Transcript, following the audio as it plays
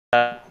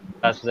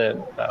আসলে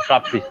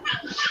প্রাপ্তি।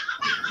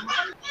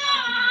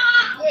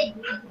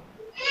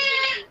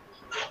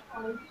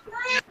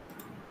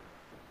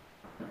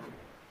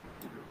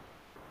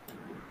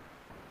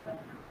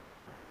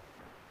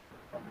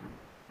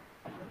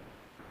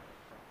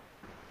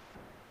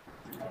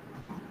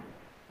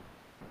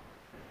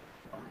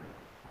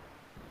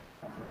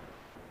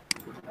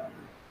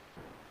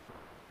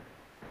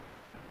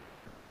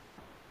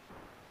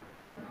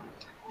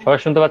 সবাই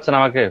শুনতে পাচ্ছেন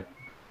আমাকে?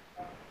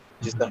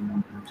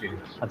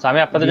 আচ্ছা, আমি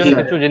আপনাদের জন্য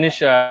কিছু জিনিস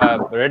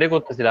রেডি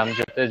করতেছিলাম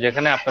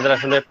যেখানে আপনাদের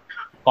আসলে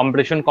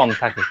কম্পিটিশন কম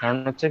থাকে। কারণ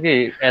হচ্ছে কি,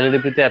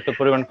 এলইডিপিতে এত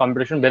পরিমাণ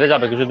কম্পিটিশন বেড়ে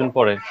যাবে কিছুদিন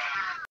পরে।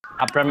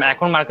 আপনার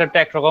এখন মার্কেটটা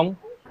একরকম,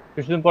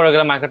 কিছুদিন পরে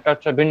গেলে মার্কেটটা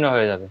হচ্ছে ভিন্ন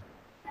হয়ে যাবে।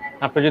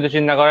 আপনি যদি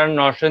চিন্তা করেন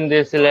নরসিংদী,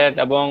 সিলেট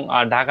এবং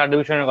ঢাকা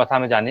ডিভিশনের কথা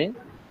আমি জানি,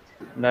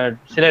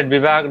 সিলেট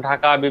বিভাগ,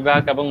 ঢাকা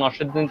বিভাগ এবং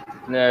নরসিংদী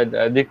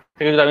দিক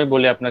থেকে যদি আমি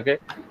বলি আপনাকে,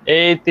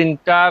 এই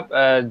তিনটা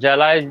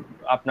জেলায়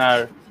আপনার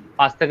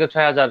 5 থেকে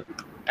 6 হাজার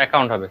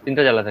অ্যাকাউন্ট হবে,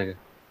 তিনটা জেলা থেকে।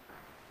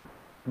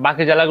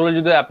 বাকি জেলাগুলো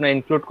যদি আপনি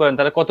ইনক্লুড করেন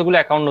তাহলে কতগুলো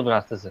অ্যাকাউন্ট নতুন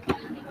আসতেছে।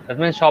 দ্যাট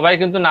মিনস সবাই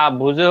কিন্তু না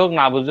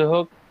বুঝে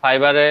হোক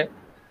ফাইবারে,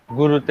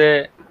 গুরুতে,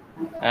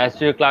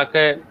 এসইও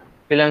ক্লার্কে,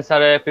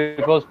 ফ্রিল্যান্সারে,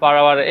 পিপলস পার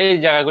আওয়ারে এই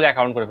জায়গাগুলো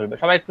অ্যাকাউন্ট করে ফেলবে।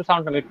 সবাই একটু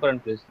সাউন্ডটা মিট করেন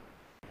প্লিজ।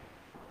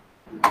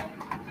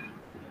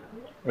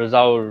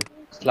 রেজাউল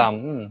ইসলাম,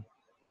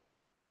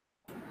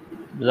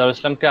 রেজাউল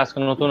ইসলাম কি আজকে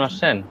নতুন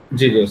আসছেন?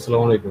 জি জি,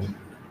 আসসালামু আলাইকুম।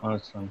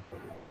 আসসালাম।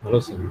 ভালো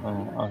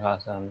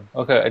আছেন?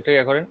 ওকে, এটা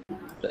ইয়ে করেন।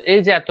 তো এই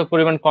যে এত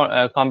পরিমাণ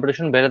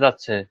কম্পিটিশন বেড়ে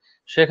যাচ্ছে,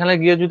 সেখানে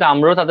গিয়ে যদি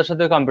আমরাও তাদের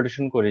সাথে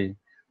কম্পিটিশন করি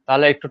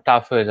তাহলে একটু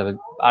টাফ হয়ে যাবে।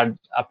 আর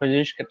আপনি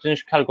জিনিস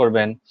খেয়াল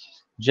করবেন,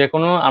 যে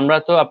কোনো আমরা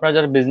তো, আপনারা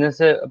যারা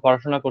বিজনেসে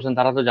পড়াশোনা করছেন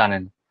তারা তো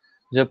জানেন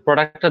যে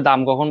প্রোডাক্টের দাম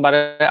কখন বাড়ে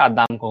আর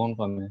দাম কখন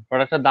কমে।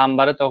 প্রোডাক্টের দাম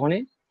বাড়ে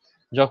তখনই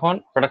যখন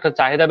প্রোডাক্টের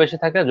চাহিদা বেশি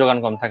থাকে, যোগান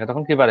কম থাকে,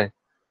 তখন কি বাড়ে?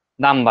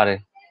 দাম বাড়ে।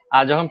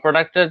 আর যখন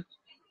প্রোডাক্টের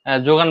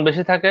যোগান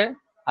বেশি থাকে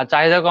আর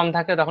চাহিদা কম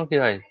থাকে, তখন কি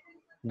হয়?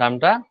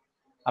 দামটা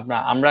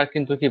আমরা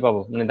কিন্তু কি পাবো,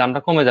 মানে দামটা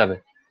কমে যাবে।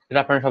 এটা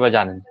আপনারা সবাই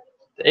জানেন।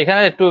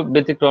 এখানে একটু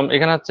ব্যতিক্রম।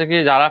 এখানে হচ্ছে কি,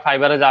 যারা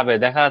ফাইবারে যাবে,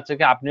 দেখা যাচ্ছে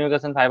কি আপনিও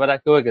গেছেন ফাইবারে,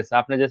 কেউ গেছে,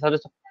 আপনি যে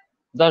সার্ভিস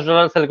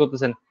 $10 সেল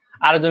করতেছেন,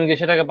 আরেকজন গিয়ে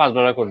সেটাকে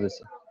 $5 করে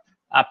দিচ্ছে।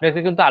 আপনাকে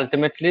কিন্তু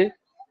আলটিমেটলি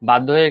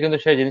বাধ্য হয়ে কিন্তু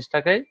সেই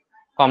জিনিসটাকে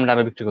কম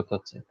দামে বিক্রি করতে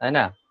হচ্ছে, তাই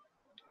না?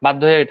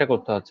 বাধ্য হয়ে এটা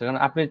করতে হচ্ছে, কারণ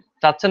আপনি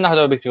চাচ্ছেন না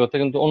হয়তো বিক্রি করতে,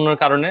 কিন্তু অন্য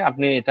কারণে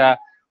আপনি এটা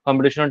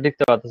কম্পিটিশনে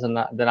টিকতে পারতেছেন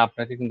না, দেন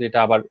আপনাকে কিন্তু এটা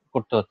আবার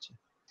করতে হচ্ছে।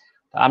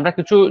 আমরা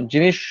কিছু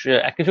জিনিস,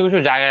 কিছু কিছু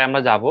জায়গায়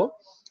আমরা যাব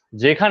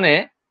যেখানে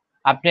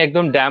আপনি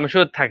একদম ড্যাম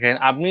শিওর থাকেন।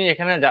 আপনি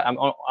এখানে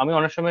আমি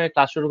অনেক সময়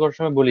ক্লাস শুরু করার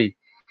সময় বলি,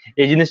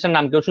 এই জিনিসটার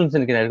নাম কেউ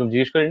শুনছেন কিনা, এরকম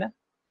জিজ্ঞেস করি না?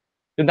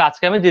 কিন্তু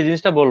আজকে আমি যে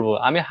জিনিসটা বলবো,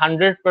 আমি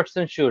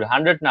 100% শিওর,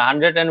 100 না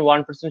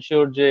 101%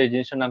 শিওর যে এই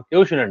জিনিসটার নাম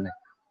কেউ শুনেন না,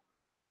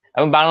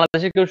 এবং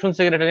বাংলাদেশে কেউ শুনছে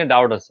কিনা এটা নিয়ে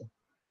ডাউট আছে।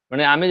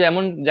 মানে আমি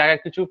যেমন জায়গায়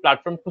কিছু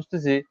প্ল্যাটফর্ম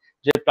খুঁজতেছি,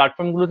 যে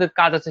প্ল্যাটফর্ম গুলোতে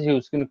কাজ আছে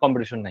হিউজ, কিন্তু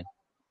কম্পিটিশন নাই।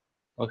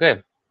 ওকে,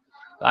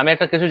 আমি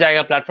একটা কিছু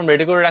জায়গা প্ল্যাটফর্ম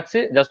রেডি করে রাখছি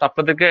জাস্ট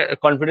আপনাদেরকে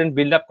কনফিডেন্ট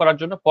বিল্ড আপ করার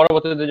জন্য।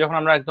 পরবর্তীতে যখন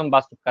আমরা একদম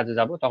বাস্তব কাজে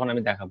যাব তখন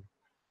আমি দেখাবো।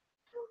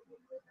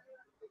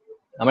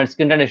 আমার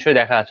স্ক্রিনটা নিশ্চয়ই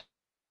দেখা আছে,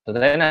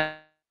 তাই না?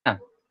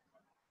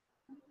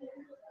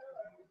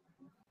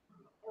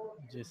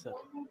 জি স্যার।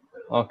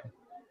 ওকে,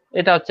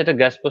 এটা হচ্ছে একটা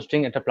গ্যাস পোস্টিং,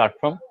 একটা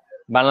প্ল্যাটফর্ম।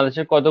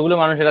 বাংলাদেশের কতগুলো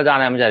মানুষ এটা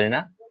জানে আমি জানি না।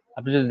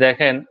 আপনি যদি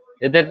দেখেন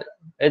এদের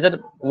এদের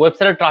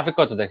ওয়েবসাইটের ট্রাফিক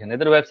কত, দেখেন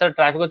এদের ওয়েবসাইটের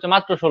ট্রাফিক হচ্ছে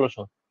মাত্র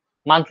 1600,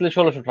 মান্থলি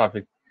 1600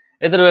 ট্রাফিক।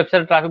 এদের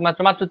ওয়েবসাইটের ট্রাফিক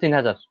মাত্র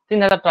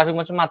 3000 ট্রাফিক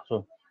মাত্র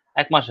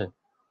এক মাসে।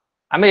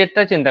 আমি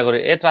এটাই চিন্তা করি,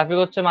 এর ট্রাফিক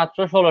হচ্ছে মাত্র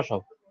 1600।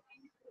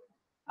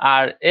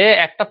 আর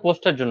একটা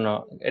পোস্টের জন্য,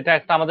 এটা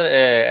একটা আমাদের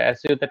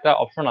এসইও তে একটা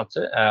অপশন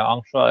আছে,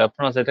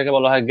 অপশন আছে, এটাকে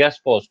বলা হয় গেস্ট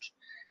পোস্ট।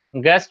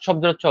 গেস্ট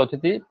শব্দ হচ্ছে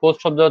অতিথি, পোস্ট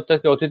শব্দ হচ্ছে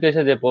অতিথি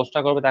এসে যে পোস্টটা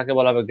করবে তাকে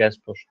বলা হবে গেস্ট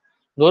পোস্ট।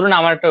 ধরুন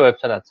আমার একটা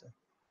ওয়েবসাইট আছে,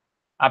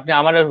 আপনি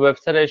আমার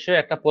ওয়েবসাইটে এসে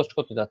একটা পোস্ট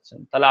করতে যাচ্ছেন,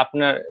 তাহলে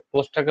আপনার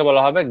পোস্টটাকে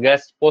বলা হবে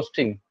গেস্ট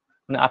পোস্টিং।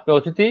 মানে আপনি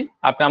অতিথি,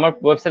 আপনি আমার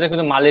ওয়েবসাইটে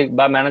কিন্তু মালিক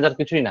বা ম্যানেজার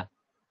কিছুই না,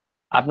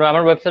 আপনার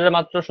আমার ওয়েবসাইটে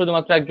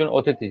শুধুমাত্র একজন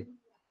অতিথি।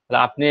 তাহলে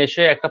আপনি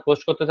এসে একটা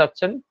পোস্ট করতে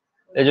চাচ্ছেন,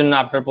 এই জন্য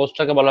আপনার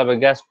পোস্টটাকে বলা হবে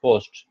গেস্ট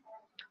পোস্ট।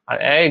 আর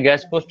এই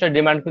গেস্ট পোস্টের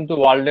ডিমান্ড কিন্তু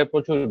ওয়ার্ল্ডে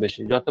প্রচুর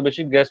বেশি। যত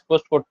বেশি গেস্ট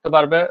পোস্ট করতে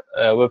পারবে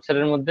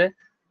ওয়েবসাইটের মধ্যে,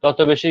 তত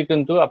বেশি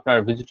কিন্তু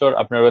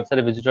আপনার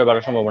ওয়েবসাইটে ভিজিটর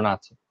বাড়ার সম্ভাবনা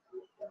আছে।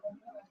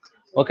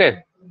 ওকে,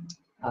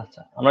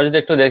 আচ্ছা আমরা যদি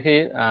একটু দেখি,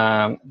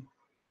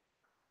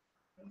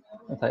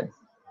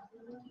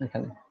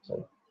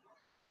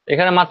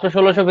 এখানে মাত্র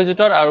 1600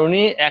 ভিজিটর, আর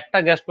উনি একটা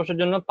গেস্ট পোস্টের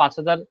জন্য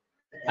 5000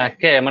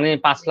 কে, মানে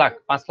 5 লাখ।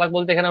 5 লাখ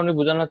বলতে এখানে উনি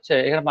বোঝানো হচ্ছে,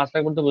 এখানে 5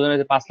 লাখ বলতে বোঝানো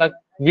হচ্ছে 5 লাখ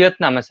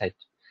ভিয়েতনামের সাইট।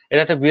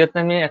 এটা একটা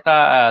ভিয়েতনামি একটা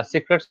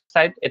সিক্রেট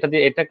সাইট,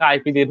 এটাকে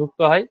আইপি দিয়ে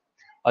ঢুকতে হয়।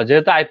 আর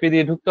যেহেতু আইপি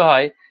দিয়ে ঢুকতে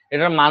হয়,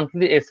 এটার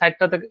মান্থলি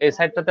এই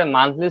সাইটটাতে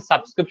মান্থলি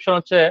সাবস্ক্রিপশন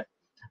হচ্ছে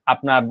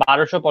আপনার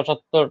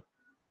 1275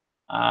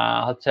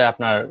 হচ্ছে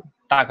আপনার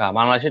টাকা,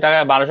 বাংলাদেশি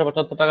টাকায়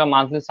 1275 টাকা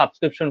মান্থলি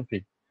সাবস্ক্রিপশন ফি।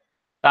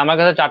 তা আমার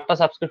কাছে 4টা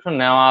সাবস্ক্রিপশন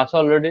নেওয়া আছে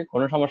অলরেডি,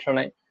 কোনো সমস্যা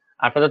নেই।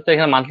 আপনাদের তো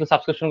এখানে মান্থলি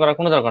সাবস্ক্রিপশন করার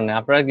কোনো দরকার নেই,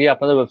 আপনারা গিয়ে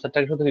আপনাদের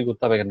ওয়েবসাইটটাকে শুধু কি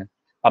করতে হবে, এখানে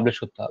পাবলিশ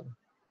করতে হবে।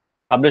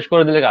 পাবলিশ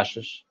করে দিলে কাজ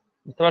শেষ।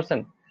 বুঝতে পারছেন?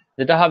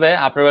 যেটা হবে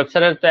আপনার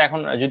ওয়েবসাইটের তো এখন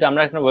যদি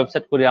আমরা একটা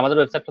ওয়েবসাইট করি, আমাদের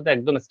ওয়েবসাইটটা তো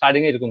একদম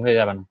স্টার্টিং এরকম হয়ে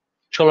যাবে না,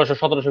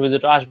 1600-1700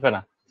 ভিজিটর আসবে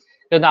না।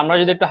 কিন্তু আমরা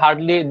যদি একটু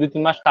হার্ডলি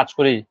 2-3 মাস কাজ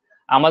করি,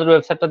 আমাদের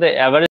ওয়েবসাইটটাতে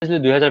অ্যাভারেজলি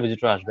 2000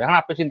 ভিজিটর আসবে। এখন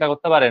আপনি চিন্তা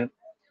করতে পারেন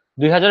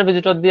 2000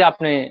 ভিজিটর দিয়ে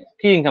আপনি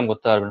কি ইনকাম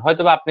করতে পারবেন।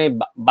 হয়তো বা আপনি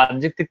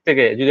বাহ্যিক দিক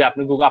থেকে যদি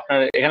আপনি আপনার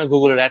এখানে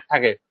গুগলের অ্যাড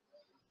থাকে,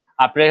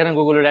 আপনার এখানে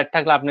গুগলের অ্যাড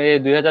থাকলে আপনি এই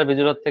 2000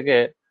 ভিজিটর থেকে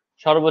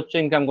সর্বোচ্চ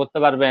ইনকাম করতে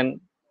পারবেন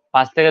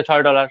 $5 থেকে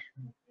 $6।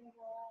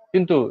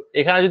 কিন্তু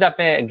এখানে যদি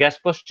আপনি গেস্ট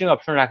পোস্টিং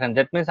অপশন রাখেন,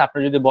 দ্যাট মিনস আপনি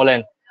যদি বলেন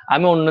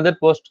আমি অন্যদের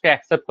পোস্টকে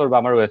অ্যাকসেপ্ট করবো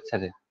আমার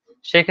ওয়েবসাইটে,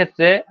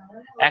 সেক্ষেত্রে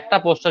একটা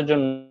পোস্টের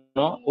জন্য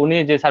উনি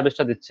যে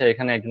সার্ভিসটা দিচ্ছে,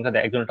 এখানে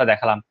একজনটা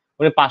দেখালাম,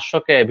 উনি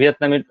 500K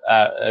ভিয়েতনামি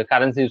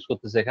কারেন্সি ইউজ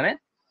করতেছে। এখানে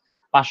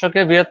 500K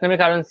ভিয়েতনামি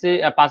কারেন্সি,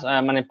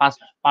 মানে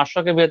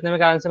 500K ভিয়েতনামি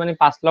কারেন্সি মানে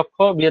 5 লক্ষ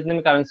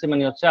ভিয়েতনামি কারেন্সি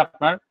মানে হচ্ছে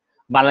আপনার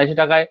বাংলাদেশি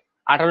টাকায়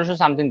 1800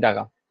 সামথিং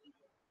টাকা।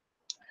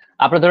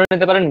 আপনি ধরে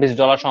নিতে পারেন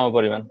 $20 সম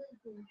পরিমাণ।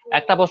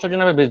 একটা পোস্টের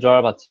জন্য আমি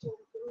 $20 পাচ্ছি।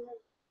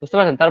 বুঝতে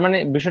পারছেন? তার মানে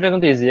বিষয়টা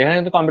কিন্তু ইজি, এখানে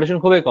কিন্তু কম্পিটিশন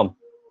খুবই কম।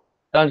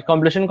 কারণ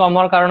কম্পিটিশন কম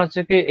হওয়ার কারণ হচ্ছে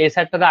কি, এই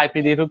সাইটটাতে আইপি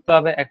দিয়ে ঢুকতে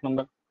হবে 1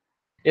 নম্বর।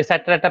 এই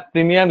সাইটটার একটা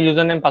প্রিমিয়াম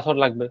ইউজার নেম পাসওয়ার্ড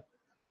লাগবে।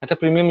 একটা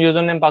প্রিমিয়াম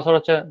ইউজার নেম পাসওয়ার্ড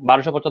হচ্ছে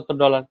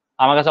 $1275।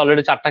 আমার কাছে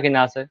অলরেডি 4টা কিনা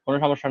আছে, কোনো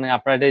সমস্যা নেই,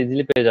 আপনারা এটা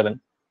ইজিলি পেয়ে যাবেন।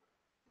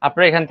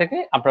 আপনারা এখান থেকে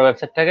আপনার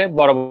ওয়েবসাইটটাকে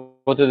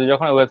পরবর্তীতে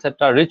যখন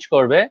ওয়েবসাইটটা রিচ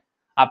করবে,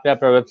 আপনি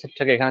আপনার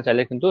ওয়েবসাইটটাকে এখানে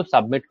চাইলে কিন্তু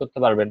সাবমিট করতে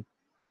পারবেন।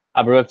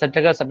 আপনার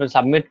ওয়েবসাইটটাকে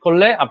সাবমিট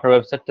করলে আপনার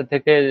ওয়েবসাইটটা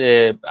থেকে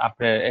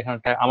আপনি এখানে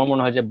আমার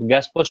মনে হয় যে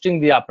গ্যাস পোস্টিং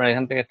দিয়ে আপনার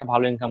এখান থেকে একটা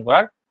ভালো ইনকাম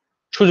করার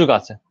সুযোগ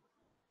আছে।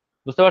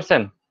 বুঝতে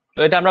পারছেন? তো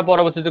এটা আমরা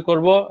পরবর্তীতে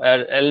করব।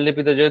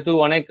 এলডিপি তে যেহেতু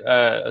অনেক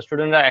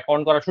স্টুডেন্টরা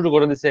অ্যাকাউন্ট করা শুরু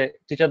করে দিছে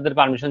টিচারদের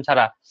পারমিশন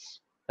ছাড়া,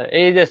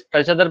 এই যে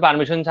টিচারদের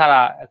পারমিশন ছাড়া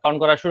অ্যাকাউন্ট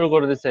করা শুরু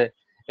করে দিছে,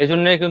 এই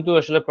জন্যই কিন্তু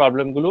আসলে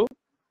প্রবলেম গুলো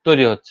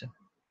তৈরি হচ্ছে।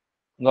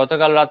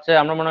 গতকাল রাত্রে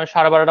আমরা মনে হয়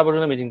 12:30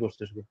 পর্যন্ত মিটিং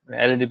করছি, শুধু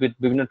এলডিপি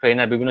বিভিন্ন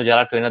ট্রেনার, বিভিন্ন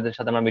জেলা ট্রেনারদের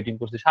সাথে আমরা মিটিং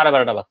করছি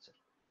 12:30 বাজছে।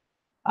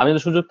 আমি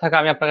যদি সুযোগ থাকে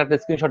আমি আপনাকে একটা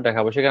স্ক্রিনশট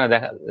দেখাবো, সেখানে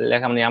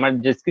লেখা মানে আমার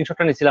যে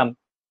স্ক্রিনশটটা নিছিলাম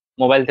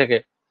মোবাইল থেকে,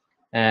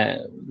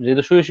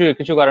 যেহেতু শুয়ে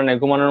কিছু কারণে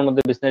ঘুমানোর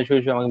মধ্যে বিছনায়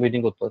শুয়ে আমাকে মিটিং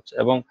করতে হচ্ছে,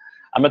 এবং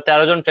আমরা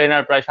 13 জন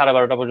ট্রেনার প্রায়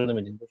 12:30 পর্যন্ত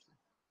মিটিং করছি।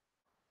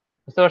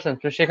 বুঝতে পারছেন?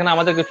 তো সেখানে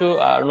আমাদের কিছু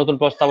নতুন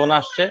প্রস্তাবনা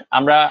আসছে,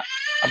 আমরা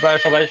আপনারা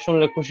সবাই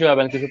শুনলে খুশি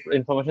হবেন। কিছু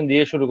ইনফরমেশন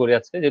দিয়ে শুরু করি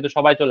আজকে, যেহেতু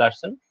সবাই চলে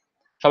আসছেন,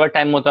 সবাই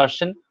টাইম মতো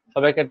আসছেন,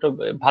 সবাইকে একটু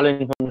ভালো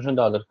ইনফরমেশন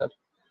দেওয়া দরকার।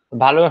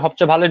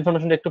 সবচেয়ে ভালো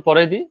ইনফরমেশন একটু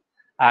পরে দিই,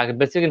 আর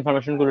বেসিক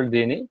ইনফরমেশন গুলো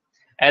দিয়ে নিই।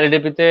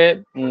 এলডিপি তে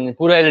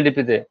পুরো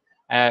এলডিপি তে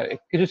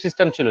কিছু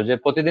সিস্টেম ছিল যে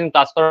প্রতিদিন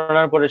ক্লাস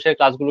করানোর পরে সেই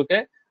ক্লাসগুলোকে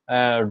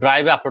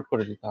ড্রাইভে আপলোড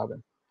করে দিতে হবে।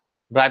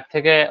 ড্রাইভ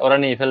থেকে ওরা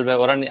নিয়ে ফেলবে।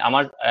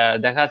 আমার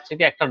দেখা যাচ্ছে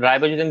কি, একটা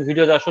ড্রাইভে যদি আমি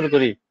ভিডিও দেওয়া শুরু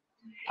করি,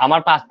 আমার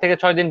 5 থেকে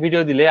 6 দিন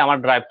ভিডিও দিলে আমার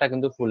ড্রাইভটা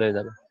কিন্তু ফুল হয়ে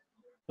যাবে।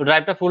 তো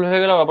ড্রাইভটা ফুল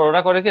হয়ে গেলে আবার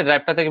ওরা করে কি,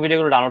 ড্রাইভটা থেকে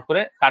ভিডিওগুলো ডাউনলোড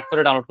করে কাট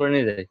করে ডাউনলোড করে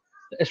নিয়ে যায়।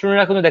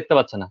 স্টুডেন্টরা কিন্তু দেখতে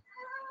পাচ্ছে না।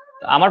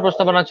 আমার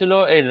প্রস্তাবনা ছিল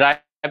এই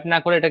ড্রাইভ না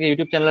করে এটাকে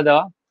ইউটিউব চ্যানেলে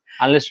দেওয়া,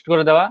 আনলিস্টেড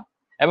করে দেওয়া,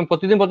 এবং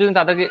প্রতিদিন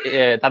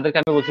তাদেরকে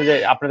আমি বলছি যে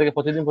আপনাদেরকে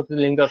প্রতিদিন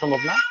লিঙ্ক দেওয়া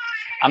সম্ভব না,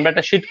 আমরা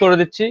একটা শিট করে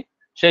দিচ্ছি,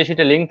 সেই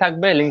শিটে লিঙ্ক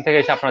থাকবে, লিঙ্ক থেকে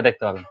এসে আপনারা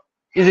দেখতে পাবেন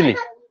ইজিলি।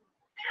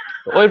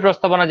 ওই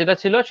প্রস্তাবনা যেটা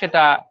ছিল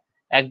সেটা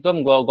একদম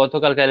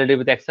গতকালকে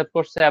এলইডিপি তে অ্যাকসেপ্ট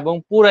করছে, এবং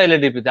পুরো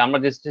এলইডিপি তে আমরা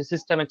যে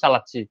সিস্টেমে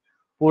চালাচ্ছি,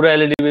 পুরো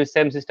এলইডিপি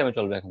সেম সিস্টেমে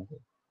চলবে এখন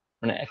থেকে।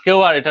 মানে কেউ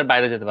আর এটার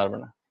বাইরে যেতে পারবে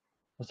না।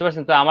 বুঝতে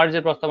পারছেন? তো আমার যে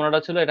প্রস্তাবনাটা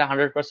ছিল এটা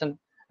 100%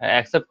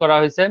 অ্যাকসেপ্ট করা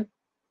হয়েছে।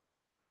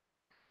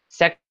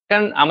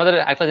 সেকেন্ড, আমাদের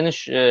একটা জিনিস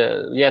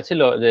ইয়া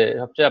ছিল যে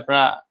সবচেয়ে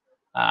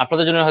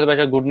আপনাদের জন্য হয়তো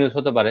একটা গুড নিউজ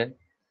হতে পারে।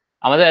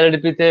 আমাদের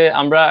এলডিপি তে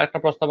আমরা একটা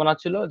প্রস্তাবনা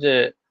ছিল যে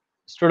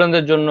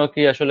স্টুডেন্টদের জন্য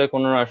কি আসলে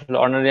কোনো আসলে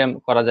অনারিয়াম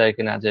করা যায়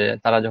কিনা, যে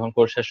তারা যখন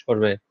কোর্স শেষ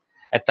করবে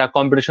একটা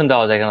কম্পিটিশন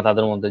দেওয়া যায় কিনা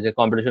তাদের মধ্যে, যে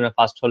কম্পিটিশনে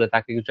ফার্স্ট হলে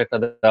তাকে কিছু একটা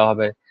দেওয়া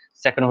হবে,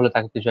 সেকেন্ড হলে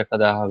তাকে কিছু একটা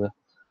দেওয়া হবে।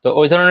 তো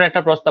ওই ধরনের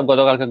একটা প্রস্তাব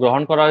গতকালকে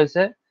গ্রহণ করা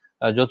হয়েছে।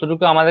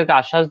 যতটুকু আমাদেরকে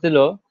আশ্বাস দিল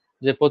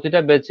যে প্রতিটা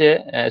ব্যাচে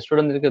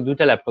স্টুডেন্টদেরকে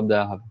 2টা ল্যাপটপ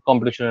দেওয়া হবে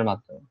কম্পিটিশনের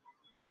মাধ্যমে।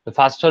 তো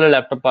ফার্স্ট হলে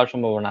ল্যাপটপ পাওয়ার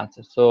সম্ভাবনা আছে।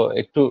 সো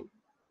একটু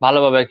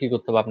ভালোভাবে কি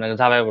করতে হবে, আপনাকে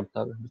ঝামেলা করতে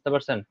হবে। বুঝতে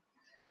পারছেন?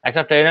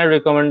 একটা ট্রেনার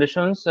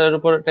রিকমেন্ডেশনস এর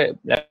উপর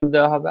ল্যাপটপ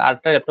দেওয়া হবে, আর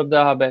একটা ল্যাপটপ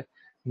দেওয়া হবে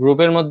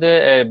গ্রুপের মধ্যে,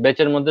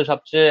 ব্যাচের মধ্যে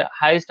সবচেয়ে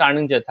হাইস্ট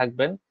আর্নিং যে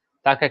থাকবেন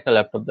তাকে একটা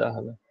ল্যাপটপ দেওয়া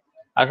হবে।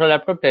 আর একটা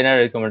ল্যাপটপ ট্রেনার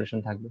রিকমেন্ডেশন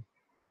থাকবে।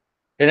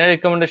 ট্রেনার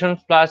রিকমেন্ডেশন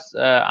প্লাস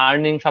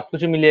আর্নিং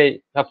সবকিছু মিলিয়ে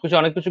সবকিছু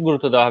অনেক কিছু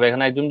গুরুত্ব দেওয়া হবে।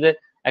 এখানে একদম যে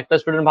একটা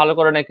স্টুডেন্ট ভালো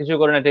করে না, কিছু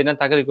করে না, ট্রেনার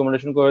তাকে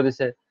রিকমেন্ডেশন করে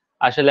দিছে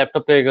আর সে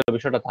ল্যাপটপ পেয়ে গেল,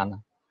 বিষয়টা তা না।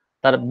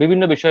 তার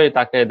বিভিন্ন বিষয়ে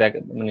তাকে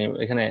মানে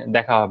এখানে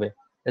দেখা হবে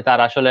যে তার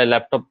আসলে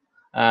ল্যাপটপ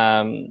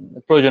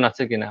প্রয়োজন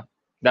আছে কিনা,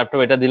 ল্যাপটপ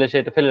এটা দিলে সে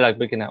এটা ফেলে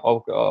রাখবে কিনা,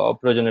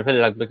 অপ্রয়োজনে ফেলে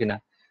রাখবে কিনা,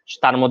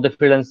 তার মধ্যে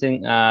ফ্রিল্যান্সিং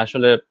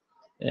আসলে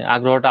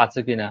আগ্রহটা আছে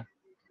কিনা।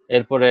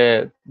 এরপরে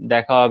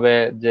দেখা হবে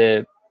যে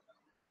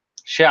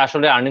সে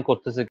আসলে আর্নিং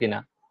করতেছে কিনা,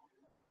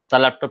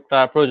 তার ল্যাপটপটা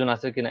প্রয়োজন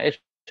আছে কিনা, এই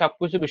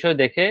সবকিছু বিষয়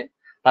দেখে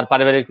তার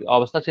পারিবারিক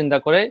অবস্থা চিন্তা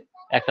করে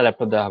একটা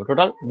ল্যাপটপ দেওয়া হবে।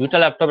 টোটাল 2টা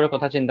ল্যাপটপের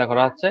কথা চিন্তা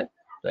করা হচ্ছে।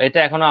 তো এটা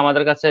এখনো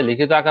আমাদের কাছে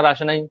লিখিত আকারে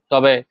আসে নাই,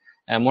 তবে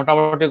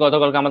মোটামুটি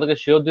গতকালকে আমাদেরকে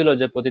শিওর দিল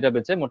যে প্রতিটা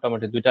বেচে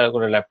মোটামুটি 2টা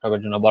করে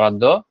ল্যাপটপের জন্য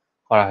বরাদ্দ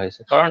করা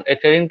হয়েছে। কারণ এই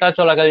ট্রেনিংটা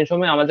চলাকালীন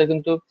সময় আমাদের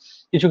কিন্তু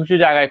কিছু কিছু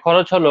জায়গায়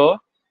খরচ হলো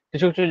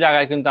কিছু কিছু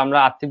জায়গায় কিন্তু আমরা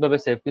আর্থিকভাবে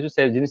কিছু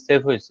জিনিস সেভ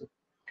হয়েছে।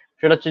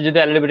 সেটা হচ্ছে যদি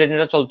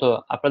এলিভেটেডটা চলতো,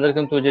 আপনাদের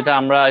কিন্তু যেটা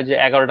আমরা যে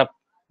 11টা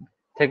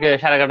থেকে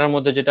 11:30টার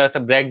মধ্যে যেটা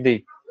একটা ব্রেক দিই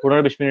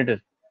 15-20 মিনিটের,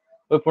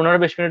 ওই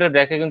 15-20 মিনিটের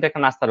ব্রেকে কিন্তু একটা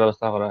নাস্তার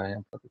ব্যবস্থা করা হয়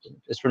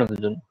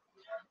স্টুডেন্টদের জন্য।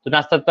 তো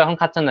নাস্তা তো এখন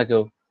খাচ্ছেন না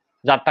কেউ,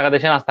 4 টাকা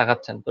দেশে নাস্তা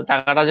খাচ্ছেন, তো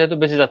টাকাটা যেহেতু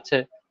বেঁচে যাচ্ছে,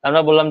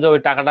 আমরা বললাম যে ওই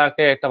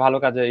টাকাটাকে একটা ভালো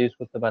কাজে ইউজ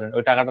করতে পারেন।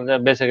 ওই টাকাটা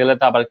বেঁচে গেলে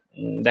তো আবার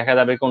দেখা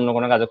যাবে কি অন্য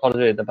কোনো কাজে খরচ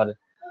হয়ে যেতে পারে।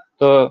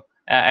 তো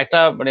একটা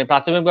মানে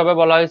প্রাথমিকভাবে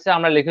বলা হয়েছে,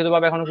 আমরা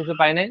লিখিতভাবে এখনো কিছু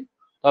পাই নাই,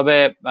 তবে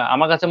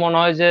আমার কাছে মনে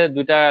হয় যে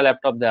 2টা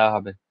ল্যাপটপ দেওয়া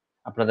হবে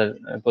আপনাদের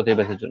প্রতি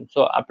ব্যাচের জন্য।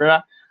 সো আপনারা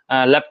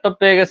ল্যাপটপ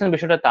পেয়ে গেছেন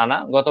বিষয়টা তা না।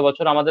 গত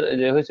বছর আমাদের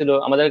যে হয়েছিল,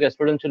 আমাদের এক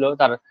স্টুডেন্ট ছিল,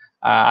 তার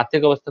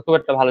আর্থিক অবস্থা খুব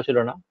একটা ভালো ছিল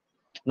না।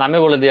 নামে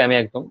বলে দিই আমি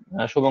একদম,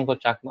 শুভঙ্কর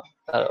চাকমা।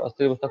 তার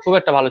আর্থিক অবস্থা খুব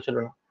একটা ভালো ছিল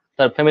না,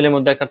 তার ফ্যামিলির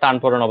মধ্যে একটা টান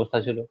পড়ানো অবস্থা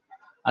ছিল,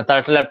 আর তার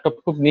একটা ল্যাপটপ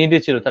খুব নিডি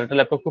ছিল, তার একটা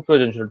ল্যাপটপ খুব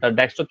প্রয়োজন ছিল। তার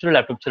ডেস্কটপ ছিল,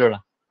 ল্যাপটপ ছিল না।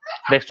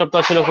 ডেস্কটপটা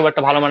ছিল খুব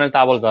একটা ভালো মানের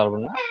তা বলতে পারবো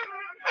না।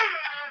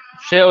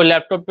 সে ওই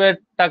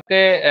ল্যাপটপটাকে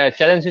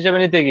চ্যালেঞ্জ হিসেবে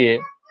নিতে গিয়ে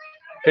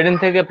ট্রেডিং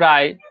থেকে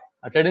প্রায়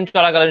ট্রেডিং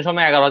চলাকালীন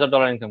সময়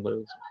 $11,000 ইনকাম করে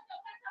গেছে।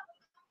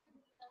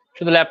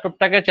 শুধু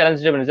ল্যাপটপটাকে চ্যালেঞ্জ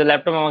হিসেবে নিচ্ছে,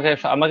 ল্যাপটপ আমাকে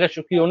আমাকে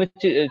কি উনি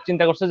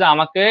চিন্তা করছে যে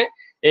আমাকে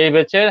এই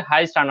ব্যাচের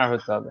হাই স্ট্যান্ডার্ড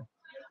হতে হবে,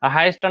 আর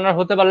হাই স্ট্যান্ডার্ড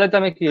হতে পারলে তো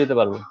আমি কি হতে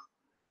পারবো,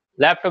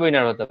 ল্যাপটপ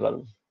উইনার হতে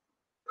পারবো,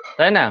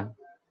 তাই না?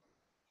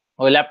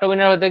 ওই ল্যাপটপ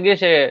উইনার হতে গিয়ে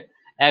সে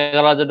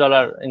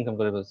 $11,000 ইনকাম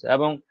করে ফেলছে,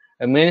 এবং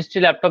মিনিস্ট্রি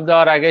ল্যাপটপ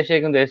দেওয়ার আগে সে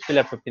কিন্তু এসপি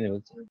ল্যাপটপ কিনে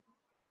ফেলছে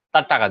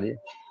তার টাকা দিয়ে।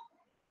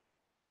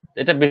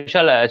 এটা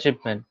বিশাল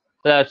অ্যাচিভমেন্ট।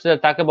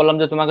 তাকে বললাম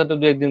যে তোমাকে তো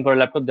 2-1 দিন পরে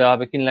ল্যাপটপ দেওয়া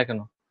হবে, কিনলা কেন?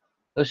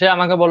 তো সে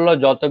আমাকে বললো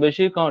যত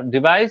বেশি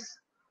ডিভাইস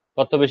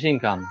তত বেশি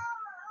ইনকাম,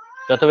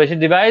 যত বেশি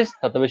ডিভাইস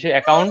তত বেশি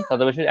অ্যাকাউন্ট,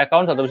 তত বেশি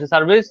অ্যাকাউন্ট তত বেশি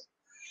সার্ভিস,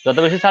 যত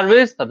বেশি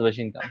সার্ভিস তত বেশি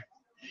ইনকাম।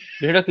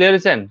 বিষয়টা ক্লিয়ার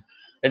হয়েছেন?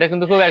 এটা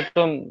কিন্তু খুব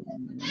একদম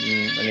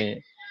মানে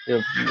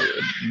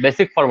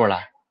বেসিক ফর্মুলা।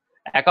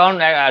 অ্যাকাউন্ট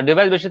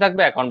ডিভাইস বেশি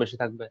থাকবে, অ্যাকাউন্ট বেশি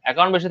থাকবে,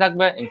 অ্যাকাউন্ট বেশি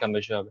থাকবে, ইনকাম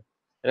বেশি হবে।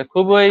 এটা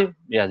খুবই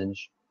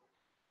জিনিস।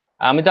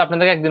 আমি তো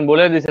আপনাদেরকে একদিন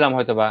বলে দিয়েছিলাম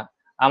হয়তোবা,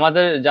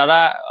 আমাদের যারা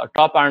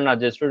টপ আর্নার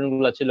যে স্টুডেন্ট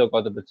গুলো ছিল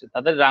কত পেয়েছে,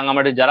 তাদের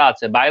রাঙামাটি যারা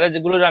আছে, বাইরে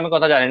যেগুলোর আমি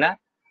কথা জানি না,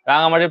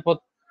 রাঙামাটির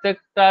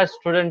প্রত্যেকটা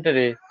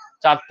স্টুডেন্টেরই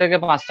 4 থেকে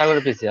 5টা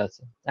করে পিসি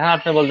আছে। এখন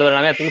আপনি বলতে পারেন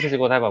আমি এতগুলো পিসি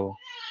কোথায় পাবো?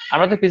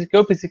 আমরা তো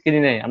কেউ পিসি কিনি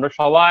নাই, আমরা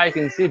সবাই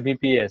কিনছি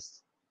ভিপিএস।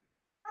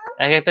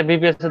 এক একটা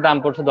ভিপিএস এর দাম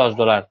পড়ছে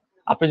 $10।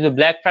 আপনি যদি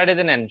ব্ল্যাক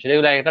ফ্রাইডে নেন,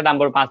 সেগুলো একটা দাম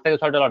পড়ে $5 থেকে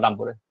 $6 দাম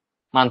পড়ে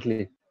মান্থলি।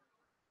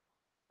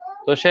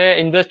 তো সে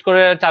ইনভেস্ট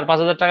করে 4-5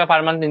 হাজার টাকা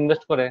পার মান্থ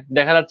ইনভেস্ট করে,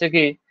 দেখা যাচ্ছে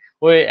কি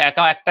ওই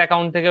একটা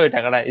অ্যাকাউন্ট থেকে ওই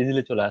টাকাটা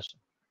ইজিলি চলে আসে।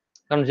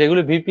 কারণ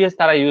যেগুলো ভিপিএস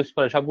তারা ইউজ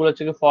করে সবগুলো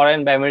হচ্ছে কি ফরেন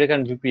বা আমেরিকান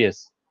ভিপিএস।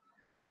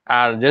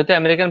 আর যেহেতু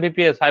আমেরিকান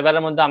ভিপিএস,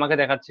 ফাইবারের মধ্যে আমাকে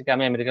দেখাচ্ছে কি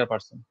আমি আমেরিকার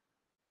পার্সন।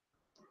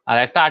 আর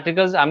একটা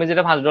আর্টিকেল আমি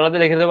যেটা $5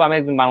 দিয়ে লিখে দেবো আমি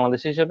একজন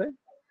বাংলাদেশি হিসেবে,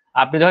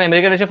 আপনি যখন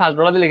আমেরিকান এসে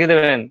 $5 দিয়ে লিখে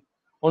দেবেন,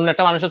 অন্য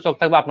একটা মানুষের চোখ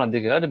থাকবে আপনার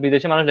দিকে,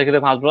 বিদেশি মানুষ লিখে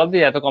দেবে $5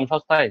 দিয়ে এত কম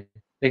সস্তায়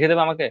লিখে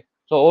দেবে আমাকে।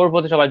 তো ওর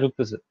প্রতি সবাই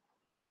ঝুঁকতেছে,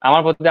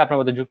 আমার প্রতি আপনার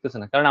প্রতি ঝুঁকতেছে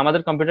না, কারণ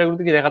আমাদের কম্পিউটার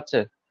গুলোতে কি দেখাচ্ছে,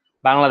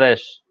 বাংলাদেশ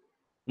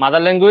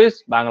মাদার ল্যাঙ্গুয়েজ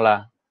বাংলা,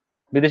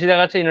 বিদেশি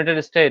দেখাচ্ছে United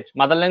state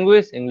mother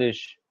language English.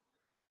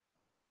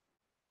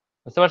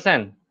 বুঝতে পারছেন?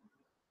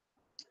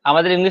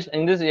 আমাদের ইংলিশ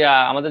ইংলিশ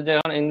আমাদের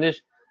যখন ইংলিশ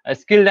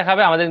স্কিল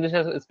দেখাবে, আমাদের ইংলিশ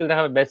স্কিল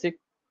দেখাবে বেসিক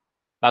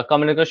বা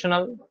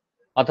কমিউনিকেশনাল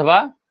অথবা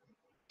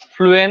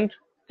ফ্লুয়েন্ট।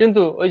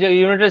 কিন্তু ওই যে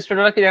ইউনাইটেড স্টেট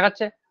ওরা কি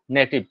দেখাচ্ছে,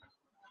 নেটিভ।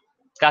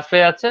 কাজ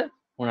পেয়ে যাচ্ছে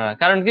ওনারা,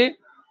 কারণ কি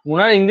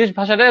ওনার ইংলিশ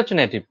ভাষাটাই হচ্ছে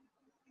নেটিভ,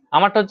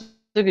 আমারটা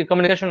হচ্ছে কি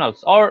কমিউনিকেশনাল,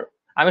 অর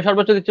আমি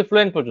সর্বোচ্চ দিচ্ছি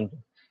ফ্লুয়েন্ট পর্যন্ত,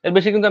 এর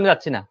বেশি কিন্তু আমি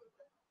যাচ্ছি না।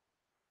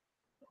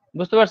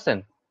 বুঝতে পারছেন?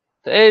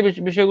 তো এই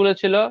বিষয়গুলো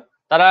ছিল।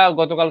 তারা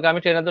গতকালকে আমি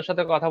ট্রেনারদের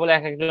সাথে কথা বলে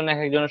এক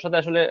একজনের সাথে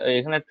আসলে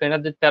এখানে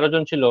ট্রেনার যে 13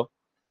 জন ছিল,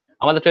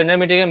 আমাদের ট্রেনার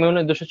মিটিং এর মেইন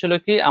উদ্দেশ্য ছিল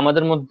কি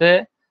আমাদের মধ্যে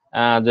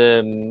যে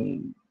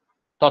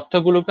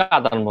তথ্যগুলোকে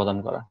আদান প্রদান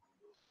করা।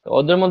 তো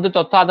ওদের মধ্যে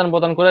তথ্য আদান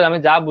প্রদান করে আমি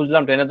যা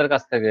বুঝলাম ট্রেনারদের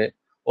কাছ থেকে,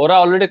 ওরা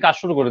অলরেডি কাজ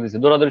শুরু করে দিছে,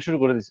 দৌড়াদৌড়ি শুরু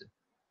করে দিছে,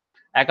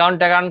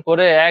 অ্যাকাউন্ট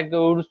করে এক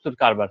উড়স্তুর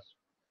কারবার।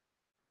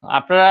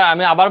 আপনারা,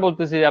 আমি আবার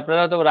বলতেছি,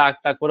 আপনারা তো রাগ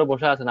টাগ করে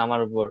বসে আছেন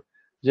আমার উপর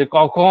যে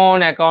কখন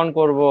অ্যাকাউন্ট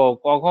করব,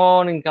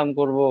 কখন ইনকাম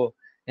করব।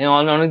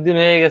 অনেকদিন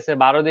হয়ে গেছে,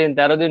 12 দিন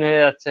 13 দিন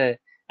হয়ে যাচ্ছে,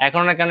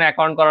 এখন কেন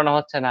অ্যাকাউন্ট করানো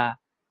হচ্ছে না?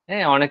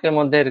 হ্যাঁ, অনেকের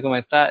মধ্যে এরকম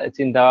একটা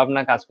চিন্তা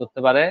ভাবনা কাজ করতে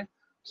পারে।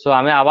 সো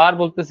আমি আবার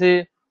বলতেছি,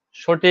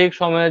 সঠিক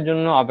সময়ের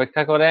জন্য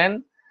অপেক্ষা করেন,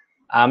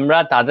 আমরা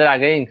তাদের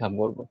আগে ইনকাম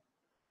করব।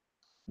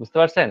 বুঝতে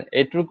পারছেন?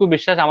 এইটুকু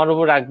বিশ্বাস আমার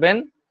উপর রাখবেন,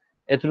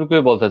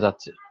 এটুকুই বলতে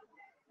চাচ্ছি।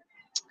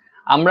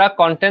 আমরা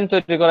কন্টেন্ট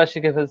তৈরি করা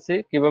শিখে ফেলছি,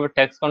 কিভাবে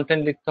টেক্সট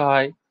কন্টেন্ট লিখতে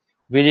হয়,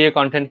 ভিডিও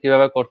কন্টেন্ট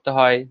কিভাবে করতে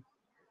হয়।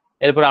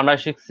 এরপর আমরা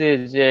শিখছি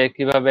যে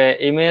কিভাবে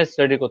ইমেজ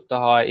রেডি করতে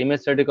হয়,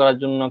 ইমেজ রেডি করার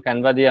জন্য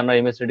ক্যানভা দিয়ে আমরা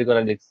ইমেজ রেডি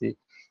করা লিখছি।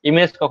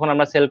 ইমেজ কখন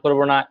আমরা সেল করব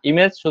না,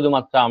 ইমেজ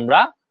শুধুমাত্র আমরা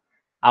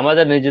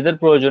আমাদের নিজেদের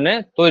প্রয়োজনে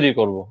তৈরি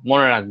করব,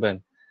 মনে রাখবেন।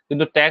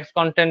 কিন্তু টেক্সট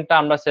কন্টেন্টটা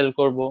আমরা সেল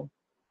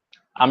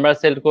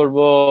করব,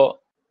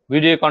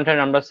 ভিডিও কন্টেন্ট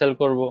আমরা সেল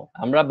করব,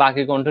 আমরা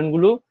বাকি কন্টেন্ট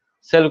গুলো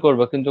সেল করব,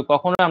 কিন্তু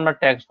কখনো আমরা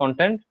টেক্সট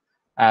কন্টেন্ট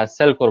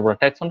সেল করবো না।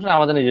 টেক্সট কন্টেন্ট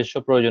আমাদের নিজস্ব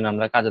প্রয়োজনে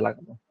আমরা কাজে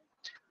লাগাবো।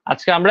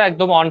 আজকে আমরা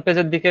একদম অন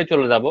পেজের দিকে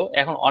চলে যাব।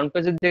 এখন অন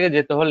পেজের দিকে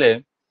যেতে হলে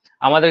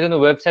আমাদের কিন্তু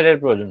ওয়েবসাইটের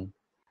প্রয়োজন।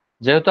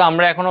 যেহেতু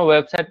আমরা এখনো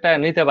ওয়েবসাইটটা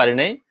নিতে পারি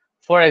নাই,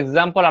 ফর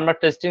এক্সাম্পল আমরা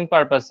টেস্টিং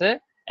পারপাসে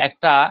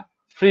একটা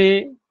ফ্রি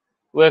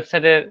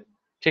ওয়েবসাইটের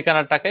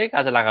ঠিকানাটাকেই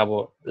কাজে লাগাবো,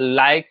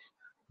 লাইক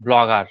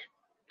ব্লগার।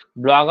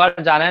 ব্লগার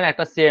জানেন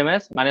একটা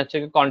সিএমএস মানে হচ্ছে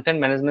কন্টেন্ট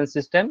ম্যানেজমেন্ট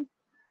সিস্টেম।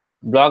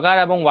 ব্লগার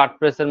এবং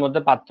ওয়ার্ডপ্রেসের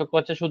মধ্যে পার্থক্য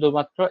হচ্ছে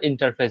শুধুমাত্র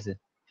ইন্টারফেসে,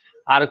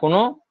 আর কোনো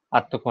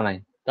পার্থক্য নাই।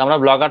 তো আমরা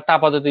ব্লগারটা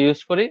আপাতত ইউজ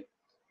করি।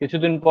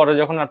 কিছুদিন পরে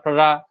যখন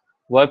আপনারা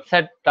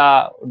ওয়েবসাইটটা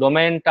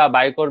ডোমেইনটা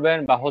বাই করবেন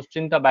বা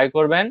হোস্টিংটা বাই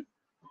করবেন,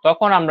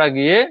 তখন আমরা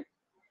গিয়ে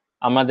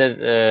আমাদের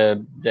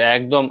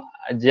একদম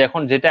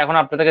যেটা এখন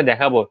আপনাদেরকে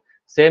দেখাবো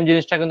সেম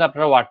জিনিসটা কিন্তু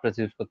আপনারা ওয়ার্ডপ্রেস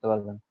ইউজ করতে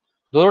পারবেন।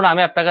 ধরুন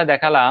আমি আপনাকে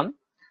দেখালাম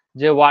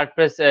যে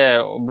ওয়ার্ডপ্রেস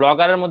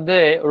ব্লগারের মধ্যে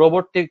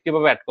রোবটটি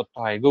কিভাবে অ্যাড করতে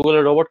হয়,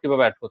 গুগলের রোবট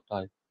কিভাবে অ্যাড করতে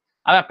হয়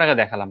আমি আপনাকে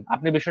দেখালাম,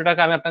 আপনি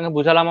বিষয়টাকে আমি আপনাকে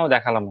বুঝালামও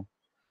দেখালামও।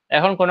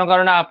 এখন কোনো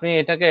কারণে আপনি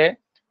এটাকে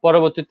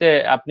পরবর্তীতে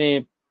আপনি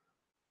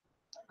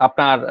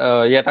আপনার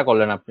ইয়েটা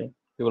করলেন, আপনি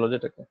কি বলবো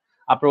যেটাকে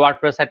আপনি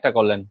ওয়ার্ডপ্রেস সাইটটা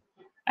করলেন।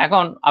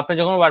 এখন আপনি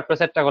যখন ওয়ার্ডপ্রেস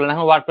সাইটটা করলেন,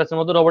 এখন ওয়ার্ডপ্রেসের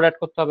মধ্যে রোবট অ্যাড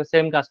করতে হবে,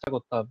 সেম কাজটা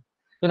করতে হবে।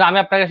 কিন্তু আমি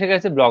আপনাকে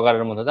শিখাইছি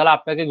ব্লগারের মধ্যে, তাহলে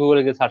আপনাকে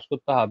গুগলে গিয়ে সার্চ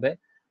করতে হবে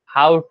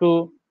how to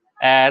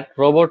add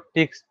robot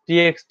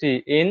TXT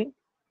in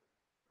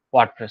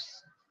WordPress.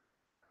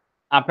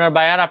 আপনার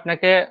বায়ার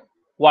আপনাকে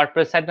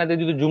ওয়ার্ডপ্রেস সাইট না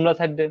দিয়ে যদি জুমলা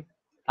সাইট দেন,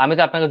 আমি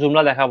তো আপনাকে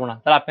জুমলা দেখাবো না,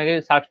 তাহলে আপনাকে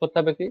সার্চ করতে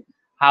হবে কি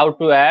how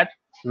to add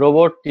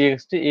robot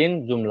TXT in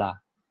জুমলা।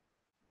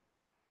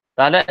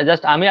 তাহলে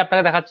জাস্ট আমি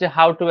আপনাকে দেখাচ্ছি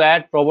how to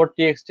add robot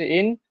TXT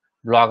in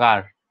blogger.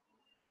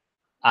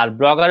 আর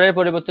ব্লগারের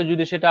পরিবর্তে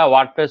যদি সেটা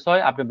ওয়ার্ডপ্রেস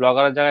হয়, আপনি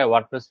ব্লগারের জায়গায়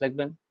ওয়ার্ডপ্রেস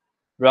লিখবেন।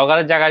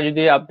 ব্লগারের জায়গায়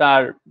যদি আপনার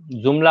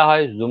জুমলা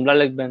হয়, জুমলা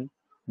লিখবেন।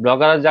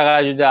 ব্লগারের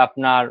জায়গায় যদি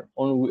আপনার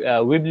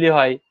উইবলি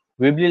হয়,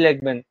 উইবলি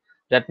লিখবেন।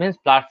 দ্যাট মিনস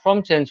প্ল্যাটফর্ম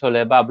চেঞ্জ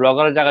হলে বা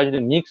ব্লগারের জায়গায় যদি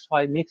মিক্স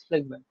হয়, মিক্স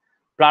লিখবেন।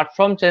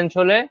 প্ল্যাটফর্ম চেঞ্জ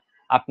হলে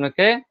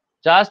আপনাকে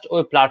জাস্ট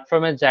ওই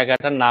প্ল্যাটফর্মের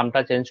জায়গাটার নামটা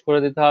চেঞ্জ করে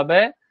দিতে হবে,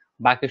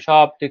 বাকি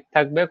সব ঠিক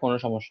থাকবে, কোনো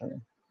সমস্যা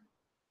নেই।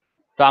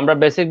 তো আমরা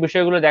বেসিক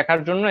বিষয়গুলো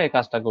দেখার জন্য এই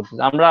কাজটা করছি।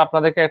 আমরা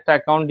আপনাদেরকে একটা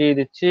অ্যাকাউন্ট দিয়ে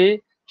দিচ্ছি,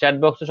 চ্যাট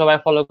বক্সে সবাই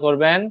ফলো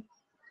করবেন।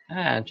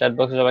 হ্যাঁ, চ্যাট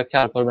বক্সে সবাই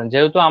খেয়াল করবেন,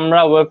 যেহেতু আমরা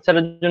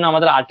ওয়েবসাইটের জন্য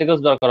আমাদের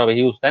আর্টিকেলস দরকার হবে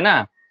হিউজ, তাই না?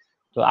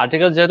 তো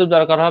আর্টিকেলস যেহেতু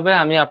দরকার হবে,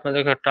 আমি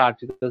আপনাদেরকে একটা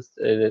আর্টিকেলস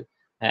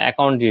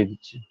অ্যাকাউন্ট দিয়ে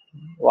দিচ্ছি,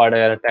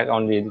 ওয়ার্ডের একটা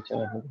অ্যাকাউন্ট দিয়ে দিচ্ছি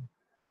আমি আপনাদের।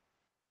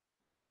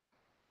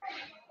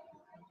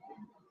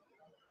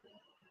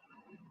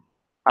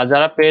 আর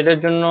যারা পেডের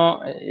জন্য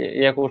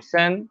ইয়ে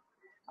করছেন,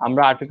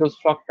 আমরা আর্টিকেল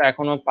স্টকটা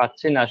এখনো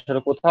পাচ্ছি না,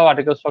 আসলে কোথাও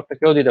আর্টিকেল স্টকটা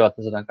কেউ দিতে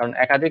পারতেছে না, কারণ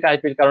একাধিক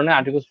আইপির কারণে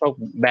আর্টিকেল স্টক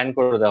ব্যান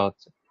করে দেওয়া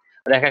হচ্ছে।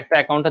 আর এক একটা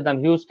অ্যাকাউন্টের দাম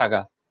হিউজ টাকা,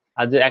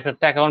 আর যে এক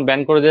একটা অ্যাকাউন্ট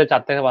ব্যান করে দিলে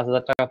 4 থেকে 5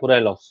 হাজার টাকা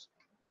পুরাই লস।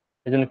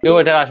 এই জন্য কেউ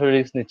এটার আসলে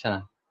রিস্ক নিচ্ছে না।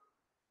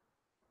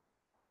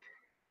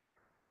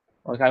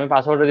 ওকে, আমি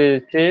পাসওয়ার্ডটা দিয়ে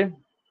দিচ্ছি।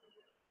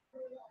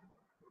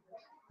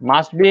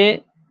 Must be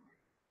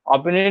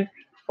open it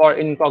for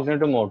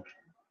incognito mode.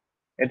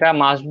 এটা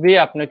মাস্ট বি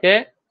আপনাকে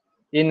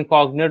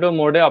ইনকগনিটো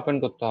মোডে ওপেন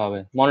করতে হবে,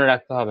 মনে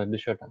রাখতে হবে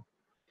বিষয়টা।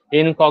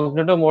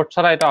 ইনকগনিটো মোড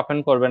ছাড়া এটা ওপেন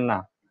করবেন না।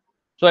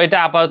 তো এটা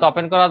আপাতত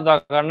ওপেন করার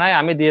দরকার নাই,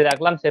 আমি দিয়ে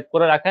রাখলাম, সেভ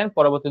করে রাখেন,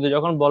 পরবর্তীতে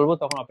যখন বলবো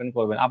তখন ওপেন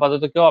করবেন।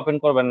 আপাতত কেউ ওপেন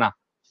করবেন না,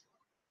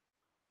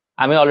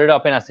 আমি অলরেডি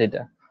ওপেন আছি,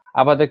 এটা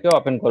আপাতত কেউ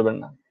ওপেন করবেন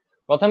না।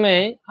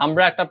 প্রথমেই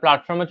আমরা একটা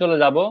প্ল্যাটফর্মে চলে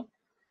যাব,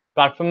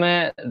 প্ল্যাটফর্মে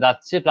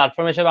যাচ্ছি।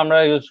 প্ল্যাটফর্ম হিসেবে আমরা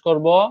ইউজ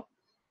করব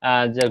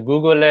যে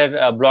গুগলের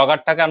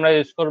ব্লগারটাকে আমরা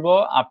ইউজ করব।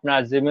 আপনার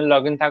জিমেইল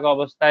লগ ইন থাকা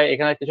অবস্থায়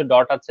এখানে কিছু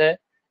ডট আছে,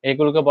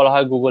 এগুলোকে বলা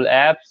হয় গুগল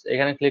অ্যাপস।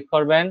 এখানে ক্লিক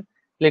করবেন,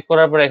 ক্লিক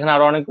করার পর এখানে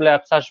আরো অনেকগুলো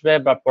অ্যাপস আসবে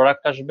বা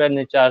প্রোডাক্ট আসবে,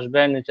 নিচে আসবে,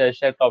 নিচে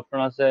এসে একটা অপশন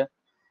আছে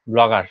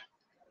ব্লগার,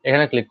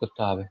 এখানে ক্লিক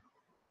করতে হবে।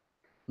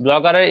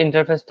 ব্লগারের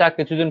ইন্টারফেসটা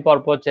কিছুদিন পর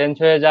পর চেঞ্জ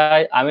হয়ে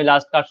যায়। আমি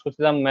লাস্ট কাজ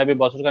করছিলাম মেবি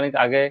বছরখানেক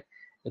আগে,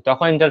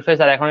 তখন ইন্টারফেস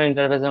আর এখন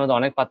ইন্টারফেসের মধ্যে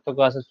অনেক পার্থক্য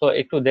আছে। তো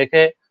একটু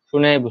দেখে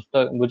শুনে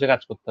বুঝে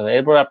কাজ করতে হবে।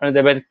 এরপর আপনি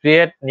দেবেন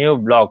ক্রিয়েট নিউ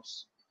ব্লগস।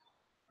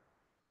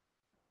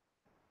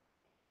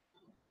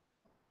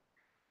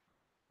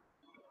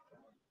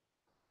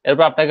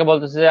 এরপর আপনাকে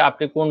বলতেছে যে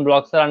আপনি কোন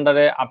ব্লগস এর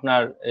আন্ডারে,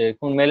 আপনার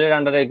কোন মেলের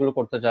আন্ডারে এগুলো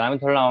করতে চান। আমি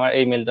ধরলাম আমার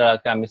এই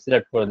মেলটাকে আমি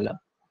সিলেক্ট করে দিলাম,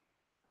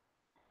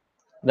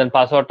 দেন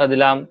পাসওয়ার্ডটা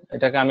দিলাম।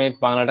 এটাকে আমি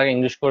বাংলাটাকে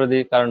ইংলিশ করে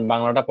দিই, কারণ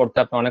বাংলাটা পড়তে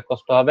আপনার অনেক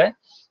কষ্ট হবে,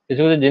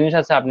 কিছু কিছু জিনিস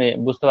আছে আপনি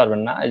বুঝতে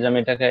পারবেন না। এই যে আমি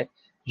এটাকে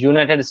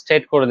ইউনাইটেড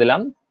স্টেট করে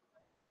দিলাম,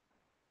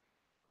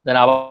 দেন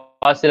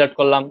আবার সিলেক্ট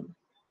করলাম,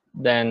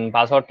 দেন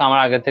পাসওয়ার্ডটা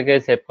আমার আগে থেকে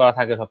সেভ করা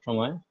থাকে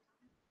সবসময়,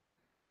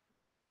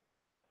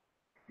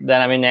 দেন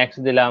আমি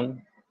নেক্সট দিলাম।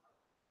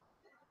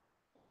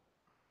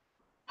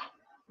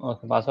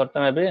 ওকে, পাসওয়ার্ডটা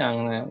মেবি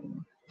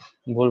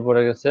ভুল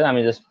পড়ে গেছে, আমি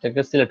জাস্ট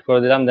এটাকে সিলেক্ট করে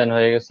দিলাম, দেন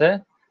হয়ে গেছে।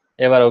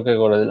 এবার ওকে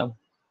করে দিলাম,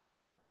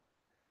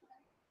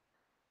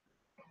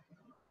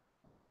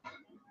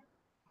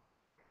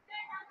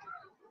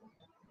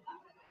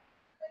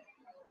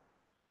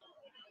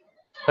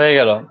 হয়ে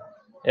গেল।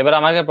 এবার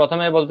আমাকে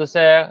প্রথমে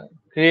বলতেছে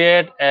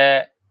ক্রিয়েট এ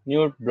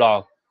নিউ ব্লগ।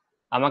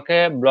 আমাকে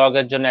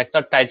ব্লগের জন্য একটা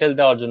টাইটেল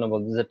দেওয়ার জন্য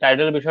বলতেছে।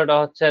 টাইটেল বিষয়টা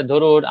হচ্ছে,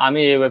 ধরুন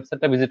আমি এই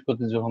ওয়েবসাইটটা ভিজিট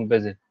করতেছি, হোম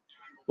পেজে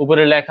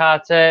উপরে লেখা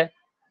আছে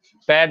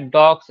প্যাট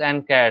ডগস এন্ড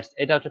ক্যাটস,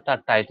 এটা হচ্ছে তার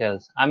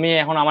টাইটেলস। আমি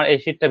এখন আমার এই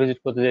শীটটা ভিজিট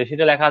করতেছি, এই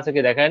শীটে লেখা আছে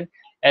কি দেখেন,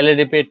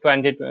 এলইডি পেড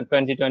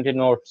 2020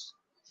 নোটস।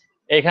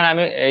 এখানে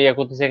আমি ইয়ে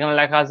করতেছি, এখানে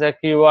লেখা আছে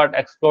কিওয়ার্ড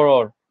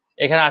এক্সপ্লোরর,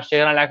 এখানে আসছে,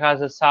 এখানে লেখা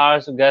আছে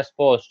সার্চ গেস্ট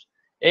পোস্ট।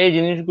 এই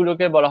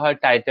জিনিসগুলোকে বলা হয়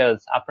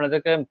টাইটেলস।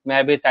 আপনাদেরকে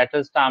মেবি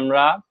টাইটেলসটা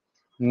আমরা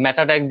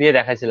মেটা ট্যাগ দিয়ে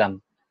দেখাইছিলাম,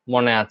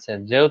 মনে আছে?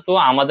 যেহেতু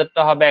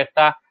আমাদেরটা হবে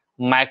একটা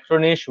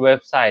মাইক্রোনিশ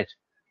ওয়েবসাইট,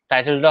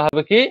 টাইটেলটা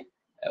হবে কি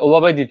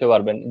ওভাবে দিতে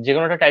পারবেন। যে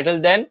কোনো একটা টাইটেল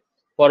দেন,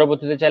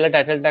 পরবর্তীতে চাইলে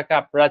টাইটেলটাকে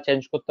আপনারা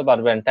চেঞ্জ করতে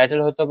পারবেন। টাইটেল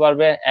হতে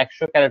পারবে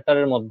 100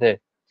 ক্যারেক্টারের মধ্যে।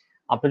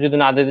 আপনি যদি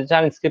না দিতে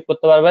চান স্কিপ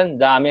করতে পারবেন,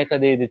 যা আমি একটা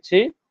দিয়ে দিচ্ছি।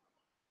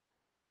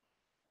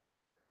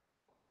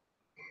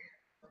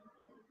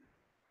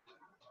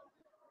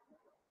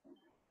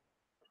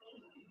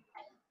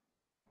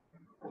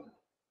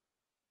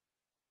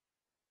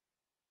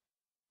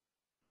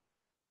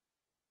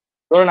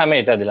 ধরুন আমি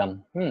এটা দিলাম,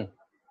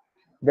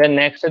 দেন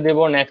নেক্সট দিব।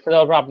 নেক্সট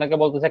দেওয়ার পর আপনাকে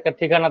বলতেছে একটা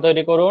ঠিকানা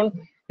তৈরি করুন,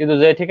 কিন্তু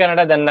যে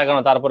ঠিকানাটা দেন না কেন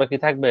তারপরে কি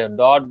থাকবে,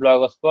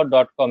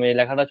 .blogspot.com, এই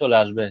লেখাটা চলে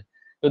আসবে।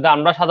 কিন্তু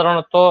আমরা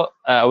সাধারণত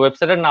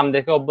ওয়েবসাইটের নাম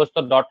দেখে অভ্যস্ত,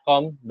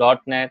 .com,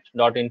 .net,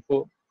 .info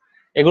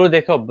এগুলো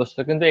দেখে অভ্যস্ত,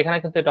 কিন্তু এখানে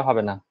কিন্তু এটা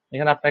হবে না।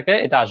 এখানে আপনাকে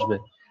এটা আসবে।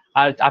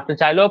 আর আপনি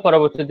চাইলেও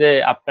পরবর্তীতে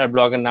আপনার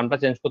ব্লগের নামটা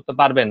চেঞ্জ করতে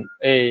পারবেন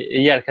এই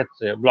ইয়ার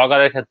ক্ষেত্রে,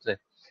 ব্লগারের ক্ষেত্রে।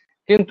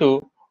 কিন্তু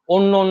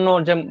অন্য অন্য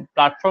যে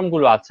প্ল্যাটফর্ম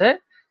গুলো আছে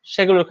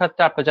সেগুলোর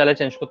ক্ষেত্রে আপনি চাইলে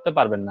চেঞ্জ করতে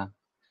পারবেন না।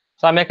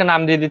 তো আমি একটা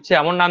নাম দিয়ে দিচ্ছি,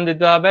 এমন নাম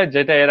দিতে হবে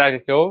যেটা এর আগে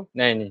কেউ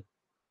নেয়নি।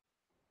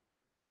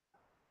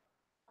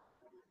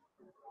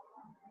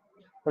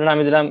 ধরুন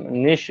আমি দিলাম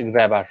নিশ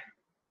গ্র্যাবার।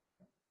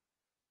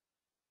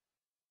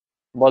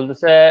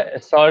 বলতেছে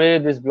sorry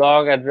this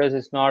blog address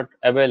is not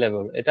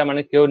available, এটা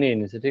মানে কেউ নিয়ে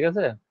নিছে, ঠিক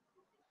আছে?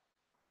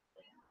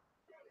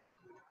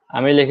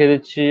 আমি লিখে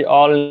দিচ্ছি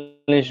অল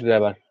নিশ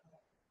গ্র্যাবার,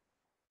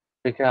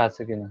 লিখে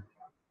আছে কিনা,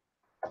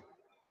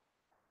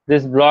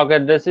 this blog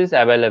address is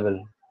available.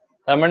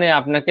 তার মানে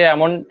আপনাকে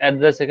এমন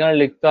অ্যাড্রেস এখানে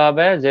লিখতে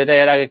হবে যেটা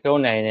এর আগে কেউ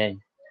নেয় নাই।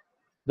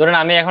 ধরুন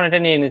আমি এখন এটা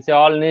নিয়ে নিচ্ছি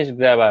অল নিশ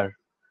গ্র্যাবার,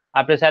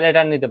 আপনি চাইলে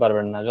এটা নিতে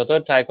পারবেন না, যত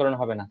ট্রাই করেন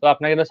হবে না। তো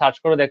আপনাকে এটা সার্চ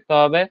করে দেখতে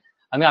হবে।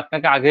 আমি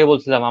আপনাকে আগেই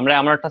বলছিলাম আমরা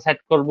এমন একটা সাইট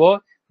করব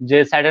যে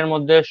সাইটের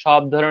মধ্যে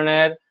সব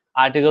ধরনের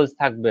আর্টিকেলস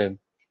থাকবে,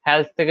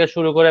 হেলথ থেকে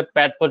শুরু করে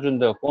প্যাট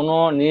পর্যন্ত, কোনো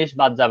নিশ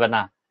বাদ যাবে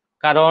না।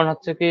 কারণ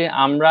হচ্ছে কি,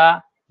 আমরা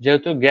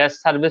যেহেতু গেস্ট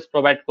সার্ভিস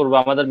প্রোভাইড করব,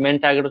 আমাদের মেন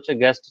টার্গেট হচ্ছে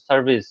গেস্ট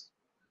সার্ভিস।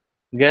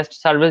 গেস্ট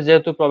সার্ভিস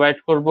যেহেতু প্রোভাইড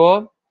করব,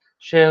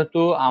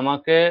 সেহেতু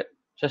আমাকে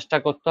চেষ্টা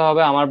করতে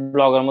হবে আমার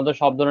ব্লগের মধ্যে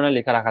সব ধরনের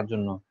লেখা রাখার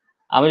জন্য।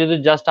 আমি যদি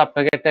জাস্ট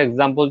আপনাকে একটা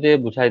এক্সাম্পল দিয়ে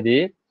বুঝাই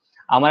দিই,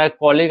 আমার এক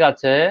কলিগ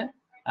আছে,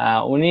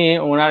 উনি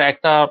ওনার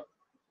একটা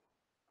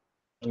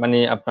মানে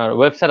আপনার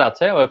ওয়েবসাইট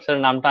আছে,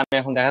 ওয়েবসাইটের নামটা আমি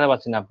এখন দেখাতে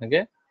পারছি না আপনাকে।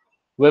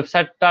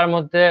 ওয়েবসাইটটার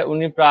মধ্যে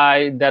উনি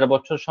প্রায় 1.5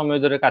 বছর সময়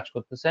ধরে কাজ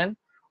করতেছেন।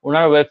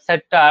 ওনার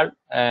ওয়েবসাইটটার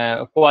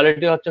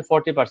কোয়ালিটি হচ্ছে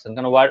 40%,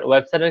 কারণ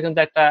ওয়েবসাইটের কিন্তু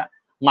একটা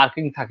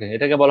মার্কিং থাকে,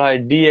 এটাকে বলা হয়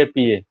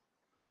ডিএপিএ।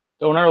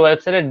 তো ওনার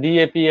ওয়েবসাইটের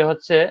ডিএপিএ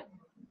হচ্ছে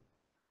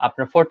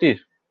আপনার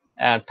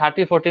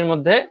 30-40-40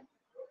 মধ্যে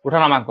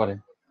ওঠানামা করে।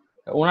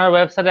 ওনার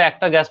ওয়েবসাইটে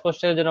একটা গ্যাস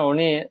পোস্টের জন্য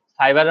উনি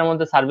ফাইবারের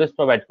মধ্যে সার্ভিস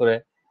প্রোভাইড করে,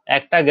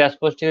 একটা গ্যাস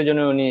পোস্টের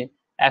জন্য উনি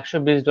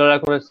 $120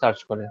 করে চার্জ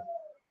করে।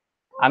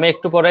 আমি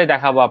একটু পরেই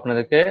দেখাবো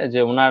আপনাদেরকে যে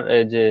ওনার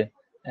যে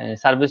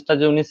সার্ভিসটা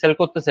যে উনি সেল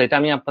করতেছে, এটা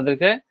আমি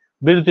আপনাদেরকে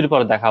বিরতির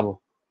পরে দেখাবো,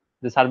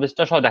 যে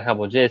সার্ভিসটা সহ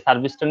দেখাবো যে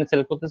সার্ভিসটা উনি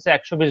সেল করতেছে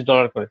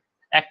 $120 করে,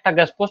 একটা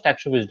গ্যাস পোস্ট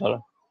 $120।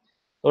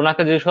 তো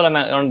ওনাকে জিজ্ঞেস করলাম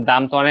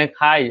দাম তো অনেক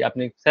হাই,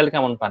 আপনি সেল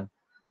কেমন পান?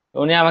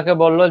 উনি আমাকে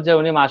বললো যে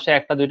উনি মাসে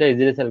একটা দুইটা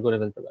ইজিলি সেল করে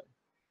ফেলতে পারেন।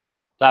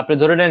 তো আপনি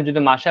ধরে নেন যদি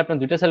মাসে আপনি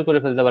দুইটা সেল করে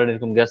ফেলতে পারেন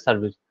এরকম গ্যাস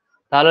সার্ভিস,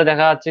 তাহলে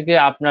দেখা যাচ্ছে কি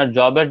আপনার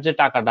জবের যে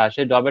টাকাটা,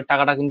 সেই জবের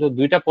টাকাটা কিন্তু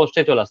দুইটা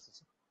পোস্টে চলে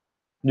আসতেছে।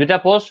 দুইটা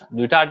পোস্ট,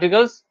 দুইটা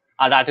আর্টিকেলস,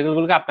 আর আর্টিকেল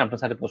গুলোকে আপনি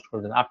আপনার সাথে পোস্ট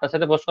করে দেন। আপনার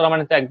সাথে পোস্ট করা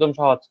মানে তো একদম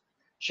সহজ,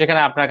 সেখানে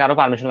আপনার কারো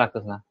পারমিশন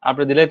লাগতেছে না,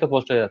 আপনি দিলেই তো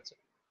পোস্ট হয়ে যাচ্ছে।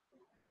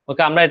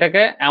 ওকে, আমরা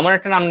এটাকে এমন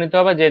একটা নাম নিতে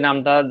হবে যে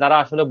নামটা দ্বারা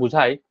আসলে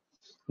বুঝাই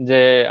যে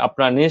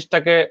আপনার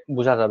নিজটাকে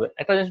বোঝা যাবে।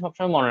 একটা জিনিস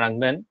সবসময় মনে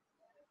রাখবেন,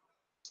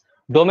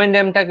 ডোমেন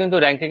নেমটা কিন্তু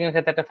র্যাঙ্কিং এর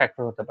ক্ষেত্রে একটা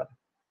ফ্যাক্টর হতে পারে।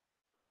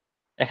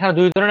 এখানে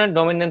দুই ধরনের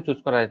ডোমেন নেম চুজ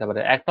করা যেতে পারে,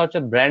 একটা হচ্ছে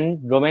ব্র্যান্ড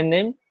ডোমেন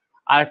নেম,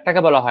 আর একটাকে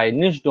বলা হয়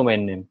নিশ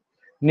ডোমেন নেম।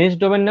 নিশ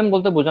ডোমেন নেম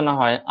বলতে বোঝানো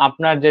হয়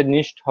আপনার যে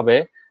নিশ হবে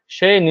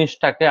সেই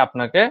নিশটাকে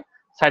আপনাকে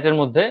সাইটের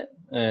মধ্যে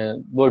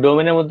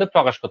ডোমেনের মধ্যে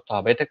প্রকাশ করতে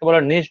হবে, এটাকে বলা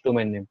হয় নিশ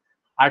ডোমেন নেম।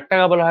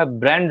 আরেকটাকে বলা হয়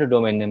brand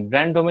domain name.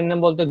 Brand domain name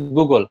বলতে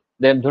গুগল,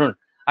 ধরুন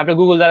আপনি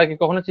গুগল দ্বারা কি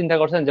কখনো চিন্তা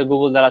করছেন যে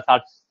গুগল দ্বারা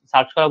সার্চ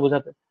সার্চ করা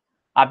বোঝাবে?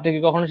 আপনি কি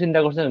কখনো চিন্তা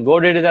করছেন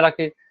গোডেডি দ্বারা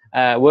কি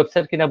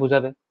ওয়েবসাইট কিনা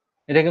বোঝাবে?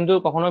 এটা কিন্তু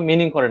কখনো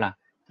মিনিং করে না।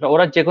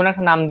 ওরা যে কোনো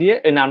একটা নাম দিয়ে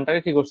এই নামটাকে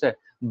কি করছে,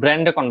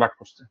 ব্র্যান্ডে কনভার্ট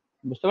করছে।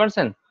 বুঝতে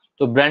পারছেন?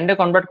 তো ব্র্যান্ডে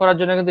কনভার্ট করার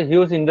জন্য কিন্তু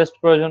হিউজ ইনভেস্ট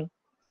প্রয়োজন,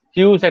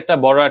 হিউজ একটা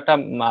বড় একটা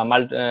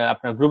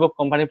আপনার গ্রুপ অফ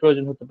কোম্পানি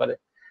প্রয়োজন হতে পারে।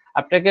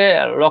 আপনাকে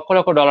লক্ষ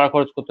লক্ষ ডলার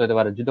খরচ করতে হতে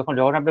পারে যখন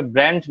যখন আপনি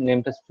ব্র্যান্ড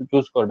নেমটা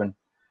চুজ করবেন।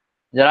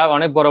 যারা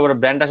অনেক বড় বড়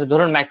ব্র্যান্ড আছে,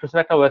 ধরুন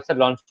মাইক্রোসফট একটা ওয়েবসাইট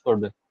লঞ্চ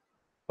করবে,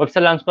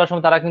 ওয়েবসাইট লঞ্চ করার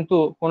সময় তারা কিন্তু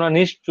কোনো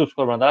নিশ চুজ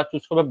করবে না, তারা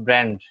চুজ করবে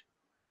ব্র্যান্ড।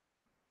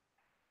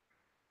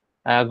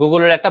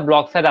 গুগলের একটা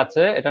ব্লগ সাইট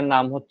আছে, এটার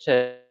নাম হচ্ছে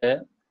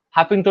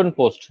হাফিংটন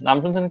পোস্ট, নাম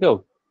শুনছেন কেউ?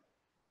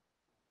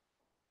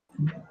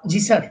 জি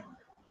স্যার।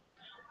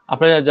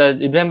 আপনি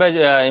ইব্রাহিম ভাই,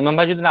 ইমাম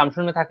ভাই যদি নাম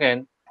শুনে থাকেন,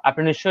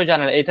 আপনি নিশ্চয়ই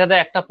জানেন এটাতে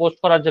একটা পোস্ট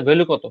করার যে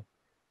ভ্যালু কত।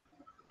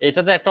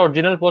 এটাতে একটা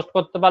অরিজিনাল পোস্ট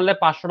করতে পারলে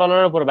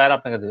 $500 উপর বাইরে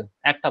আপনাকে দেবে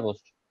একটা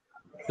পোস্ট।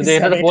 কিন্তু স্যার,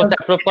 এটাতে পোস্ট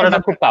অ্যাপ্রুভ করাটা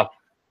খুব টাফ।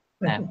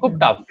 হ্যাঁ, খুব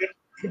টাফ।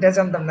 এটা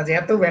জানতাম না যে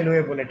এত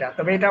ভ্যালুয়েবল এটা,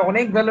 তবে এটা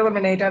অনেক ভ্যালুয়েবল,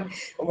 মানে এটার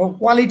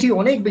কোয়ালিটি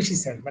অনেক বেশি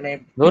স্যার। মানে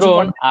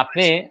ধরুন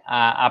আপনি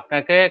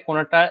আপনাকে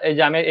কোনটা, এই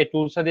যে আমি এই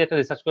টুলসটা দিয়ে একটা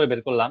রিসার্চ করে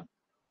বের করলাম,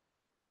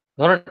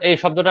 ধরুন এই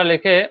শব্দটা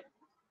লিখে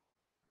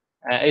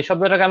এই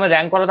শব্দটাকে আমি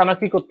র্যাঙ্ক করাতে আমার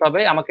কি করতে হবে,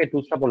 আমাকে এই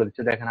টুলসটা বলে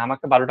দিচ্ছে। দেখেন,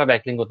 আমাকে 12টা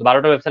ব্যাকলিং করতে,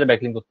 12টা ওয়েবসাইটে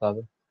ব্যাকলিং করতে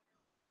হবে।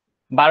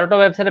 12টা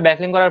ওয়েবসাইটে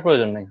ব্যাকলিং করার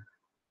প্রয়োজন নেই।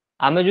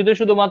 আমি যদি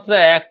শুধুমাত্র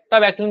একটা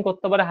ব্যাকলিং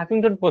করতে পারি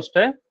হাফিংটন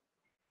পোস্টে,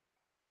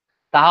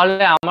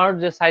 তাহলে আমার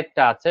যে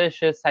সাইটটা আছে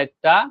সে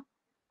সাইটটা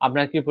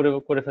আপনার কি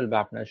করে ফেলবে,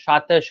 আপনার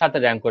সাথে সাথে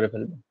র্যাঙ্ক করে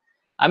ফেলবে।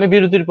 আমি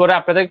বিরতির পরে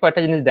আপনাদের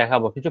কয়েকটা জিনিস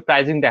দেখাবো, কিছু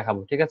প্রাইজিং দেখাবো,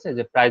 ঠিক আছে?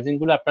 যে প্রাইজিং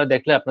গুলো আপনারা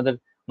দেখলে আপনাদের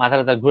মাথা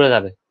ঘুরে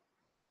যাবে।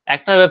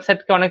 একটা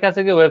ওয়েবসাইটকে, অনেকে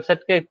আছে কি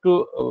ওয়েবসাইটকে একটু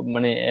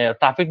মানে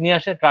ট্রাফিক নিয়ে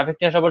আসে, ট্রাফিক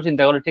নিয়ে আসার পর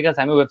চিন্তা করে ঠিক আছে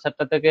আমি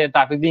ওয়েবসাইটটা থেকে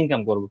ট্রাফিক দিয়ে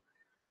ইনকাম করবো।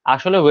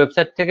 আসলে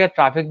ওয়েবসাইট থেকে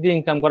ট্রাফিক দিয়ে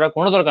ইনকাম করার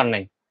কোনো দরকার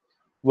নাই।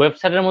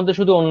 ওয়েবসাইটের মধ্যে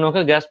শুধু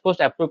অন্যকে গেস্ট পোস্ট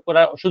অ্যাপ্রুভ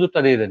করার সুযোগটা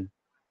দিয়ে দেন,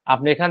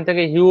 আপনি এখান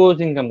থেকে হিউজ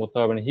ইনকাম করতে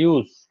পারবেন,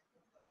 হিউজ।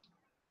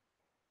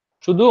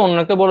 শুধু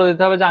অন্যকে বলে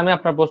দিতে হবে যে আমি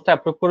আপনার পোস্টটা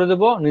অ্যাপ্রুভ করে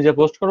দেবো, নিজে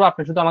পোস্ট করবো,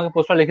 আপনি শুধু আমাকে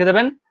পোস্টটা লিখে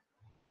দেবেন,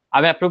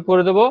 আমি অ্যাপ্রুভ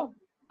করে দেবো,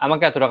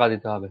 আমাকে এত টাকা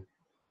দিতে হবে।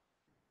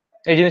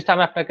 এই জিনিসটা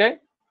আমি আপনাকে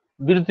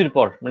বিরতির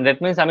পর, মানে দ্যাট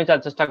মিনস আমি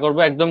চেষ্টা করবো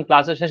একদম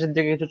ক্লাসের শেষের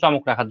দিকে কিছু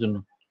চমক রাখার জন্য,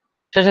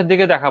 শেষের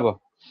দিকে দেখাবো।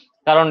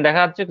 কারণ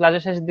দেখা যাচ্ছে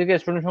ক্লাসের শেষের দিকে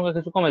স্টুডেন্ট সংখ্যা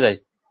কিছু কমে যায়,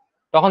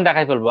 তখন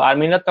দেখাই ফেলবো। আর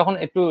মিনার তখন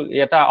একটু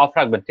এটা অফ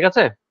রাখবেন, ঠিক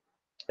আছে?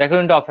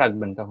 রেকর্ডিংটা অফ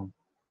রাখবেন তখন,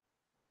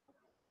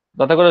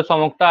 যাতে করে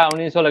চমকটা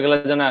উনি চলে গেলে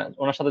যেন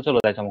ওনার সাথে চলে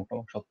যায় চমক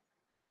টমক সব।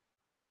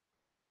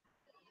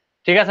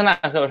 ঠিক আছে না?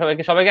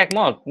 সবাইকে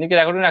একমত নাকি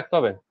রেকর্ডিং রাখতে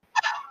হবে?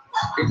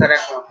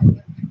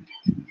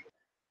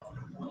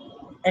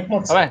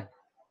 একমত হবে?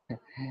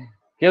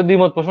 কেউ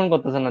দ্বিমত পোষণ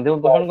করতেছেন না,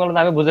 দ্বিমত পোষণ করলে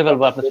আমি বুঝে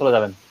ফেলবো আপনি চলে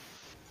যাবেন।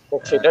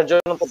 সেটার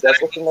জন্য তো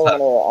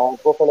মানে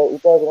প্রোফাইলে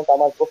এটার জন্য তো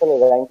আমার প্রোফাইলে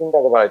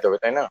র্যাঙ্কিংটাকে বাড়াইতে হবে,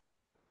 তাই না?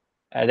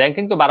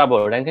 র্যাঙ্কিং তো বাড়াবো,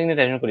 র্যাঙ্কিং নিয়ে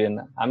টেনশন করিয়েন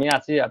না, আমি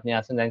আছি, আপনি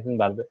আছেন, র্যাঙ্কিং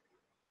বাড়বে।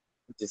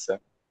 জি স্যার।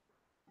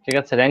 ঠিক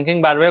আছে, র্যাঙ্কিং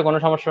বাড়বে, কোনো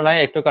সমস্যা নাই,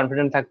 একটু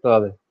কনফিডেন্ট থাকতে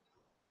হবে।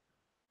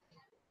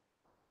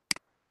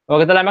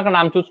 ওকে, তাহলে আমি একটা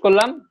নাম চুজ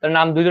করলাম। তার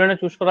নাম দুই ধরনের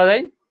চুজ করা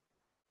যায়,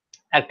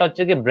 একটা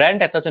হচ্ছে কি ব্র্যান্ড,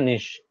 একটা হচ্ছে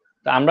নিশ।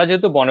 তো আমরা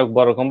যেহেতু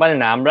বড় কোম্পানি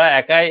না, আমরা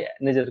একাই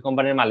নিজের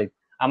কোম্পানির মালিক।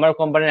 আমার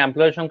কোম্পানির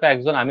এমপ্লয়ের সংখ্যা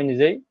একজন, আমি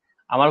নিজেই।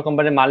 আমার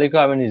কোম্পানির মালিকও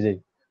আমি নিজেই।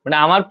 মানে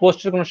আমার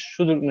পোস্টের কোনো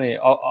সুযোগ নেই,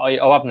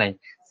 অভাব নাই।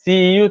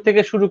 সিইউ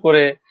থেকে শুরু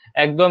করে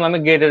একদম আমি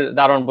গেটের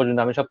দারোয়ান পর্যন্ত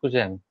আমি সবকিছু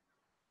আমি।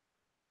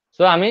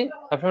 তো আমি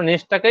সবসময়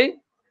নিশটাকেই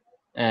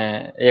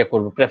ইয়ে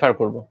করবো, প্রেফার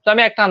করবো। তো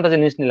আমি একটা আন্দাজে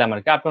নিশ নিলাম আর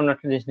কি, আপনি অন্য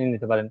একটা জিনিস নিয়ে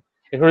নিতে পারেন।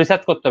 একটু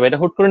রিসার্চ করতে হবে, এটা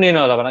হুট করে নিয়ে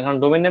নেওয়া যাবে না, কারণ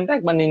ডোমেইন নেমটা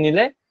একবার নিয়ে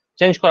নিলে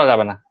চেঞ্জ করা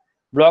যাবে না।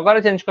 ব্লগারে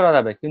চেঞ্জ করা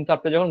যাবে, কিন্তু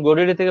আপনি যখন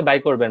গরিডি থেকে বাই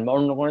করবেন বা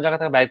অন্য কোনো জায়গা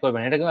থেকে বাই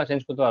করবেন, এটা কিন্তু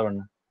চেঞ্জ করতে পারবেন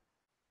না।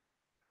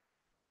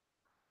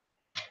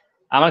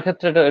 আমার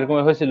ক্ষেত্রে এটা এরকম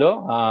হয়েছিল,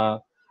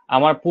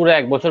 আমার পুরো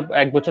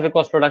এক বছরের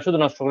কষ্টটা শুধু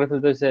নষ্ট করে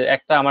ফেলতে হয়েছে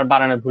একটা আমার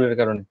বানানের ভুলের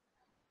কারণে।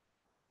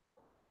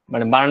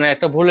 মানে বানানের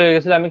একটা ভুল হয়ে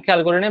গেছিল, আমি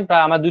খেয়াল করিনি,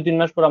 প্রায় আমার 2-3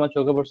 মাস পর আমার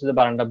চোখে পড়ছে যে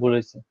বানানটা ভুল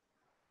হয়েছে,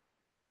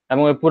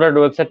 এবং ওই পুরো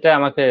ওয়েবসাইটটা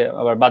আমাকে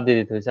আবার বাদ দিয়ে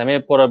দিতে হয়েছে। আমি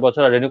পরের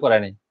বছর আর রিনিউ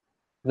করাই নাই।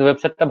 কিন্তু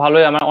ওয়েবসাইটটা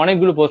ভালোই, আমার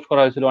অনেকগুলো পোস্ট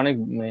করা হয়েছিল,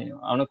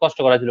 অনেক কষ্ট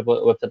করা হয়েছিল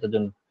ওয়েবসাইটের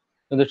জন্য,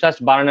 কিন্তু জাস্ট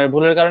বানানের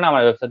ভুলের কারণে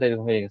আমার ওয়েবসাইট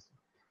এরকম হয়ে গেছে।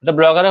 এটা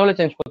ব্লগারে হলে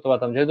চেঞ্জ করতে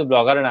পারতাম, যেহেতু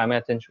ব্লগারে না, আমি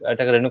আর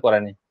এটাকে রিনিউ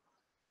করাই নাই।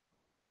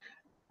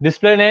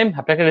 ডিসপ্লে নেম,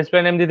 আপনাকে ডিসপ্লে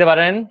নেম দিতে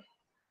পারেন।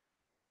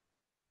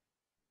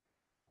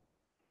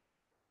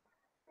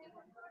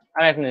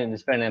 আমি এখন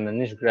ডিসপ্লে নেম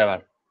নিশ গ্রাবার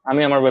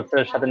আমি আমার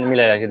ওয়েবসাইটের সাথে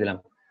মিলাই রেখে দিলাম।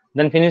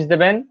 দেন ফিনিশ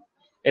দেবেন।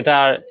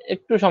 এটার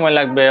একটু সময়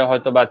লাগবে,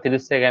 হয়তো বা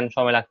 30 সেকেন্ড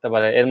সময় লাগতে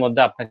পারে। এর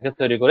মধ্যে আপনাকে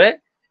তৈরি করে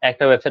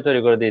একটা ওয়েবসাইট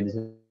তৈরি করে দিয়ে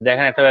দিচ্ছি।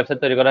 দেখেন, একটা ওয়েবসাইট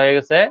তৈরি করা হয়ে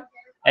গেছে।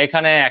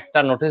 এখানে একটা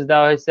নোটিশ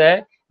দেওয়া হয়েছে,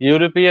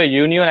 ইউরোপীয়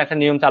ইউনিয়ন একটা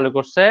নিয়ম চালু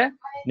করছে।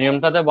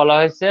 নিয়মটাতে বলা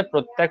হয়েছে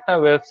প্রত্যেকটা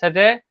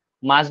ওয়েবসাইটে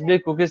মাস্ট বি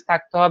কুকিজ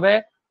থাকতে হবে।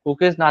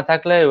 কুকিজ না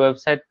থাকলে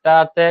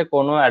ওয়েবসাইটটাতে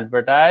কোনো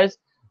অ্যাডভার্টাইজ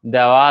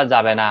দেওয়া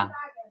যাবে না।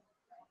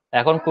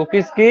 এখন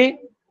কুকিজ কি?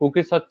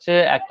 কুকিজ হচ্ছে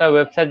একটা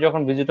ওয়েবসাইট, যখন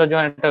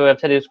একটা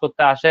ওয়েবসাইট ইউজ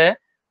করতে আসে,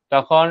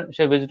 তখন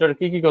সে ভিজিটর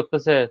কি কি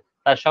করতেছে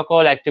তার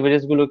সকল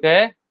অ্যাক্টিভিটিস গুলোকে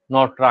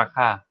নোট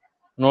রাখা,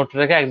 নোট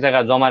রেখে এক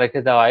জায়গায় জমা রেখে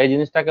দেওয়া, এই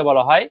জিনিসটাকে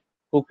বলা হয়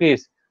কুকিজ।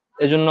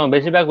 এই জন্য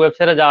বেশিরভাগ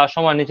ওয়েবসাইটে যাওয়ার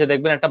সময় নিচে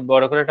দেখবেন একটা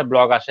বড় করে একটা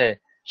ব্লগ আসে,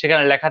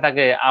 সেখানে লেখা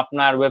থাকে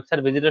আপনার ওয়েবসাইট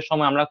ভিজিটের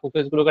সময় আমরা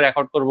কুকিজ গুলোকে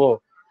রেকর্ড করব।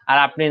 আর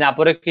আপনি না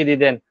পরে কি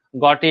দিয়ে দেন,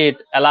 গট ইট,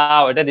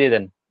 অ্যালাউ, এটা দিয়ে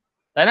দেন,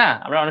 তাই না?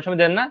 আমরা অনেক সময়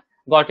দেন না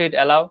গট ইট,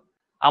 অ্যালাউ।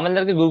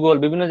 আমাদেরকে গুগল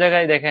বিভিন্ন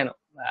জায়গায় দেখেন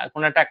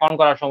কোন একটা অ্যাকাউন্ট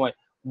করার সময়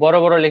বড়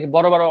বড় লিখে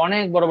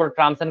অনেক বড় বড়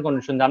টার্মস এন্ড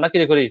কন্ডিশন, আমরা কি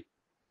করি?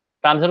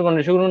 টার্মস এন্ড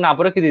কন্ডিশন গুলো না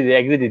পড়ে কি দিয়ে দিই,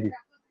 এগ্রি দিয়ে দিই।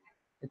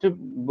 একটু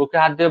বুকে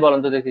হাত দিয়ে বলেন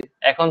তো দেখি,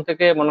 এখন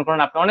থেকে মনে করেন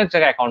আপনি অনেক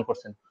জায়গায় অ্যাকাউন্ট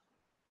করছেন,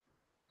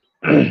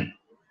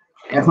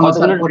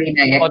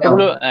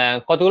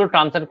 কতগুলো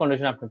টার্মস এন্ড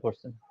কন্ডিশন আপনি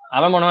পড়ছেন?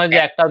 আমার মনে হয় যে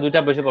একটা দুইটা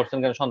বেশি পড়ছেন,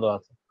 কেন সন্দেহ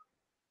আছে?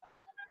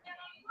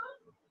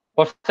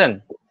 পড়ছেন?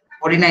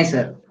 পড়ি নাই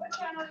স্যার।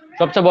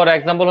 সবচেয়ে বড়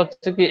এক্সাম্পল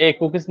হচ্ছে কি, এই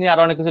কুকিজ নিয়ে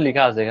আরো অনেক কিছু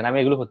লেখা আছে এখানে, আমি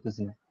এগুলো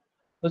করতেছি না।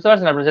 বুঝতে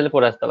পারছেন? আপনি চাইলে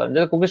পড়ে আসতে পারেন, যে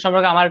কুকিজ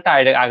সম্পর্কে আমার একটা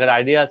আগের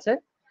আইডিয়া আছে,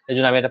 এই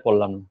জন্য আমি এটা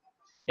পড়লাম না।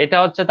 এটা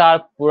হচ্ছে তার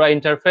পুরো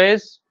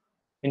ইন্টারফেস।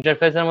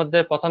 ইন্টারফেসের মধ্যে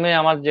প্রথমে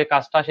আমার যে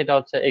কাজটা সেটা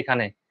হচ্ছে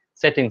এখানে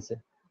সেটিংসে।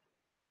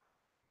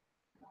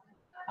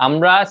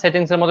 আমরা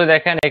সেটিংস এর মধ্যে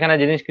দেখেন এখানে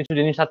কিছু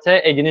জিনিস আছে,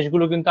 এই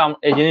জিনিসগুলো কিন্তু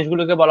এই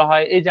জিনিসগুলোকে বলা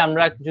হয়, এই যে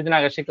আমরা কিছুদিন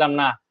আগে শিখলাম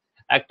না,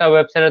 একটা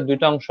ওয়েবসাইটের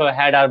দুইটা অংশ,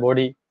 হেড আর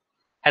বডি।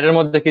 হেডের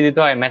মধ্যে কি দিতে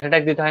হয়? মেটা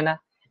ট্যাগ দিতে হয় না?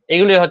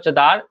 এগুলি হচ্ছে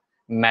তার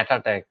মেটা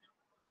ট্যাগ।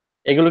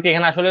 এগুলোকে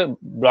এখানে আসলে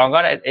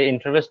ব্লগার এই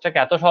ইন্টারফেসটাকে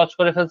এত সহজ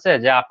করে ফেলছে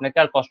যে আপনাকে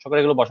আর কষ্ট করে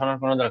এগুলো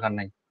বসানোর কোনো দরকার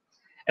নাই।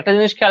 একটা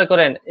জিনিস খেয়াল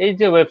করেন, এই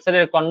যে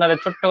ওয়েবসাইটের কর্নারে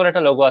ছোট্ট করে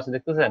একটা লোগো আছে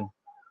দেখতেছেন,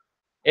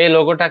 এই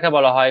লোগোটাকে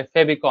বলা হয়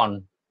ফেবিকন।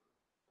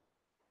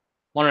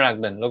 মনে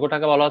রাখবেন,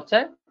 লোগোটাকে বলা হচ্ছে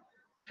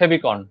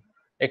ফেবিকন।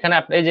 এখানে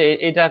আপনি এই যে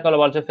এইটাকে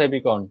বলা হচ্ছে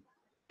ফেবিকন,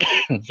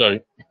 সরি,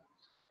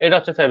 এটা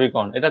হচ্ছে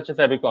ফেবিকন, এটা হচ্ছে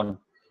ফেবিকন,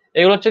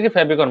 এগুলো হচ্ছে কি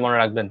ফেবিকন, মনে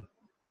রাখবেন।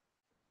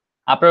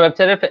 আপনার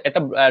ওয়েবসাইটে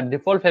একটা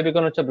ডিফল্ট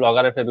ফেবিকন হচ্ছে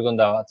ব্লগারের ফেবিকন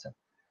দেওয়া আছে,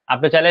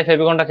 আপনি চাইলে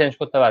ফেবিকনটা চেঞ্জ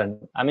করতে পারেন।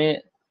 আমি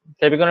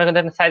ফেবিকনের কিন্তু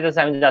একটা সাইজ আছে,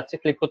 আমি যাচ্ছি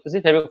ক্লিক করতেছি,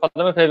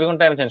 প্রথমে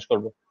ফেবিকনটা আমি চেঞ্জ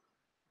করব।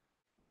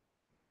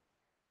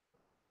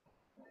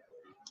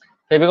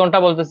 ফেবিকনটা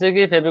বলতেছি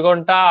কি,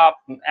 ফেবিকনটা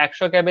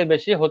 100 কেবির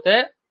বেশি হতে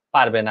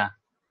পারবে না,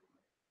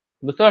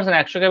 বুঝতে পারছেন?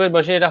 100 কেবির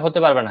বেশি এটা হতে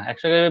পারবে না,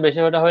 100 কেবির বেশি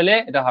ওটা হইলে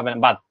এটা হবে না,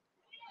 বাদ।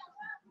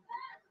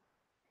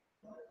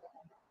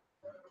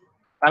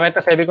 আমি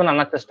একটা ফেবিকন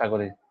আনার চেষ্টা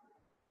করি।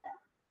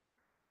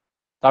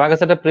 তো আমার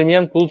কাছে একটা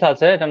প্রিমিয়াম টুলস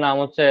আছে, এটার নাম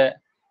হচ্ছে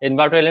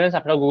ইনভার্টো এলিমেন্টস,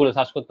 আপনারা গুগলে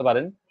সার্চ করতে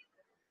পারেন।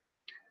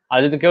 আর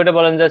যদি কেউ এটা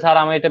বলেন যে স্যার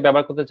আমি এটা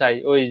ব্যবহার করতে চাই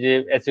ওই যে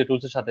এসইও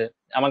টুলস এর সাথে,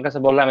 আমার কাছে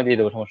বললে আমি দিয়ে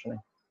দেবো, সমস্যা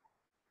নেই।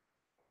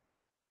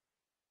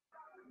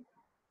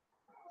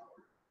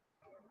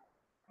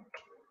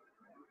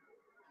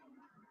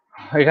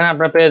 এখানে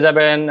আপনারা পেয়ে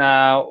যাবেন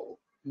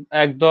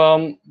একদম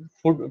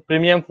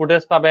প্রিমিয়াম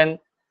ফুটেজ পাবেন,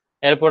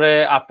 এরপরে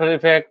আফটার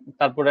ইফেক্ট,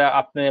 তারপরে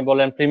আপনি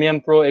বলেন প্রিমিয়াম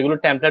প্রো, এগুলো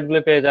টেমপ্লেট গুলো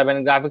পেয়ে যাবেন,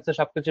 গ্রাফিক্সের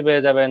সবকিছু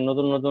পেয়ে যাবেন,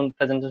 নতুন নতুন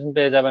প্রেজেন্টেশন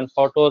পেয়ে যাবেন,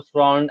 photos,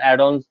 front,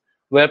 add-ons,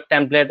 web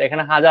template,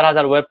 এখানে হাজার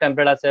হাজার ওয়েব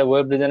টেমপ্লেট আছে,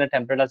 ওয়েব ডিজাইনের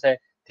টেমপ্লেট আছে,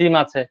 থিম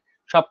আছে,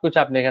 সবকিছু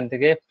আপনি এখান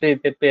থেকে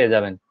ফ্রিতে পেয়ে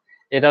যাবেন।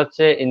 এটা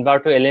হচ্ছে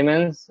ইনভার্টো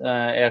এলিমেন্টস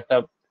একটা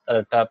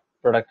একটা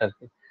প্রোডাক্ট আর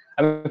কি।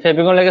 আমি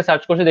ফেবিকন লেগে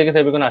সার্চ করছি, দেখি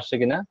ফেবিকন আসছে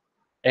কিনা।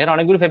 এখানে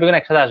অনেকগুলো ফেবিকন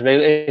একসাথে আসবে,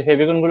 এই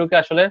ফেবিকন গুলোকে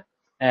আসলে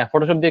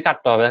ফটোশপ দিয়ে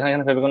কাটতে হবে,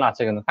 এখানে ফেবিকন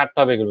আছে কিন্তু কাটতে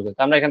হবে এগুলোকে। তো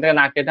আমরা এখান থেকে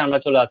না কেটে আমরা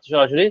চলে যাচ্ছি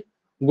সরাসরি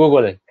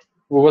গুগলে,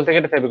 গুগল থেকে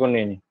একটা ফেবিকন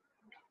নিয়ে নিই।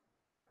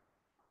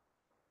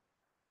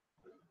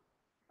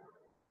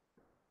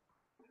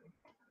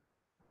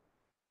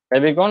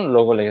 ফেবিকন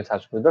লোগো লিখে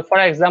সার্চ করি। তো ফর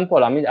এক্সাম্পল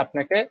আমি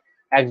আপনাকে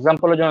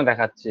এক্সাম্পলের জন্য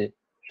দেখাচ্ছি,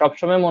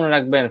 সবসময় মনে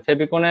রাখবেন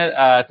ফেবিকনের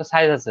একটা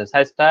সাইজ আছে,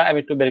 সাইজটা আমি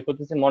একটু বের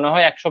করতেছি, মনে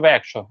হয়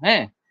 100x100।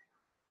 হ্যাঁ,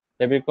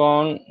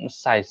 ফেবিকন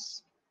সাইজ,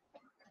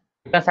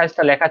 এটা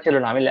সাইজটা লেখা ছিল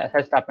না, আমি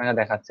সাইজটা আপনাকে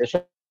দেখাচ্ছি।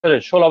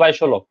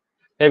 16x16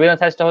 ফেবিকন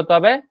সাইজটা হতে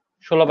হবে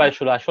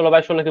 16x16। আর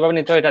 16x16 কিভাবে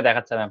নিতে হয় এটা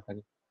দেখাচ্ছি আমি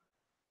আপনাকে,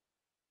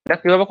 এটা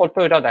কিভাবে করতে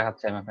হয় এটাও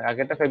দেখাচ্ছি আমি আপনাকে। আগে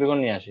একটা ফেবিকন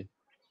নিয়ে আসি,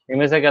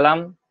 ইমেজে গেলাম,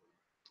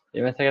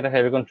 ইমেজ থেকে একটা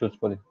ফেবিকন চুজ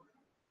করি।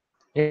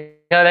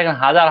 এখানে দেখেন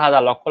হাজার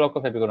হাজার লক্ষ লক্ষ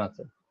ফেবিকন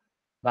আছে,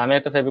 আমি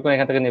একটা ফেবিকন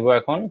এখান থেকে নিব।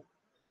 এখন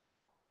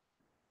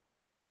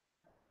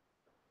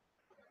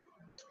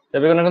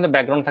ফেবিকনের কিন্তু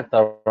ব্যাকগ্রাউন্ড থাকতে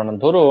পারবে না,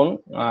 ধরুন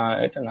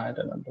এটা না,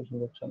 এটা না,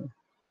 পছন্দ হচ্ছে না।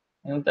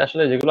 কিন্তু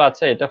আসলে যেগুলো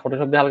আছে এটা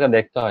ফটোশপ দিয়ে হালকা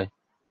দেখতে হয়,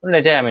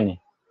 এটাই আমি নিই।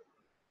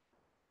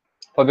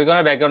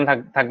 ফেবিকনের ব্যাকগ্রাউন্ড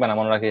থাকবে না,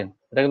 মনে রাখেন,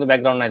 এটা কিন্তু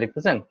ব্যাকগ্রাউন্ড নাই,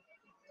 দেখতেছেন?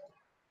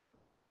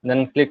 দেন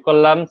ক্লিক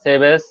করলাম,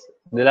 সেভ এস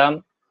দিলাম,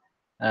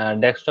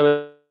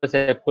 ডেস্কটপে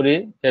সেভ করি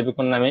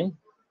ফেবিকন নামে।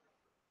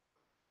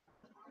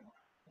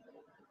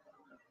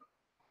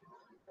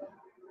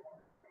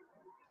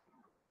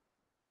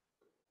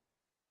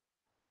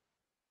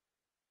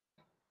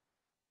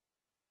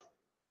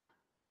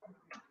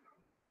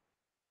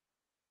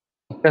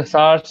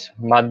 সার্চ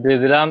বাদ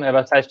দিয়ে দিলাম,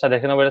 এবার সাইজটা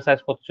দেখে নেবো, এটা সাইজ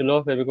কত ছিল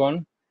ফেবিকন।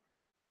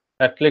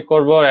 রাইট ক্লিক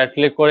করবো, রাইট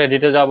ক্লিক করে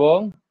এডিটে যাব,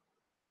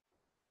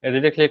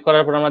 এডিটে ক্লিক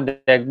করার পর আমরা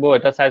দেখবো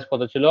এটা সাইজ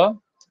কত ছিল।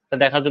 এটা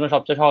দেখার জন্য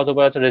সবচেয়ে সহজ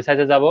উপায় হচ্ছে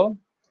রিসাইজে যাব,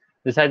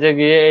 রিসাইজে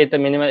গিয়ে এটা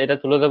মিনিমাম এটা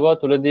তুলে দেবো,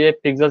 তুলে দিয়ে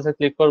পিক্সেলসে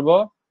ক্লিক করব,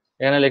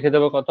 এখানে লিখে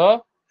দেবো কত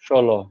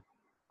 16,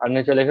 আর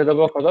নিচে লিখে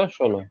দেবো কত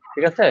 16।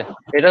 ঠিক আছে,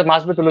 এটা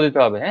মাস্ট বি তুলে দিতে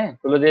হবে, হ্যাঁ,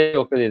 তুলে দিয়ে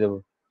ওকে দিয়ে দেবো,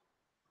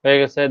 হয়ে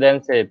গেছে। দেন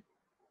সেভ।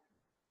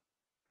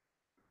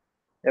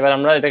 এবার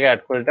আমরা এটাকে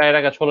অ্যাড করি, এটা এর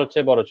আগে 16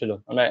 চেয়ে বড় ছিল,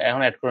 আমরা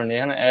এখন অ্যাড করে নিই।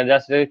 এখানে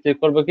জাস্ট এটাকে ক্লিক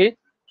করবো, কি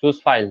চুজ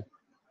ফাইল,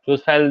 চুজ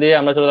ফাইল দিয়ে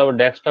আমরা চলে যাবো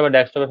ডেস্কটপে,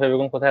 ডেস্কটপে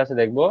ফেবিকন কোথায় আছে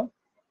দেখবো,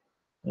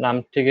 নাম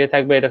ঠিকই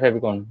থাকবে, এটা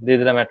ফেবিকন দিয়ে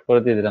দিলাম, অ্যাড করে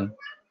দিয়ে দিলাম,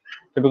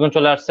 ফেবিকন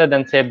চলে আসছে।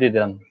 দেন সেভ দিয়ে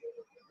দিলাম,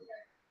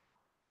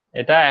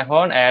 এটা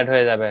এখন অ্যাড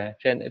হয়ে যাবে।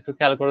 একটু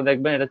খেয়াল করে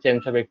দেখবেন, এটা চেঞ্জ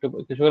হবে, একটু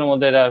কিছুক্ষণের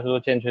মধ্যে এটা শুধু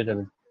চেঞ্জ হয়ে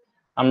যাবে।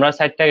 আমরা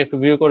সাইটটাকে একটু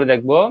ভিউ করে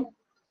দেখবো,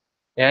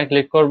 এখানে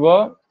ক্লিক করব,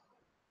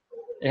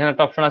 এখানে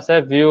একটা অপশন আছে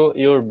ভিউ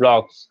ইউর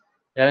ব্লগস,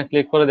 এখানে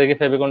ক্লিক করে দেখি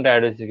ফেবিকনটা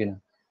অ্যাড হয়েছে কিনা।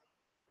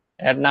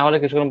 অ্যাড না হলে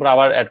কিছুক্ষণ পর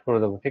আবার অ্যাড করে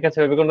দেবো। ঠিক আছে,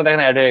 ফেবিকনটা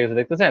দেখেন অ্যাড হয়ে গেছে,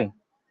 দেখতেছেন?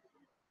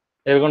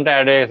 ফেবিকনটা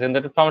অ্যাড হয়ে গেছে, কিন্তু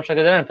একটা সমস্যা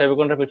কি জানেন,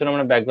 ফেবিকনটার পিছনে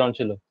মানে ব্যাকগ্রাউন্ড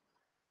ছিল,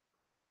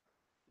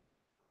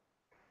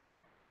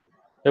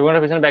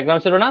 ফেবিকনটার পিছনে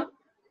ব্যাকগ্রাউন্ড ছিল না,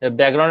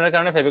 ব্যাকগ্রাউন্ডের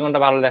কারণে ফেবিকনটা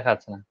ভালো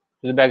দেখাচ্ছে না।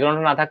 যদি ব্যাকগ্রাউন্ড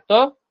না থাকতো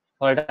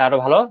তাহলে এটা আরো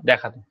ভালো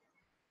দেখাতো।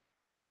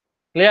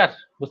 ক্লিয়ার?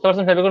 বুঝতে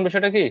পারছেন ফেবিকন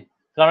বিষয়টা কি?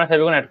 আমরা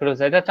ফেভিকন অ্যাড করে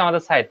ফেলছি। এটা হচ্ছে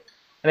আমাদের সাইট,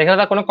 এখানে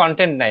তো কোনো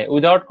কন্টেন্ট নাই।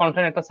 উইদাউট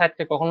কন্টেন্ট একটা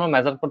সাইটকে কখনো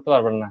মেজার করতে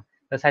পারবেন না,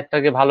 সাইটটা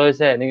কি ভালো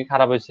হয়েছে নাকি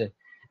খারাপ হয়েছে।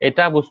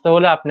 এটা বুঝতে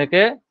হলে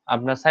আপনাকে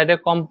আপনার সাইটে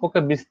কমপক্ষে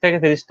 20 থেকে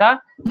 30টা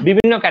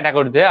বিভিন্ন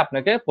ক্যাটাগরিতে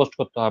আপনাকে পোস্ট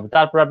করতে হবে,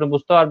 তারপর আপনি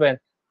বুঝতে পারবেন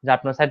যে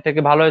আপনার সাইটটা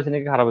কি ভালো হয়েছে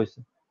নাকি খারাপ হয়েছে।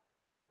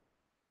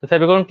 তো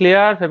ফেভিকন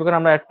ক্লিয়ার, ফেভিকন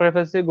আমরা অ্যাড করে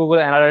ফেলছি। গুগল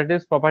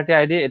অ্যানালিটিক্স প্রপার্টি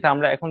আইডি এটা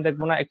আমরা এখন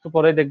দেখবো না, একটু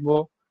পরে দেখবো।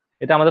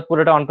 এটা আমাদের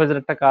পুরোটা অন পেজের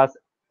একটা কাজ,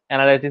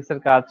 অ্যানালিটিক্স এর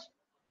কাজ।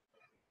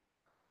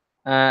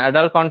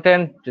 অ্যাডাল্ট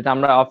কন্টেন্ট যেটা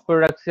আমরা অফ করে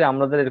রাখছি,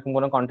 আমাদের এরকম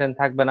কোনো কন্টেন্ট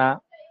থাকবে না।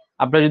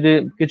 আপনার যদি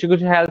কিছু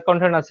কিছু হেলথ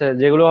কন্টেন্ট আছে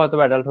যেগুলো হয়তো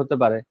অ্যাডাল্ট হতে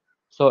পারে,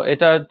 সো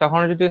এটা তখন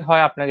যদি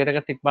হয় আপনাকে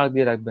এটাকে টিক মার্ক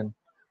দিয়ে রাখবেন।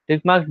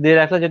 টিক মার্ক দিয়ে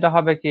রাখলে যেটা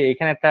হবে কি,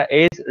 এখানে একটা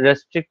এজ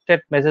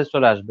রেস্ট্রিক্টেড মেসেজ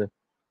চলে আসবে,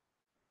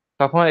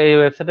 তখন এই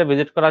ওয়েবসাইটে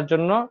ভিজিট করার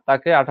জন্য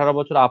তাকে 18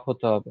 বছর আপ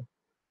হতে হবে।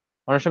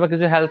 অনেক সময়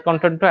কিছু হেলথ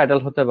কন্টেন্টও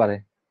অ্যাডাল্ট হতে পারে।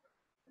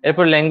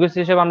 এরপর ল্যাঙ্গুয়েজ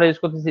হিসেবে আমরা ইউজ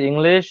করতেছি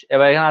ইংলিশ।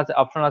 এবার এখানে আছে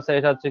অপশন আছে,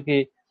 এটা হচ্ছে কি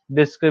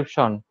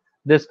ডেসক্রিপশন।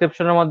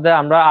 ডেসক্রিপশনের মধ্যে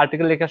আমরা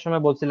আর্টিকেল লেখার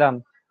সময় বলছিলাম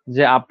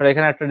যে আপনার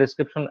এখানে একটা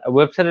ডেসক্রিপশন,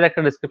 ওয়েবসাইটের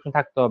একটা ডেসক্রিপশন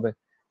থাকতে হবে,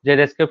 যে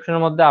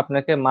ডেসক্রিপশনের মধ্যে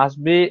আপনাকে মাস্ট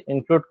বি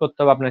ইনক্লুড করতে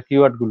হবে আপনার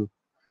কিওয়ার্ড গুলো।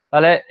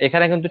 তাহলে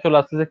এখানে কিন্তু চলে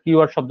আসছে যে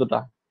কিওয়ার্ড শব্দটা।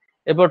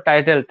 এরপর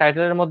টাইটেল,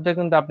 টাইটেলের মধ্যে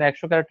কিন্তু আপনি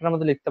 100 ক্যারেক্টারের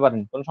মধ্যে লিখতে পারেন,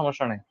 কোনো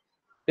সমস্যা নেই,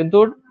 কিন্তু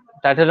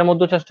টাইটেলের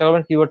মধ্যে চেষ্টা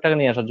করবেন কিওয়ার্ডটাকে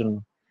নিয়ে আসার জন্য।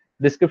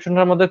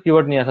 ডিসক্রিপশনের মধ্যে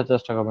কিওয়ার্ড নিয়ে আসার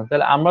চেষ্টা করবেন।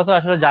 তাহলে আমরা তো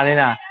আসলে জানি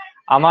না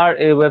আমার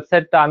এই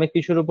ওয়েবসাইটটা আমি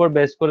কিসের উপর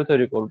বেস করে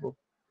তৈরি করব,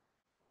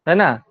 তাই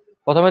না?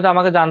 প্রথমে তো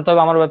আমাকে জানতে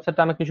হবে আমার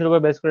ওয়েবসাইটটা আমি কিসের উপর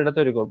বেস করে এটা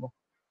তৈরি করব।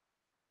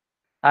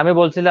 আমি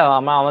বলছিলাম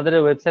আমাদের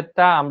এই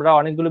ওয়েবসাইটটা আমরা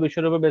অনেকগুলো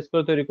বিষয়ের উপর বেস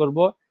করে তৈরি করব।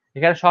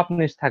 এখানে সব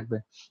নিশ থাকবে,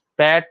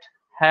 প্যাট,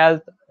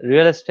 health,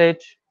 real estate,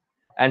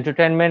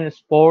 entertainment,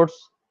 sports,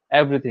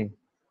 everything.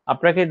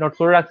 আপনারা কি নোট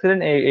করে রাখছিলেন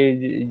এই এই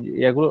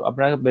এগুলো?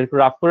 আপনারা বের করে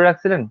রাফ করে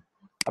রাখছিলেন?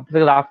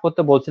 আপনাদের রাফ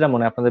করতে বলছিলাম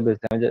মনে হয় আপনাদের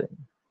বেসে, আমি যে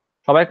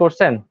সবাই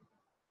করছেন?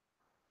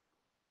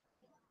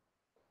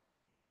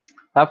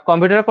 রাফ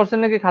কম্পিউটারে করছেন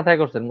নাকি খাতায়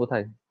করছেন,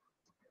 কোথায়?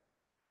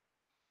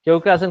 কেউ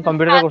কে আছেন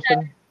কম্পিউটারে করছেন?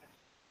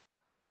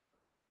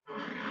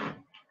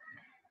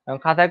 এখন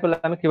খাতায় করলে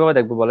আমি কিভাবে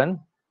দেখবো বলেন?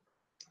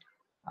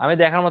 আমি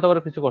দেখার মতো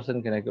করে কিছু করছেন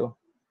কিনা কেউ?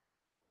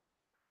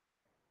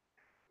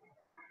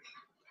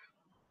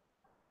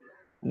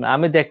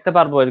 আমি দেখতে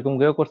পারবো এরকম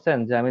কেউ করছেন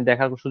যে আমি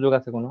দেখার সুযোগ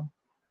আছে কোনো?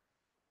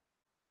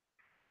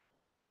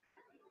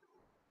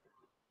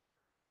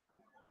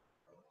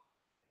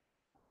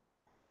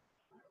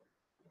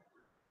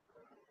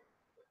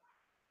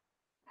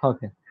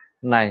 ওকে,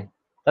 নাই।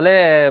 তাহলে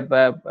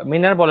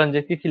মিনার বলেন যে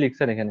কি কি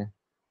লিখছেন এখানে।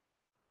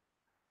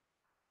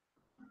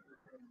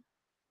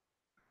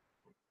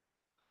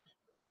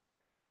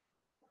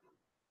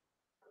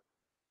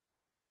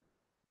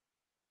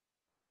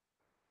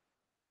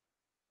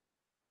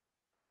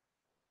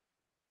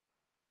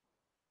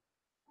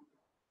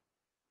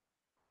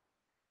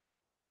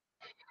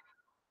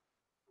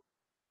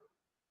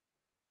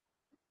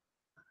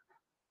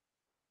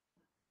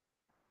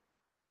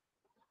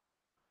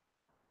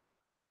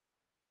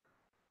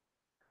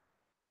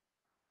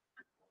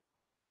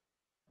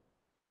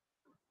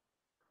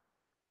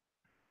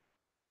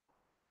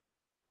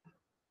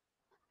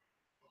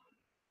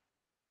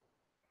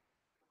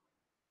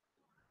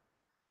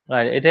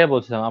 রাইট, এটাই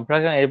বলছিলাম,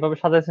 আপনারা এইভাবে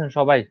সাজাইছেন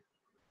সবাই?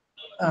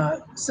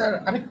 স্যার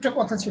আরেকটা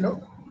কথা ছিল।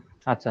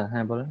 আচ্ছা,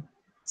 হ্যাঁ বলেন।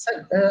 স্যার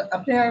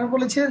আপনি আগে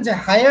বলেছিলেন যে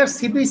হায়ার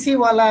সিপিসি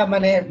ওয়ালা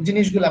মানে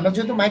জিনিসগুলো আমরা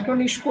যেহেতু মাইক্রো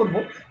নিশ করব,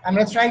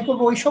 আমরা ট্রাই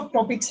করব ওইসব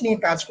টপিকস নিয়ে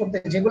কাজ করতে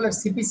যেগুলোর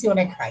সিপিসি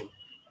অনেক হাই।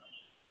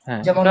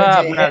 হ্যাঁ, যেমন এটা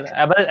ওই যে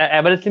আপনার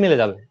এভারেজলি মিলে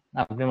যাবে।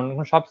 আপনি মনে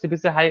করেন সব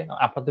সিপিসি হাই,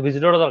 আপনার তো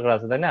ভিজিটরও দরকার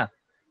আছে, তাই না?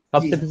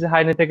 সব জি সিপিসি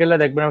হাই নিতে গেলে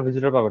দেখবেন আপনি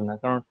ভিজিটর পাবেন না,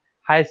 কারণ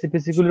হাই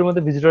সিপিসি গুলির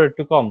মধ্যে ভিজিটর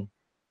একটু কম।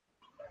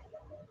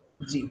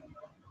 জি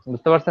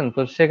বুঝতে পারছেন?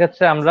 তো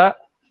সেক্ষেত্রে আমরা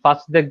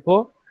ফার্স্ট দেখবো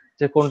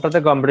যে কোনটাতে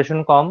কম্পিটিশন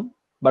কম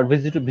বা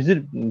ভিজিট ভিজিট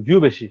ভিউ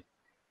বেশি,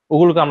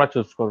 ওগুলোকে আমরা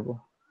চুজ করব।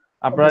 ওকে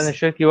আপনারা স্যার।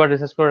 নিশ্চয়ই কিওয়ার্ড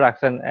রিসার্চ করে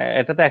রাখছেন,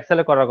 এটা তো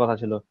এক্সেলে করার কথা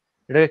ছিল,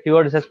 এটাকে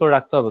কিওয়ার্ড রিসার্চ করে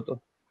রাখতে হবে। তো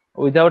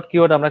উইদাউট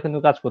কিওয়ার্ড আমরা কিন্তু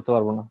কাজ করতে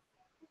পারবো না।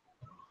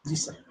 জি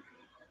স্যার।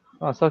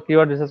 সো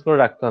কিওয়ার্ড রিসার্চ করে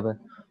রাখতে হবে।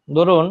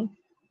 ধরুন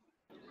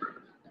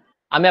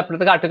আমি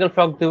আপনাদেরকে আর্টিকেল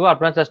ফ্লগ দিব,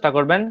 আপনারা চেষ্টা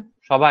করবেন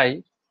সবাই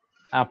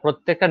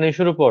প্রত্যেকটা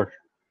নিউজের উপর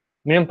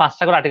মিনিমাম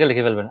 5টা করে আর্টিকেল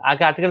লিখে ফেলবেন।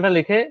 আগে আর্টিকেলটা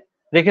লিখে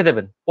রেখে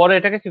দেবেন, পরে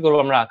এটাকে কি করবো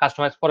আমরা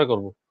কাস্টমাইজ পরে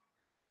করব,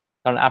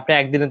 কারণ আপনি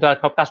একদিনে তো আর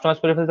সব কাস্টমাইজ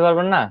করে ফেলতে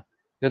পারবেন না।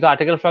 যেহেতু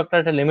আর্টিকেল ফ্লগটা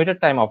একটা লিমিটেড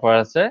টাইম অফার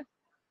আছে,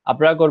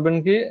 আপনারা করবেন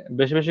কি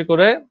বেশি বেশি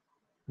করে,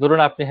 ধরুন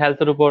আপনি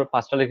হেলথের উপর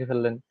 5টা লিখে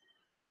ফেললেন,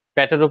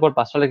 প্যাটের উপর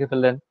 5টা লিখে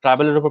ফেললেন,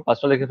 ট্রাভেলের উপর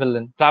 5টা লিখে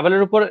ফেললেন।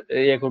 ট্রাভেলের উপর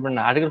ইয়ে করবেন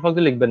না, আর্টিকেল ফ্লগ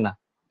দিয়ে লিখবেন না।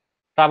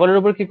 ট্রাভেলের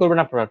উপর কি করবেন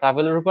আপনারা,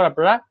 ট্রাভেলের উপর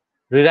আপনারা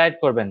রিরাইট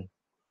করবেন।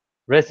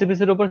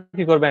 রেসিপিসের উপর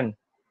কি করবেন,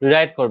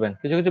 রিরাইট করবেন।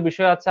 কিছু কিছু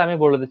বিষয় আছে আমি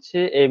বলে দিচ্ছি,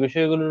 এই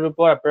বিষয়গুলোর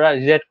উপর আপনারা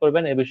রিরাইট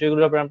করবেন। এই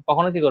বিষয়গুলোর উপর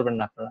কখনো কি করবেন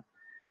না আপনারা,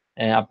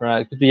 আপনারা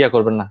কিছু ইয়া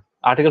করবেন না,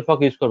 আর্টিকেল ফ্লগ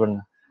ইউজ করবেন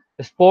না।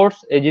 স্পোর্টস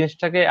এই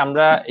জিনিসটাকে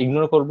আমরা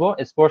ইগনোর করব,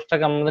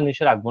 স্পোর্টসটাকে আমাদের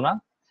নিচে রাখবো না,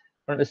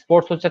 কারণ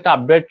স্পোর্টস হচ্ছে একটা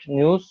আপডেট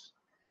নিউজ,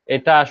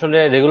 এটা আসলে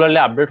রেগুলারলি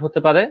আপডেট হতে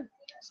পারে।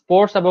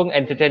 স্পোর্টস এবং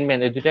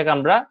এন্টারটেইনমেন্ট এই দুইটাকে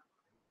আমরা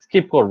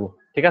স্কিপ করব,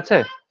 ঠিক আছে?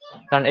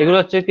 কারণ এগুলো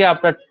হচ্ছে কি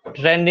আপনার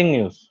ট্রেন্ডিং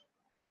নিউজ।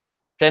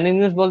 ট্রেন্ডিং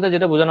নিউজ বলতে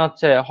যেটা বোঝানো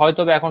হচ্ছে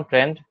হয়তো বা এখন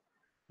ট্রেন্ড,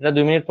 এটা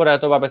 2 মিনিট পরে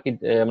হয়তো বা কি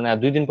মানে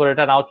 2 দিন পরে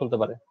এটা নাও চলতে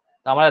পারে।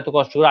 তো আমার এত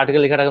কষ্ট করে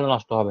আর্টিকেল লেখাটা কিন্তু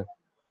নষ্ট হবে।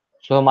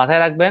 সো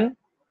মাথায় রাখবেন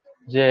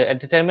যে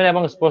এন্টারটেইনমেন্ট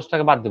এবং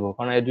স্পোর্টসটাকে বাদ দেবো,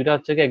 কারণ এই দুইটা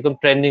হচ্ছে কি একদম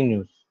ট্রেন্ডিং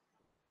নিউজ।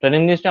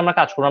 ট্রেন্ডিং নিউজটা আমরা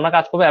কাজ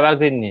করবো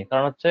এভারগ্রিন নিয়ে,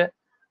 কারণ হচ্ছে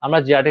আমরা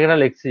যে আর্টিকেলটা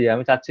লিখছি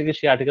আমি চাচ্ছি কি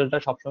সেই আর্টিকেলটা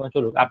সবসময়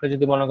চলুক। আপনি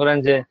যদি মনে করেন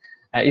যে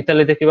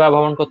ইতালিতে কিভাবে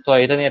ভ্রমণ করতে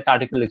হয় এটা নিয়ে একটা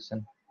আর্টিকেল লিখছেন,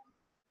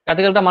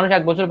 আর্টিকেলটা মানুষ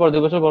 1 বছর পর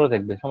 2 বছর পরে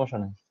দেখবে, সমস্যা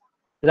নেই।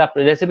 যদি আপনি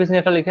রেসিপিস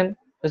নিয়ে একটা লিখেন,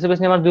 রেসিপিস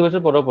নিয়ে আমার 2 বছর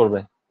পরেও পড়বে,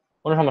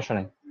 কোনো সমস্যা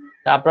নেই।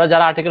 তা আপনারা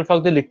যারা আর্টিকেল ফ্লগ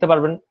দিয়ে লিখতে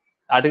পারবেন,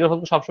 আর্টিকেল ফ্লগ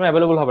সবসময়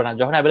অ্যাভেলেবল হবে না,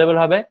 যখন অ্যাভেলেবল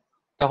হবে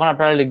তখন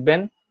আপনারা লিখবেন।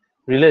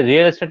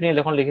 রিয়েল এস্টেট নিয়ে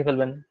যখন লিখে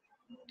ফেলবেন,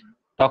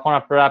 তখন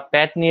আপনারা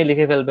প্যাট নিয়ে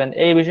লিখে ফেলবেন,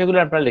 এই বিষয়গুলো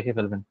আপনারা লিখে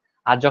ফেলবেন।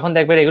 আর যখন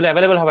দেখবেন এগুলো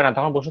অ্যাভেলেবল হবে না,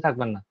 তখন বসে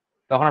থাকবেন না,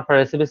 তখন আপনারা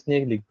রেসিপিস নিয়ে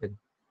লিখবেন।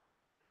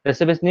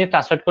 রেসিপিস নিয়ে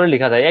ট্রান্সলেট করে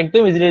লেখা যায়,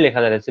 একদম ইজিলি লেখা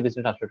যায় রেসিপিস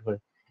নিয়ে ট্রান্সলেট করে।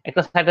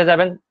 একটা সাইটে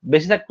যাবেন,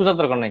 বেশি সাইট খোঁজার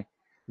দরকার নেই,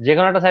 যে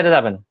কোনো একটা সাইটে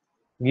যাবেন,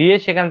 গিয়ে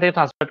সেখান থেকে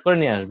ট্রান্সলেট করে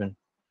নিয়ে আসবেন।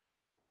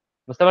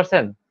 বুঝতে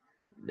পারছেন?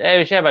 এই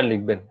বিষয়ে আবার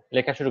লিখবেন,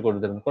 লেখা শুরু করে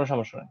দেবেন, কোনো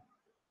সমস্যা নেই।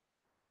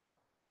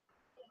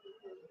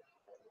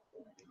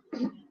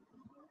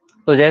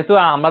 তো যেহেতু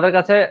আমাদের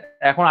কাছে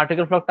এখন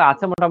আর্টিকেল ফ্লগটা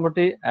আছে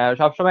মোটামুটি,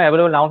 সবসময়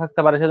অ্যাভেলেবল নাও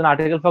থাকতে পারে, সেজন্য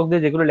আর্টিকেল ফ্লগ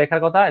দিয়ে যেগুলো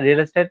লেখার কথা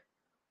রিয়েল এস্টেট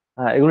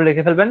এগুলো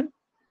লিখে ফেলবেন।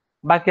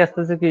 বাকি আস্তে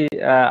আস্তে কি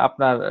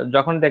আপনার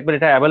যখন দেখবেন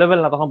এটা অ্যাভেলেবেল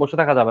না, তখন বসে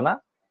থাকা যাবে না,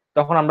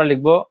 তখন আমরা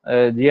লিখবো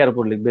জিআর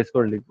উপর বেস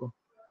করে লিখবো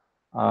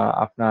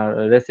আপনার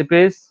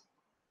রেসিপিস,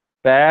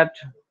 প্যাট,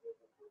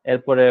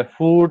 এরপরে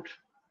ফুড,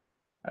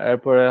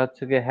 এরপরে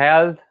হচ্ছে কি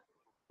হেলথ,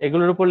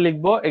 এগুলোর উপর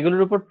লিখবো।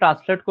 এগুলোর উপর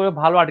ট্রান্সলেট করে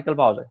ভালো আর্টিকেল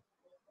পাওয়া যায়,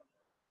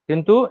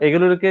 কিন্তু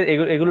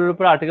এগুলোর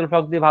উপর আর্টিকেল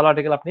ফ্লগ দিয়ে ভালো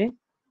আর্টিকেল আপনি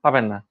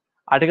পাবেন না।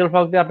 আর্টিকেল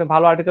ফ্লগ দিয়ে আপনি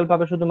ভালো আর্টিকেল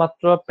পাবেন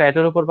শুধুমাত্র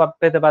প্যাটের উপর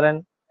পেতে পারেন,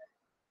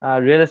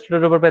 রিয়েল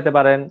এস্টেটের উপর পেতে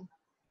পারেন,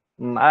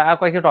 আর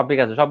কয়েকটা টপিক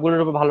আছে,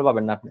 সবগুলোর উপর ভালো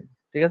পাবেন না আপনি।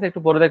 ঠিক আছে, একটু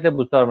পরে দেখলে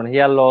বুঝতে পারবেন।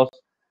 হেয়ার লস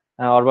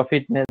অথবা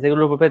ফিটনেস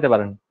এগুলোর উপর পেতে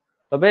পারেন,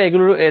 তবে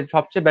এগুলো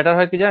সবচেয়ে বেটার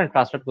হয় কি জানেন,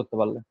 ট্রান্সলেট করতে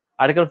পারলে।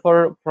 আর্টিকেল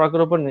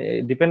ফ্লগের উপর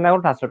ডিপেন্ড না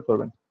করে ট্রান্সলেট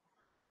করবেন।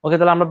 ওকে,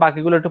 তাহলে আমরা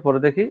বাকিগুলো একটু পরে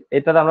দেখি।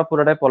 এটাতে আমরা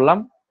পুরোটাই পড়লাম।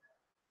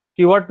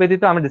 কিওয়ার্ড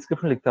ব্যতীত আমি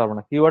ডিসক্রিপশন লিখতে পারবো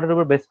না, কিওয়ার্ডের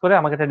উপর বেস করে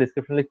আমাকে একটা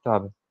ডিসক্রিপশন লিখতে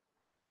হবে।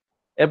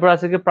 এরপর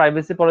আছে কি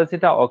প্রাইভেসি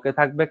পলিসিটা ওকে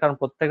থাকবে, কারণ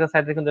প্রত্যেকটা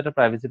সাইটে কিন্তু একটা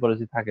প্রাইভেসি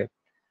পলিসি থাকে।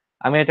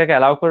 আমি এটাকে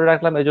অ্যালাউ করে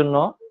রাখলাম এজন্য,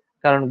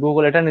 কারণ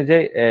গুগল এটা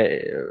নিজেই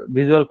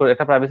ভিজুয়াল করে,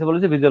 একটা প্রাইভেসি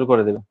পলিসি ভিজুয়াল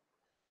করে দেবে।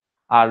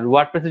 আর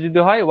ওয়ার্ডপ্রেসে যদি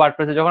হয়,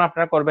 ওয়ার্ডপ্রেসে যখন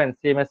আপনারা করবেন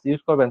সিএমএস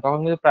ইউজ করবেন, তখন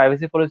কিন্তু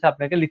প্রাইভেসি পলিসি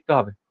আপনাকে লিখতে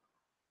হবে।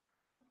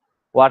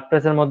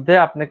 ওয়ার্ডপ্রেসের মধ্যে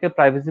আপনাকে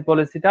প্রাইভেসি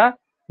পলিসিটা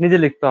নিজে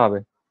লিখতে হবে।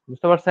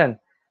 বুঝতে পারছেন?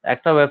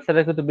 একটা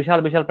ওয়েবসাইটে কিন্তু বিশাল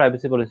বিশাল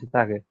প্রাইভেসি পলিসি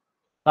থাকে।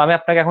 তো আমি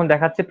আপনাকে এখন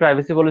দেখাচ্ছি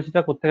প্রাইভেসি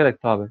পলিসিটা কোত্থেকে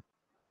লিখতে হবে।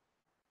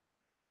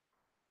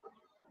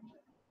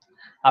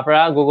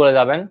 আপনারা গুগলে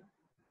যাবেন,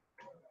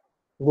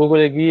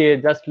 গুগলে গিয়ে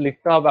জাস্ট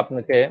লিখতে হবে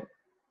আপনাকে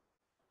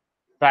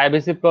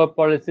privacy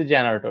policy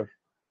generator.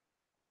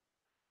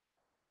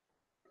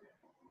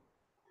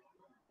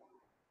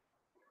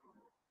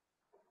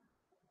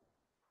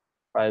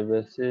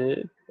 Privacy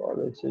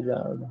policy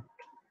generator,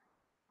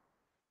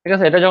 ঠিক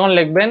আছে। এটা যখন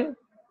লিখবেন,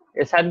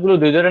 এই সাইটগুলো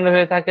দুই ধরনের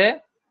হয়ে থাকে,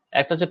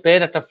 একটা হচ্ছে পেড,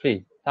 একটা ফ্রি।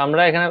 তো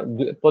আমরা এখানে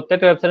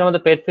প্রত্যেকটা ওয়েবসাইটের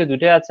মধ্যে পেড ফ্রি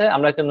দুটোই আছে।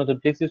 আমরা একটা নতুন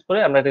ট্রিক্স ইউজ করে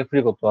আমরা এটাকে ফ্রি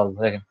করতে পারবো।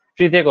 দেখেন,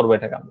 ফ্রিতে করবো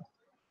এটাকে আমরা।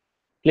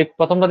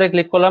 প্রথমটাতে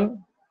ক্লিক করলাম,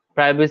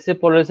 privacy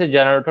policy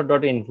generator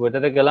dot info,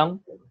 এটাতে গেলাম।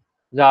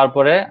 যাওয়ার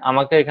পরে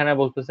আমাকে এখানে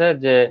বলতেছে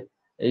যে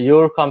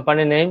ইউর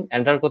কোম্পানি নেম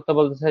এন্টার করতে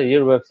বলতেছে,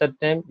 your website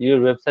name, your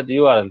website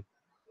URL.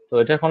 তো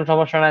এটার কোনো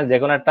সমস্যা নাই, যে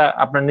কোনো একটা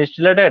আপনার নিচ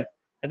রিলেটেড,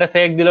 এটা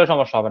ফেক দিলেও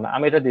সমস্যা হবে না।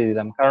 আমি এটা দিয়ে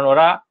দিলাম, কারণ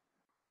ওরা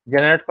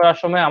জেনারেট করার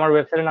সময় আমার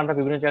ওয়েবসাইটের নামটা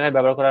বিভিন্ন জায়গায়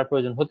ব্যবহার করার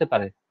প্রয়োজন হতে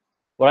পারে,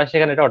 ওরা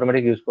সেখানে এটা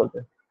অটোমেটিক ইউজ করবে।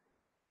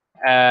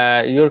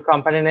 ইউর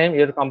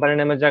কোম্পানি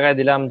নেমের জায়গায়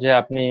দিলাম যে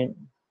আপনি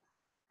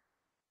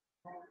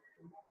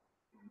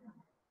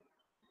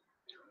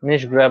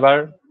নিশ গ্র্যাবার।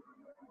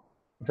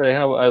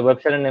 এখানে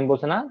ওয়েবসাইটের নেম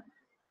বলছে না,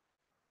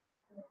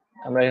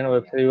 আমরা এখানে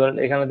ওয়েবসাইট ইউআরএল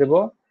এখানে দেবো,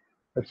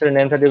 ওয়েবসাইটের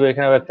নেমটা দেবো।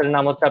 এখানে ওয়েবসাইটের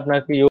নাম হচ্ছে আপনার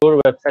কি ইউর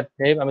ওয়েবসাইট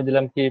নেম, আমি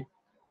দিলাম কি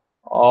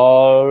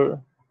অল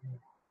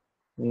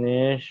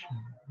নিশ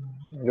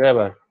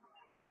গ্র্যাবার।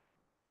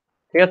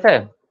 ঠিক আছে,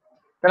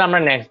 তাহলে আমরা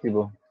নেক্সট দিব।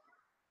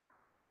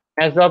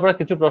 নেক্সট দেওয়ার পরে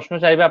কিছু প্রশ্ন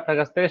চাইবে আপনার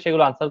কাছ থেকে,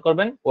 সেগুলো আনসার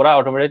করবেন, ওরা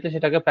অটোমেটিকলি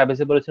সেটাকে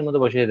প্রাইভেসি পলিসির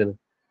মধ্যে বসিয়ে দেবে।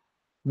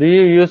 Do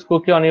you use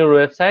cookie on your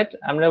website,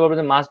 আমরা বলবো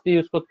যে মাস্ট বি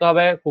ইউজ করতে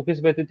হবে। কুকিজ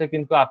ব্যতীত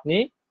কিন্তু আপনি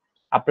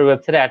আপনার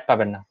ওয়েবসাইটে অ্যাড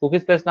পাবেন না,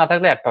 কুকিজ পেজ না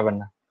থাকলে অ্যাড পাবেন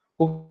না।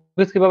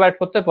 কুকিজ কিভাবে অ্যাড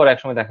করতে পরে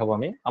একসময় দেখাবো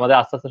আমি, আমাদের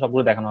আস্তে আস্তে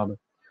সবগুলো দেখানো হবে।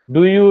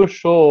 Do you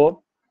show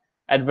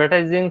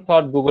advertising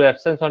for Google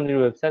AdSense on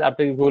your website,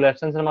 আপনি কি গুগল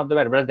অ্যাডসেন্স এর মাধ্যমে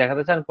অ্যাডভার্টাইজ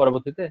দেখাতে চান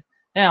পরবর্তীতে?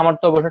 হ্যাঁ, আমার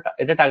তো অবশ্যই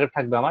এটা টার্গেট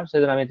থাকবে আমার,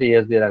 সেজন্য আমি এটা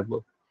ইয়েস দিয়ে রাখবো।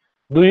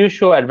 Do you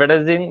show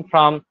advertising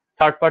from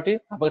third party,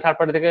 আপনি থার্ড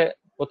পার্টি থেকে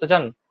করতে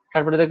চান,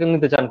 থার্ড পার্টি থেকে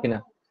নিতে চান কিনা?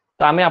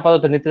 তো আমি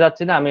আপাতত নিতে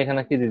যাচ্ছি না, আমি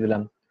এখানে কি দিয়ে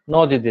দিলাম, নো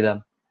দিয়ে দিলাম।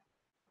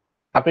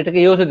 আপনি এটাকে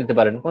ইয়েসও দিতে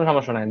পারেন, কোনো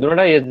সমস্যা নাই,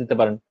 দুটোটা ইয়েস দিতে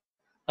পারেন।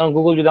 কারণ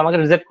গুগল যদি আমাকে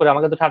রিজেক্ট করে,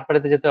 আমাকে তো থার্ড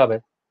পার্টিতে যেতে হবে,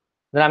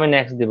 দেন আমি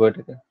নেক্সট দিব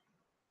এটাকে।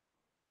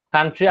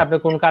 কান্ট্রি, আপনি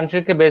কোন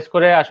কান্ট্রিকে বেস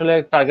করে আসলে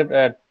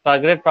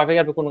টার্গেট ট্রাফিক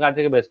আপনি কোন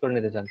কান্ট্রিকে বেস করে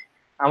নিতে চান?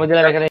 আমি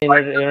দিলাম এখানে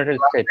ইউনাইটেড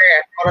স্টেট।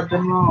 করার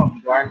জন্য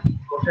জয়েন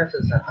বসে আছে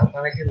স্যার,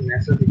 আপনারা কি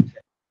মেসেজ দিচ্ছে?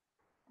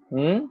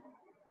 হুম,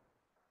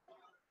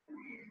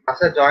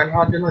 আচ্ছা, জয়েন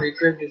হওয়ার জন্য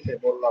রিকোয়েস্ট দিচ্ছে,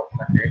 বললো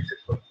আপনাকে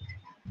অ্যাকসেপ্ট করতে।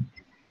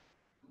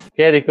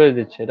 কে রিকোয়েস্ট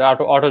দিচ্ছে? এটা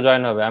অটো অটো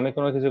জয়েন হবে, আমি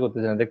কোনো কিছু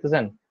করতেছি না,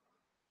 দেখতেছেন?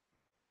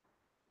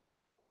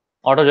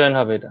 অটো জয়েন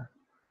হবে এটা।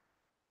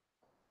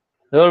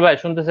 জহুর ভাই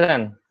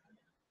শুনতেছেন?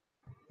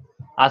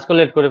 আজকে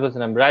লেট করে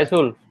ফেলছেন।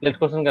 রাইসুল লেট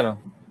করছেন কেন?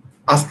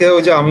 আজকে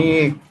ওই যে আমি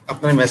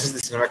আপনার মেসেজ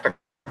দিছিলাম, একটা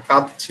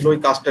কাজ ছিল, ওই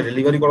কাজটা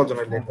ডেলিভারি করার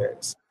জন্য লেট হয়ে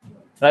গেছে।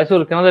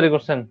 রাইসুল কেন দেরি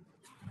করছেন?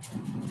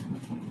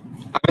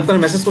 আমি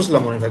আপনার মেসেজ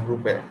করছিলাম মনে হয়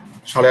গ্রুপে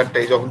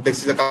 8:30টায়, যখন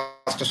দেখছি যে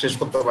কাজটা শেষ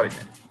করতে পারি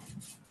না।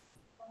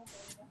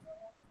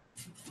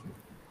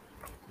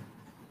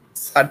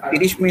 স্যার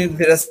 30 মিনিট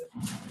ধরে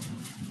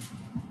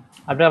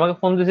আপনি আমাকে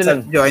ফোন দিয়েছিলেন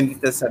জয়েন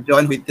দিতে, স্যার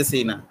জয়েন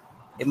হইতেছেই না,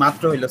 এই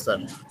মাত্র হইলো স্যার।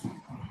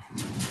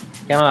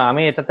 কেন?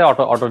 আমি এটাতে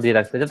অটো অটো দিয়ে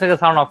রাখছি, এটা থেকে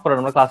সাউন্ড অফ করেন,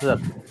 আমরা ক্লাসে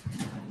যাচ্ছি।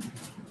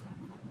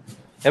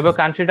 এবার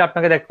কান্ট্রিটা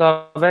আপনাকে দেখতে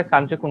হবে,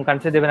 কান্ট্রি কোন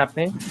কান্ট্রি দেবেন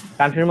আপনি,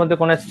 কান্ট্রির মধ্যে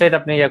কোন স্টেট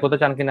আপনি ইয়ে করতে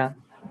চান কিনা,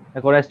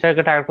 কোন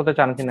স্টেটকে টার্গেট করতে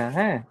চান কিনা।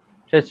 হ্যাঁ,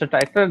 সেই স্টেটটা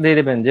একটা দিয়ে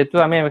দিবেন। যেহেতু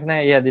আমি এখানে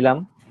ইয়া দিলাম,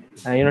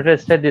 ইউনাইটেড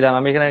স্টেট দিলাম,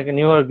 আমি এখানে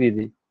নিউ ইয়র্ক দিয়ে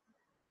দিই।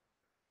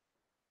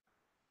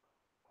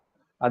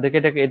 আর দেখি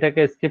এটাকে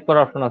এটাকে স্কিপ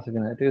করার অপশন আছে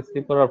কিনা, এটাকে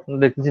স্কিপ করার অপশন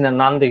দেখতেছি না,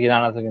 নান দেখি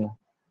নান আছে কিনা,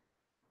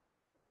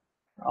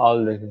 অল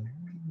দেখি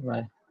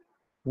নাই।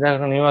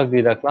 এখন নিউ ইয়র্ক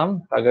দিয়ে রাখলাম,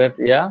 target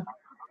yeah.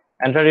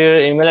 Enter your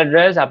email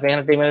address, আপনি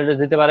এখানে একটা ইমেল অ্যাড্রেস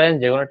দিতে পারেন,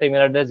 যে কোনো একটা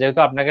ইমেল অ্যাড্রেস, যেহেতু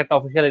আপনাকে একটা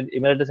অফিসিয়াল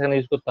ইমেল অ্যাড্রেস এখানে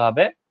ইউজ করতে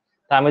হবে।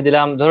 তা আমি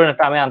দিলাম, ধরুন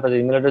একটা আমি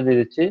আন্তর্জাতিক ইমেল অ্যাড্রেস দিয়ে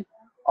দিচ্ছি,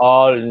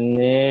 অল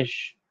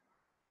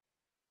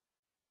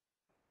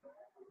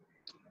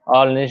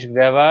নিশ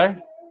গ্রেভার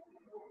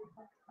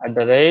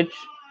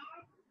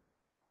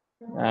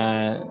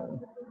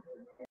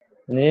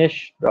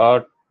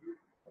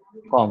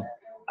 @niche.com।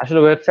 আসলে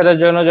ওয়েবসাইটের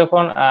জন্য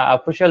যখন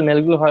অফিসিয়াল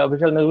মেলগুলো হয়,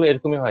 অফিসিয়াল মেলগুলো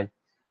এরকমই হয়,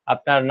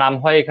 আপনার নাম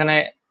হয় এখানে,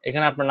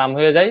 এখানে আপনার নাম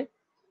হয়ে যায়।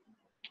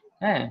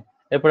 হ্যাঁ,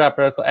 এরপর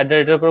আপনার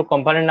অ্যাড্রেসের উপর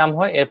কোম্পানির নাম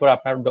হয়, এরপর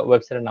আপনার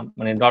ওয়েবসাইটের নাম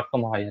মানে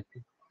 .com হয় আর কি।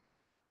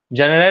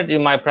 জেনারেট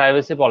মাই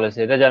প্রাইভেসি পলিসি,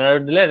 এটা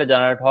জেনারেট দিলে এটা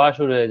জেনারেট হওয়া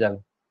শুরু হয়ে যাবে।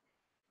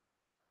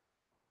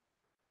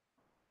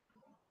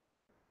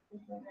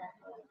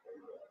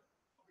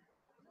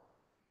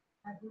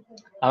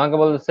 আমাকে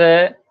বলছে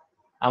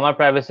আমার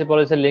প্রাইভেসি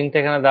পলিসির লিঙ্কটা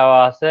এখানে দেওয়া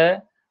আছে,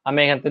 আমি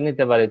এখান থেকে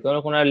নিতে পারি।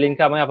 কোনো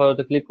লিঙ্কে আমি আপাতত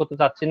ক্লিক করতে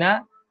চাচ্ছি না,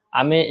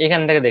 আমি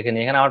এখান থেকে দেখে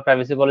নিই। এখানে আমার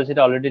প্রাইভেসি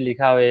পলিসিটা অলরেডি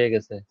লেখা হয়ে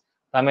গেছে,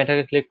 তো আমি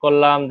এটাকে ক্লিক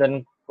করলাম, দেন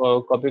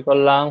কপি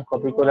করলাম,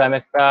 কপি করে আমি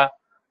একটা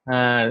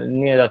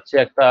নিয়ে যাচ্ছি,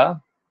 একটা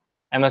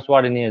এমএস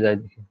ওয়ার্ডে নিয়ে যাই,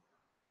 দেখি।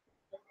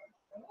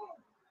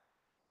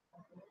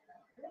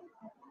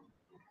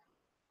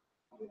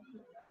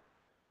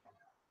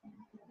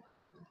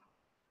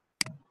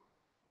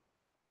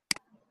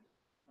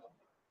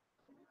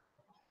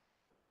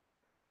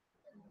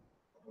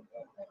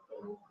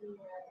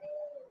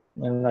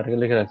 আর্টিকেল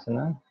লিখে রাখছে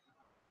না?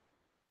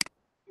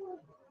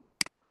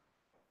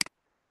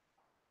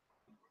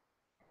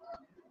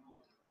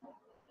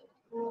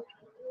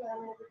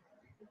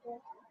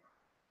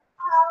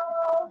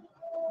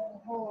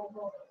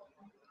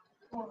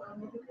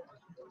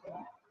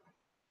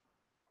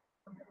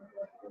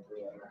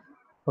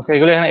 ওকে,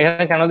 এগুলো এখানে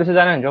এখানে কেন দিচ্ছে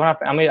জানেন? যখন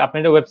আপনি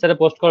এটা ওয়েবসাইটে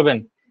পোস্ট করবেন,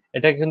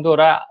 এটা কিন্তু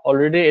ওরা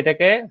অলরেডি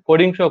এটাকে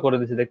কোডিং শো করে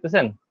দিচ্ছে,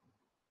 দেখতেছেন?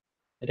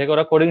 এটাকে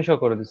ওরা কোডিং শো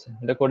করে দিচ্ছে,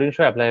 এটা কোডিং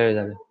শো অ্যাপ্লাই হয়ে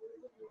যাবে।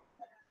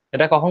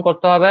 এটা কখন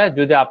করতে হবে?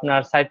 যদি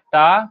আপনার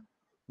সাইটটা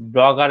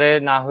ব্লগারে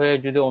না হয়ে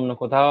যদি অন্য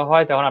কোথাও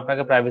হয়, তখন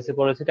আপনাকে প্রাইভেসি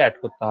পলিসিটা অ্যাড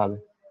করতে হবে।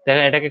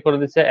 দেখেন এটাকে করে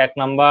দিচ্ছে 1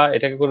 নাম্বার,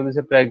 এটাকে করে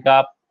দিচ্ছে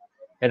প্যারাগ্রাফ,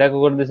 এটাকে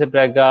করে দিচ্ছে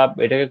প্যারাগ্রাফ,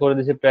 এটাকে করে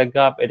দিচ্ছে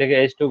প্যারাগ্রাফ, এটাকে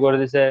H2 করে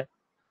দিচ্ছে,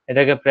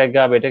 এটাকে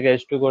প্যারাগ্রাফ, এটাকে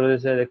H2 করে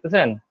দিচ্ছে,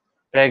 দেখতেছেন?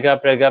 প্যারাগ্রাফ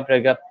প্যারাগ্রাফ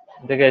প্যারাগ্রাফ,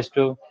 এটাকে H2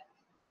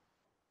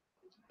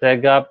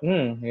 প্যারাগ্রাফ।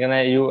 এখানে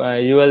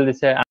ইউএল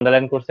দিচ্ছে,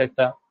 আন্ডারলাইন করছে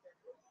একটা,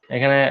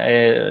 এখানে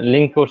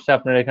লিংক করছে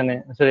আপনার এখানে।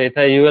 সরি,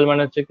 এটা ইউএল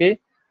মানে হচ্ছে কি,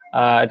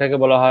 এটাকে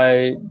বলা হয়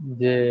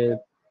যে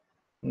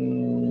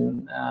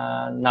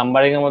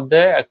নাম্বারিং এর মধ্যে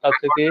একটা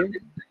হচ্ছে কি,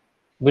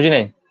 বুঝি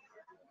নাই।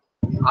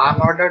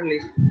 Unorder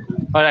list.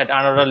 Right,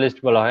 unorder list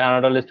বলা হয়,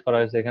 আনঅর্ডার লিস্ট করা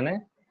হয়েছে এখানে।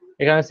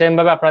 এখানে সেম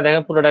ভাবে আপনারা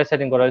দেখেন পুরোটাই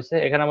সেটিং করা হয়েছে।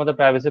 এখানে আমাদের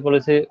প্রাইভেসি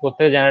পলিসি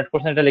কোথা জেনারেট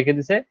করছেন এটা লিখে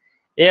দিছে,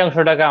 এই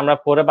অংশটাকে আমরা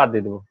পরে বাদ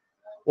দিয়ে দেবো।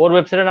 ওর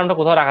ওয়েবসাইটের নামটা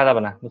কোথাও রাখা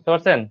যাবে না, বুঝতে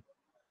পারছেন?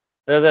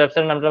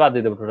 ওয়েবসাইটের নামটা বাদ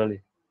দিয়ে দেবো টোটালি,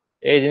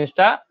 এই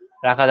জিনিসটা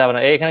রাখা যাবে না।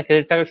 এইখানে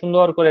ক্রেডিটটাকে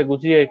সুন্দর করে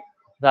গুছিয়ে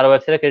তার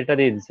ওয়েবসাইটে ক্রেডিটটা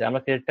দিয়ে দিচ্ছে, আমরা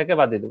ক্রেডিটটাকে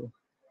বাদ দিয়ে দেবো,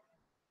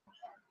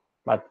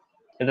 বাদ,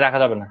 এটা রাখা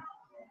যাবে না।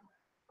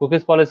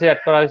 কুকিজ পলিসি অ্যাড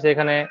করা হয়েছে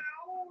এখানে,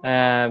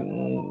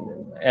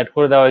 অ্যাড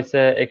করে দেওয়া হয়েছে।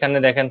 এখানে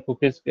দেখেন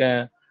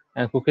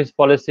কুকিজ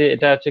পলিসি,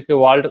 এটা হচ্ছে কি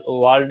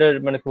ওয়ার্ল্ডের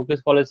মানে কুকিজ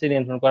পলিসি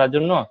নিয়ন্ত্রণ করার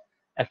জন্য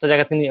একটা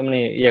জায়গা থেকে মানে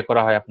ইয়ে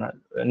করা হয়, আপনার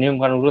নিয়ম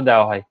কানুনগুলো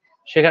দেওয়া হয়।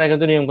 সেখানে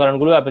কিন্তু নিয়ম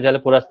কানুনগুলো আপনি চাইলে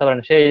পড়ে আসতে পারেন,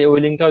 সেই ওই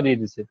লিঙ্কটাও দিয়ে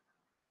দিচ্ছে।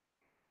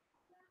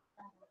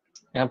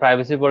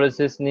 প্রাইভেসি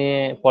পলিসিস নিয়ে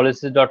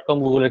policies.com,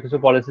 গুগলের কিছু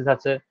পলিসিস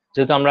আছে,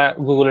 যেহেতু আমরা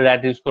গুগলের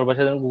অ্যাড ইউজ করবো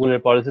সেজন্য গুগলের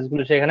পলিসিস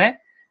গুলো সেখানে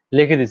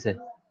লিখে দিছে।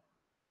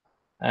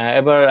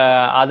 এবার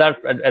আদার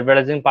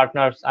অ্যাডভার্টাইজিং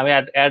পার্টনার্স, আমি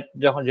অ্যাড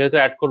যখন যেহেতু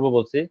অ্যাড করবো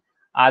বলছি,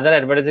 আদার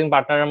অ্যাডভার্টাইজিং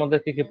পার্টনারের মধ্যে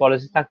কি কি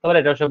পলিসি থাকতে পারে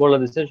এটা সে বলে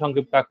দিচ্ছে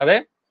সংক্ষিপ্ত আকারে,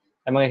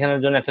 এবং এখানের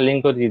জন্য একটা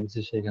লিঙ্কও দিয়ে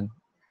দিচ্ছে সেখানে।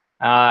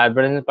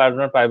 অ্যাডভার্টাইজিং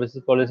পার্টনার প্রাইভেসি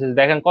পলিসি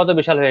দেখেন কত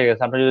বিশাল হয়ে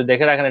গেছে। আপনি যদি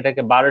দেখে রাখেন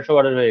এটাকে 1200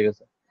 ওয়ার্ডের হয়ে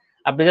গেছে।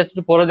 আপনি জাস্ট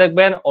একটু পড়ে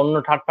দেখবেন, অন্য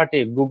থার্ড পার্টি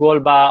গুগল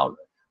বা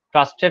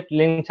ট্রাস্টেড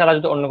লিঙ্ক ছাড়া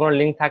যদি অন্য কোনো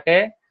লিঙ্ক থাকে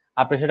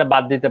আপনি সেটা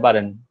বাদ দিতে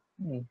পারেন।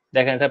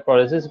 দেখেন এটা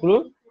পলিসিস গুলো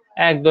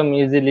একদম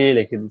ইজিলি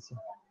লিখে দিচ্ছে,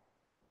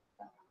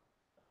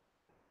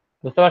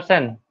 বুঝতে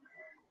পারছেন?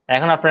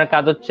 এখন আপনার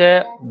কাজ হচ্ছে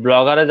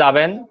ব্লগারে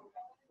যাবেন,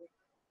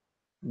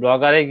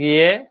 ব্লগারে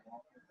গিয়ে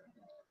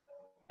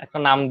একটা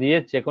নাম দিয়ে,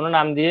 যে কোনো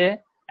নাম দিয়ে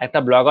একটা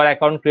ব্লগার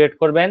অ্যাকাউন্ট ক্রিয়েট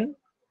করবেন।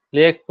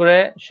 ক্রিয়েট করে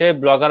সেই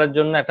ব্লগারের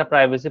জন্য একটা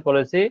প্রাইভেসি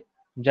পলিসি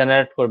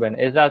জেনারেট করবেন।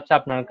 এটা হচ্ছে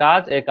আপনার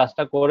কাজ। এই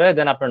কাজটা করে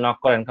দেন আপনি নক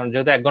করেন, কারণ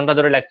যেহেতু 1 ঘন্টা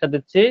ধরে লেকচার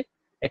দিচ্ছি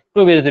একটু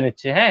বিরতি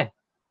নিচ্ছি। হ্যাঁ,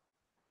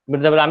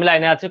 বিরতি বলে আমি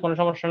লাইনে আছি, কোনো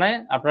সমস্যা নাই।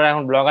 আপনারা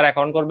এখন ব্লগার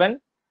অ্যাকাউন্ট করবেন,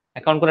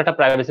 অ্যাকাউন্ট করে একটা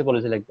প্রাইভেসি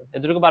পলিসি লিখবেন।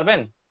 এটুকু পারবেন?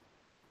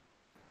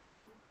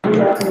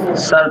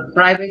 স্যার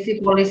প্রাইভেসি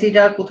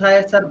পলিসিটা কোথায়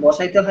স্যার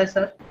বসাইতে হয়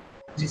স্যার?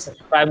 জি স্যার।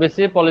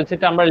 প্রাইভেসি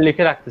পলিসিটা আমরা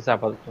লিখে রাখতেছি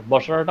আপাতত,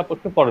 বসানোটা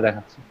একটু পরে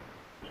দেখাচ্ছি।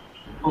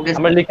 ওকে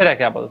আমরা লিখে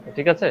রাখি আপাতত,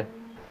 ঠিক আছে?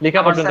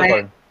 লেখা পর্যন্ত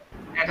করেন।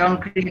 অ্যাকাউন্ট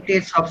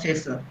ক্রিয়েটেড সব শেষ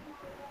স্যার।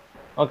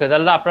 ওকে,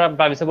 তাহলে আপনারা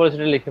প্রাইভেসি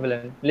পলিসিটা লিখে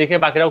ফেলেন, লিখে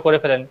বাকিরাও করে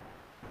ফেলেন।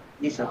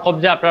 জি স্যার। খুব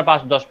যে আপনারা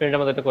 5-10 মিনিটের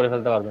মধ্যে এটা করে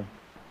ফেলতে পারবেন।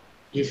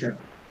 জি স্যার।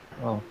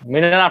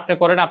 মিনিট আপনি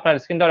করেন,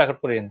 আপনার স্ক্রিনটাও রেকর্ড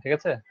করিয়েন, ঠিক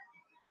আছে?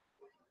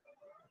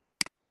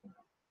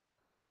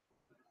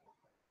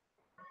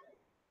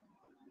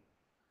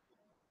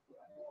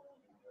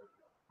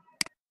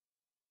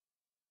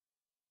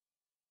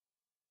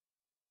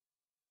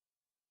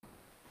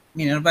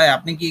 মিনার ভাই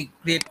আপনি কি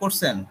ক্রিয়েট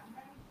করছেন?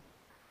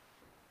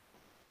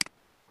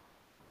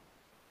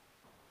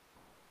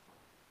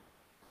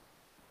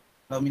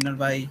 মিনার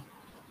ভাই,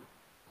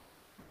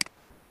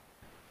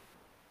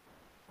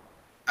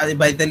 আরে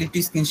ভাই তাহলে একটু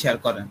স্ক্রিন শেয়ার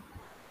করেন।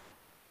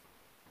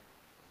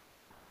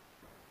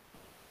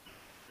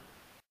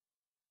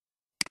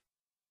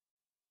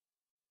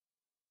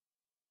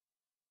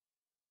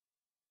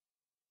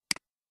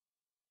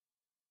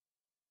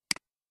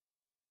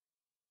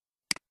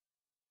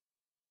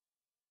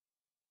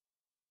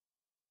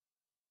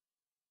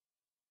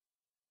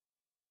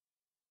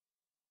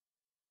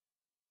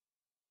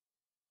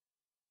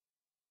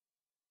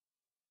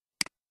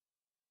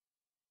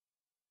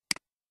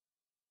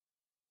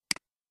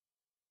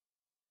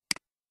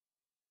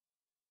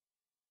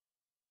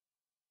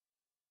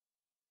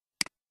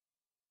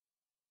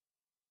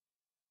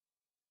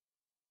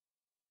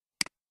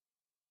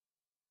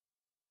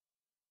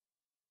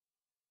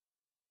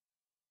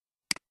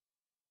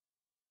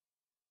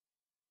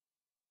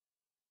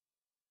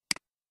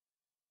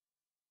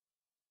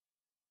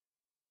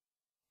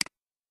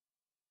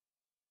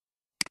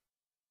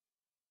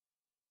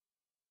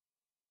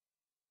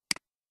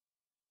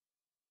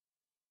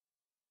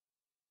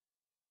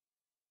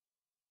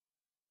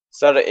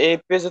 স্যার এই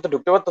পেজে তো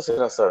ঢুকতে পারতেছি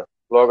না sir,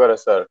 ব্লগারে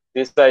sir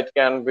this site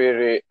can be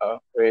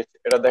rich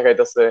এটা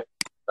দেখাইতেছে।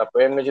 তারপর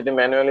এমনি যদি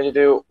ম্যানুয়ালি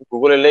যদি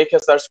গুগলে লিখে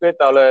সার্চ করি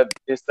তাহলে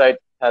দিস সাইট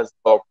হ্যাজ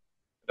ব্লক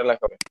এটা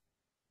লেখা হবে।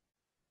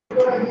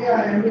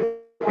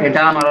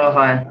 এটা আমারও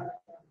হয়,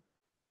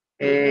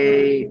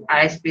 এই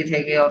আইএসপি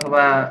থেকে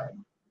অথবা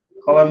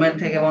গভর্নমেন্ট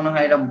থেকে মনে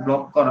হয় এটা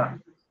ব্লক করা।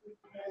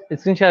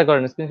 স্ক্রিন শেয়ার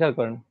করেন, স্ক্রিন শেয়ার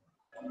করেন।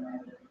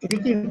 এটা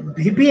কি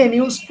ভিপিএন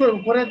ইউজ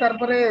করে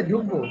তারপরে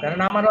ঢুকবো? কারণ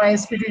আমারও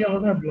আইএসপি থেকে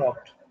বোধহয়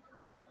ব্লকড।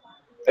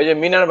 এই যে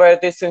মিনার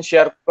ভাইতে স্ক্রিন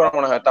শেয়ার করা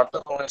মনে হয়, তারটা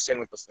তো মনে হয় সেন্ড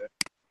করতেছে।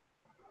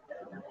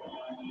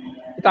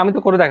 এটা আমি তো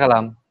করে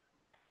দেখালাম।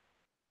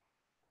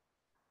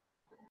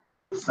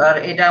 স্যার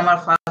এটা আমার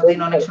ফার্স্ট দিন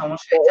অনেক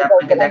সমস্যা হয়েছে,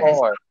 আপনাকে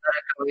দেখাইছি আপনার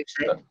একটা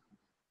ওয়েবসাইট,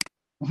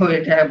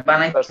 ওইটা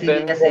বানাইতে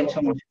গিয়ে সেম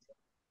সমস্যা।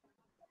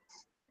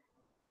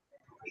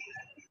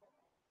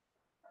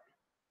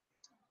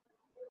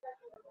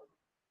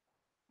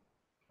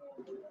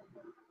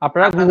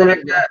 আপনারা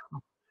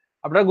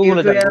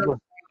গুগলে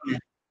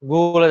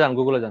যান,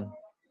 গুগলে যান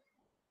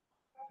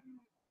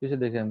কিছু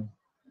দেখে আমি।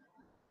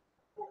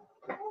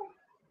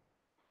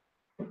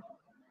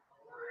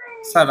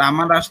 স্যার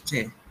আমার আসছে।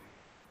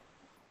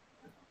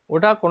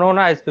 ওটা কোনো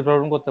না আইএসপি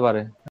প্রবলেম করতে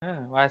পারে।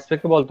 হ্যাঁ, আইএসপি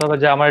কে বলতে হবে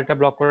যে আমার এটা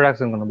ব্লক করে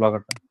রাখছেন কোন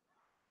ব্লগারটা,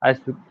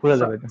 আইএসপি খুলে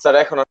দেবে এটা। স্যার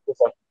এখন আসছে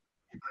স্যার।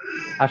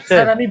 আসছে?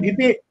 স্যার আমি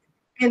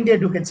ভিপিএন দিয়ে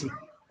ঢুকেছি।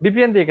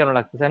 ভিপিএন দিয়ে কেন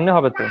লাগতেছে? এমনি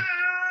হবে তো।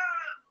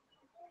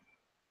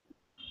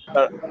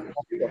 স্যার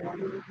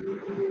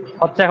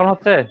হচ্ছে, এখন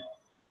হচ্ছে?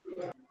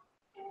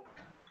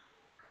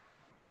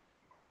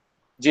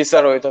 জি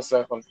স্যার হইতাছে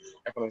এখন,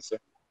 এখন হইছে।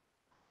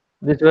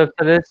 দিস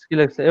ওয়েবসাইট কি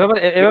লিখছে?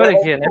 এভাবে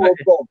লিখিয়েন,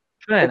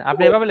 শুনেন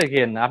আপনি এভাবে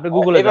লিখিয়েন না, আপনি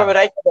গুগলে যান। এভাবে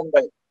রাইট দেন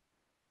ভাই।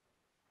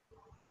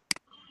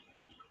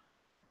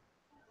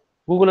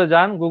 গুগলে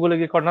যান, গুগলে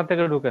গিয়ে কর্নার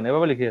থেকে ঢুকেন,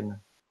 এভাবে লিখিয়েন না।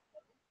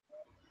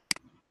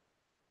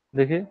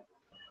 দেখি,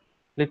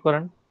 ক্লিক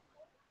করেন,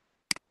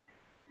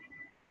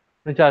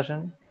 নিচে আসেন,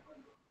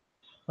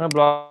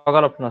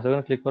 ব্লগার অপশন আছে,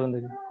 ওখানে ক্লিক করেন।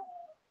 দেখি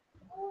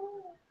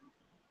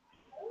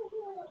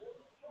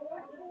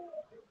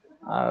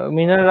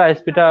মিনারের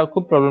আইএসপিটা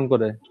খুব প্রবলেম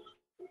করে।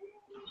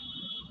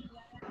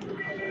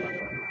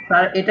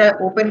 স্যার এটা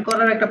ওপেন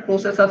করার একটা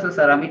প্রসেস আছে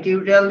স্যার, আমি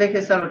টিউটোরিয়াল দেখে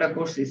স্যার ওটা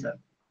করছি স্যার।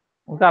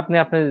 ওটা আপনি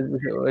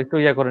একটু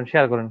করেন,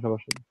 শেয়ার করেন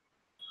সবার সাথে।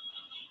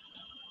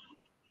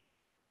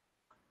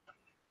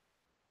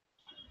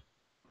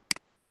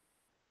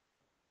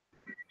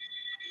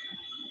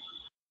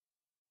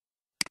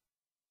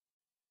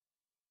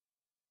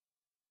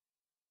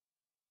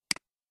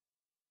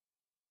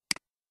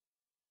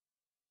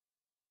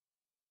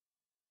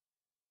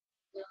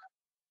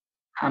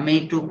 আমি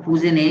একটু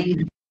খুঁজে নেই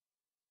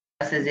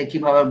আছে যে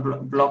কিভাবে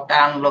ব্লগটা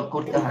আনলক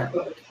করতে হয়।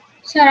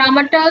 স্যার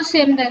আমারটাও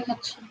সেম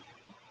দেখাচ্ছে।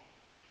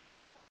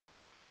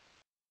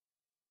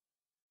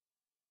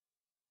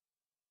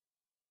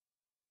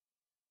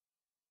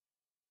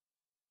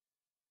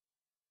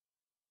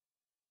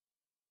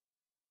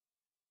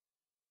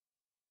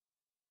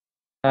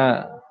 হ্যাঁ,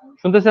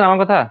 শুনতেছেন আমার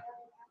কথা?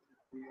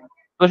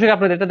 দর্শক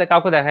আপনি এটা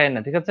কাউকে দেখায় না,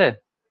 ঠিক আছে?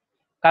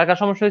 কার কার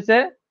সমস্যা হয়েছে?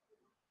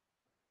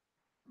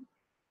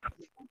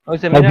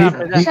 হয়েছে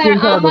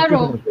স্যার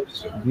আমারও।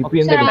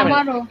 স্যার আমি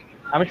আমারও।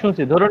 আমি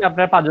শুনছি, ধরুন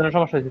আপনার 5 জনের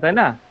সমস্যা হয়েছে, তাই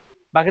না?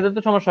 বাকিদের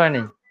তো সমস্যা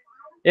হয়নি।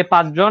 এই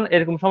 5 জন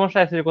এরকম সমস্যা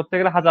অ্যাক্সেস করতে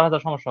গেলে হাজার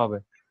হাজার সমস্যা হবে।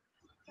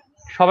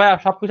 সবাই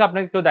সবকিছু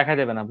আপনাকে কেউ দেখাই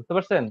দেবে না, বুঝতে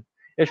পারছেন?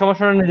 এই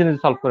সমস্যাটা নিজে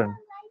নিজে সলভ করেন।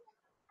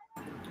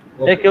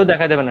 কেউ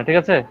দেখাই দেবে না, ঠিক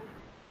আছে?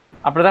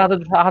 আপনাদের হাতে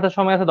হাতে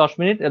সময় আছে 10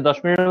 মিনিট, এই 10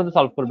 মিনিটের মধ্যে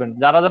সলভ করবেন।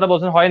 যারা যারা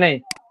বলছেন হয় নাই,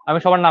 আমি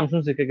সবার নাম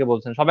শুনছি কে কে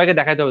বলছেন, সবাইকে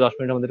দেখাইতে হবে 10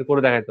 মিনিটের মধ্যে,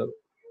 করে দেখাইতে হবে।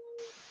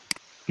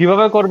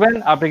 কিভাবে করবেন,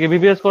 আপনি কি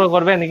বিবিএস করে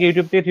করবেন নাকি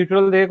ইউটিউব থেকে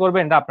টিউটোরিয়াল দিয়ে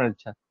করবেন, এটা আপনার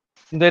ইচ্ছা,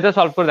 কিন্তু এটা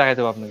সলভ করে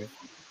দেখাইতে হবে আপনাকে।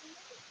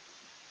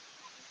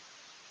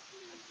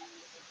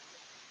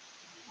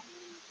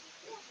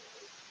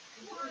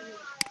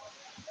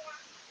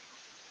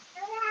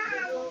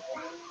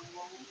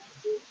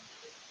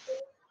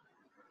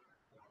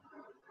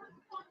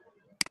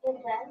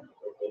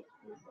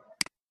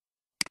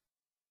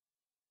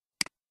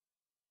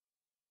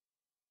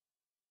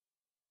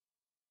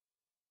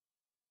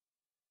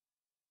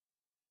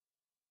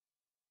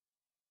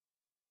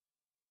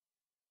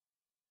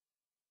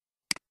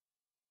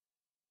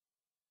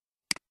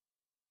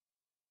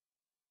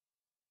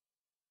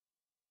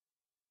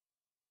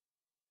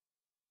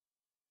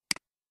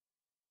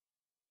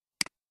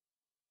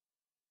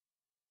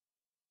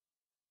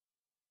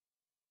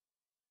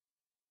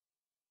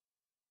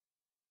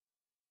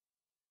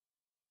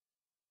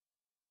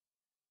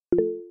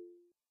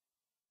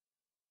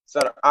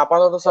 স্যার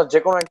আপাতত স্যার যে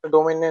কোনো একটা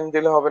ডোমেইন নেম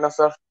দিলে হবে না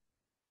স্যার?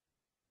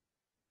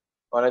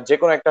 মানে যে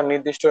কোনো একটা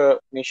নির্দিষ্ট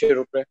নিশের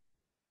উপরে।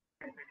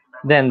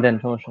 দেন দেন,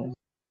 সমস্যা নেই।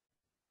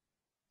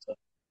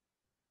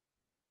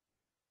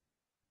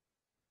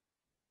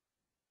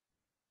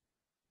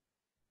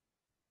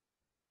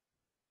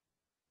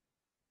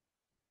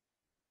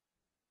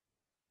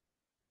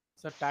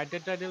 স্যার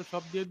টাইটেল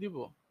সব দিয়ে দিব?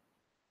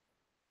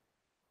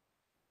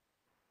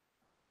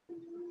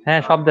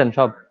 হ্যাঁ, সব দেন,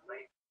 সব।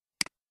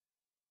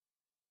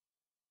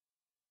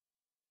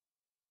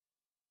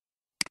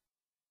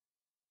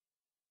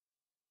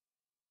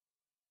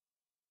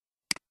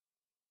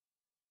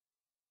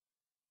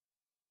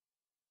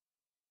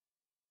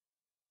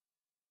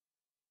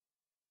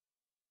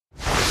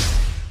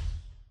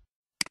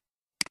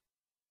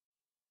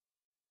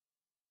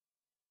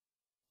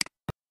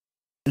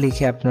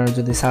 লিখে আপনারা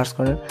যদি সার্চ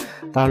করেন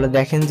তাহলে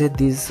দেখেন যে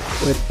this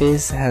web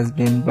page has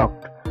been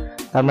blocked.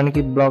 তার মানে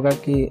কি ব্লগার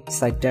কি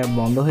সাইটটা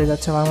বন্ধ হয়ে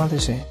যাচ্ছে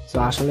বাংলাদেশে? তো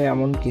আসলে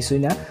এমন কিছুই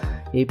না।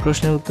 এই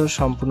প্রশ্নের উত্তর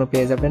সম্পূর্ণ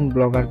পেয়ে যাবেন,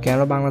 ব্লগার কেন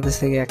বাংলাদেশ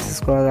থেকে অ্যাক্সেস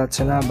করা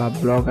যাচ্ছে না বা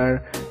ব্লগার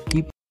কি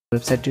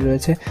ওয়েবসাইটটি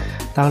রয়েছে।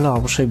 তাহলে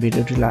অবশ্যই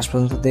ভিডিওটি লাস্ট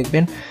পর্যন্ত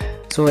দেখবেন।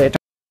 সো এটা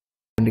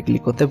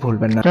ক্লিক করতে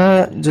ভুলবেন না।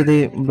 যদি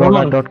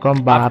blogger.com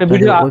বা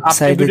আপনাদের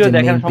ওয়েবসাইটে যে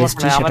মেইন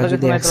পেজটি সেটা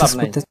যদি অ্যাক্সেস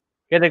করতে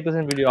কে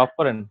দেখতেছেন ভিডিও অফ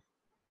করেন।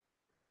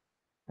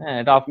 হ্যাঁ,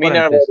 এটা অফ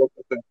করেন প্লিজ।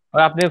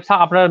 আপনি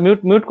আপনার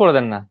মিউট করে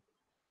দেন না,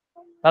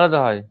 তাহলে তো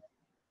হয়।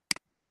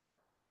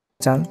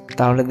 চান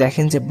তাহলে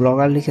দেখেন যে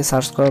ব্লগার লিখে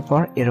সার্চ করার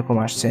পর এরকম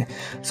আসছে।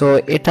 সো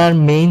এটার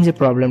মেইন যে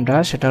প্রবলেমটা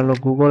সেটা হলো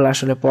গুগল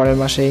আসলে পরের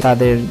মাসে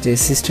তাদের যে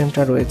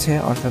সিস্টেমটা রয়েছে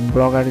অর্থাৎ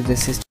ব্লগারের যে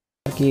সিস্টেম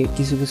কি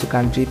কিছু কিছু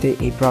কান্ট্রিতে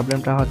এই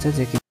প্রবলেমটা হচ্ছে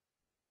যে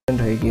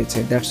হয়ে গিয়েছে।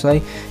 দ্যাটস ওয়াই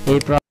এই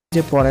প্রবলেম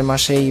যে পরের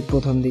মাসেই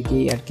প্রথম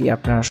দিকেই আর কি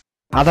আপনার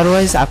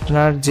আদারওয়াইজ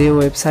আপনার যে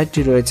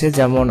ওয়েবসাইটটি রয়েছে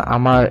যেমন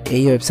আমার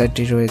এই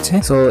ওয়েবসাইটটি রয়েছে,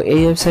 সো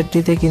এই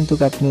ওয়েবসাইটটিতে কিন্তু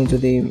আপনি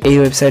যদি এই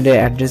ওয়েবসাইটে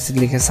অ্যাড্রেস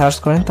লিখে সার্চ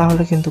করেন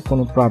তাহলে কিন্তু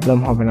কোনো প্রবলেম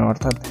হবে না।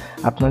 অর্থাৎ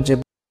আপনার যে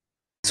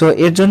সো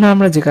এর জন্য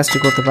আমরা যে কাজটি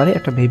করতে পারি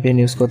একটা ভিপিএন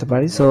ইউজ করতে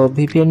পারি। সো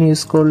ভিপিএন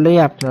ইউজ করলেই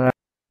আপনারা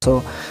সো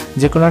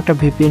যে কোনো একটা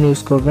ভিপিএন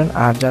ইউজ করবেন।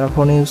 আর যারা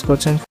ফোনে ইউজ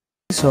করছেন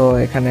সো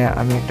এখানে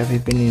আমি একটা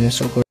ভিপিএন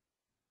ইনস্টল করে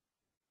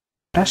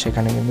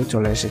সেখানে কিন্তু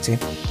চলে এসেছি।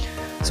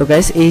 সো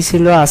গাইস এই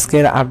ছিল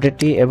আজকের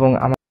আপডেটটি এবং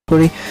আমরা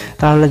করি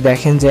তাহলে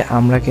দেখেন যে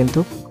আমরা কিন্তু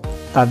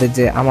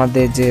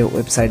আমাদের যে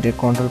ওয়েবসাইটের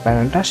কন্ট্রোল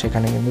প্যানেলটা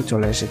সেখানে কিন্তু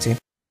চলে এসেছি।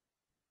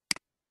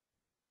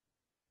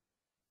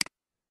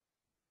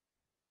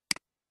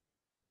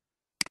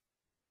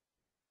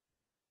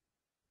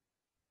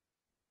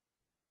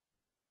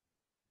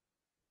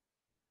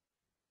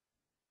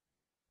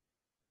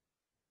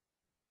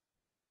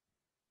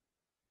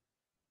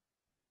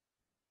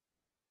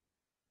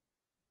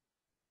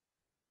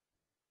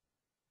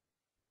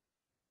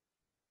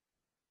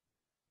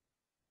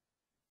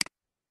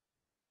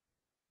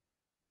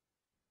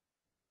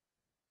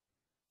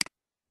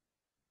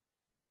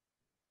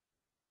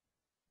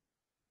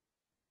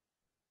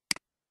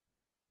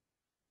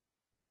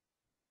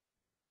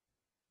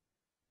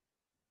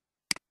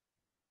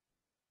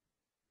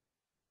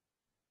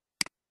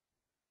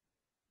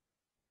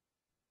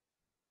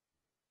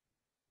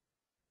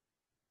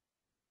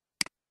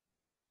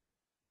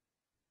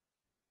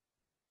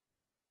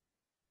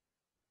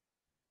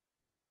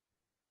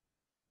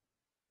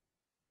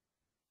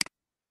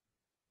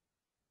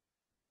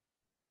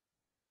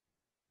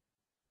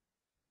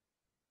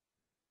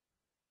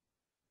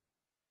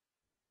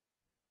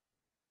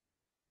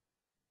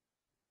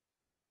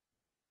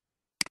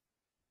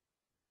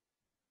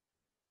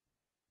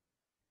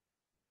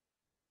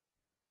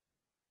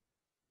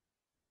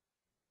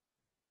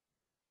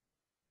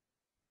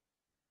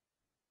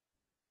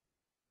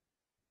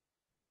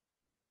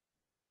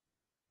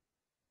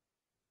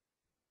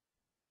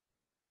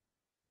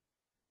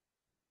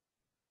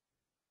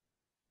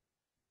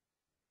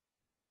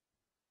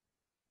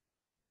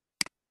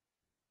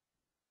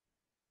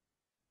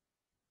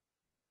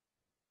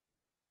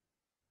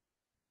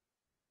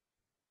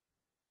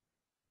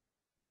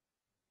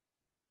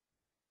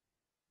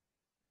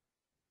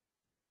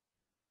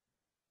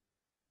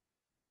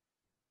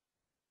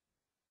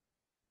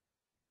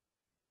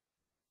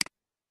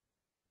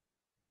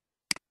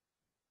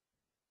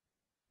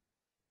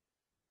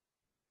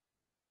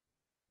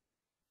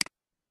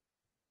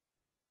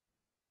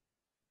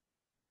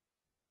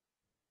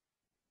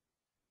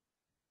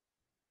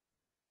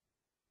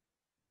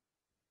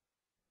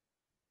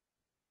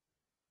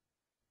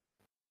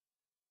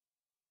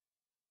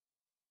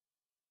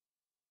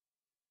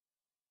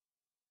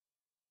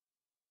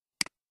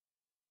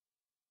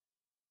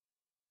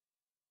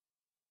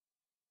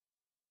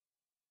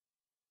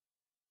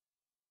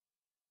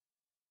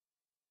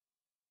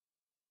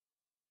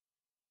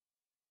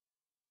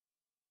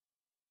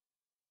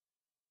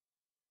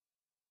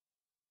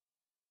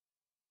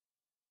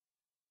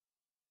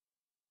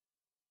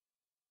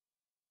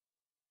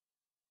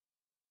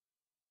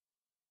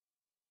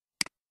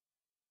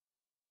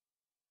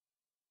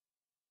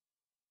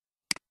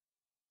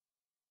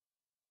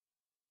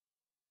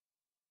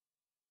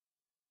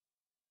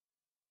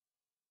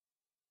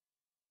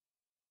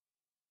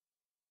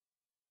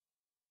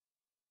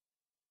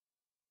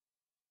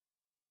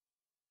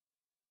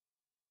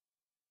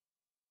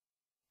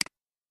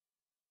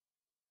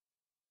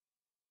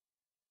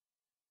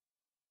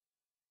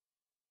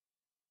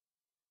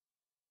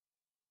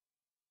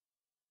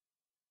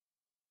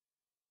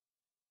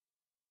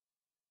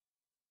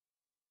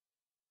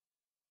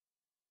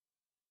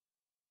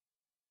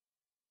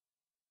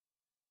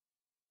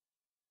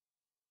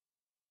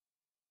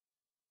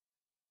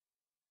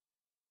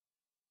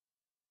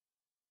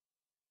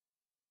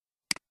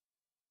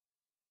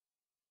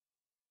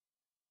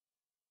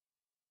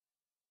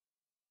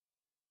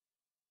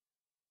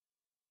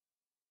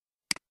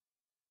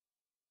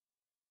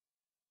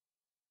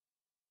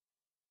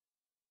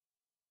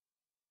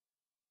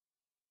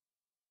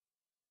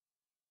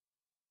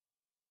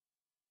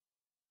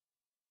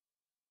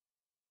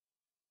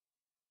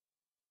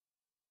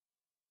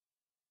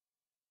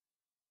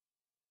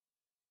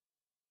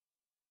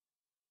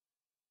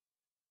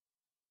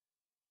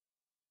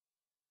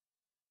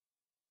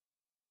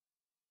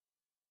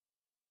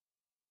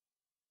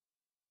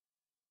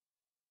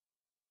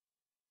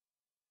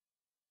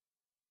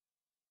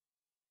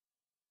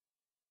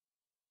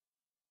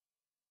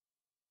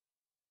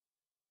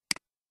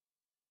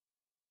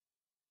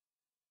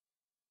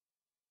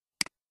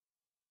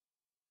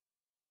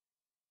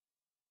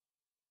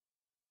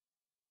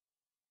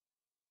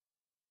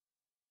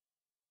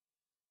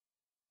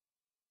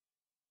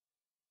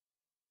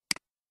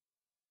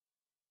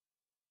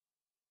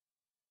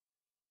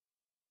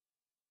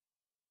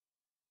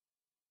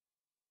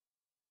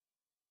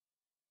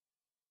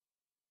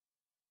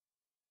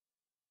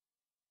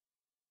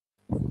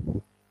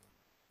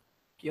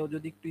 কেউ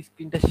যদি একটু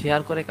স্ক্রিনটা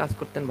শেয়ার করে কাজ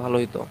করতেন ভালো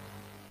হতো।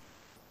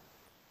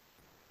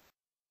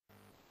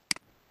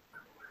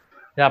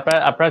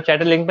 আপনার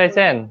চ্যাটে লিংক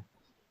পাইছেন?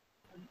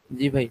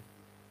 জি ভাই।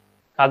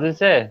 কাজ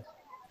হয়েছে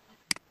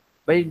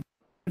ভাই,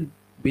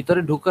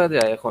 ভিতরে ঢুকা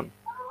যায় এখন।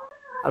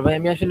 আর ভাই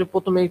আমি আসলে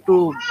প্রথমে একটু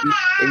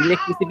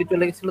ইলেকট্রিসিটি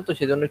চলে গেছিল, তো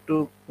সেজন্য একটু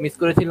মিস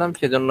করেছিলাম,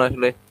 সেজন্য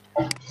আসলে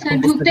স্যার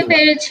ঢুকতে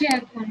পেরেছি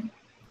এখন।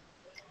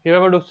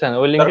 কিভাবে ঢুকছেন?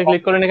 ওই লিংকে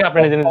ক্লিক করে নাকি আপনি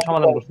নিজে নিজে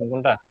সমাধান করছেন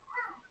কোনটা?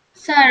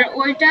 স্যার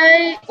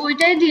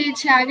ওইটাই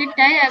দিয়েছি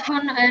আগেরটাই,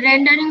 এখন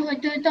রেন্ডারিং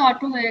হইতে হইতে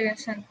অটো হয়ে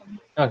গেছে এখন।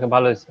 ওকে,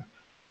 ভালো হয়েছে।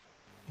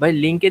 ভাই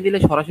লিংকে দিলে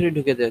সরাসরি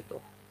ঢুকে যায় তো।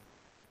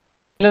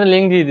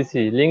 লিংক দিয়ে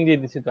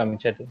দিছি তো আমি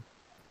চ্যাটে।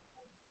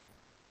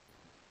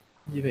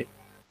 জি ভাই।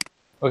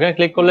 ওখানে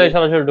ক্লিক করলে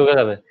সরাসরি ঢুকে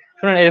যাবে।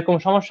 শুনুন, এরকম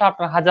সমস্যা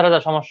আপনার হাজার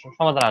হাজার সমস্যা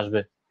সমাধান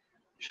আসবে।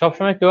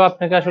 সবসময় কেউ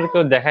আপনাকে আসলে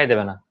কেউ দেখাই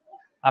দেবে না।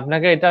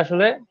 আপনাকে এটা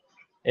আসলে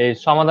এই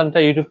সমাধানটা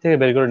ইউটিউব থেকে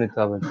বের করে নিতে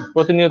হবে।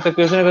 প্রতিনিয়ত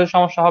কিছু না কিছু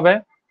সমস্যা হবে,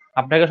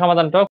 আপনাকে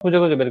সমাধানটাও খুঁজে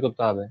খুঁজে বের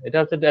করতে হবে। এটা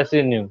হচ্ছে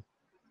অ্যাসিড নিয়ম,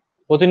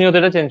 প্রতিনিয়ত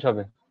এটা চেঞ্জ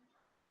হবে।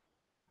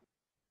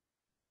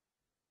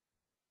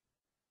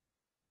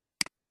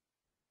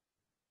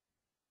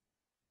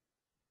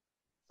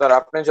 স্যার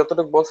আপনি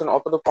যতটুকু বলছেন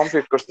অতটুকু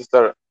কমপ্লিট করছি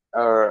স্যার।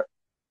 আর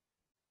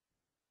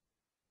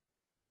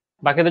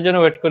বাকিদের জন্য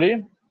ওয়েট করি।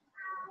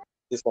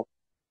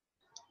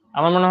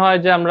 আমার মনে হয়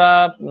যে আমরা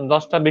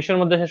 10টা 20-এর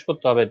মধ্যে শেষ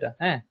করতে হবে এটা।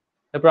 হ্যাঁ,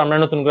 এরপর আমরা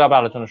নতুন করে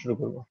আবার আলোচনা শুরু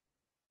করবো।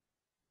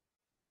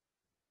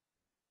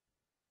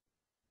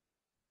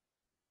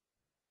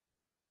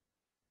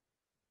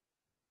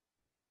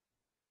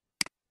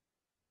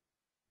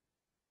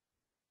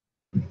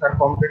 Sir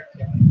complete.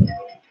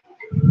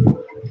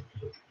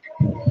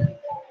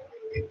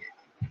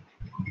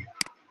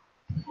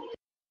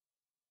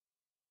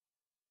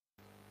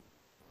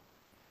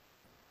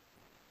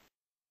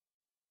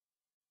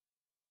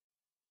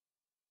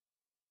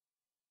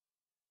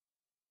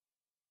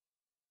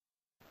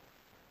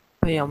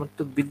 ভাই আমার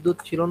তো বিদ্যুৎ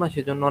ছিল না,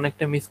 সেজন্য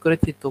অনেকটা মিস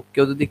করেছি, তো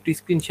কেউ যদি একটু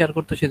স্ক্রিন শেয়ার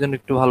করতো সেজন্য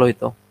একটু ভালো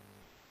হতো।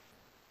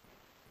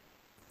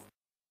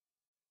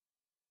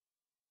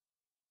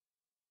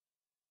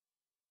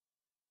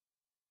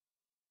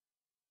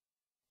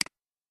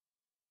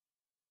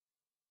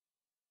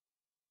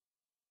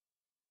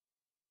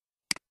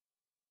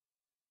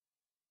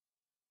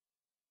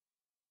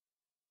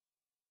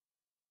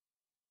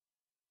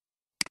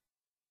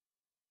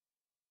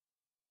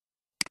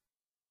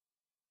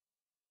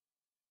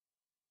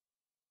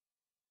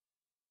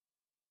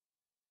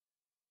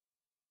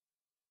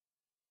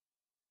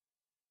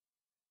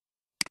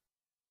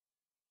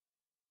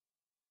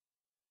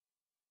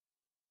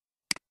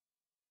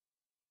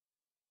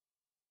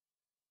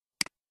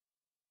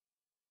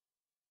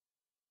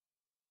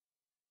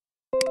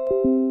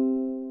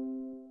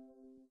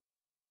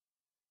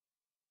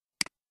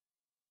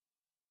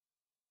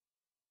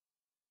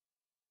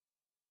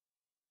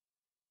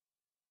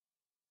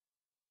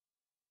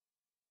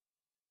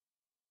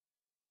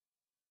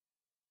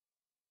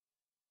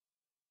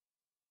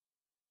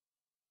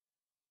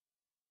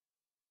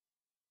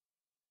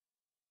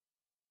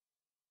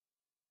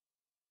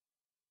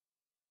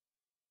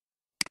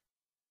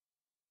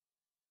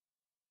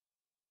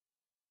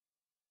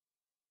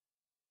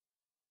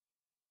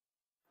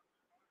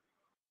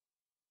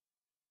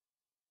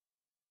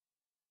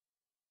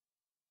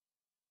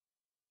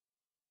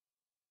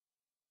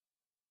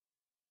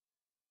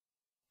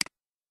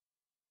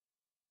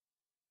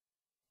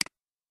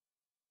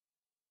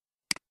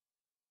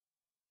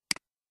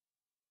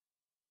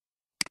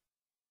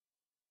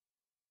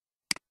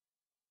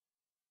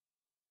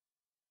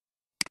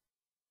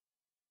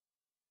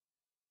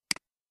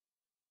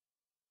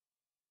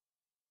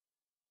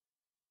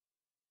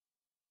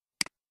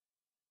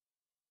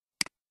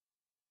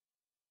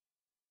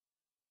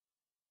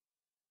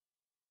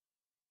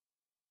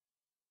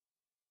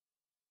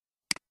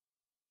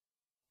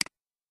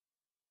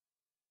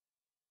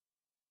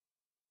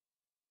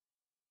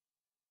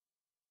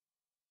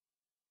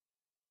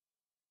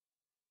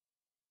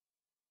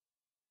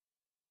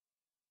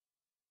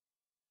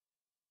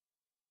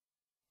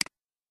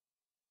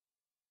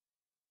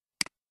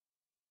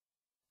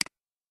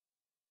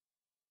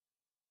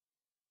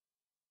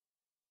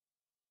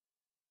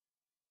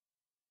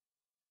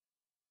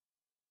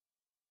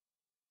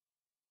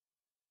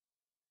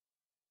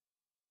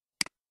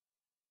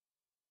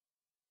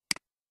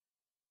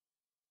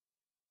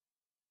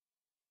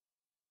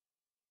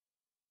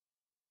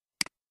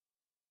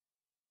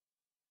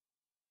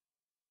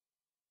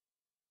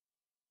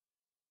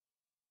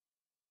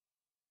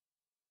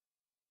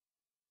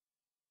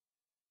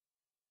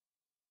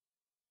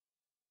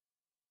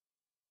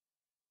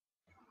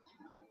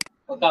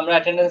 ওকে, আমরা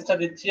অ্যাটেন্ডেন্সটা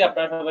দিচ্ছি,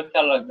 আপনারা সবাই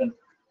খেয়াল রাখবেন।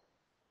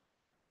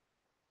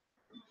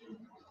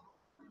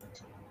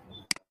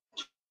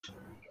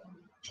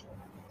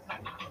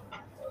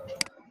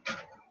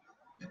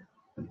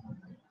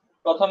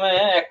 প্রথমে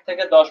 1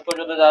 থেকে 10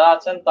 পর্যন্ত যারা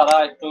আছেন তারা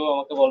একটু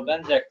আমাকে বলবেন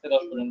যে 1 থেকে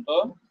 10 পর্যন্ত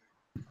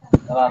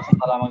যারা আছেন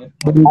তারা আমাকে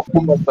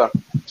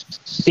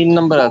 3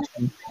 নাম্বার আছে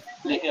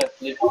লিখে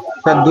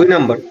স্যার, 2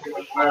 নাম্বার।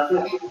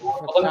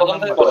 প্রথমে প্রথম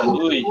থেকে বলেন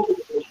 2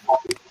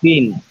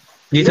 3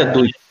 জি স্যার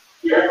 2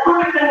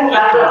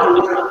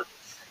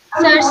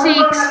 স্যার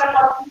 6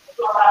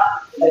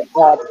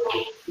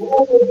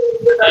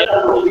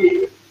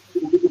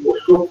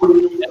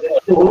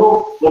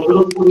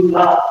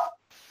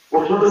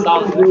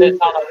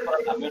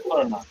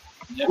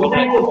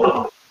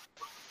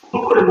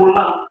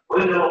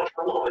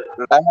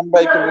 রায়হান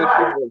ভাই একটু মিউট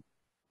করবেন।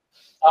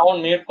 সাউন্ড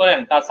মিউট করেন,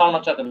 কার সাউন্ড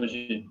হচ্ছে এত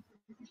বেশি?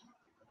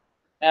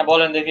 হ্যাঁ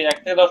বলেন দেখি 1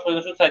 থেকে 10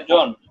 পর্যন্ত 4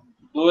 জন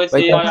 2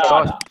 3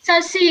 8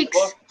 স্যার 6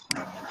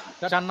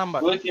 4 নাম্বার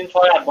 2 3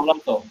 6 8 বললাম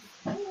তো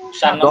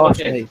 4 নম্বর 10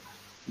 কে? ভাই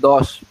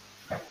 10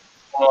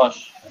 10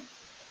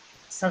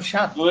 স্যার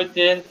 7 2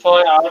 3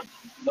 6 8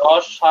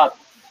 10 7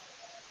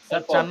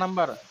 স্যার 4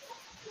 নাম্বার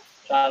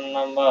 4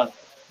 নাম্বার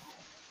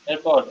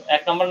এরপর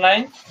 1 নাম্বার নাই,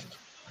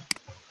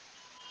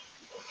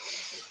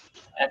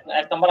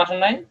 1 নাম্বার আসেন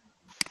নাই।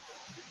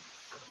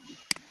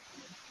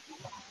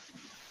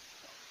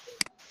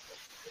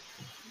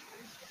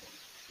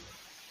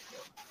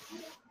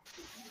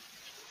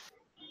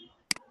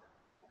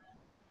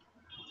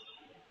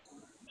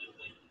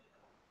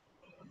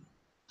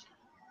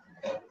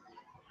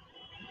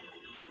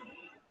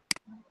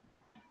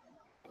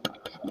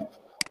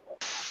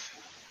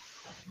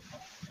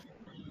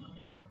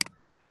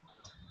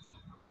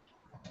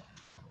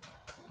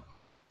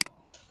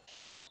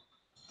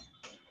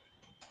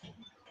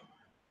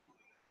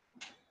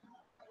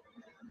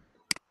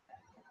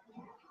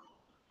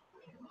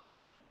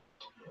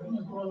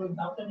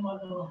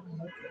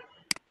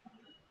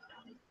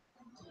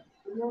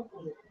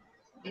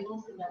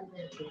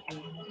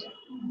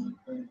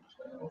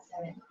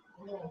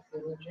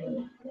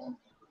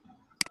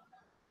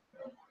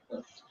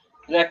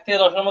 এক থেকে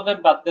 10-এর মধ্যে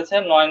বাদ দিয়েছে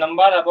 9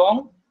 নাম্বার এবং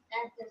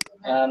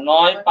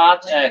 9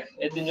 5 1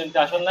 এই তিনজনকে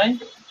আসেন নাই।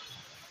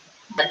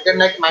 একটা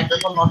নাইট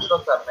মাইক্রোফোন নষ্ট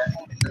স্যার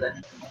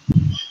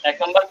 1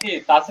 নাম্বার কি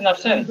তাসিন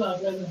আসছেন?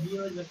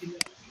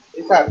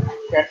 স্যার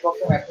চ্যাট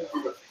বক্সে মেসেজ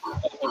দিল।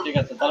 ঠিক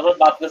আছে, তারপর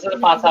বাদ দিয়েছে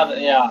 5 আর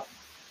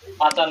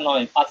 5 আর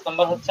 9। 5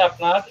 নাম্বার হচ্ছে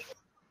আপনার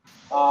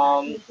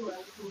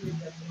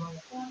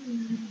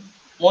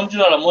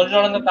মঞ্জুর আলম। মঞ্জুর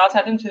আলম তো কাজ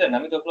অ্যাটেন্ড ছিলেন,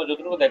 আমি তো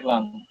যতটুকু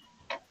দেখলাম।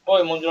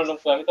 ওই মঞ্জুর আলম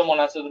আমি তো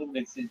মনে আছে যতটুকু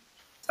দেখছি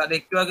স্যার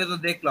একটু আগে তো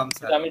দেখলাম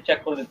স্যার। আমি চেক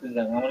করে দেখতে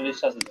যাই, আমার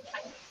লিস্ট আছে।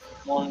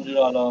 মঞ্জুর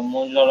আলম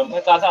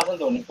কাছে আছেন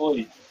তো উনি?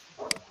 কই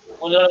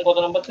মঞ্জুর আলম কত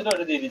নাম্বার ছিল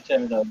এটা দিয়ে দিচ্ছি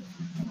আমি তাহলে।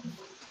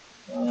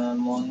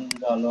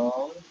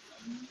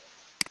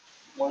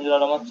 মঞ্জুর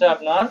আলম হচ্ছে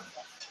আপনার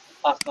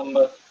 5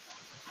 নাম্বার।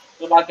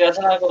 তো বাকি আছে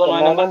না কত?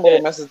 9 নাম্বার কে?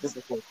 মেসেজ দিছে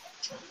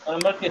 9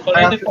 নাম্বার কি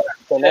সোনিয়া দি?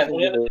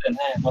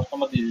 হ্যাঁ 10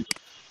 নাম্বার দিয়ে দিচ্ছি।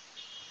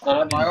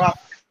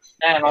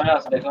 হ্যাঁ 9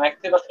 আছে দেখুন, 1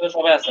 থেকে 10 পর্যন্ত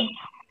সবাই আছেন।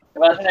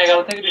 এবার আসেন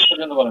 11 থেকে 20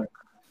 পর্যন্ত বলেন।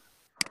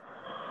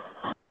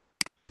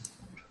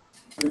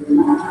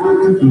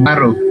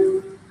 12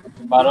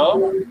 12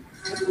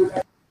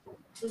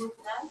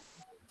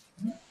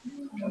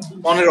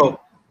 15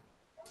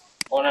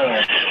 15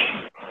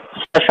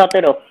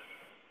 17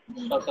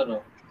 17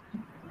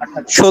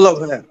 16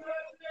 ভাই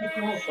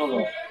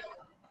 16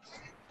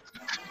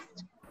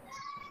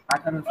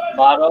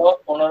 12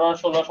 15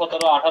 16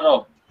 17 18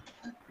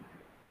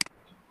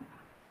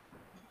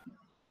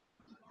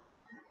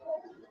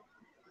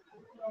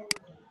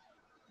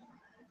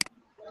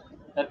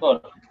 এরপর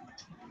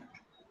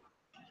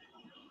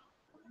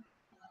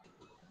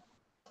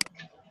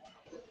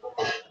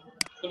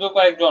শুধু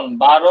কয়েকজন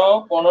 12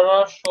 15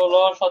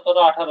 16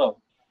 17 18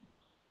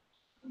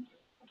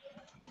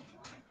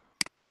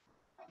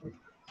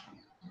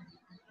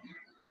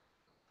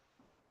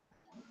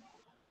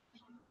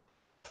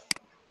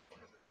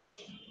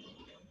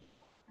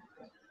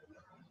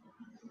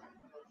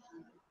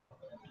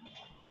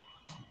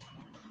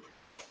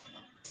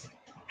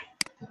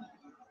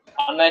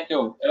 আর নাই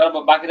কেউ? এবার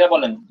বাকিরা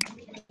বলেন।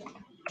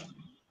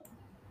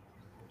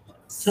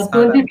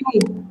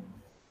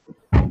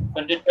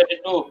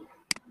 22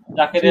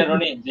 জাকির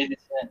রনি দিয়ে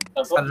দিচ্ছে।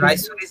 স্যার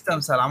রাইসুল ইসলাম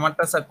স্যার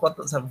আমারটা স্যার কত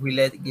স্যার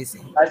ভুলে গেছি।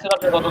 রাইসুল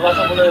আপনি কত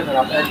ক্লাসে ভুলে গেছেন?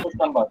 আপনি 21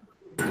 নাম্বার।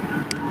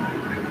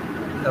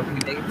 স্যার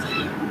ভুলে গেছি।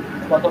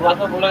 কত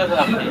ক্লাসে ভুলে গেছেন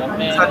আপনি?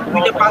 স্যার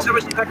দুইটা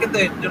পাশাপাশি থাকে তো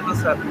এর জন্য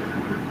স্যার।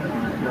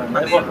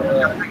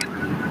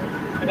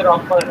 এটা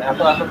অফ করেন। এত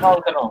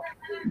সাউন্ড কেন?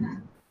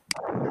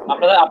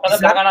 আপনাদের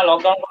ঢাকা না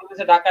লকডাউন করে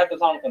দিয়েছে? ঢাকা এত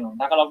সাউন্ড কেন?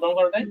 ঢাকা লকডাউন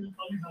করে দেয়?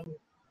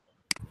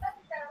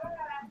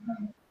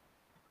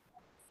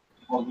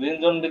 গ্রিন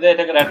জোন দিতে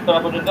এটাকে রেড করা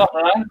পর্যন্ত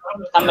আপনারা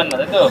থামবেন না,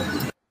 তাই তো?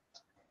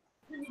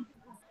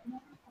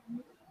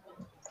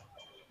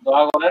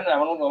 দয়া করেন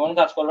এমন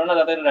কাজ করবেন না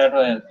যাতে রেড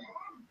হয়ে যায়।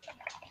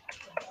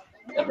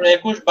 তারপরে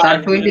 21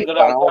 22 মিনিট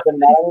ধরে আমাদের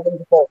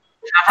নারায়ণগঞ্জ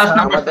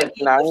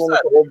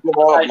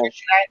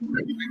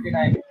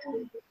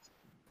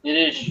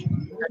 30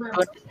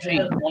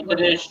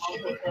 29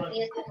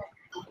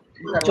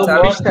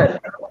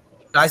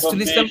 রাইসুল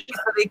ইসলাম কি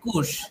স্যার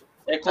 21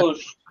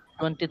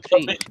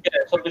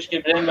 24 কি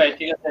ইব্রাহিম ভাই?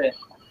 ঠিক আছে,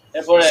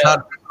 এরপরে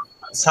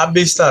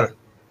 26 স্যার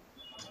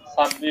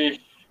 26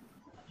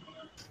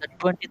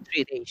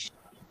 23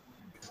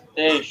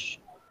 23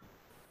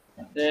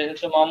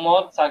 হচ্ছে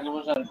মোহাম্মদ সাকিব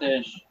হোসেন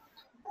 23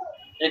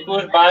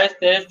 21, 22,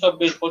 23,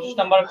 24, 25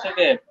 নাম্বার হচ্ছে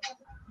কে?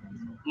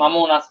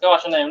 মামুন আজকেও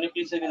আসে না, এমনি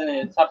পিছিয়ে গেছে।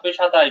 26,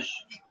 27,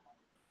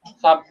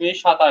 26,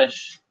 27,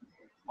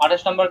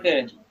 28 নাম্বার কে?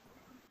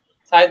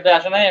 সাইদ ভাই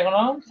আসে নাই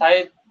এখনো?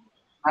 সাইদ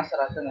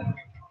আসে না।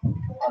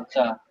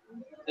 আচ্ছা,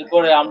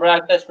 এরপরে আমরা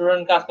একটা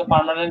স্টুডেন্টকে আজকে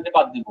পার্মানেন্টলি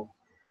বাদ দিব,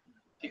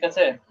 ঠিক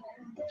আছে?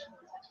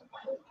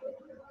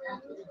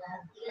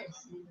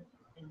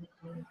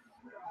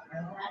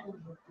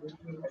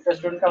 একটা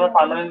স্টুডেন্টকে আমরা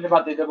পার্মানেন্টলি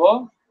বাদ দিয়ে দেবো।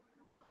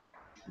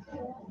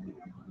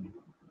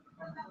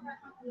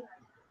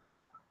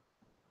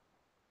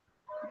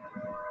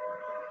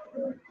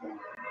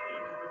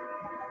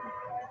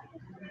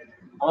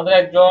 আমাদের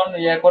একজন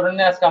ইয়ে করেন,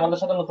 আজকে আমাদের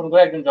সাথে নতুন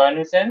করে একজন জয়েন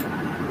হয়েছেন।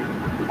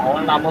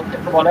 আমার নাম হচ্ছে,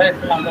 একটু বলেন,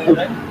 একটু নামটা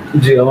বলেন।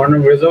 জি, আমার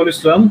নাম রেজাউল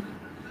ইসলাম,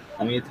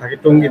 আমি থাকি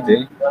টঙ্গীতে।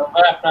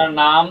 আপনার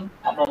নাম,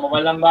 আপনার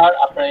মোবাইল নাম্বার,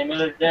 আপনার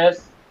ইমেল অ্যাড্রেস,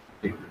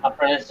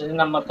 আপনার রেজিস্ট্রেশন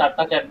নাম্বার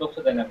 4টা চ্যাট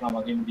বক্সে দেন এখন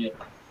আমাকে ইমিডিয়েট।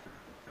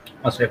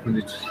 আচ্ছা, এখন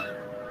দিচ্ছি।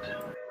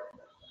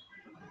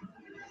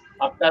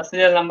 আপনার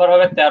সিরিয়াল নাম্বার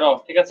হবে 13,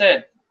 ঠিক আছে?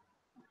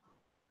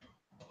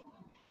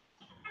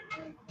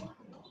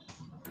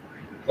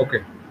 ওকে।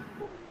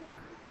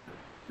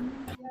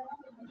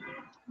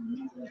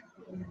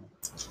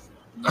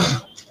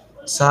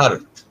 স্যার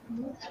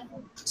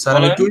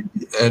আমি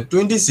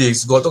 26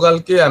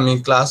 গতকালকে আমি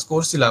ক্লাস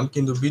করছিলাম,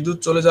 কিন্তু বিদ্যুৎ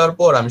চলে যাওয়ার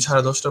পর আমি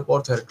 10:30টার পর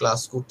থেকে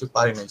ক্লাস করতে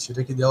পারি নাই,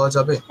 সেটা কি দেওয়া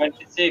যাবে?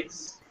 26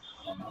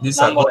 জি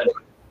স্যার।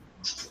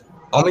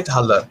 অমিত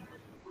হালদার।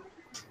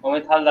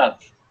 অমিত হালদার?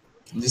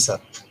 জি স্যার।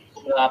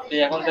 আপনি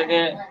এখন থেকে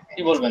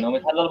কি বলবেন?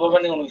 অমিত হালদার বলবেন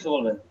নাকি অন্য কিছু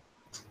বলবেন?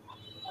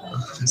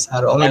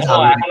 স্যার অমিত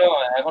হালদার।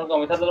 এখন কি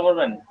অমিত হালদার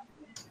বলবেন?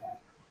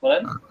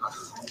 বলেন,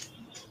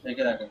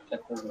 দেখে রাখেন,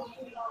 চেক করবেন।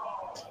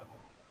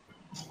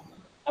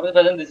 আমি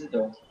প্রেজেন্ট দিছি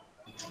তো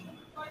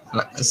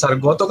স্যার,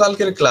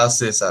 গতকালকের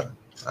ক্লাসে স্যার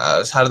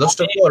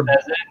 10:30টার পর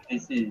প্রেজেন্ট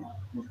দিছি,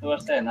 বুঝতে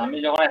পারছেন? আমি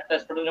যখন একটা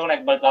স্টুডেন্ট যখন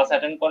একবার ক্লাস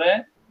অ্যাটেন্ড করে,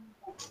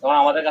 তখন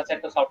আমাদের কাছে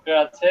একটা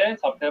সফটওয়্যার আছে,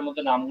 সফটওয়্যারের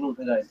মধ্যে নামগুলো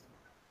উঠে যায়,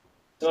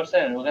 বুঝতে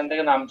পারছেন? ওখান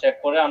থেকে নাম চেক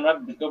করে আমরা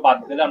কেউ বাদ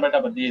দিলে আমরা এটা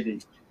আবার দিয়ে দিই,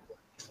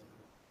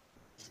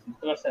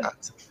 বুঝতে পারছেন?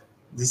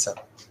 জি স্যার।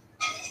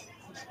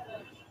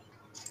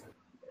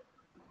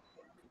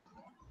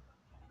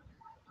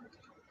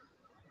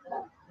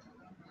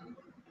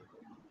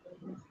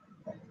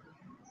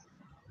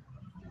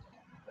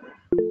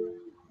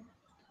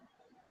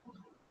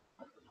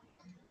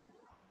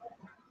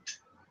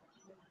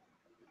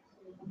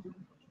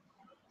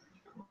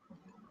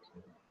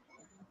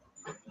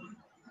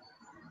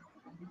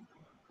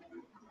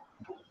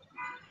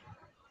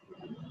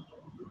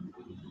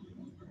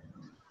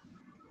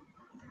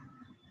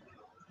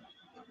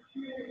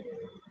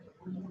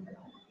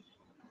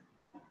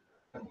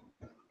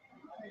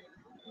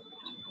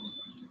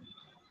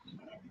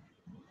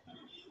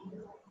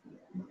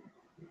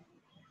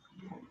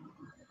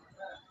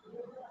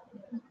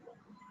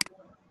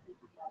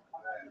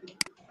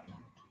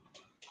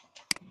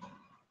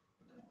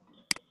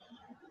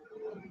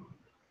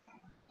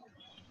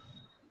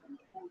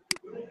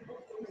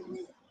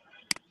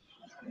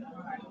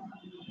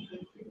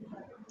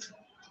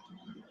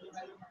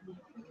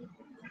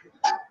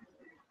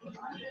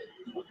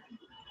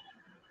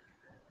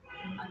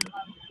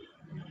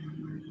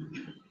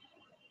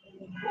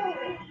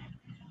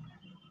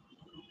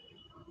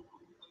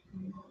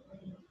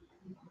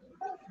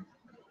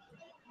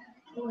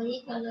 वही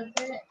कलर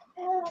से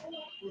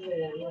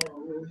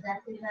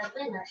जाते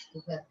जाते नष्ट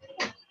करते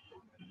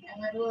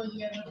अगर वो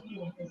ये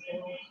होते से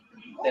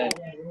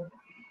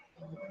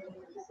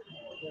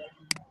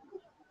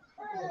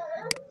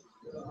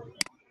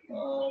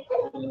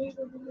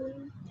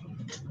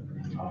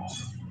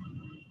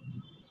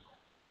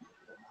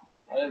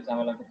अरे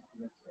झमेला करते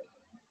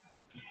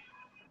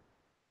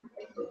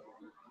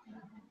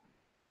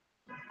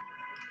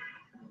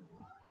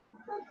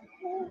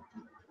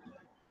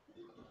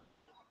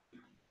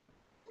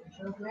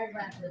chocolate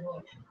बात करो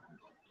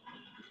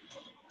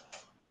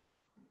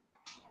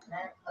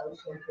मैं खाऊं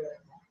chocolate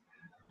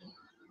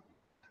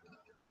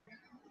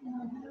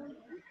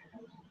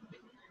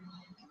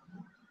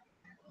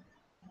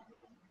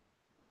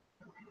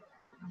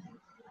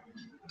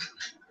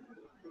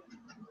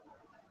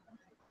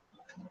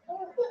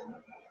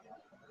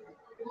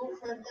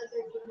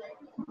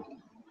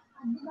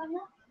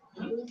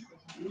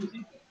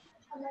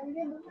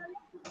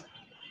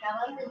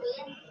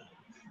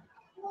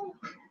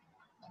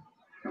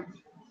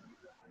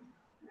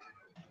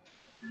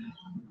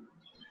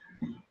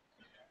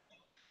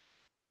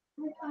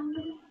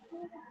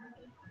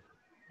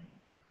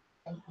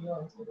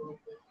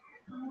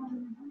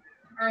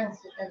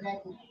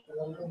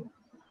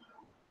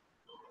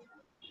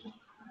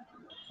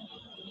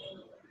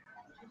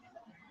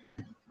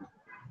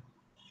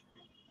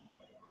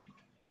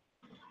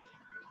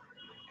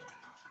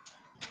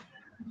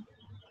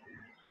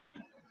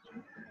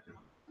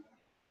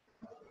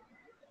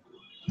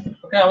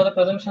ওকে, আমাদের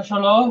প্রেজেন্ট শেষ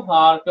হলো।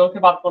 আর কেউ কি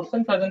বাদ করছেন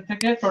প্রেজেন্ট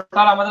থেকে?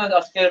 টোটাল আমাদের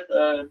আজকে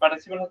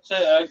পার্টিসিপেন্ট হচ্ছে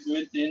 1 2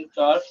 3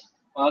 4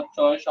 5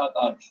 6 7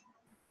 8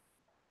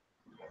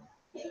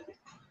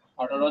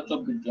 18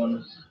 24 জন।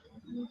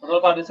 টোটাল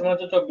পার্টিসিপেন্ট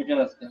হচ্ছে 24 জন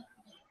আজকে।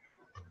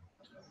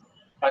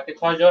 বাকি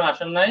 6 জন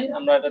আসেন নাই,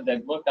 আমরা এটা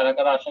দেখবো কারা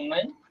কারা আসেন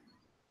নাই।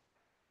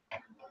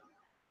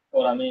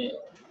 ওর আমি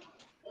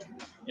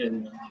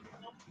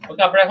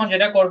ওকে, আপনারা এখন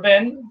যেটা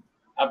করবেন,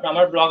 আপনি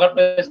আমার ব্লগার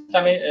পেজটা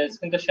আমি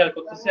স্ক্রিনটা শেয়ার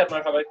করতেছি,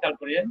 আপনারা সবাই খেয়াল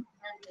করিয়েন।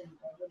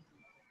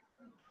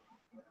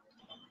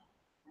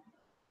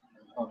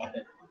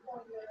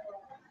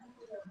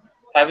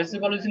 প্রাইভেসি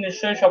পলিসি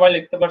নিশ্চয়ই সবাই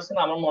লিখতে পারছেন,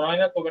 আমার মনে হয়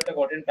না খুব একটা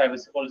কঠিন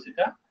প্রাইভেসি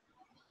পলিসিটা।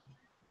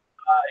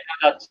 এখানে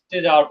যাচ্ছে,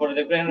 যাওয়ার পরে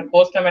দেখবেন এখানে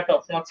পোস্ট নামে একটা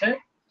অপশন আছে,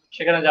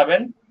 সেখানে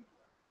যাবেন।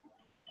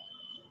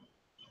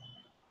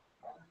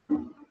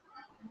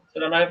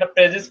 আমরা একটা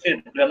পেজ ক্রিয়েট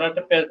করব, আমরা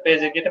একটা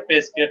পেজে গিয়ে একটা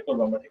পেজ ক্রিয়েট করব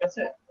আমরা, ঠিক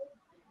আছে?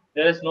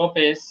 there is no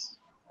page,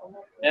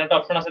 এখানে একটা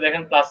অপশন আছে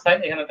দেখেন প্লাস সাইন,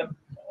 এখানে একটা,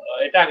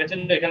 এটা আগে ছিল,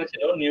 এখানে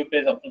ছিল নিউ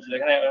পেজ অপশন ছিল,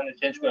 এখানে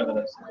চেঞ্জ করে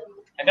দেওয়া হয়েছে।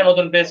 একটা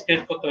নতুন পেজ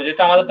ক্রিয়েট করতে হবে,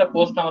 যেটা আমাদের একটা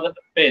পোস্ট, আমাদের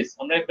একটা পেজ,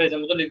 আমরা এই পেজের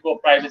মধ্যে লিখবো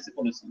প্রাইভেসি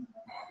পলিসি।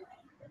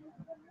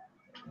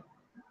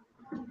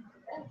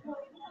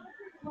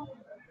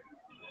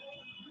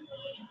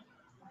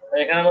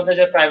 এখানের মধ্যে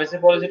যে প্রাইভেসি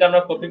পলিসিটা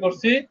আমরা কপি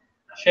করছি,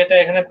 সেটা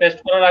এখানে পেস্ট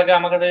করার আগে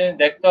আমাকে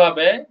দেখতে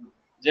হবে,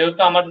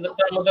 যেহেতু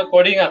আমাদের মধ্যে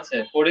কোডিং আছে,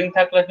 কোডিং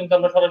থাকলে কিন্তু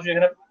আমরা সরাসরি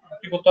এখানে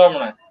কি করতে পারবো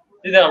না,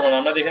 দিতে পারবো না।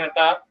 আমরা এখানে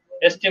একটা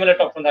HTML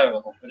এর অপশন থাকার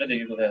কথা, এটা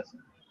দেখি কোথায় আছে।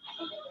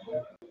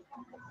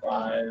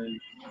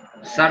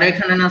 স্যার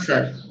এখানে না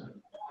স্যার,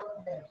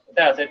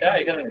 এটা আছে, এটা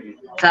এখানে নাকি?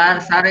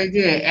 স্যার এই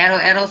যে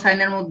অ্যারো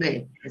সাইনের মধ্যে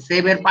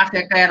সেভ এর পাশে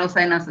একটা অ্যারো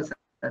সাইন আছে স্যার।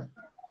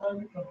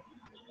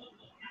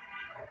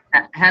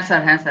 হ্যাঁ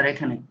স্যার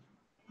এখানে।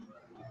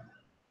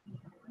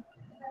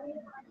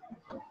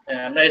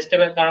 আমরা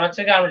HTML, কারণ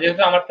হচ্ছে কি, আমরা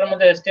যেহেতু আমারটার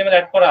মধ্যে HTML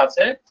অ্যাড করা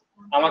আছে,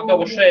 আমাকে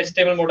অবশ্যই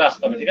HTML মোডে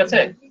আসতে হবে, ঠিক আছে?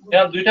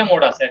 এখানে দুইটা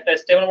মোড আছে, একটা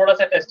HTML মোড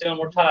আছে, একটা HTML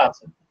মোড ছাড়া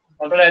আছে।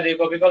 কন্ট্রোল আই দিয়ে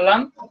কপি করলাম,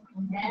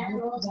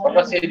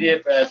 কন্ট্রোল সি দিয়ে,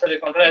 সরি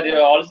কন্ট্রোল আই দিয়ে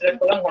অল সিলেক্ট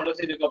করলাম, কন্ট্রোল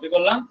সি দিয়ে কপি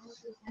করলাম।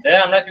 দেন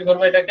আমরা কি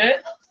করব, এটাকে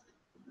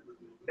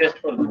পেস্ট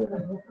করে দেব।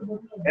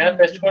 এখানে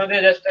পেস্ট করে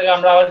দিয়ে জাস্ট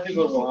আমরা আবার কি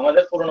করব,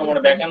 আমাদের পুরনো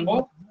মোডে ব্যাক আনবো।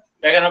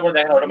 ব্যাক আনার পর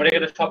দেখেন অটোমেটিক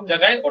এটা সব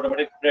জায়গায়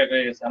অটোমেটিক ব্রেক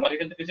হয়ে গেছে, আমাকে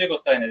কিন্তু কিছুই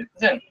করতে হয় না,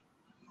 দেখছেন?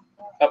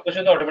 সবকিছু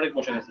তো অটোমেটিক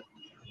বসে গেছে।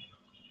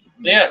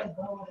 ক্লিয়ার?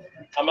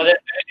 আমাদের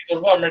কি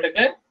করব, আমরা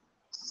এটাকে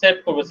সেভ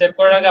করব। সেভ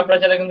করার আগে আপনারা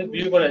চাইলে কিন্তু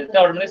ভিউ করে দিতে,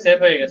 অটোমেটিক সেভ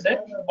হয়ে গেছে,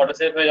 অটো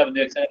সেভ হয়ে যাবে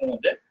 2 সেকেন্ডের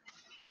মধ্যে।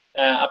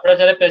 আপনারা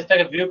চাইলে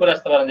পেজটাকে ভিউ করে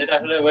আসতে পারেন, যেটা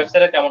আসলে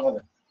ওয়েবসাইটে কেমন হবে।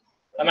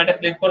 আমি এটা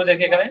ক্লিক করে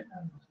দেখি, এখানে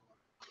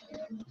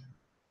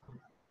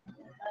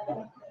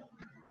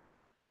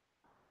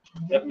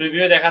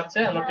প্রিভিউ দেখাচ্ছে,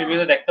 আমরা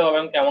প্রিভিউতে দেখতে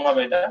পাবেন কেমন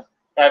হবে এটা।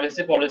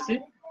 প্রাইভেসি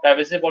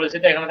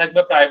পলিসিটা এখানে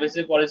থাকবে,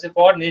 privacy policy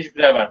for niche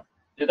grabber,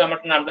 যেহেতু আমার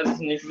নামটা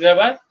দিচ্ছি নিশ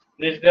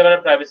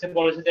গ্র্যাবারের প্রাইভেসি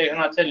পলিসিটা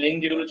এখানে আছে। লিংক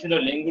যেগুলো ছিল,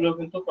 লিংকগুলো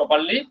কিন্তু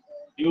প্রপারলি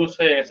ইউজ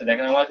হয়ে গেছে,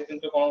 দেখেন আমাকে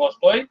কিন্তু কোনো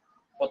কষ্টই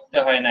করতে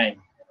হয় নাই।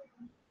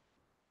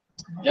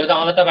 যেহেতু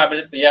আমাদেরটা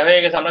ইয়া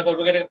হয়ে গেছে, আমরা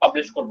করবো এটাকে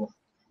পাবলিশ করবো,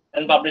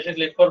 দেন পাবলিশে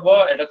ক্লিক করবো,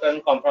 এটাকে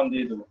আমি কনফার্ম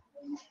দিয়ে দেবো।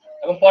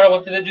 এবং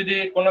পরবর্তীতে যদি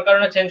কোনো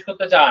কারণে চেঞ্জ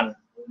করতে চান,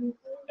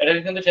 এটাকে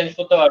কিন্তু চেঞ্জ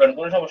করতে পারবেন,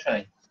 কোনো সমস্যা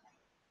নেই।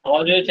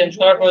 আমাদের যদি চেঞ্জ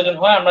করার প্রয়োজন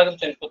হয়, আমরা কিন্তু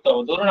চেঞ্জ করতে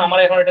পারবো। ধরুন আমার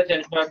এখন এটা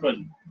চেঞ্জ করার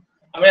প্রয়োজন,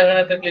 আমি এখানে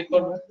একটা ক্লিক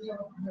করবো,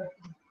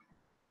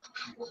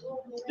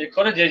 ক্লিক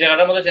করে যে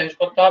জায়গাটার মধ্যে চেঞ্জ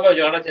করতে হবে ওই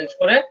জায়গাটা চেঞ্জ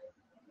করে,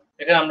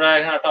 এখানে আমরা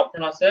এখানে একটা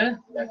অপশন আছে,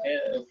 দেখেন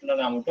অপশনের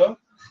নাম হলো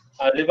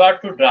রিভার্ট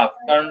টু ড্রাফট।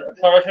 কারণ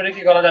সরাসরি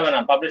কি করা যাবে না,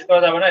 পাবলিশ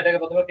করা যাবে না,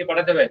 এটাকে প্রথমে কি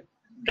পাঠাতে হবে,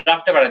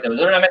 ড্রাফটে পাঠাতে হবে।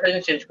 ধরুন আমি একটা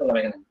জিনিস চেঞ্জ করলাম,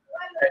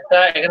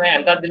 এখানে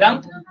এন্টার দিলাম,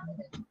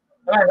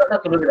 আমি এন্টারটা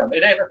তুলে দিলাম,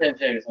 এটা একটা চেঞ্জ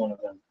হয়ে গেছে মনে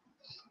করেন।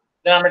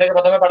 দেন আমরা এটাকে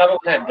প্রথমে পাঠাবো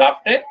কোথায়,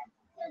 ড্রাফটে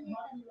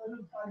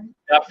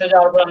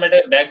যাওয়ার পর আমরা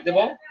এটাকে ব্যাক দেব,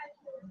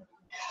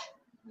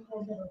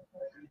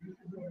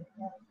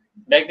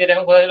 ব্যাক দিয়ে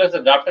এখন কোথায় চলে গেছে,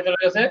 ড্রাফটে চলে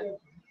গেছে।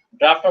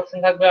 ড্রাফট অপশন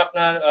থাকবে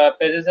আপনার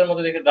পেজেস এর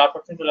মধ্যে, দেখে ড্রাফট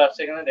অপশন চলে আসছে,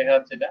 এখানে দেখা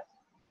যাচ্ছে, এটা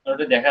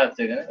ওটা দেখা যাচ্ছে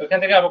এখানে, ওখান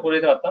থেকে আমরা করে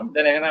দিতে পারতাম।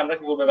 দেন এখানে আমরা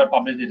কি করবো, এবার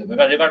পাবলিশ দিয়ে দেবো,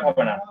 এবার রিভার্ট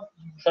হবে না,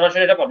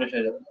 সরাসরি এটা পাবলিশ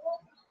হয়ে যাবে।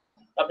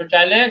 আপনি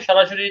চাইলে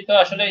সরাসরি তো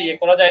আসলে ইয়ে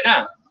করা যায় না,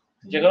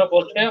 যে কোনো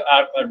পোস্টকে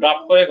আর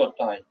ড্রাফট করে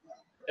করতে হয়।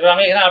 এবার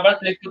আমি এখানে আবার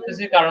ক্লিক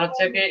করতেছি, কারণ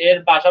হচ্ছে কি এর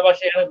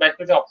পাশাপাশি এখানে ব্যাক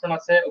কিছু অপশন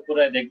আছে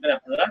উপরে, দেখবেন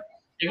আপনারা,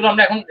 এগুলো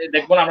আমরা এখন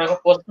দেখবো না, আমরা যখন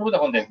পোস্ট করবো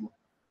তখন দেখবো।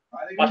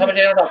 পাশাপাশি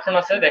এখানে একটা অপশন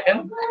আছে দেখেন,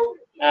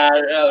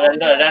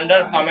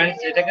 রেন্ডার কমেন্টস,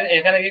 এটাকে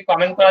এখানে কি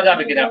কমেন্ট করা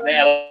যাবে কিনা আপনি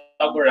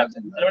অ্যালাউ করে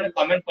রাখছেন, তার মানে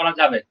কমেন্ট করা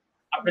যাবে।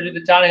 আপনি যদি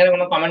চান এখানে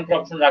কোনো কমেন্ট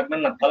অপশন রাখবেন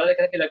না, তাহলে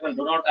এখানে কি রাখবেন,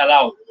 ডু নট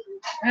অ্যালাউ,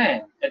 হ্যাঁ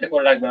এটা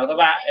করে রাখবেন,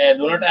 অথবা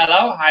do not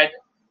allow hide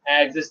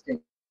existing,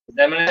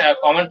 তার মানে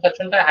কমেন্ট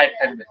সেকশনটা হাইড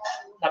থাকবে।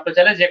 আপনি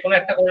চাইলে যে কোনো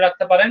একটা করে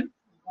রাখতে পারেন,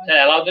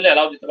 অ্যালাউ দিলে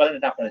অ্যালাউ দিতে পারেন,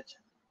 এটা আপনার ইচ্ছা।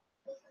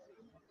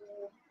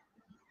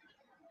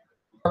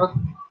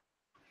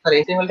 স্যার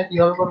এইচটিএমএলটা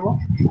কিভাবে করব?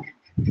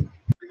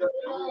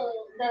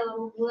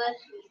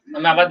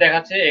 আমি আবার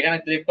দেখাচ্ছি, এখানে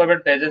ক্লিক করবেন,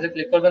 পেজেসে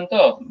ক্লিক করবেন,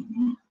 তো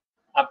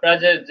আপনারা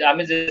যে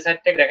আমি যে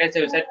সাইটটা দেখাইছি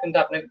ওই সাইট কিন্তু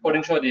আপনাকে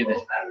কোডিং সহ দিয়ে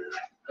দেবে।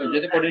 তো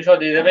যদি কোডিং সহ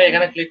দিয়ে দেবে,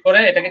 এখানে ক্লিক করে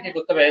এটাকে কি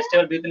করতে হবে,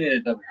 HTML ভিউতে নিয়ে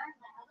যেতে হবে।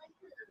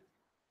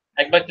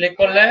 একবার ক্লিক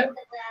করলে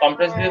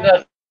কম্প্রেস ভিউতে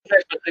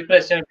আসবে, ক্লিক করে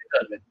HTML ভিউতে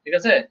আসবে, ঠিক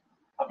আছে?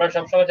 আপনারা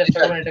সবসময় চেষ্টা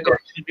করবেন এটাকে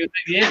HTML ভিউতে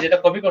গিয়ে যেটা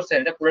কপি করছেন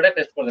এটা পুরোটা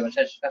পেস্ট করে দেবেন,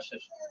 শেষ কাজ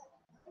শেষ।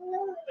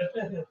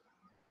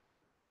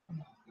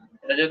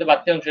 এটা যেহেতু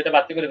বাড়তি অংশ, এটা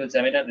বাড়তি করে ফেলছি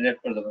আমি, এটা ডিলিট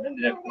করে দেবো,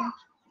 ডিলিট করে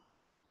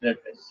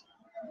রিফ্রেশ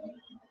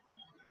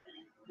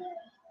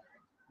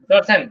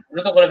করছেন,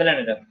 দ্রুত করে ফেলেন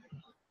এটা।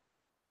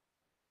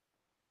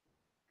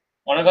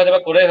 অনেক হয়তো বা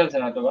করে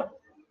ফেলছেন হয়তো বা।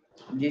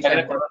 জি স্যার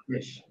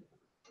শেষ।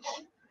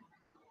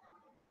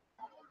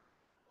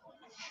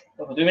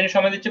 2 মিনিট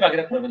সময় দিচ্ছি,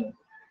 বাকিটা করে ফেলেন।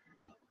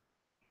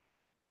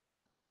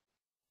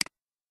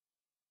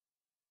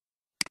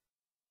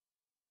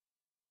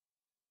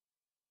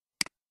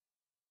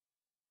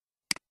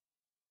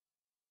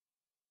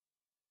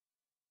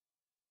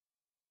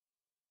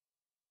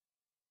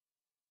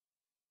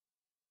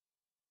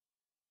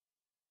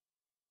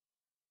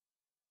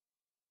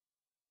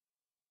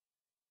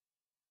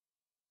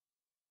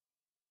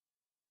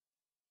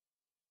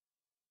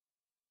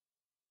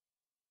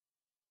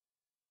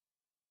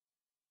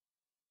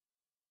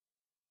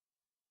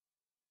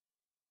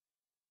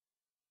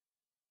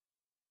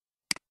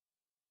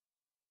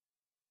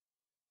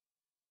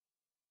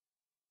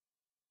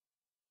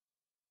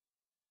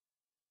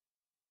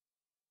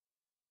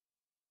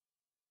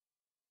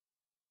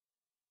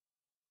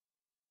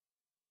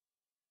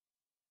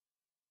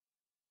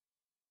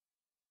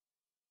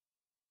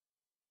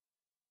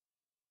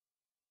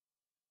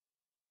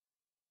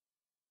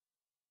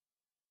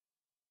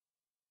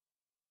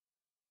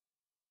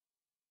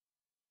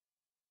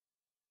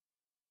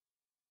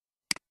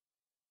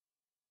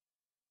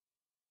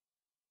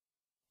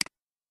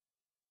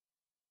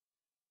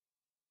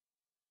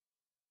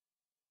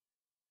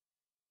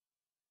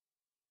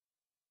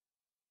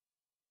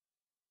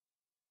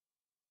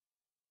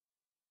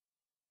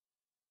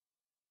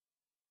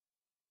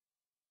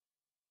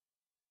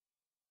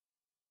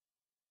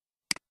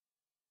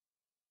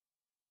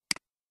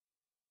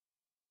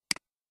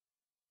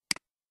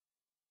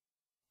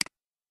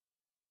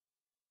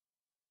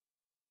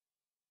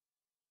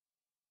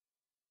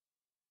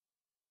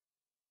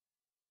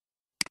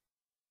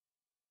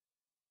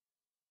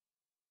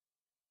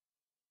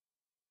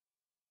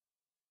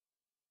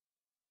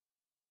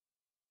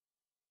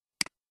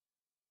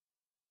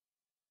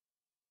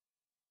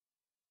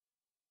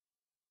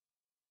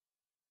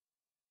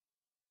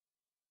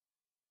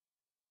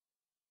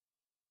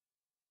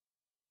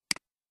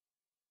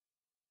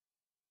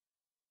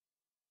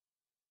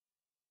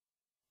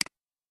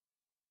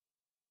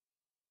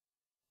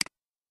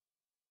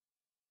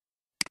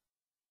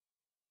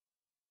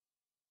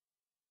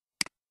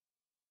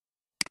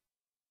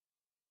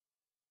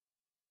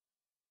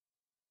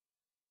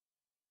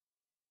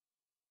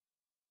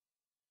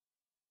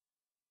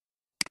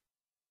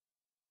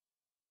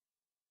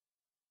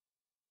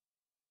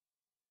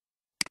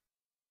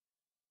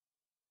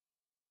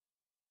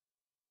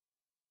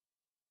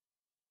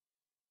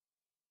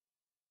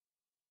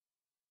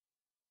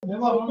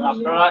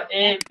 আপনারা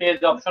এই পেজ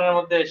অপশনের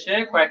মধ্যে এসে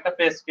কয়েকটা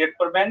পেজ ক্রিয়েট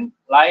করবেন।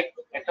 লাইক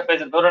একটা পেজ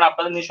ধরুন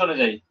আপনাদের নিশ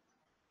অনুযায়ী,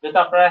 যেহেতু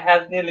আপনারা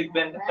হেলথ নিয়ে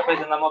লিখবেন, একটা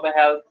পেজের নাম হবে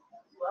হেলথ।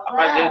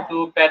 আপনারা যেহেতু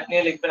প্যাট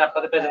নিয়ে লিখবেন,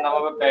 আপনাদের পেজের নাম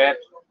হবে প্যাট।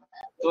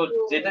 তো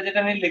যেটা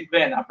যেটা নিয়ে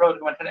লিখবেন আপনারা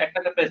ওরকম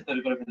একটা পেজ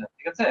তৈরি করে ফেলেন,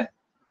 ঠিক আছে?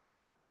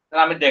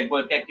 তাহলে আমি দেখবো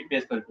এটা কি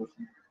পেজ তৈরি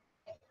করছেন।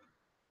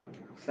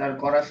 স্যার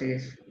করা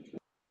শেষ।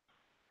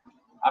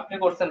 আপনি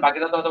করছেন,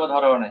 বাকিটা তো হয়তো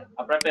ধরাও নাই।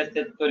 আপনারা পেজ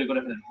তৈরি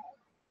করে ফেলেন।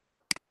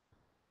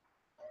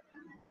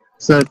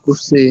 স্যার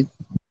করছি।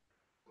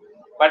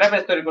 কয়টা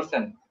পেজ তৈরি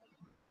করছেন?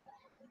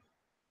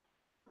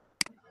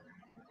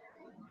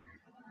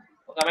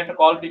 ওকে, আমি একটা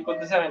কল পিক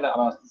করতেছি, আমি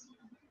আবার আসতেছি।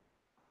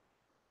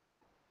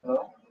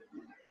 হ্যালো।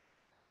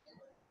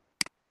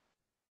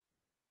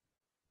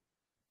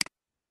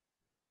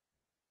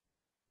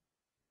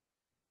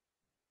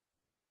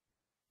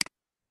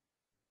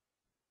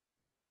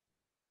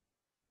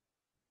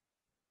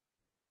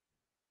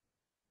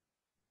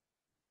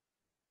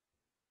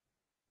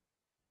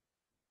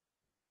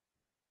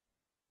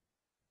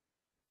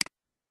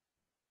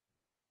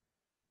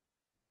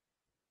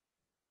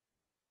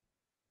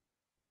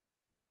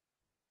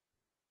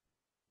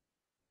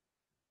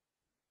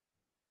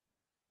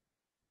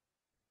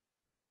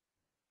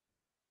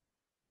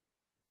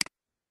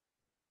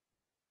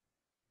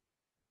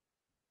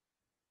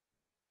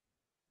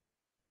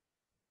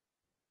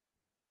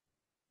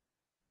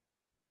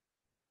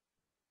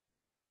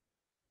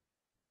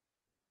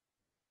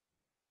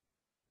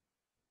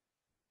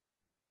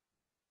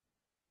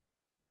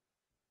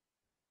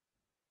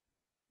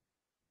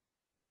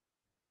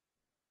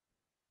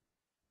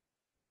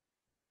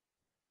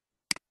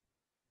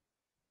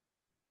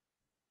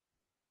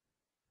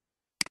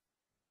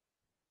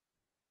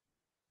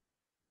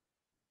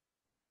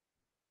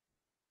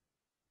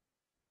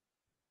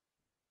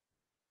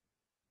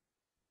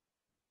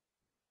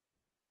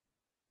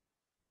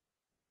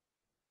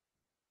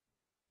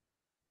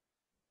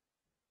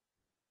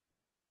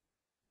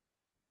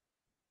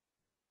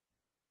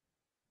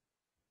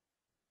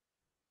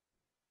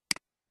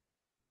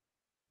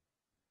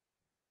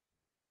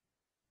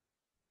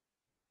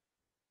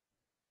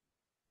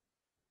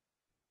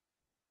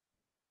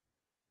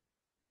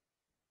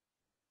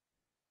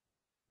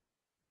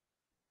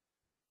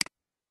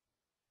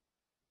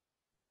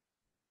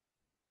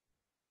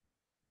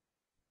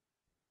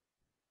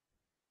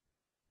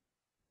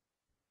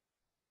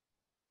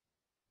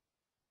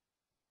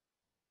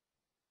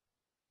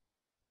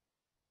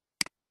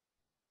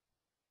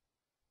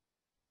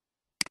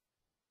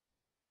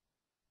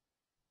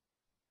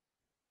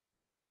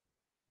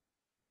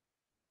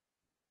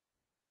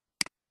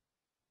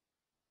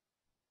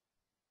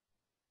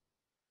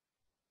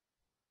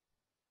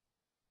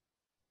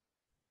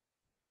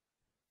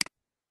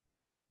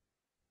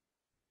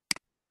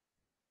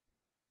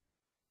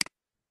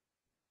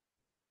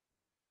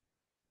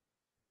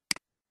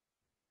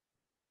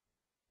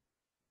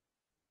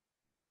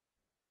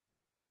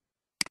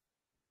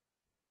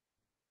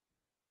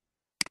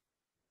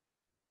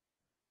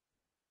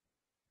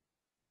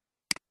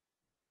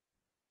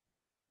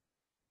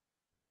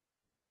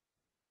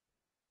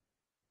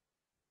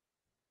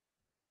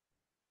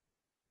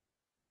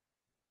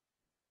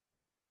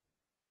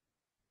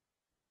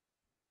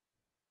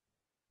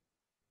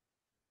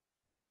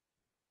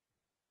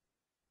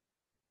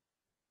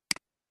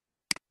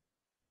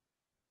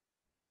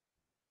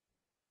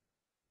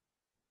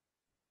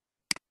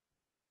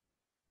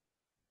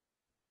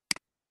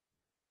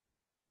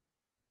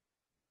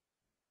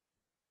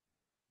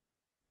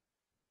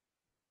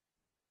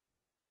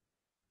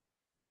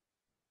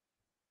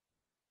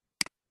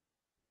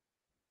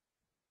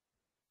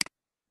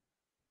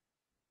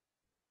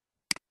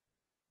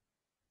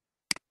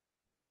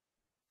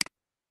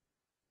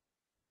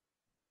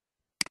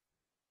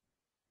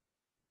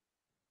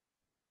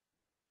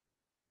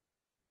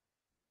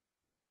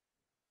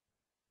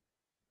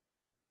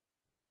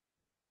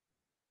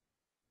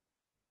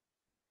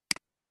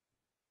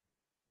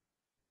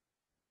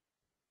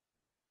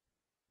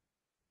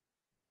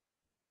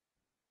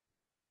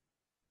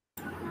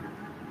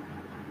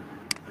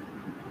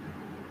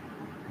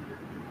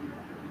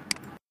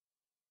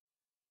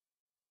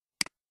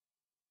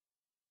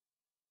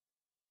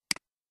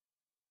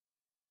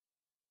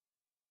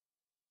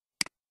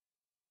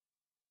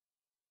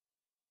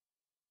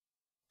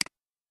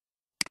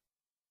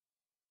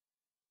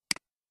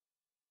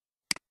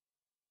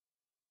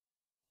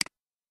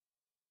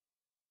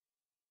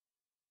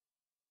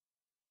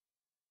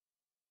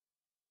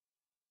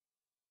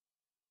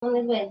 1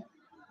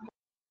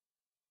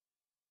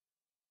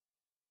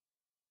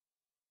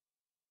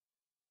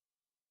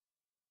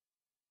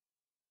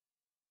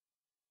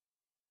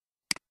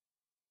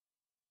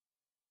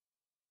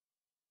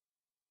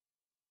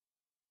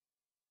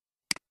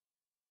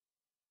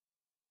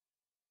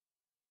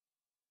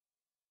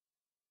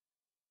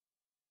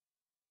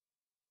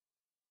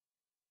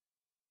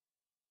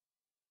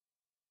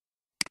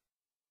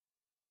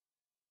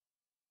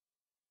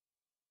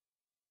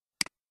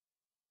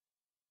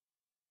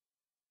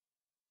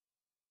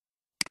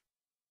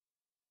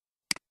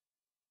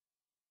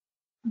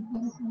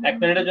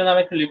 মিনিটের জন্য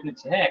আমি একটু লিভ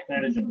নিচ্ছি। হ্যাঁ, 1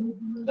 মিনিটের জন্য।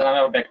 তাহলে আমি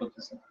আবার ব্যাক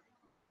করতেছি।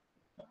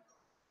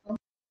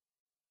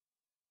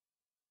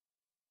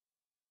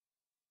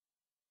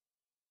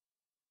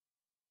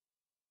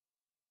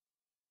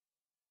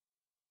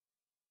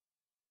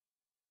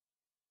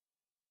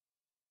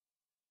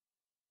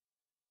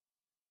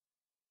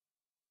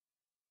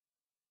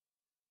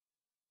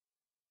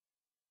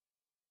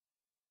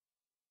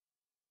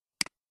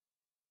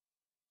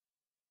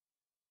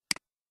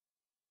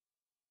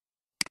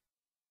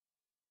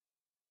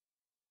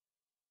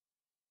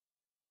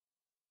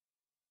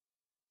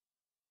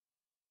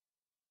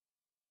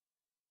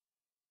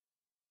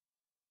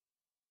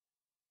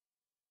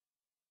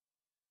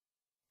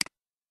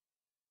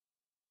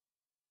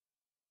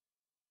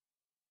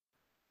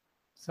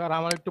 স্যার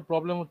আমার একটু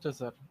প্রবলেম হচ্ছে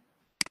স্যার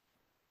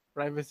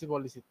প্রাইভেসি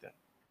পলিসিতে।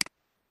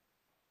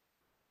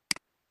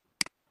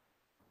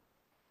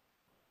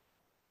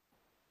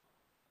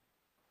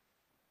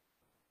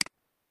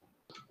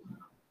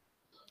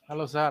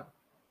 হ্যালো স্যার,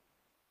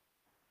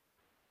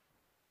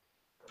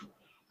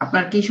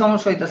 আপনার কি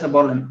সমস্যা হইতাছে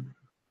বলেন।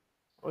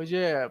 ওই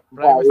যে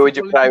ওই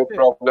যে প্রাইভেট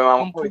প্রবলেম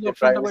আমার, ওই যে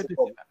প্রাইভেসি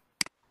প্রবলেম।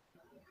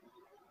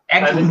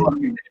 একদম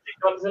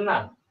দেখতে পাচ্ছেন না?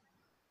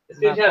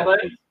 স্ক্রিন শেয়ার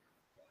করেন।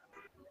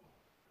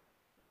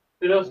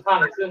 ফিরোজ খান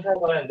স্ক্রিন শেয়ার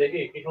করেন,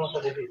 দেখি কি সমস্যা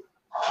দেখি।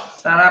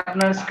 স্যার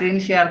আপনার স্ক্রিন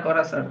শেয়ার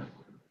করা স্যার।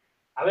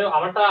 আমি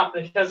আমারটা আপনি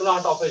শেয়ার করলে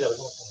আমারটা অফ হয়ে যাবে,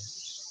 সমস্যা নেই।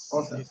 ও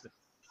স্যার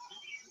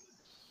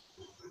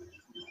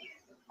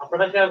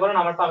আপনারটা শেয়ার করেন,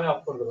 আমারটা আমি অফ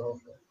করে দেব।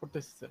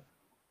 করতেছি স্যার।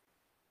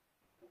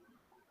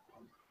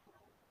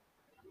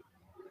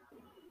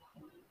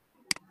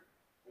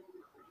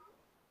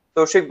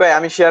 তৌশিক ভাই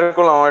আমি শেয়ার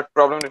করলাম, আমার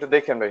প্রবলেম একটু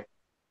দেখেন ভাই।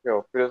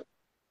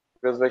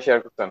 ফিরোজ ভাই শেয়ার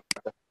করতেন।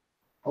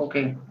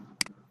 ওকে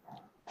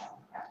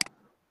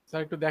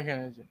স্যার একটু দেখেন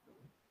এই যে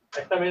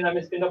একটা মিনিট, আমি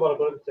স্ক্রিনটা বড়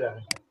করে দিচ্ছি।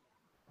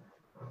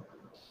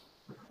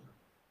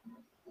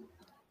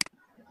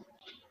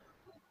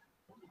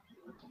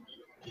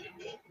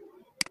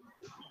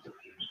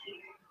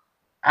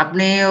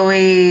 আপনি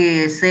ওই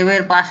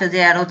সেভের পাশে যে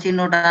অ্যারো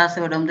চিহ্নটা আছে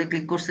ওটার মধ্যে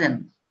ক্লিক করছেন?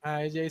 হ্যাঁ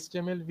এই যে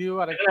HTML ভিউ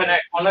আর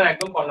কর্নার,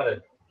 একদম কর্নারে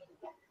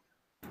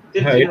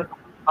হ্যাঁ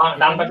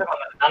ডান পাশে,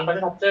 কর্নারে ডান পাশে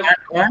সবচেয়ে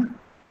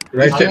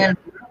রাইট সাইড।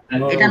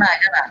 এটা না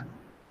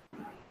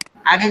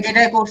আগে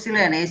যেটা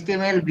করছিলেন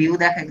HTML ভিউ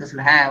দেখাইতেছিল,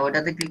 হ্যাঁ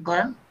ওটাতে ক্লিক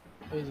করেন।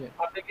 এই যে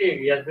আপনি কি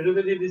ইয়ার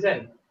ভিডিওতে দিয়ে দিবেন,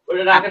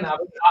 ওটা রাখেন।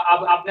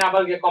 আপনি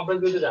আবার গিয়ে কম্প্রেস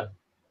ভিউতে যান,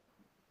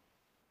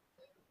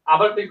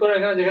 আবার ক্লিক করেন,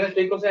 এখানে যেখানে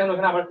ক্লিক করছেন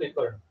ওখানে আবার ক্লিক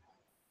করেন।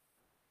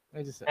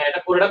 এই যে স্যার হ্যাঁ,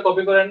 এটা পুরোটা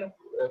কপি করেন,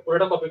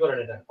 পুরোটা কপি করেন।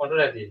 এটা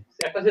কন্ট্রোল দিয়ে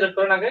একটা সিলেক্ট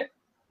করেন, আগে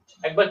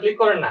একবার ক্লিক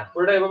করেন না,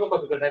 পুরোটা এভাবে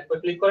কপি করেন। একবার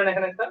ক্লিক করেন,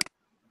 এখানে একটা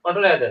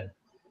কন্ট্রোল দেন,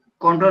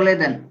 কন্ট্রোল এ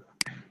দেন,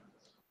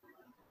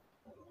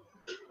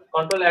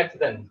 কন্ট্রোল এক্স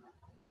দেন,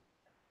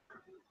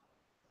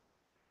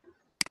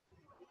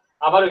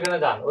 আবার ওখানে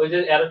যান, ওই যে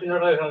অ্যারো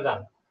চিহ্নটা ওখানে যান,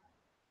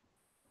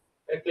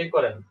 ক্লিক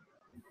করেন।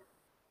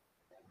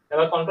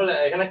 এবার কন্ট্রোল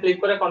এখানে ক্লিক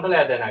করে কন্ট্রোল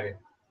এ দেন, আগে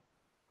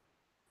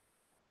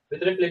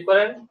ভিতরে ক্লিক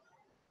করেন,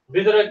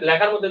 ভিতরে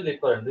লেখার মধ্যে ক্লিক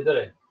করেন,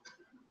 ভিতরে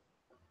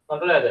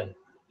কন্ট্রোল এ দেন,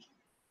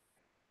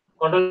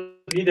 কন্ট্রোল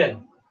ভি দেন।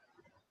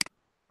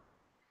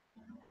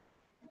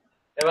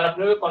 এবার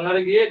আপনি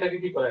কর্নারে গিয়ে এটাকে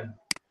কি করেন,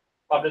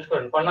 পাবলিশ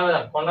করেন। কর্নারে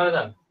যান, কর্নারে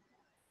যান,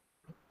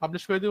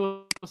 পাবলিশ করে দিব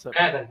স্যার।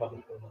 হ্যাঁ দেন,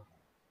 পাবলিশ করুন।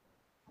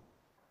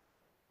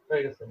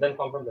 হয়ে গেছে, দেন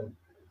কনফার্ম দেন।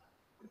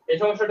 এই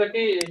সমস্যাটা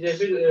কি যে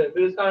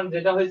ফিউজ কারণ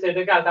যেটা হয়েছে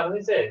এটা কি আর কারণ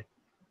হয়েছে?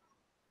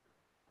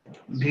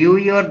 ভিউ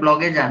ইওর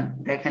ব্লগে যান,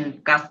 দেখেন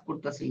কাজ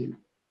করতেছে কিনা।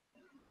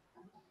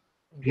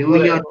 ভিউ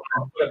ইওর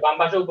বাম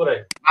পাশে উপরে,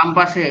 বাম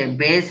পাশে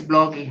বেস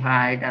ব্লগ,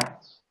 হ্যাঁ এটা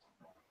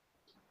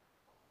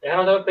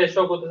এখানে তো পেজ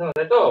শো করতেছে না,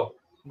 তাই তো?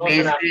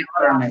 বেস ক্রিয়েট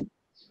করা নাই।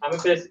 আমি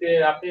পেজকে,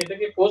 আপনি এটা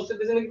কি পোস্ট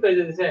দিয়েছেন নাকি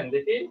পেজে দিয়েছেন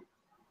দেখি?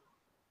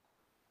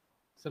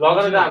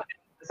 ব্লগারে যান,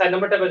 4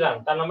 নম্বর ট্যাবে যান,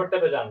 4 নম্বর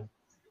ট্যাবে যান।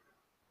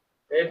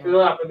 এই পুরো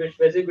আপনি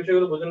বেসিক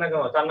বিষয়গুলো বুঝেন না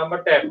কেন? 4 নম্বর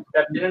ট্যাব,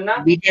 ট্যাব চিনেন না?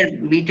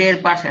 বিটের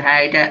পাশে,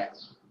 হ্যাঁ এটা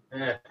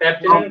হ্যাঁ, ট্যাব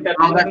চিনেন, ট্যাব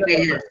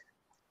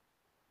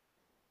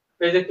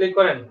পেজে ক্লিক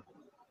করেন।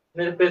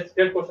 আপনি পেজ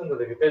ক্রিয়েট করছেন তো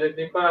দেখি, পেজে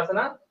ক্লিক করা আছে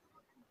না?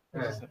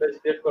 হ্যাঁ, পেজ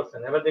ক্রিয়েট করছেন।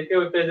 এবার দেখি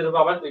ওই পেজের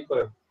উপর আবার ক্লিক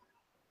করেন,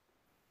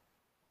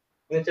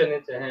 নিচে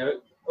নিচে। হ্যাঁ,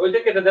 ওইটা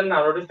কেটে দেন না,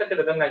 নোটিশটা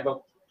কেটে দেন না একদম।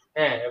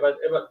 হ্যাঁ, এবার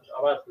এবার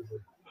আবার আসছে।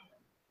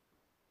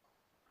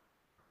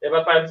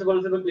 এবার প্রাইভেসি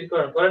পলিসিতে ক্লিক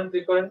করেন,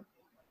 ক্লিক করেন।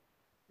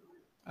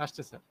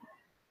 আসছে স্যার।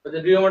 ওই যে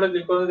ভিউ মোডে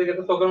ক্লিক করেন, দেখে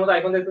তো চোখের মতো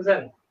আইকন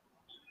দেখতেছেন?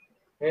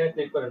 হ্যাঁ,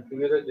 ক্লিক করেন,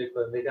 ভিউতে ক্লিক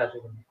করেন, দেখে আসে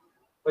কিনা।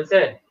 হইছে?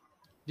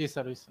 জি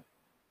স্যার হইছে।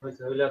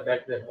 হয়েছে হইলে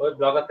ব্যাক দেন, ওই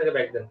ব্লগার থেকে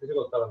ব্যাক দেন, কিছু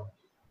করতে হবে না।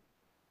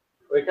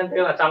 ওইখান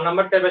থেকে না 4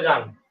 নাম্বার ট্যাবে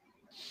যান,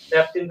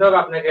 ট্যাব চিনতে হবে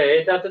আপনাকে।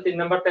 এটা হচ্ছে 3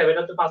 নাম্বার ট্যাব,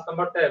 এটা হচ্ছে 5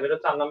 নাম্বার ট্যাব, এটা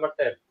 4 নাম্বার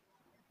ট্যাব।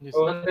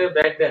 ওখান থেকে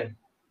ব্যাক দেন,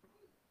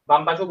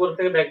 বাম পাশে উপর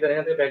থেকে ব্যাক দেন,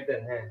 এখান থেকে ব্যাক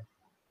দেন। হ্যাঁ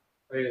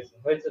হয়ে গেছে,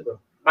 হয়েছে তো।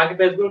 বাকি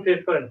পেজগুলো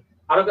ক্রিয়েট করেন,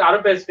 আরো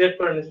পেজ ক্রিয়েট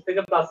করেন, নিচে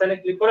থেকে প্লাস সাইনে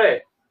ক্লিক করে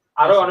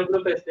আরো অনেকগুলো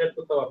পেজ ক্রিয়েট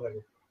করতে হবে আপনাকে।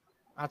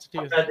 আচ্ছা ঠিক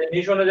আছে, আপনার যে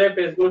নিশ অনুযায়ী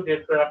পেজগুলো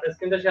ক্রিয়েট করেন, আপনার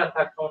স্ক্রিনটা শেয়ার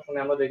থাক, সমস্যা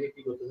নেই, আমরা দেখি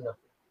কি করতেছেন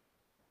আপনি।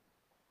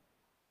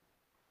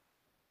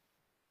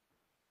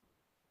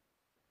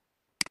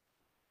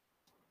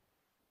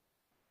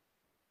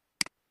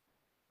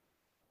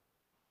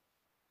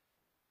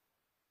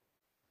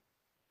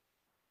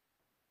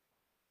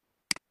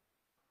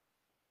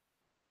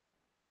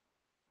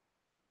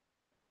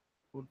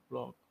 ফুড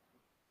ব্লগ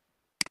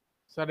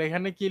স্যার,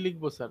 এখানে কি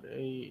লিখবো স্যার?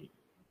 এই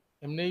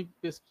এমনি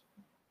পেস্ট?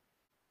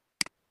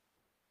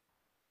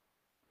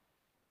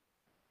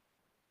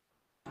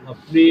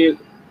 আপনি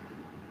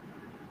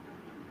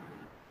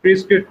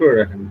প্রেসক্রিপ্ট করে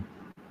রাখেন,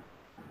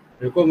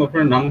 এরকম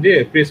আপনার নাম দিয়ে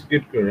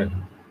প্রেসক্রিপ্ট করে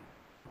রাখেন।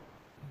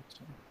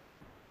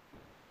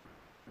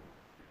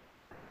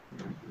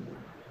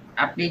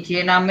 আপনি যে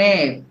নামে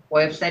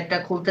ওয়েবসাইটটা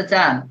খুলতে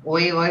চান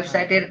ওই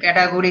ওয়েবসাইটের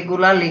ক্যাটাগরি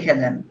গুলা লিখে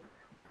দেন।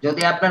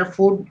 যদি আপনার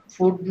ফুড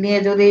ফুড নিয়ে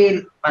যদি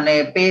মানে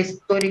পেজ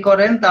তৈরি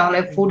করেন তাহলে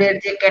ফুডের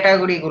যে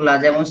ক্যাটাগরি গুলা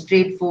যেমন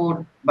স্ট্রিট ফুড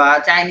বা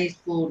চাইনিজ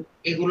ফুড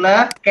এগুলা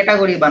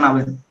ক্যাটাগরি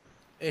বানাবেন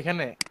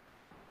এখানে।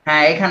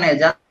 হ্যাঁ এখানে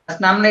জাস্ট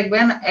নাম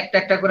লিখবেন, একটা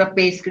একটা করে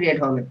পেজ ক্রিয়েট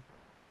হবে।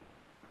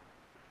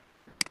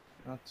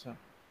 আচ্ছা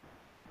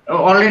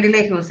অলরেডি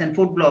লিখে ফেলছেন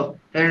ফুড ব্লগ,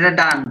 এটা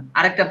ডান।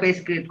 আরেকটা পেজ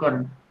ক্রিয়েট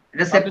করেন,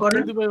 এটা সেভ পাবলিশ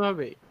করেন। করে দিব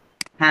এভাবে?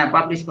 হ্যাঁ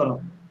পাবলিশ করো,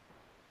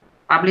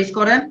 পাবলিশ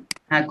করেন।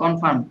 হ্যাঁ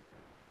কনফার্ম।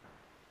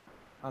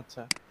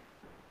 আচ্ছা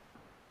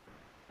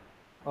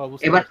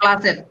বুঝতে এবার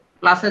পারছি।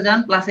 ক্লাসে যান,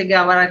 ক্লাসে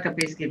গিয়ে আবার একটা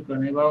পেজ ক্রিয়েট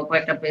করেন, এবার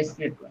কয়েকটা পেজ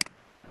ক্রিয়েট করেন।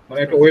 মানে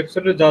একটা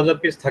ওয়েবসাইটে যা যা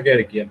পেজ থাকে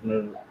আর কি, আপনার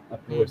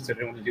আপনার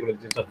ওয়েবসাইটের মধ্যে যেগুলো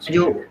দিতে চাচ্ছেন। এই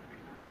যে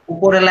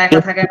উপরে লেখা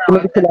থাকে না,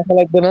 কিছু লেখা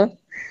লাগবে না?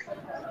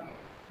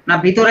 না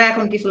ভিতরে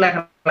এখন কিছু লেখা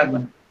লাগবে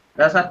না,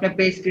 জাস্ট আপনি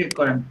পেজ ক্রিয়েট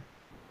করেন।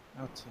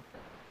 আচ্ছা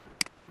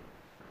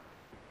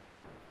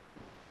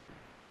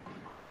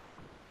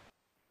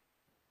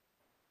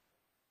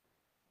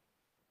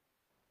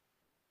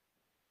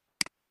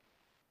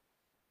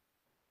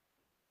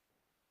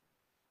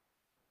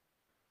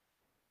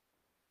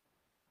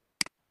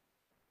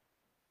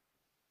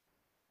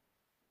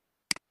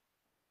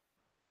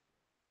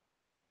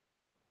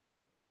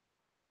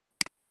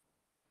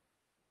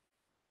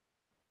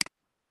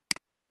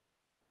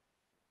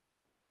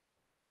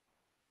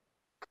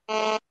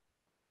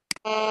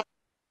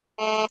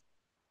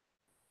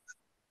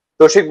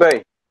তৌশিক ভাই,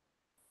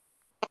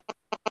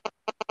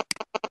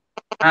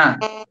 হ্যাঁ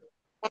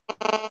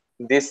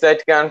this site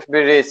can't B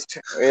reached,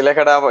 এই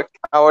লেখাটা আবার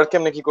আবার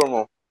কেমনে কি করবো?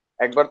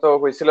 একবার তো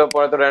হয়েছিল,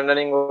 পরে তো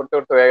রেন্ডারিং করতে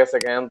করতে হয়ে গেছে,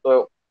 কেন তো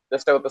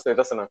চেষ্টা করতেছে,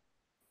 হইতাছে না।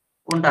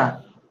 কোনটা?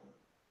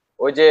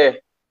 ওই যে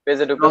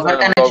পেজে ব্লগার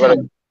ঢুকতেছিলাম ব্লগারে। কানেকশন।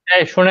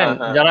 এই শুনেন, হ্যাঁ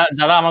হ্যাঁ যারা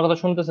যারা আমার কথা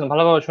শুনতেছেন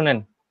ভালোভাবে শুনেন।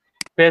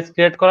 পেজ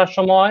ক্রিয়েট করার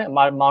সময়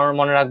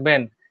মনে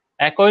রাখবেন,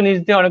 একই নিচ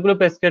দিয়ে অনেকগুলো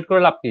পেজ ক্রিয়েট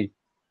করে লাভ কি?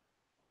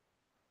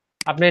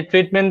 আপনি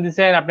ট্রিটমেন্ট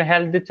দিচ্ছেন, আপনি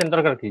হেলথ দিচ্ছেন,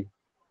 দরকার কি?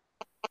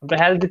 আপনি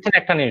হেলথ দিচ্ছেন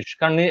একটা নিশ,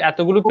 কারণ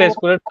এতগুলো পেজ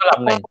করে তো লাভ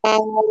নাই।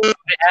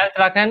 আপনি হেলথ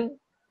রাখেন,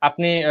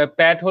 আপনি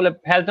প্যাট হলে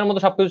হেলথের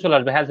মধ্যে সবকিছু চলে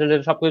আসবে, হেলথ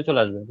রিলেটেড সবকিছু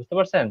চলে আসবে, বুঝতে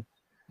পারছেন?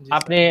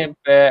 আপনি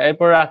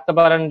এরপর রাখতে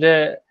পারেন যে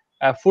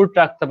ফুড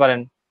রাখতে পারেন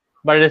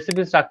বা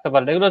রেসিপিস রাখতে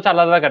পারেন, এগুলো হচ্ছে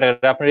আলাদা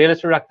ক্যাটাগরি। আপনি রিয়েল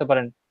এস্টেট রাখতে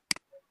পারেন,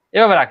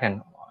 এভাবে রাখেন।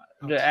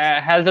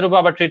 হেলথের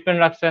উপর আবার ট্রিটমেন্ট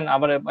রাখছেন,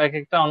 আবার এক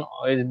একটা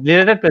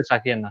রিলেটেড পেজ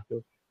রাখিয়েন না কেউ,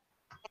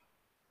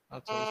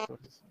 আচ্ছা বুঝতে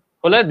পারছি।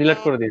 হলে ডিলিট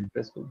করে দিন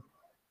পেজগুলো।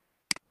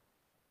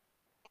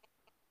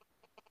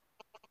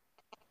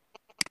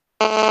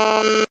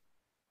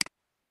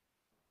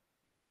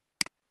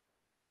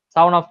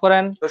 সাউন্ড অফ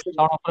করেন,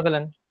 সাউন্ড অফ করে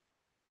ফেলেন।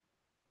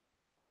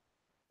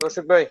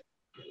 তৌশিক ভাই,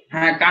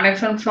 হ্যাঁ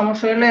কানেকশন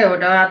সমস্যা হলে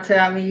ওটা আছে,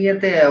 আমি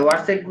ইয়েতে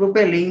হোয়াটসঅ্যাপ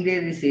গ্রুপে লিংক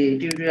দিয়ে দিছি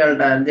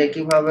টিউটোরিয়ালটা, যে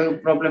কিভাবে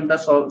প্রবলেমটা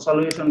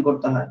সলিউশন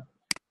করতে হয়।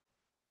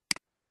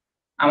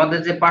 আমাদের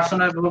যে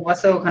পার্সোনাল গ্রুপ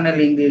আছে ওখানে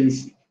লিংক দিয়ে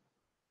দিছি।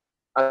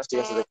 আচ্ছা ঠিক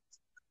আছে।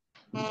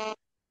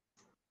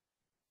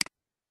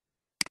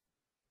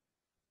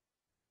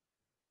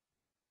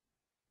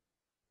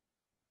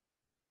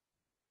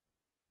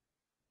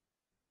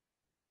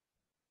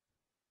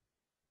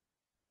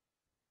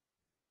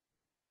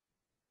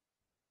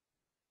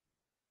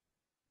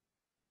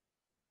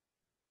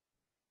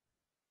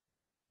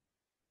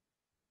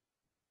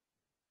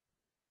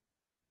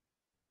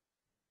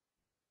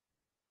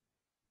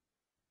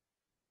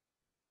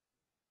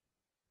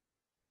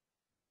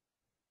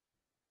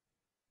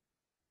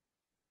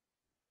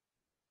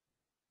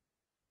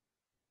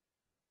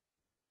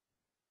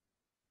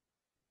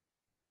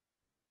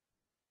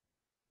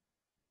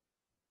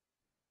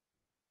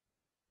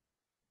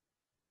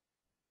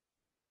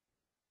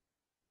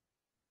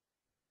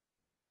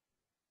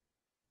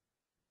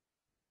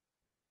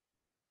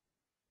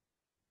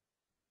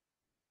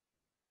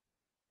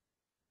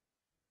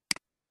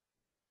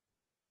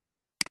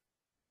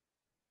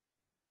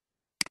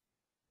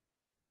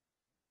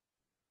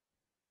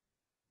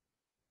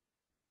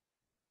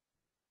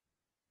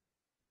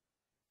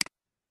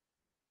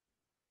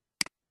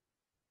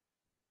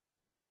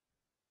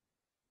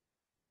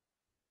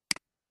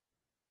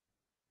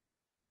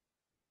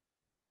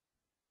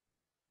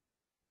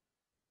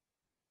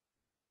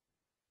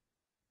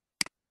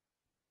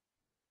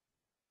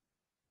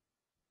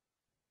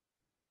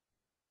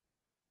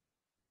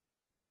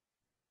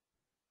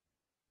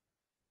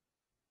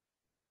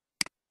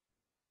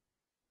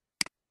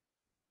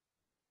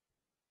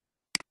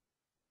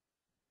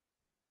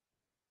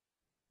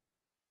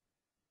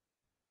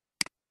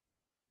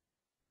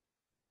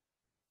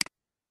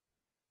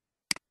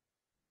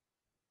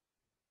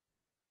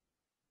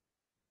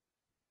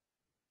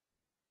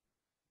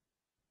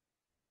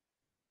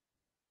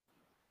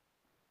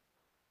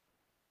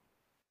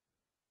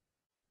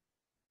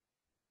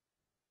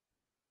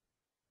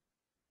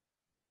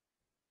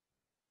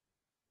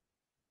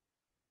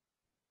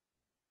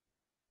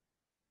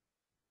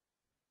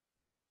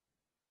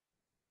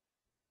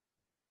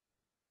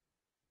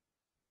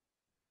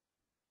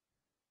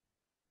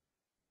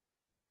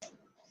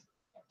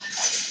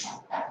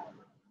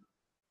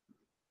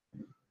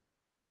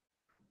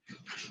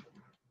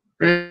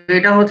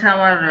 এটা হচ্ছে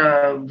আমার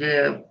যে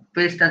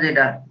পেজটা,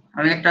 যেটা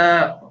আমি একটা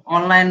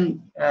অনলাইন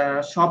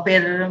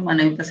শপের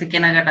মানে হইতাছে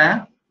কেনাকাটা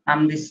নাম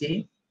দিচ্ছি।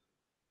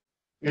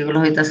 এগুলো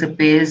হইতাছে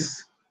page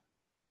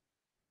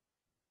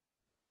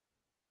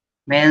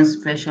men's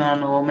fashion,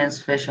 women's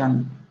fashion,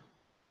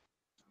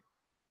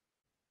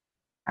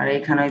 আর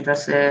এখানে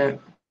হইতাছে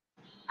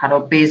আরো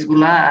পেজ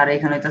গুলা, আর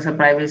এখানে হইতাছে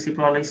প্রাইভেসি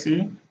পলিসি,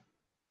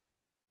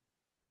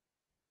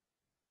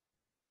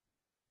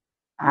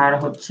 আর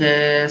হচ্ছে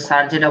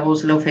স্যার যেটা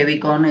বলছিল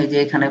ফেভিকন, এই যে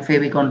এখানে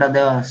ফেভিকনটা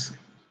দেওয়া আছে,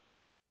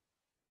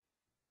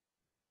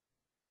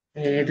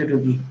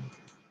 এতটুকুই।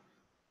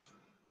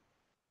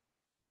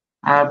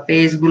 আর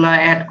পেজ গুলা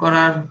অ্যাড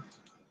করার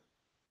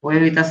ওয়ে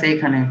হইতাছে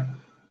এখানে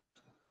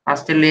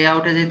ফার্স্টে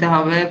লেআউটে যেতে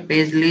হবে,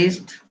 পেজ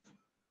লিস্ট,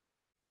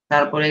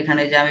 তারপরে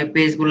এখানে যে আমি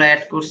পেজ গুলা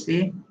অ্যাড করছি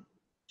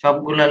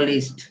সবগুলা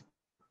লিস্ট,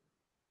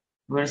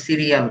 এবার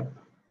সিরিয়াল,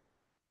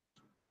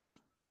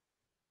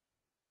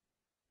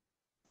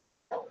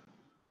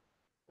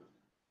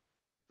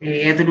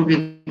 এতটুকুই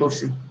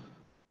করছি।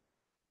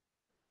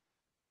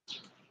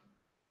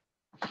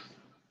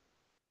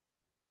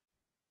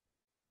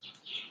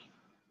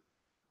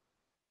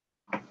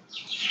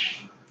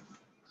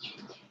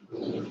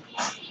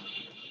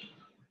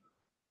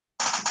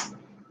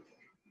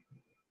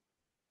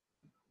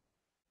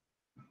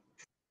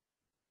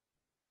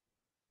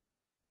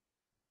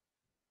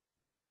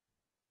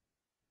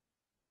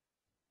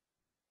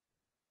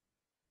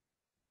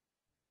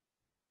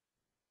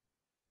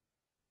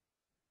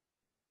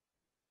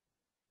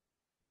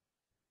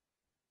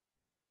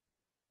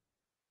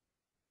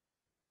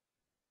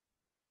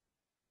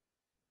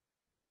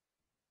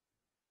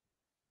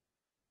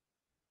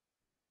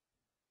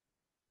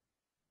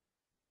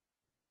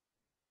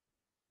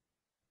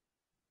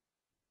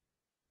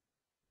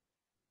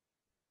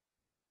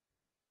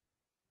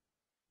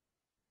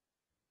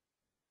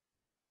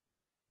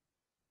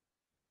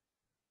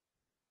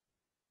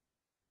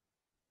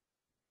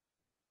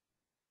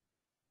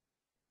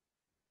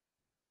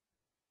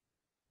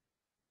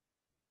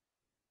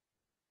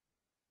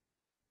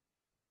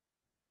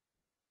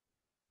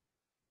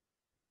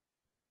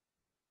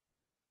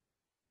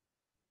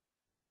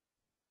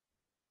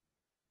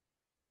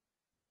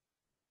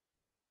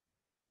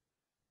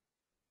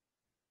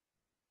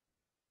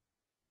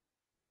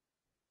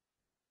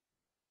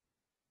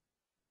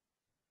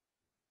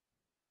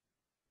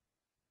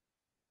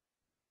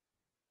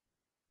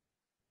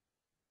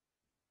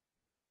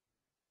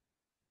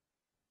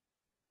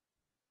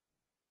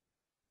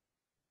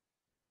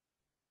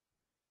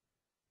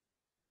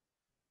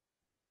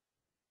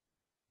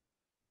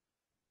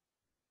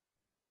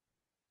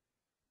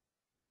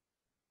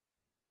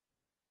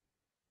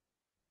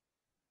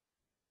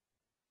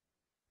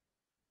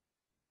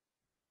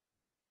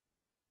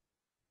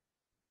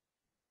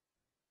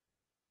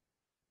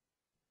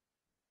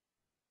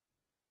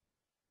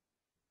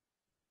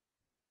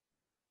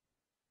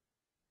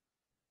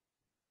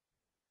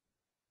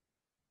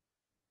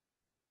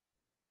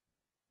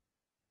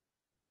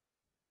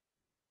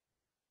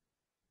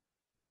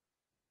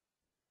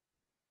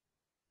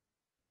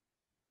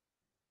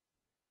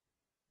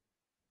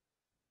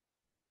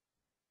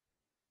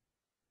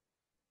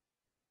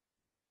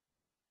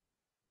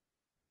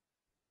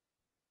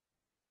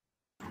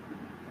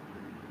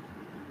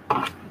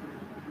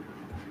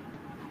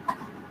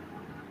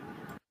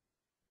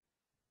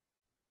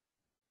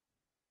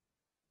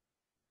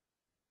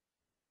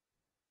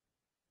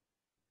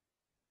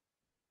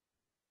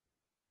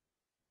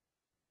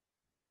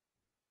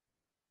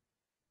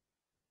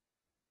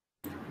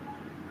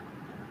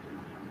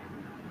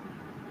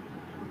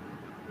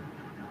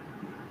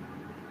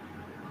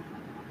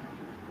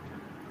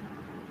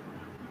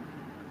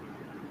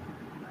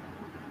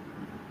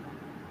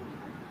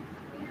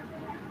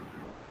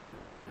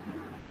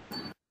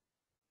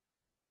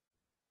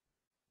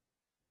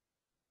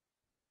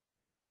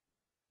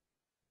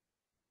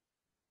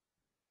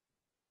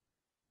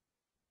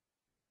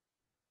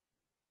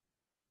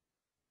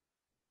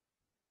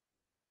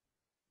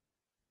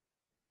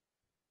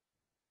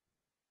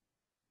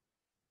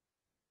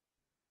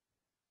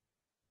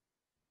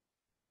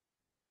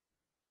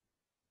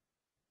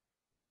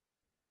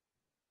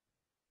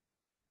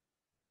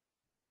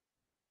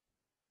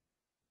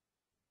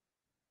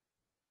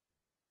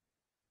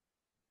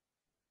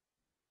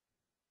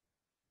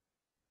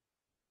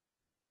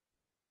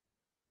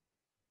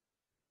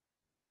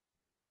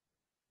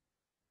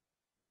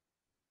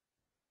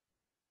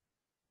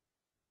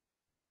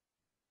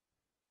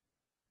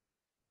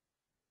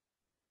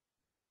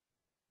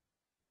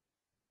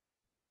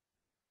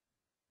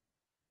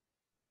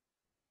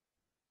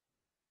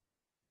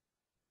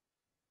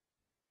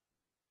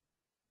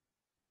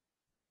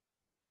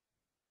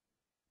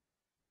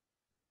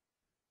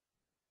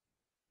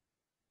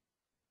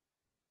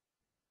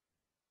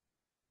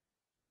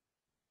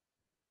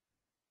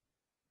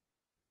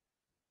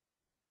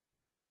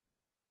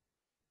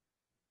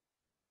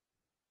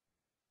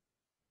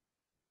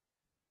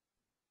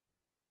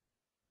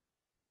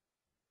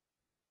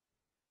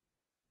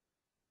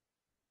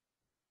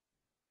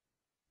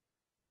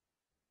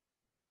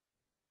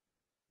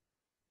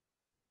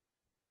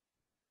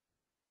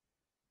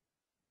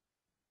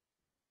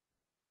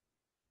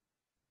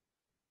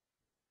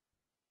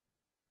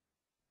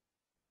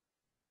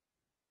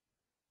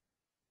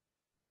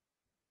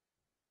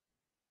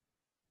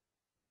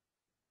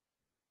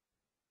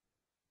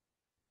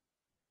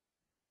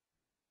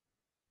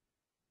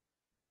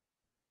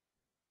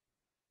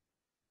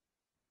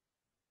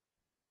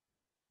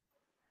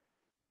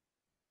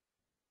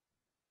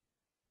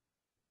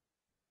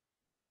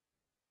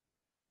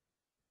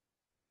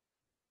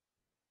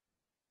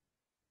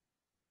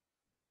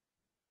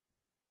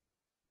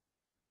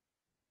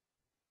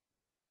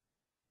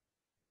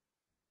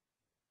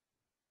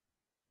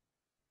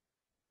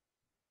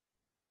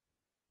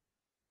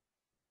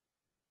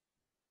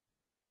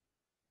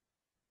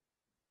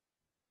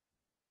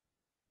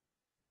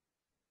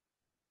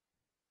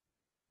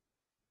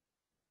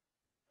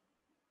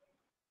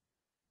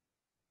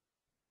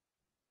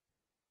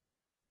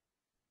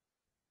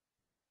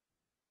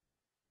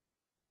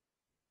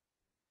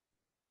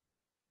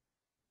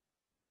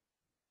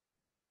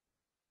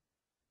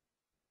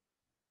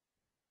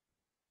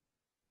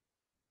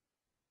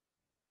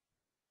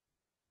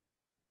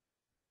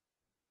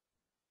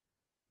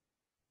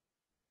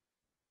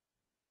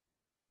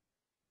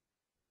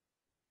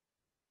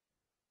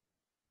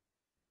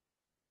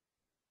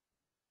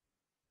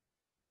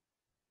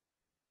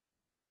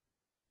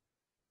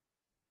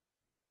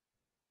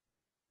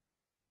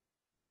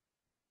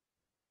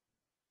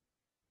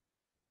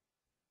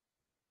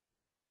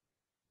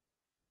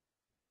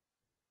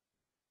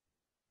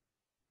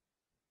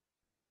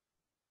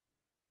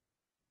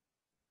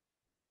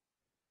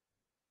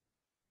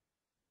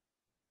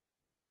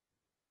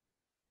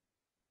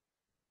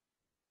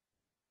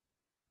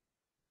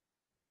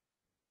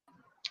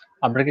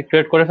 আপনারা কি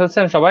ক্রিয়েট করে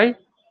ফেলছেন সবাই?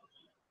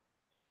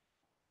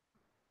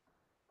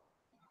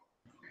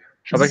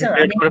 সবাই কি স্যার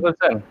ক্রিয়েট করে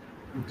ফেলছেন?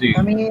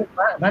 আমি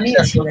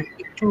বানিয়েছি,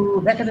 একটু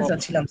দেখাতে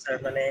চাচ্ছিলাম স্যার,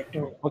 মানে একটু।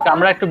 ওকে,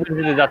 আমরা একটু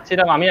বিরতিতে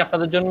যাচ্ছিলাম। আমি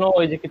আপনাদের জন্য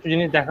ওই যে কিছু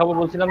জিনিস দেখাবো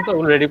বলছিলাম, তো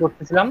ওগুলো রেডি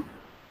করতেছিলাম।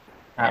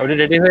 হ্যাঁ, ওটি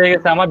রেডি হয়ে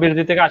গেছে আমার।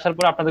 বিরতি থেকে আসার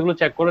পর আপনাদেরগুলো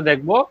চেক করে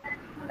দেখবো,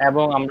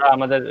 এবং আমরা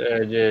আমাদের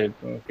যে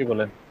কি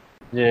বলে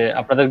যে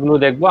আপনাদেরগুলো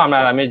দেখবো।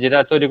 আমি যেটা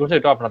তৈরি করছি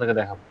এটা আপনাদেরকে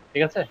দেখাবো,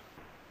 ঠিক আছে?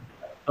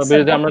 তো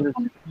বিরতি আমরা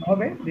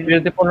হবে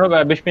বিরতি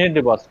 15-20 মিনিট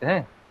দিব আজকে।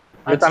 হ্যাঁ,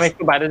 যেহেতু আচ্ছা আমি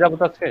একটু বাইরে যাবো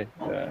তো আজকে,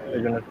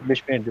 এই জন্য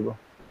 20 মিনিট দিব।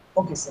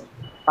 Okay sir.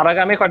 তার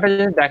আগে আমি কয়েকটা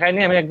জিনিস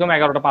দেখাইনি। আমি একদম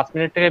 11টা 5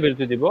 মিনিট থেকে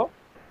বিরতি দিব।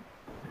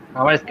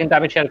 আমার স্ক্রিনটা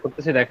আমি শেয়ার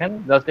করতেছি, দেখেন।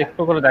 জাস্ট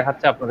একটু করে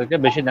দেখাচ্ছে আপনাদেরকে,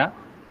 বেশি না।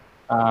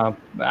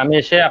 আমি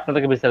এসে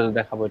আপনাদেরকে বিস্তারিত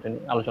দেখাবো, এটা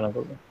নিয়ে আলোচনা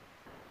করবো।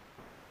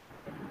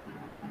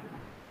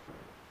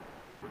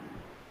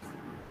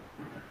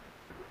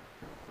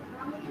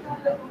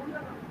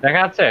 দেখা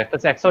যাচ্ছে একটা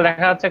এক্সেল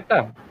দেখা যাচ্ছে একটা।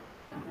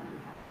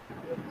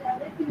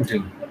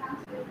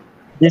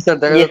 জি স্যার,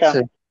 দেখা যাচ্ছে।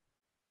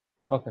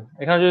 ওকে,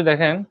 এখানে যদি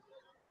দেখেন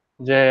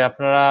যে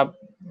আপনারা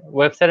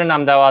ওয়েবসাইটের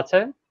নাম দেওয়া আছে।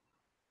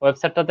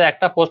 ওয়েবসাইটটাতে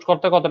একটা পোস্ট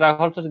করতে কত টাকা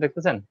খরচ হচ্ছে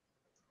দেখতেছেন?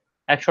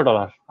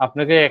 $100।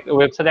 আপনাকে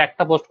ওয়েবসাইটে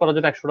একটা পোস্ট করার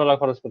জন্য $100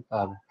 খরচ করতে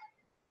হবে।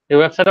 এই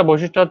ওয়েবসাইটের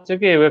বৈশিষ্ট্য হচ্ছে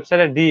কি, এই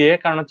ওয়েবসাইটে ডিএ,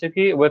 কারণ হচ্ছে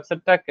কি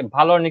ওয়েবসাইটটা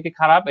ভালো নাকি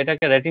খারাপ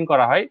এটাকে রেটিং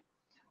করা হয়।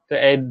 তো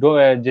এই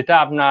যেটা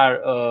আপনার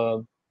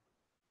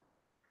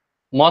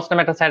মজ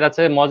নামে একটা সাইট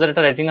আছে, মজের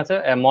একটা রেটিং আছে।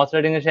 মজ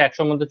রেটিং এসে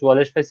 100 মধ্যে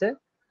 44 পাইছে।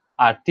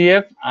 আর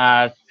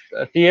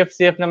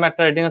টিএফসিএফ নামে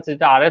একটা রেটিং আছে,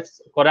 যেটা আরএফ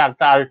করে।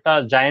 আরেকটা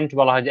জায়েন্ট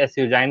বলা হয়,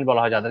 এসইও জায়েন্ট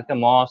বলা হয় যাদেরকে,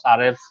 মস,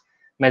 আরএফ,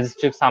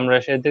 ম্যাজিস্ট্রিক,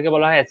 সামরেশ, এদেরকে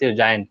বলা হয় এসইও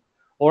জায়েন্ট।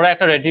 ওরা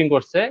একটা রেটিং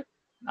করছে।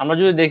 আমরা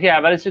যদি দেখি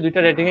অ্যাভারেজ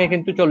দুইটা রেটিং এ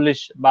কিন্তু 40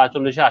 বা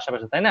 40-এর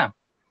আশেপাশে, তাই না?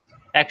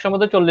 100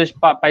 মধ্যে 40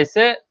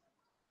 পাইছে।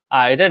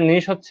 আর এটার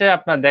নিশ হচ্ছে,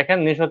 আপনার দেখেন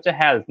নিশ হচ্ছে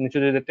হেলথ। নিচে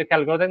যদি দেখতে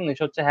খেয়াল করে দেখেন, নিশ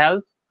হচ্ছে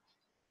হেলথ।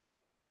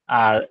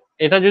 আর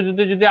এটা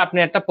যদি আপনি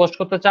একটা পোস্ট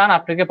করতে চান,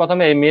 আপনাকে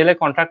প্রথমে এই মেইলে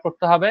কন্ট্যাক্ট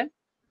করতে হবে।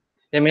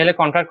 এই মেইলে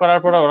কন্ট্যাক্ট করার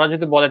পর ওরা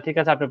যদি বলে ঠিক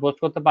আছে আপনি পোস্ট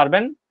করতে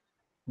পারবেন,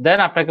 দেন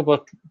আপনাকে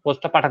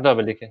পোস্টটা পাঠাতে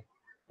হবে লিখে।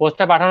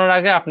 পোস্টটা পাঠানোর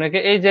আগে আপনাকে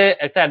এই যে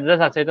একটা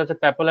অ্যাড্রেস আছে, এটা হচ্ছে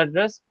পেপল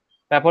অ্যাড্রেস।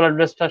 পেপল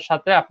অ্যাড্রেসটার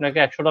সাথে আপনাকে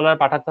 $100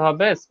 পাঠাতে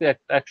হবে।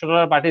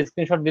 $100 পাঠিয়ে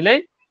স্ক্রিনশট দিলেই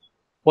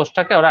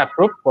পোস্টটাকে ওরা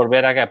অ্যাপ্রুভ করবে।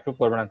 এর আগে অ্যাপ্রুভ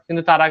করবে না,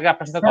 কিন্তু তার আগে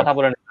আপনার সাথে কথা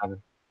বলে নিতে হবে।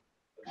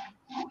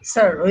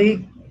 স্যার ওই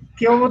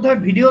কেউ বোধহয়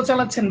ভিডিও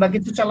চালাচ্ছেন বা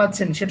কিছু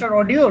চালাচ্ছেন, সেটার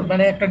অডিও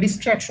মানে একটা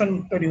ডিস্ট্রাকশন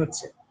তৈরি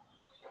হচ্ছে।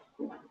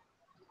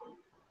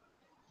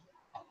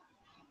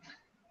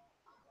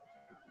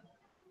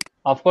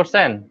 অফ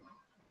করছেন?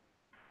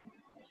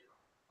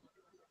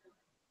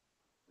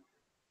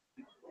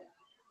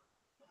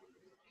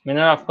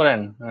 মিনার অফ করেন।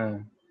 হ্যাঁ,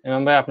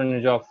 ইমাম ভাই আপনি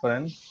নিজে অফ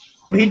করেন।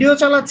 ভিডিও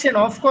চালাচ্ছেন,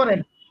 অফ করেন।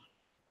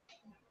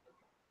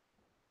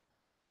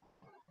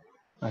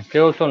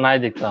 কেউ তো নাই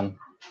দেখলাম।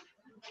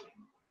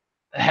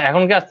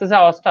 এখন কি আসতেছে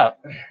আওয়াজটা?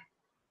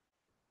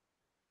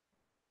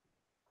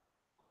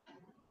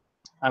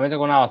 আমি তো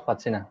কোনো আওয়াজ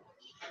পাচ্ছি না।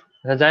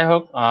 যাই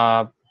হোক,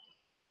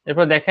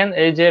 এরপর দেখেন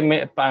এই যে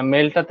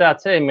মেলটাতে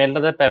আছে, এই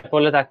মেলটাতে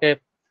পেপলে তাকে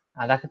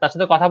তার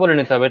সাথে কথা বলে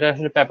নিতে হবে। এটা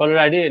আসলে পেপলের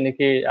আইডি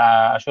নাকি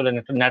আসলে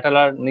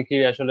নেটালার নাকি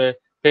আসলে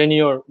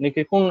পেনিওর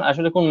নাকি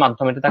কোন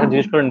মাধ্যম, এটা তাকে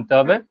জিজ্ঞেস করে নিতে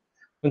হবে।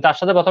 কিন্তু তার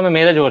সাথে প্রথমে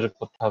মেলে যোগাযোগ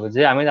করতে হবে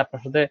যে আমি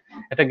আপনার সাথে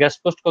একটা গেস্ট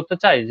পোস্ট করতে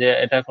চাই, যে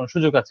এটা কোনো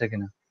সুযোগ আছে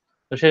কিনা।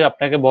 তো সে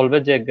আপনাকে বলবে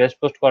যে গেস্ট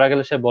পোস্ট করা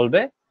গেলে সে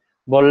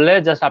বললে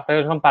জাস্ট আপনাকে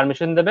যখন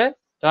পারমিশন দেবে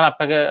তখন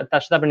আপনাকে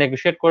তার সাথে আপনি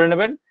নেগোশিয়েট করে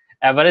নেবেন।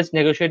 অ্যাভারেজ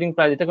নেগোশিয়েটিং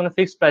প্রাইস, এটা কোনো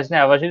ফিক্সড প্রাইস না,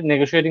 অ্যাভারেজ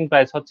নেগোশিয়েটিং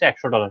প্রাইস হচ্ছে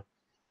 $100।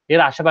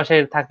 এর আশেপাশে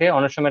থাকে,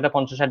 অনেক সময় এটা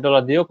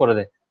 $50-60 দিয়েও করে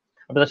দেয়।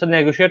 আপনি তার সাথে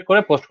নেগোশিয়েট করে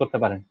পোস্ট করতে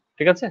পারেন,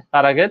 ঠিক আছে?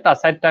 তার আগে তার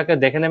সাইটটাকে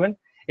দেখে নেবেন।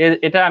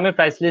 এটা আমি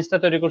প্রাইস লিস্টটা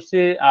তৈরি করছি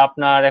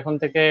আপনার এখন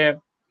থেকে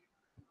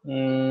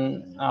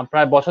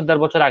প্রায় 1-1.5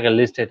 বছর আগের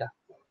লিস্ট।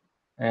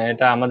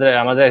 এটা আমাদের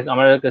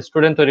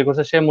স্টুডেন্ট তৈরি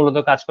করছে। সে মূলত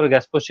কাজ করে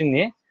গ্যাস পোস্টিং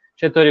নিয়ে,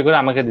 সে তৈরি করে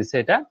আমাকে দিচ্ছে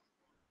এটা।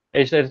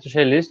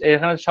 সেই লিস্ট,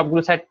 এখানে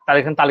সবগুলো সাইট তার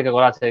এখানে তালিকা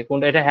করা আছে।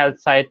 কোনটা, এটা হেলথ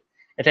সাইট,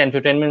 এটা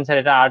এন্টারটেইনমেন্ট সাইট,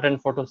 এটা আর্ট এন্ড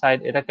ফটো সাইট,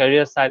 এটা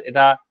ক্যারিয়ার সাইট,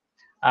 এটা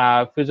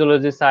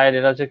ফিজিওলজি সাইট,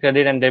 এটা হচ্ছে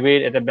ক্রেডিট এন্ড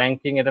ডেবিট, এটা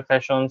ব্যাংকিং, এটা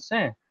ফ্যাশনস।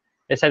 হ্যাঁ,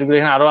 এই সাইটগুলো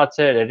এখানে আরো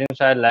আছে, rating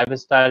site,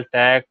 lifestyle,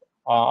 take,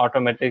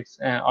 automatics,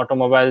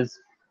 automobiles.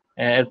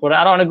 এরপরে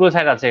আরো অনেকগুলো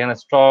সাইট আছে এখানে,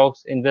 স্টকস,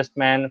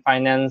 ইনভেস্টমেন্ট,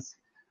 ফাইন্যান্স।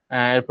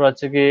 এরপর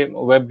হচ্ছে কি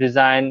web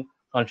design,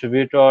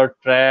 contributor,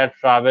 trade,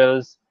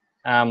 travels,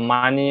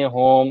 মানি,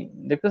 হোম।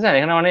 দেখতেছেন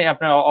এখানে মানে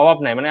আপনার অভাব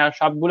নাই, মানে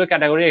সবগুলো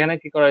ক্যাটাগরি এখানে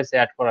কি করা হয়েছে,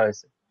 অ্যাড করা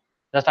হয়েছে।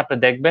 জাস্ট আপনি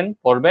দেখবেন,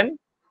 পড়বেন,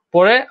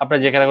 পরে আপনার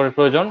যে ক্যাটাগরি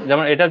প্রয়োজন।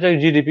 যেমন এটা হচ্ছে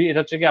জিডিপি, এটা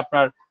হচ্ছে কি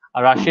আপনার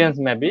রাশিয়ানস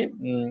মেবি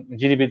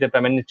জিডিপিতে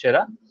পেমেন্ট নিচ্ছে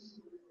এরা।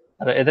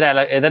 আর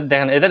এদের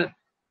দেখেন, এদের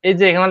এই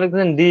যে এখানে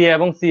দেখতেছেন ডি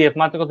এবং সিএফ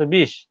মাত্র কত,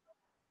 20।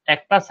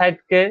 একটা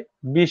সাইটকে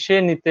 20-এ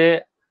নিতে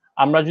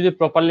আমরা যদি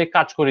প্রপারলি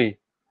কাজ করি,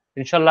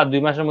 ইনশাল্লাহ 2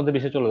 মাসের মধ্যে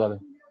 20-এ চলে যাবে।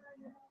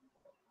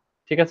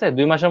 ঠিক আছে,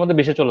 2 মাসের মধ্যে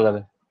 20-এ চলে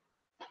যাবে।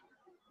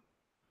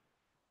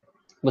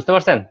 বুঝতে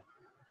পারছেন?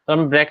 তো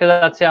আমি ব্রেকে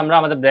যাচ্ছি।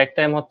 আমাদের ব্রেক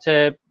টাইম হচ্ছে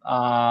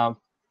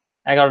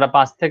 11টা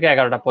 5 থেকে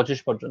 11টা 25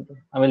 পর্যন্ত।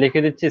 আমি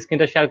লিখে দিচ্ছি,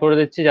 স্ক্রিনটা শেয়ার করে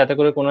দিচ্ছি, যাতে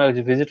করে কোনো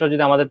ভিজিটর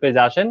যদি আমাদের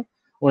পেজে আসেন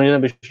উনি যেন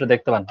বিষয়টা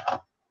দেখতে পান।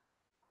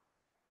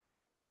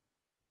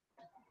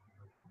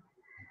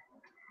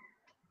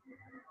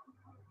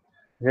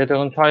 যেহেতু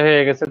এখন 6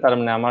 হয়ে গেছে, তার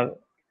মানে আমার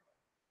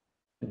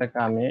এটাকে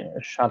আমি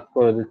 7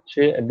 করে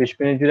দিচ্ছি। 20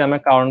 মিনিট যদি আমি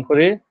কাউন্ট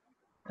করি,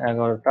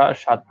 11টা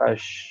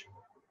 27।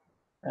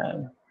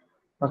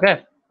 ওকে,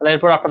 তাহলে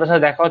এরপর আপনাদের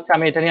সাথে দেখা হচ্ছে।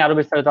 আমি এটা নিয়ে আরো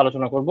বিস্তারিত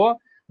আলোচনা করব।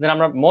 দেন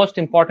আমরা মোস্ট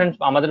ইম্পর্টেন্ট,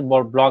 আমাদের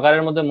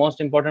ব্লগারের মধ্যে মোস্ট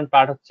ইম্পর্টেন্ট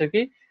পার্ট হচ্ছে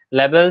কি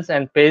লেভেলস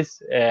এন্ড পেজ।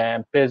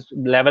 পেজ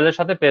লেভেলের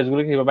সাথে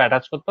পেজগুলো কিভাবে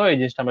অ্যাটাচ করতে হয়, এই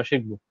জিনিসটা আমরা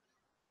শিখবো।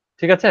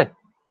 ঠিক আছে,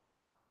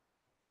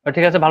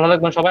 ঠিক আছে, ভালো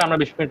থাকবেন সবাই। আমরা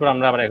 20 মিনিট পর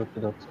আমরা আবার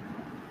একত্রিত হচ্ছে।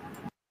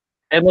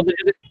 এর মধ্যে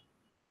যদি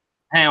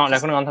হ্যাঁ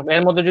এখন অন থাকবে।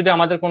 এর মধ্যে যদি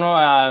আমাদের কোনো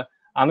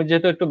আমি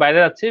যেহেতু একটু বাইরে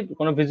যাচ্ছি,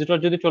 কোনো ভিজিটর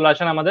যদি চলে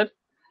আসেন, আমাদের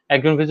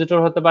একজন ভিজিটর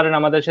হতে পারেন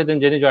আমাদের সেদিন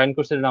যিনি জয়েন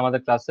করছিলেন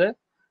আমাদের ক্লাসে,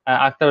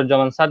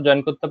 আখতারুজ্জামান স্যার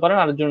জয়েন করতে পারেন।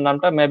 আরেকজনের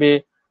নামটা মেবি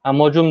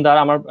মজুমদার,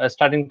 আমার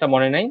স্টার্টিংটা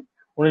মনে নেই।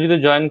 উনি যদি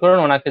জয়েন করেন,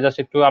 ওনাকে জাস্ট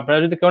একটু, আপনারা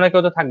যদি কেউ না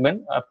কেউ তো থাকবেন,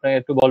 আপনি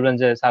একটু বলবেন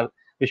যে স্যার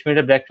 20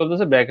 মিনিটের ব্রেক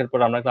চলতেছে, ব্রেকের পর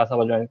আমরা ক্লাস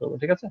আবার জয়েন করবো।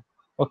 ঠিক আছে,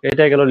 ওকে,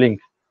 এটাই গেল লিঙ্ক।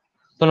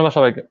 ধন্যবাদ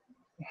সবাইকে।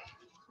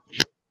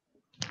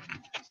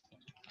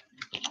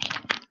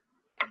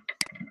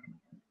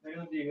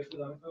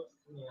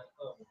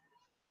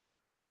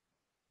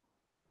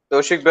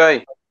 তৌশিক ভাই,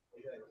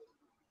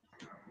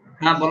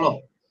 হ্যাঁ বলো।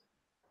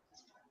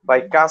 ভাই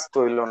কাজ তো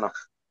হইলো না।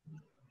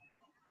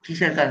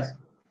 কিসের কাজ?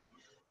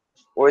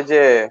 ওই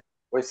যে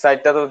ওই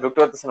সাইটটা তো ঢুকতে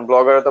পারতেছি না,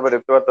 ব্লগারে তো আবার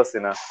ঢুকতে পারতেছি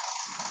না।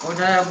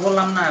 ওটা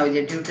বললাম না, ওই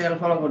যে টিউটোরিয়াল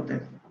ফলো করতে।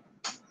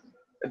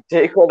 যে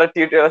কটা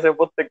টিউটোরিয়াল আছে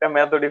প্রত্যেকটা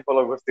মেথডই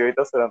ফলো করছি,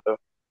 হইতাছে না তো।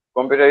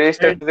 কম্পিউটার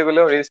রিস্টার্ট দিতে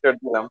গেলেও রিস্টার্ট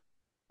দিলাম,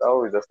 তাও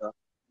হইতাছে না।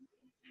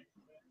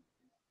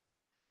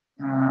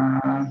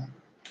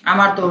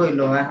 আমার তো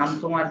হইলো, এখন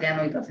তোমার জ্ঞান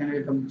হইতাছে না,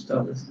 এটা বুঝতে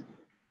পারতেছি।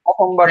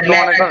 প্রথমবার তো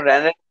মনে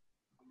করেন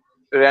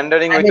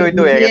রেন্ডারিং হইতে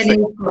হইতে হয়ে গেছে।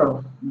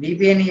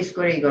 ভিপিএন ইউজ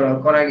করেই করো,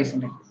 করার কিছু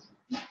নেই।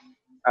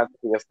 আচ্ছা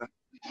ঠিক আছে।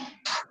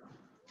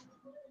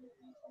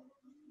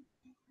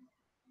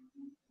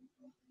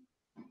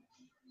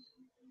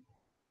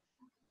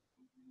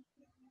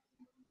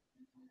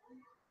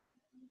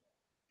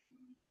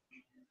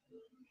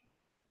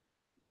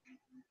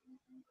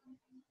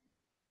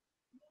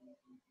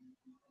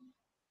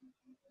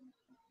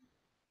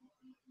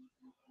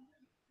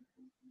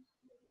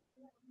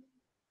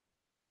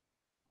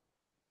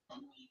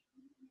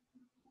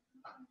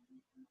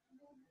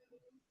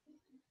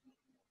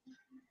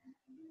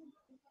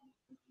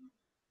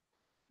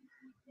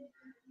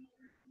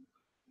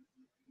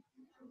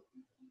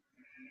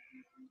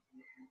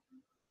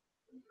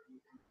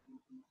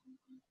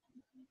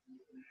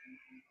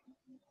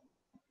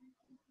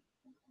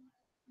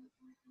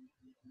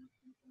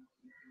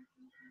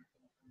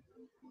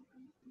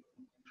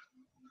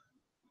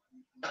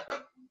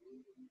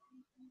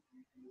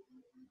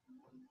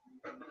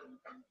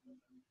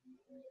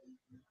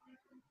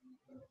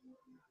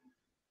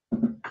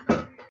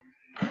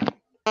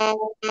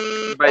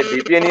 ভাই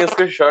ভিপিএন ইউজ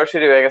করে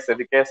সরাসরি হয়ে গেছে,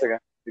 ঠিক আছে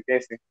ঠিক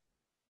আছে।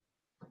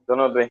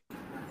 ধন্যবাদ ভাই।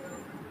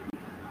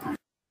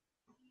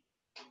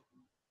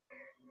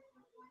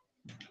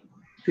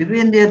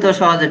 ভিপিএন দিয়ে তো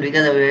সহজে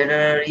ঢুকে যাবে,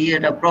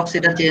 এটা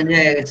প্রক্সিটা চেঞ্জ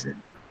হয়ে গেছে।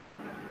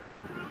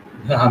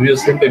 আমিও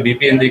সেম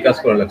ভিপিএন দিয়ে কাজ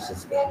করা লাগছে।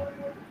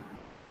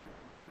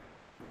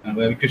 আমি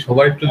একটু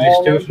সবার একটু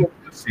ডিস্ট্রিবিউশন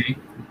করছি,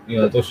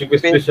 তৌশিক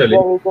স্পেশালি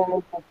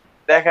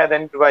দেখা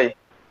দেন একটু ভাই।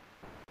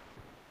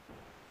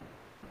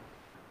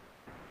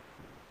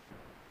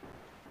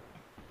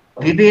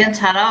 ভিপিএন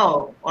ছাড়াও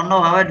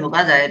অন্যভাবে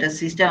ঢোকা যায়, এটা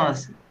সিস্টেম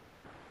আছে।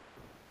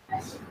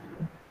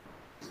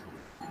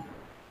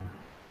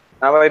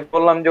 না ভাই,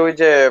 বললাম যে ওই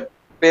যে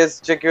পেজ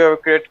যে কিভাবে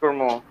ক্রিয়েট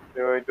করবো,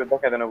 একটু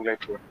দেখা দেন ওগুলো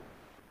একটু,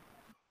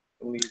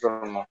 তুমি কি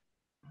করবো।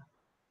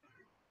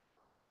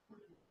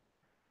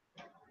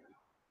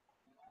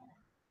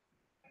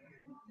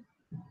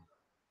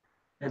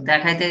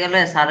 দেখাইতে গেলে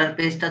স্যারের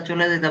পেজটা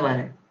চলে যেতে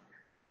পারে।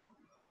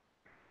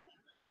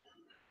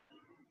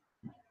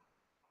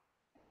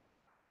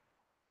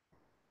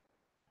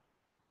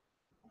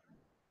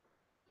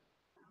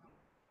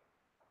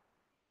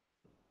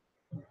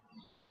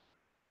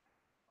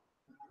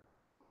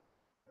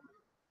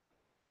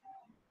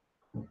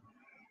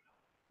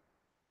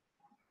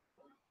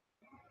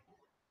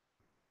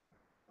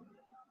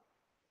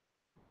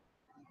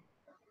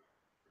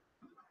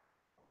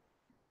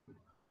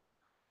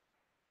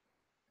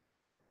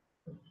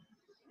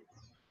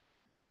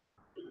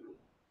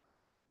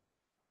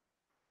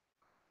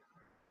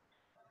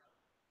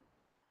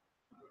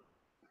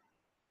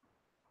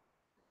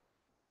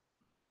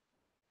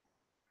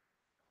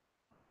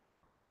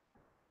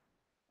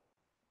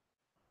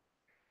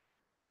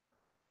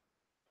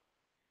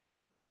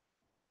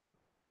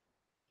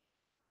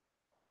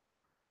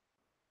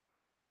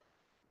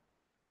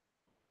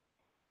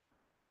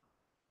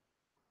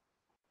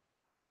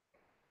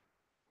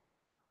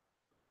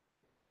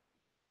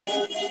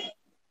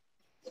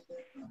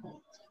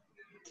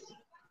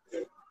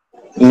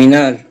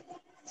 মিনার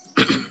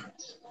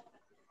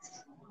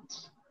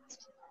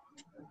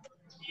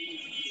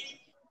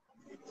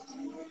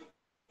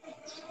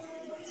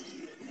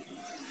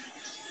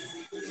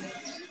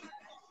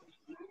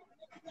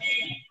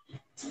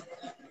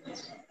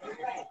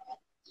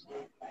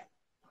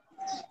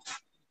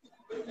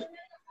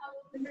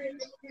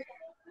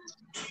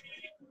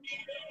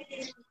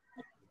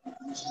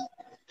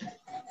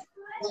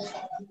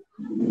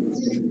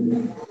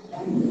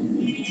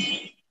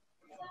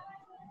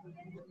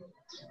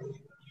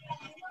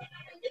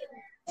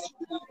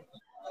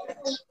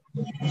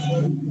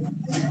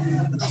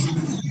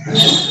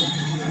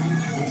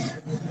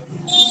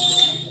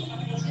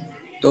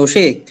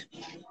তৌশিক,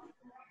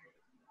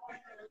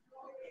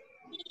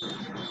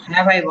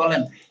 হ্যাঁ ভাই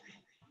বলেন।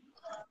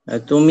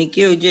 তুমি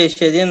কি ওই যে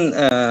সেদিন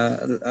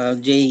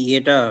যে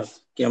ইয়েটা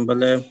কি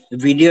বলে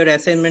ভিডিওর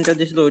অ্যাসাইনমেন্টটা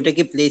দিছিল ওইটা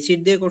কি প্লে শিট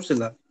দিয়ে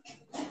করছিলা?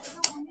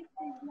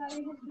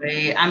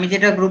 আমি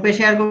যেটা গ্রুপে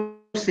শেয়ার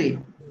করছি,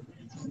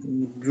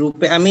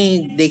 গ্রুপে আমি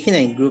দেখি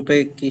নাই গ্রুপে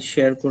কি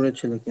শেয়ার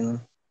করেছিল কিনা,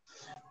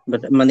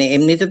 বাট মানে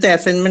এমনিতে তো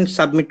অ্যাসাইনমেন্ট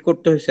সাবমিট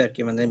করতে হয়েছে আর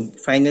কি, মানে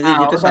ফাইনালি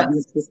যেটা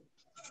সাবমিট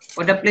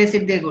ওটা প্লে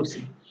শিট দিয়ে করছি।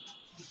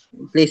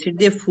 প্লে শিট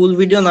দিয়ে ফুল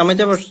ভিডিও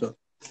নামাইতে পারছো?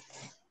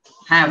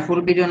 হ্যাঁ ফুল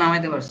ভিডিও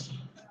নামাইতে পারছি।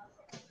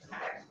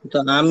 তো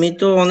আমি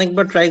তো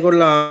অনেকবার ট্রাই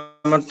করলাম,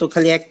 আমার তো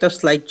খালি একটা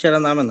স্লাইড ছাড়া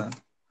নামে না।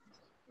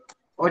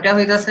 ওইটা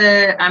হইতাছে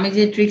আমি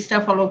যে ট্রিক্সটা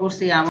ফলো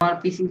করছি, আমার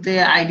পিসিতে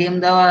আইডিএম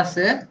দেওয়া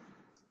আছে,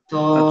 তো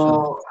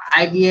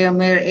আইডিএম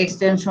এর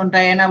এক্সটেনশনটা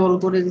এনেবল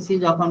করে দিছি,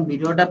 যখন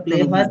ভিডিওটা প্লে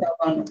হয়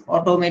তখন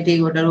অটোমেটিক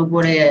ওটার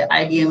উপরে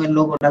আইডিএম এর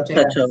লোগোটা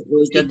চলে আসে।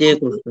 ওইটা দিয়ে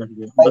করতে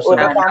হবে।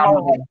 ওইটা তো আমার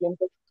হয়,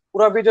 কিন্তু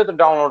পুরো ভিডিও তো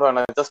ডাউনলোড হয়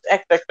না, জাস্ট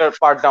একটা একটা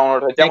পার্ট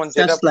ডাউনলোড হয়, যেমন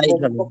যেটা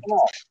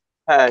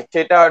হ্যাঁ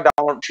সেটা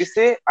ডাউনলোড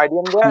দিছি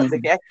আইডিএম দিয়ে,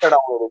 দেখি একটা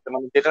ডাউনলোড হচ্ছে,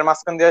 মানে যেটার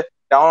মাঝখান দিয়ে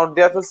ডাউনলোড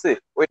দেওয়া ফেলছি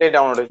ওইটাই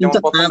ডাউনলোড হয়েছে। যেমন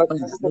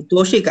প্রথমটা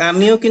তৌশিক,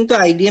 আমিও কিন্তু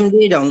আইডিএম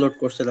দিয়ে ডাউনলোড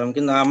করছিলাম,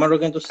 কিন্তু আমারও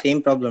কিন্তু সেম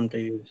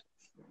প্রবলেমটাই হয়েছে।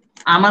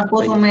 আমার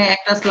প্রথমে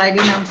একটা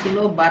স্লাইডের নাম ছিল,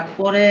 বাট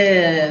পরে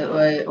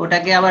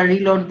ওটাকে আবার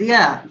রিলোড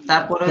দিয়া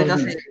তারপরে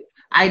হইতাছে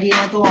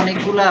আইডিএম তো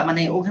অনেকগুলা,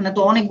 মানে ওখানে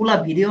তো অনেকগুলা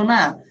ভিডিও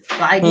না,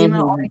 তো আইডিএম এ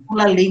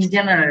অনেকগুলা লিংক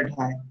জেনারেট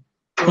হয়,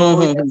 তো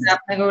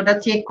আপনাকে ওটা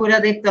চেক করে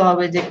দেখতে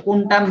হবে যে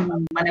কোনটা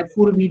মানে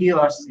ফুল ভিডিও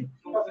আসছে।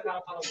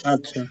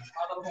 আচ্ছা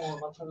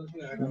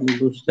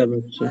বুঝতে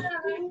পারছি।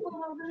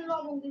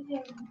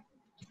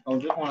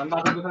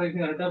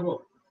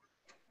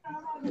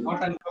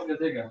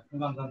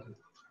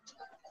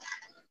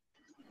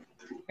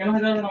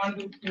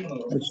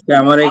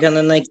 আমার এখানে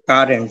নাই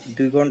কারেন্ট,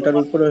 2 ঘন্টার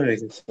উপরে হয়ে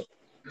গেছে,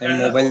 আমি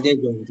মোবাইল দিয়ে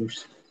জয়েন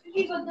করছি,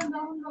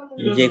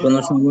 যে কোনো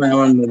সময়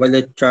আমার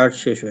মোবাইলের চার্জ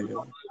শেষ হয়ে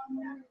যাবে।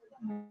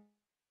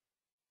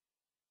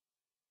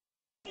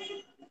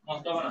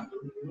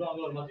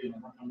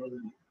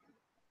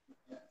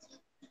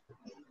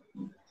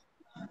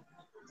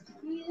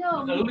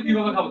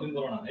 কিভাবে খাবো তুমি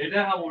বলো না, এটা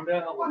খাবো ওটা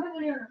খাবো,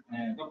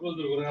 হ্যাঁ সব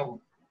জোর করে খাবো,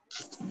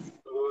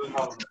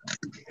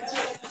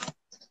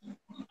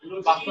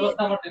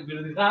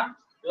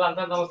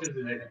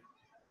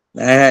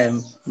 হ্যাঁ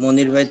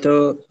মনির ভাই তো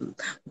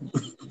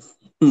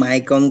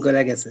মাইক অন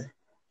করে গেছে।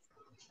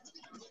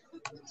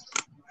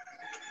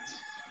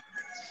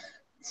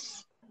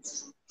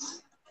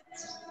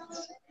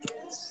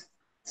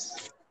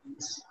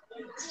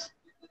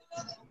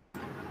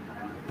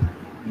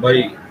 ভাই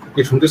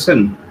কি শুনতেছেন?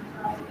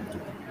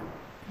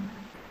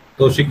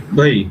 তৌশিক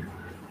ভাই।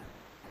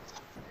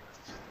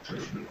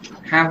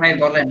 হ্যাঁ ভাই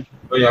বলেন।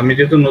 ভাই আমি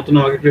যেহেতু নতুন,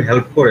 আমাকে একটু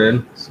হেল্প করেন।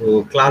 সো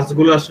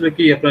ক্লাসগুলো আসলে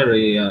কি আপনার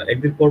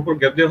একদিন পর পর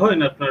গ্যাপ দেওয়া হয়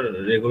না আপনার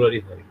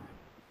রেগুলারই হয়?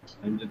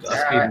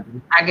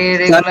 আগে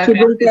রেগুলার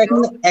বলতে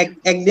এখন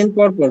একদিন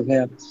পর পর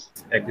ভাইয়া,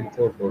 একদিন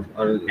পর পর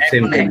আর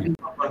সেম টাইম,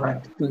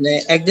 মানে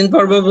একদিন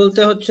পর পর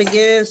বলতে হচ্ছে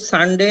গিয়ে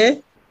সানডে,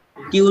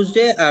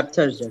 টিউসডে আর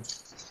থার্সডে।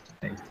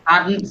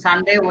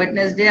 সানডে,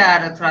 ওয়েডনেসডে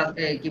আর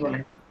কি বলে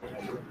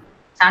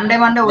Sunday,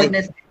 Monday,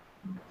 Wednesday.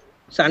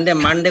 Sunday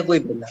Monday কই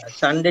পেলা?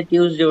 Sunday,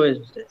 Tuesday,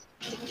 Wednesday.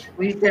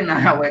 উইকডে না,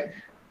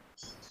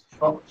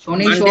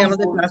 শনি মানডে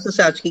আমাদের ক্লাস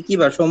আছে। আজকে কি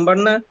বার? সোমবার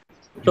না?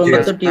 সোমবার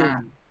তো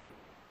টিউসডে।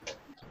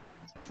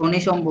 শনি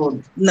সোম বুধ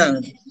না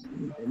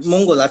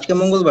মঙ্গল, আজকে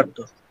মঙ্গলবার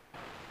তো।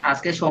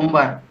 আজকে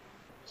সোমবার।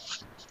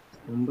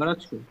 সোমবার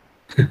আজকে?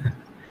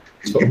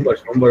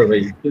 সোমবার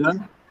ভাই।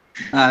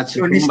 আচ্ছা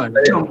সোমবার।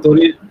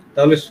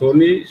 তাহলে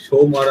শনি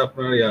সোম আর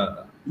আপনার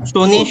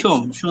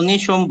শনি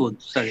সোম বুধ,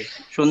 সরি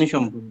শনি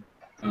সোম বুধ।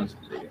 আচ্ছা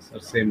ঠিক আছে,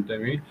 আর সেম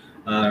টাইমে।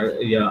 আর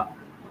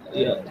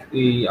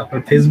এই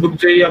আপনার ফেসবুক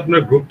যে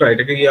আপনার গ্রুপটা,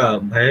 এটাকে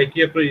ভাইয়া কি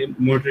আপনার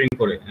মনিটরিং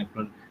করে?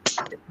 আপনার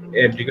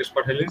অ্যাড রিকোয়েস্ট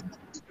পাঠালে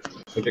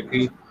ওটা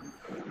কি?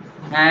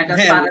 হ্যাঁ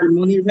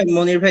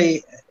মনির ভাই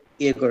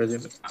ইয়ে করে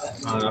দেবে।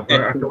 আর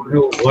আপনার একটা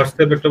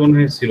হোয়াটসঅ্যাপ একটা মনে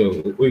হয় ছিল,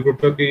 ওই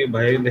গ্রুপটা কি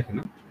ভাইয়া দেখে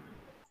না?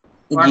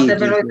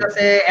 হোয়াটসঅ্যাপের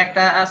কাছে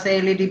একটা আছে,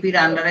 এলইডিপির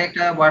আন্ডারে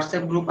একটা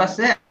হোয়াটসঅ্যাপ গ্রুপ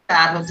আছে,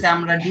 আর হচ্ছে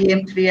আমরা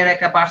DM3 এর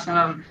একটা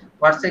পার্সোনাল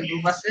হোয়াটসঅ্যাপ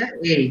গ্রুপ আছে,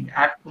 এই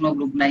আর কোনো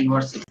গ্রুপ নাই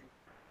হোয়াটসঅ্যাপ।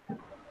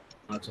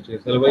 আচ্ছা ঠিক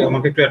আছে, তাহলে ভাই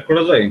আমাকে একটু অ্যাড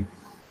করা যায়?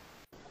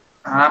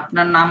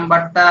 আপনার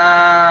নাম্বারটা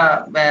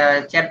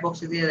চ্যাট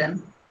বক্সে দিয়ে দেন।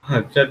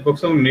 হ্যাঁ চ্যাট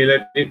বক্সে আমার মেল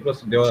আইডি প্লাস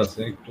দেওয়া আছে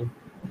একটু।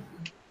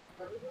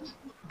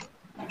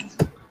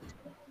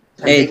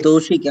 এই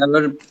তৌশিক,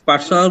 আবার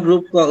পার্সোনাল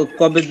গ্রুপ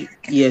কবে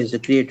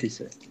ক্রিয়েট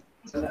হয়েছে?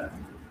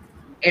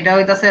 এটা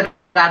হইতাছে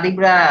রাদীপ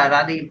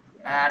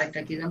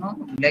আরেকটা কি জানো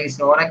ভুলে গেছি,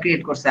 ওরা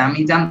ক্রিয়েট করছে, আমি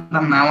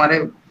জানতাম না, আমারে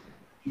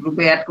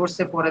গ্রুপে অ্যাড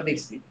করছে, পরে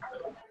দেখছি।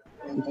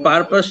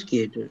 পারপাস কি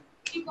এটা?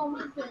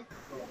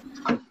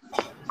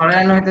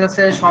 ধরেন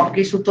হইতাছে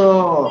সবকিছু তো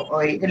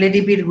ওই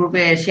এলইডিপির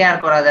গ্রুপে শেয়ার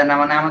করা যায় না,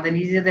 মানে আমাদের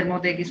নিজেদের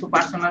মধ্যে কিছু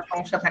পার্সোনাল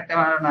সমস্যা থাকতে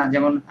পারে না,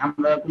 যেমন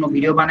আমরা কোনো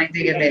ভিডিও বানাইতে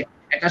গেলে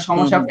একটা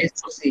সমস্যা ফেস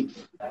করছি,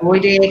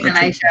 ওইটাই এখানে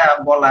আইসা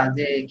বলা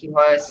যে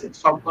কিভাবে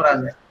সলভ করা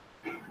যায়।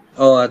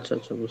 ও আচ্ছা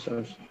আচ্ছা বুঝতে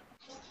পারছি।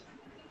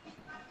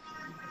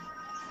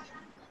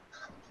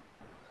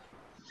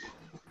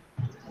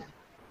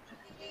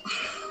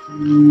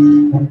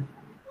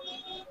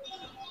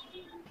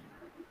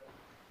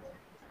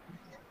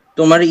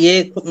 তোমার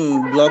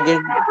ব্লগের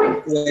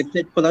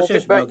ওয়েবসাইট খোলা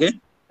শেষ ব্লগে?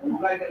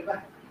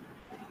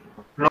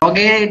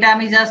 ব্লগে এটা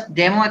আমি জাস্ট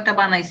ডেমো একটা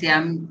বানাইছি।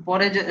 আমি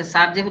পরে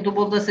স্যার যেহেতু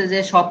বলতেছে যে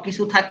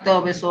সবকিছু থাকতে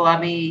হবে, সো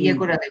আমি ইয়ে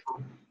করে দেব,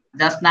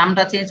 জাস্ট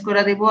নামটা চেঞ্জ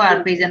করে দিব আর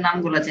পেজের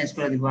নামগুলো চেঞ্জ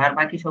করে দিব, আর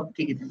বাকি সব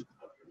ঠিকই থাকবে।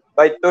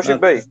 ভাই তৌশিক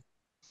ভাই,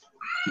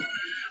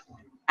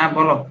 হ্যাঁ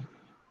বলো।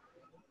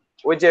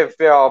 ওই যে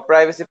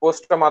প্রাইভেসি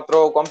পোস্টটা মাত্র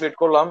কমপ্লিট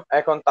করলাম,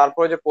 এখন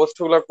তারপরে যে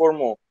পোস্টগুলো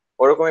করবো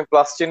ওরকমই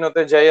প্লাস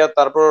চিহ্নতে যাইয়া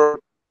তারপর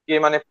কি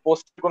মানে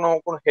পোস্ট কোনো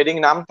হেডিং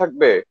নাম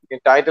থাকবে,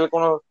 টাইটেল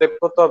কোনো সেভ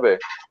করতে হবে,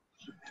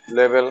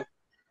 লেভেল?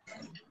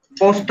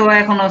 পোস্ট তো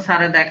এখনো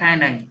স্যারে দেখায়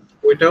নাই।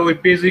 ওইটা ওই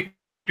পেজ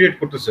ক্রিয়েট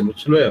করতেছে,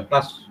 বুঝছো?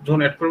 প্লাস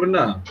যখন অ্যাড করবেন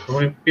না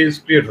তখন পেজ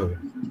ক্রিয়েট হবে।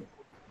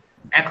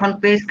 এখন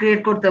পেজ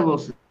ক্রিয়েট করতে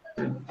বলছে।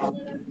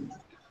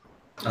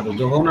 আর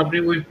যখন আপনি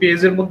ওই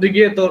পেজের মধ্যে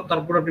গিয়ে তো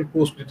তারপর আপনি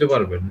পোস্ট দিতে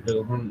পারবেন,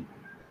 তখন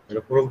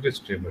এটা পরবর্তী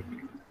স্টেপ আর কি।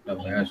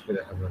 ভাই আসলে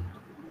দেখা যাবে।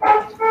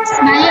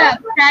 ভাইয়া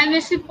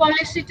প্রাইভেসি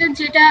পলিসিতে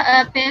যেটা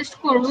পেস্ট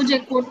করব, যে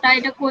কোডটা,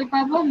 এটা কই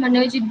পাবো? মানে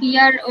ওই যে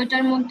বিআর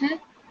ওইটার মধ্যে?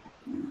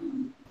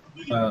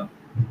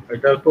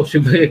 এটা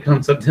তৌশিক ভাই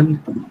আনসার দেন।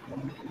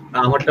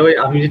 আমারটা ওই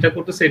আমি যেটা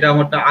করতেছি এটা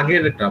আমারটা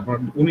আগের একটা, আপনার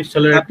 19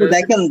 সালের আপনি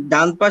দেখেন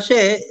ডান পাশে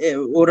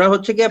ওরা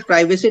হচ্ছে কি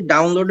প্রাইভেসি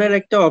ডাউনলোডের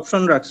একটা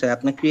অপশন রাখছে,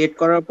 আপনি ক্রিয়েট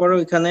করার পর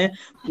ওখানে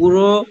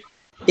পুরো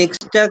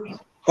টেক্সটটা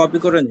কপি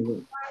করে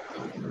নেবেন।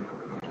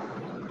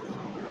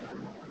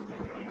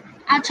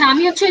 আচ্ছা,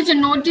 আমি হচ্ছে যে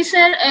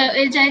নোটিসের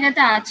এই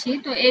জায়গাতে আছি,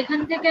 তো এখান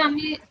থেকে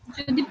আমি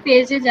যদি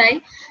পেজে যাই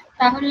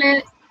তাহলে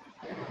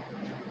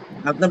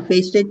আপনার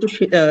পেজটা একটু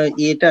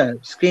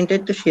স্ক্রিনটা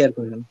একটু শেয়ার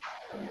করেন।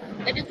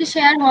 এটা কি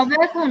শেয়ার হবে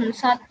এখন?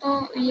 স্যার তো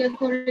ইয়ে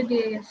করে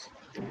দিয়ে গেছে।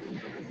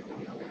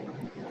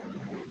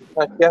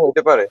 হ্যাঁ শেয়ার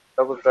হতে পারে,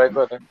 তারপর ট্রাই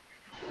করে দেন।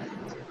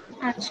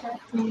 আচ্ছা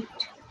মিনিট।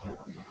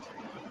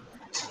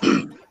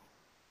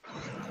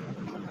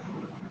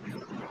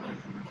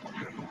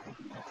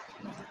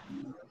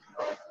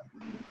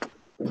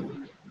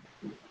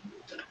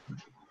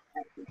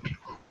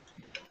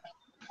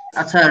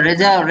 আচ্ছা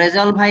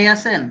রেজাল ভাই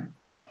আছেন?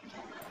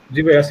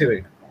 জি ভাই আছি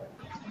ভাই।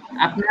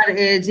 আপনার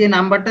যে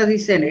নাম্বারটা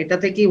দিচ্ছেন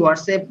এটাতে কি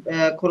হোয়াটসঅ্যাপ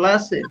খোলা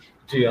আছে?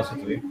 জি আছে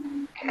ভাই।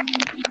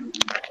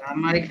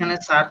 আমার এখানে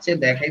সার্চে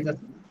দেখাই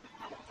যাচ্ছে।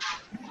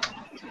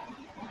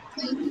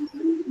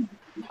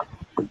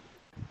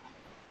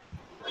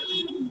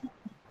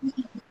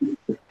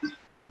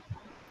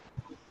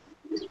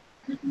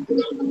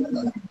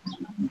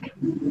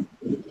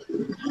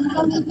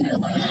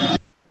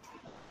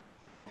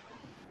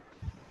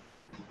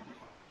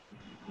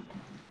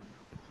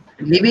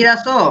 লিবির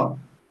আছো?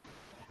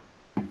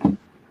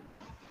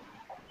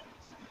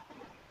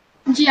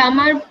 জি,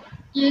 আমার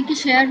ইয়ে কি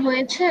শেয়ার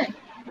হয়েছে?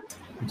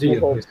 জি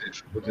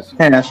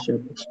হ্যাঁ আসছে।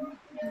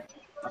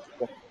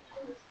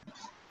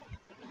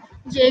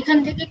 যে এখান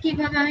থেকে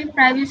কিভাবে আমি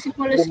প্রাইভেসি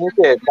পলিসি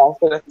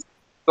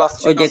প্লাস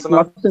ওই যে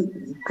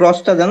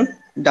ক্রসটা দেন,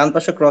 ডান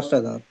পাশে ক্রসটা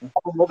দেন।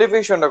 আপনি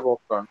নোটিফিকেশনটা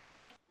করুন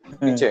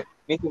নিচে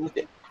নিচে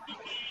নিচে।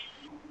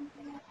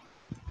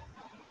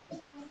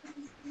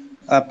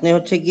 আপনি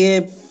হচ্ছে গিয়ে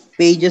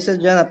পেজেসে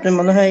যান, আপনি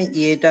মনে হয়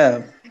এটা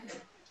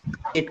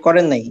এড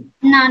করেন নাই।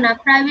 না না,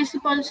 প্রাইভেসি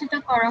পলিসিটা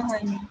করা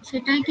হয়নি,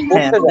 সেটাই কি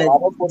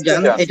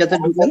জান এটাতে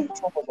ঢুকেন।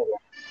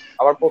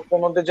 আবার পোস্টের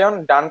মধ্যে যান,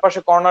 ডান পাশে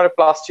কর্নারে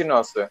প্লাস চিহ্ন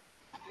আছে,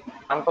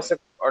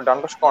 ডান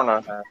পাশে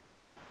কর্নার। হ্যাঁ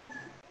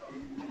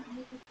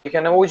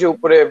এখানে ওই যে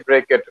উপরে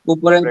ব্র্যাকেট,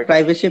 উপরে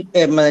প্রাইভেসি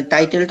মানে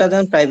টাইটেলটা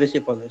দেন প্রাইভেসি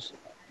পলিসি,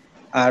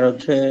 আর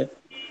হচ্ছে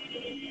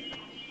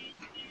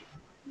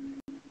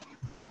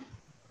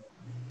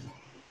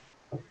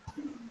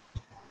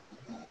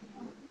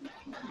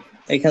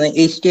এখানে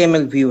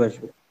HTML ভিউ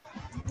আসবে।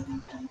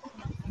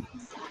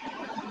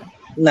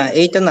 না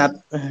এইটা না,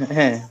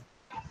 হ্যাঁ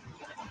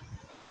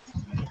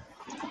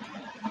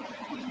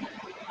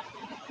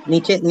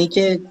নিচে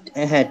নিচে,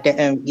 হ্যাঁ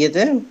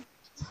ইয়েতে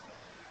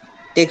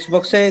টেক্সট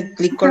বক্সে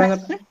ক্লিক করেন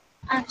আপনি।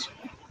 আচ্ছা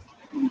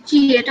জি,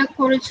 এটা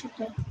করেছি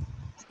তো।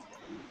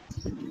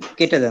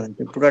 কেটে দেন,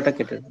 পুরোটা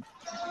কেটে দেন।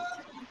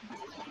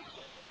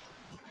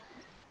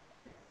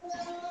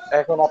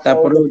 এখন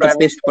তারপরে ওটা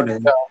পেস্ট করে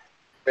দেন।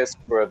 পেস্ট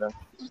করে দেন।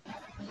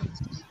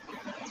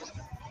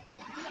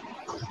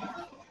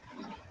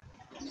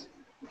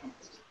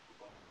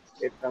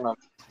 এটা না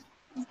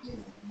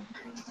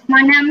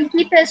মানে আমি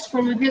কি পেস্ট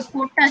করব, যে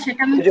কোডটা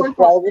সেটা আমি কই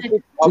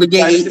ওই যে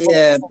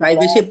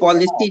প্রাইভেসি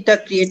পলিসিটা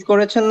ক্রিয়েট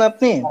করেছেন না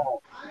আপনি?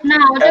 না,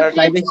 ওটা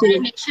ক্রিয়েট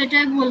করিনি,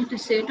 সেটাই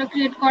বলতেছি, ওটা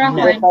ক্রিয়েট করা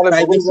হয়নি।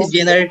 প্রাইভেসি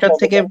জেনারেটর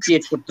থেকে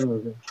ক্রিয়েট করতে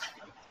হবে।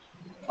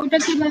 ওটা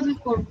কিভাবে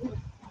করব?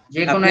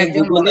 যে কোনো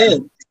একজন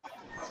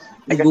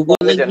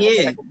গুগলে গিয়ে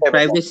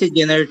প্রাইভেসি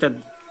জেনারেটর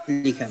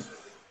লিখেন,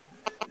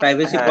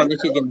 প্রাইভেসি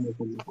পলিসি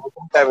জেনারেটর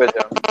ট্যাবে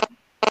যান,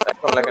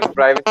 এখন লেখেন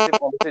প্রাইভেসি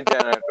পলিসি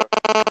জেনারেটর।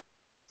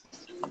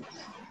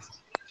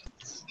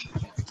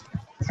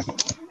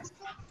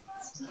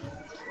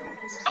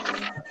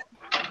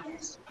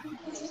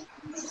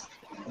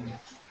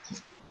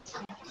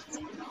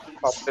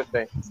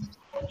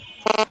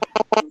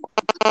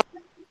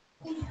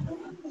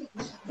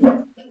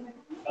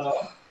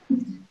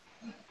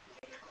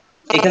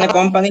 এখানে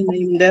কোম্পানি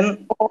নেম দেন,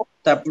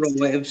 তারপর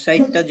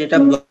ওয়েবসাইটটা যেটা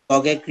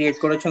ব্লগে ক্রিয়েট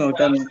করেছেন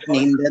ওটা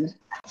নেম দেন,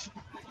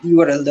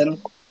 ইউআরএল দেন।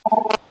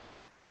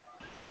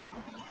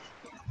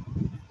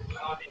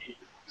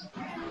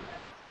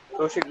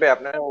 কৌশিক ভাই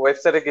আপনার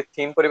ওয়েবসাইটে কি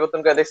থিম পরিবর্তন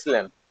করে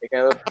দেখছিলেন?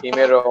 এখানে তো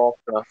থিমের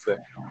অপশন আছে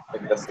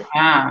দেখতেছি।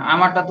 হ্যাঁ,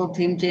 আমারটা তো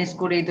থিম চেঞ্জ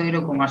করেই তো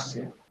এরকম আসছে,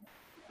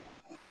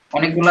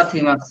 অনেকগুলা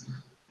থিম আছে।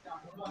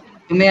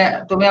 তুমি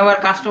তুমি আবার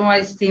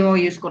কাস্টমাইজ থিমও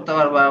ইউজ করতে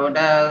পারবা,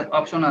 ওটা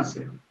অপশন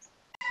আছে।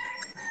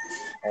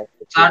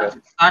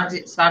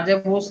 স্যার যে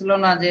বলছিল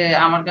না যে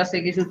আমার কাছে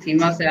কিছু থিম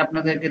আছে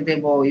আপনাদেরকে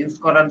দেব ইউজ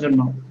করার জন্য,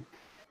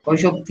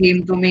 ওইসব থিম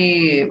তুমি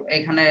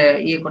এখানে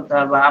ইয়ে করতে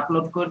পারবা,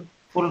 আপলোড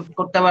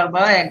করতে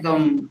পারবা, একদম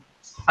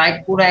সাইট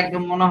পুরো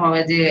একদম মনে হবে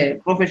যে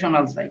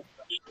প্রফেশনাল সাইট।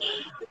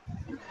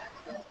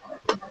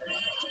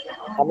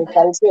 আমি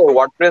কালকে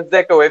ওয়ার্ডপ্রেস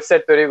দিয়ে একটা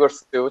ওয়েবসাইট তৈরি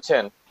করছি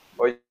বুঝছেন,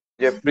 ওই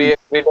যে ফ্রি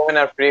ডোমেইন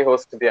আর ফ্রি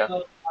হোস্ট দিয়া,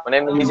 মানে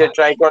আমি নিজে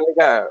ট্রাই করে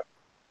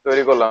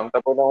তৈরি করলাম,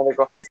 তারপর আমাদের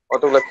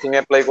কতগুলো থিম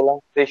অ্যাপ্লাই করলাম,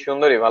 সেই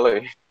সুন্দরই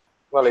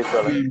ভালোই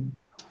চলে।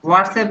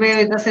 হোয়াটসঅ্যাপে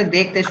ওই কাছে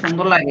দেখতে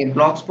সুন্দর লাগে,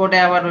 ব্লগ স্পটে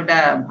আবার ওটা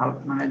ভালো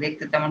মানে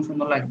দেখতে তেমন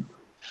সুন্দর লাগে।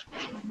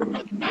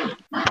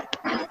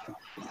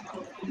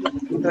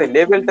 কিন্তু ওই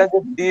লেভেলটা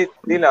যে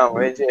দিলাম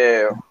ওই যে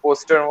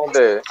পোস্টের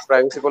মধ্যে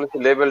প্রাইভেসি পলিসি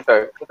লেভেলটা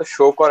তো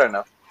শো করে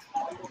না,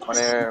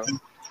 মানে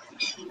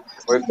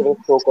ওয়েবসাইটে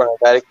শো করে না,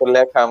 ডাইরেক্ট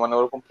লেখা মানে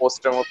ওরকম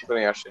পোস্টের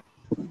মতনই আসে।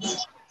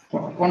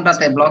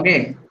 কোনটাতে, ব্লগে?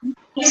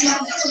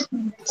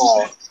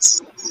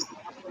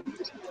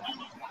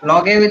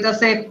 ব্লগে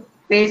হইতাছে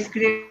পেজ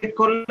ক্রিয়েট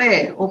করলে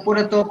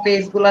উপরে তো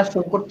পেজগুলা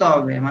শো করতে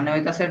হবে, মানে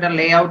হইতাছে এটা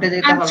লেআউটে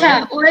যেতে হবে। আচ্ছা,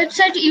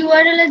 ওয়েবসাইট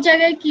ইউআরএল এর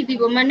জায়গায় কি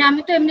দিব? মানে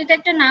আমি তো এমনিতে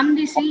একটা নাম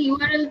দিছি,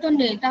 ইউআরএল তো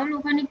নেই, তাহলে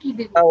ওখানে কি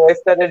দিব?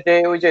 ওয়েবসাইটের যে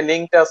ওই যে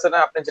লিংকটা আছে না,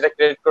 আপনি যেটা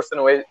ক্রিয়েট করছেন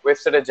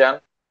ওয়েবসাইটে যান,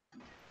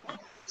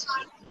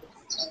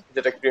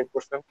 যেটা ক্রিয়েট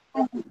করছেন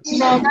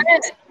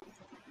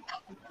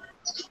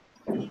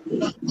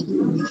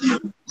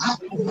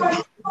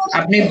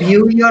আপনি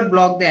view your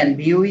blog then,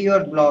 view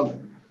your blog.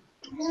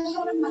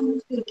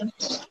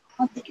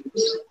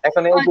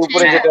 এখন এই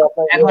উপরে যেটা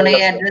আপনার এখন এই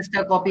অ্যাড্রেসটা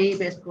কপি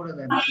পেস্ট করে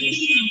দেন।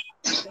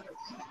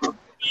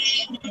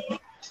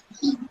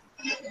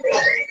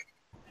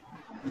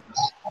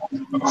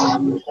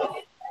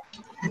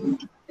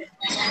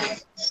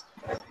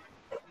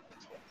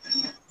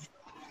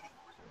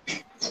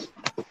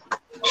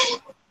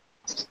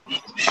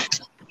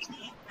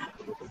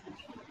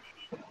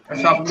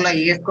 সবগুলা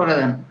ইয়েস করে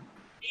দেন।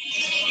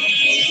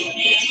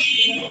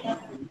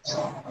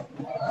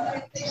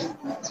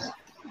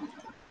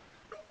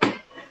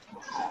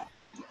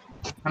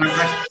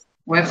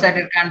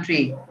 ওয়েবসাইটের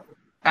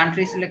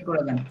কান্ট্রি সিলেক্ট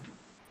করে দেন।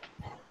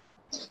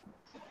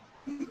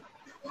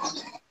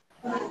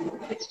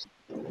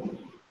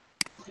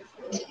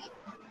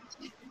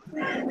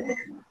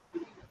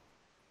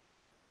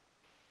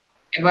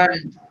 এবার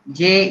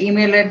যে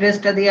ইমেল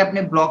অ্যাড্রেসটা দিয়ে আপনি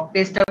ব্লগ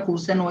পেজটা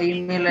খুলছেন ওই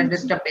ইমেল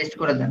অ্যাড্রেসটা পেস্ট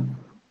করে দেন।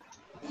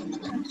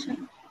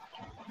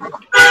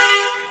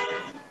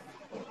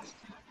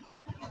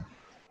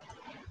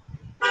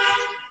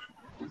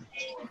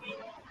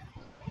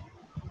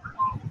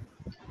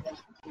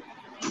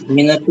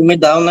 মিনা তুমি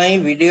দাও নাই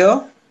ভিডিও?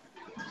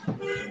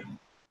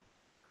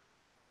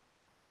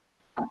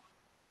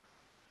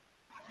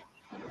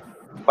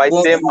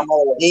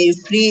 এই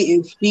ফ্রি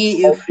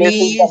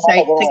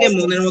সাইট থেকে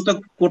মনের মতো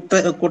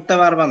করতে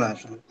পারবা না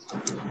আসলে,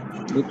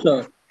 বুঝছো?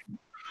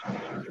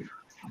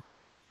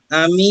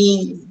 আমি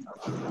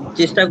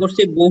চেষ্টা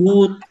করছি,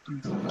 বহুত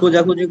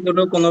খোঁজাখুঁজি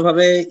করে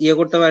কোনোভাবে ইয়ে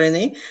করতে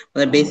পারিনি।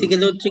 মানে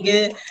বেসিক্যালি হচ্ছে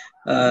গিয়ে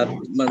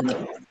মানে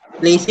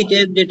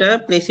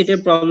প্লেসিটের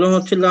প্রবলেম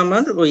হচ্ছিল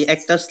আমার, ওই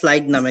একটা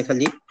স্লাইড নামে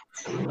খালি,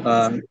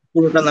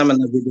 পুরোটা নামে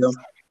না ভিডিও।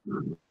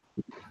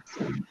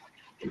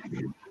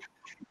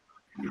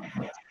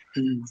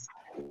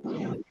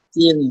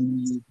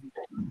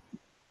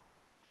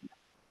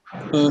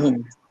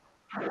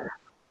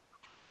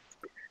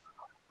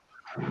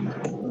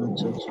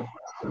 আচ্ছা আচ্ছা,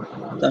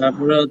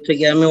 তারপরে হচ্ছে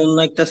কি আমি অন্য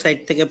একটা সাইট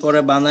থেকে পরে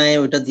বানায়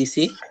ওটা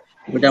দিছি,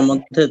 ওটার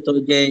মধ্যে তো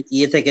যে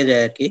ইয়ে থেকে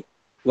যায় আর কি,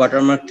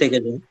 ওয়াটারমার্ক থেকে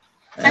যায়।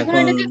 এখন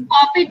এটা কি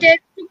কপি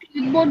টেক্সট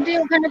ক্লিপবোর্ড দিয়ে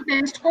ওখানে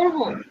পেস্ট করব?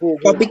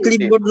 কপি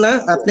ক্লিপবোর্ড না,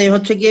 আপনি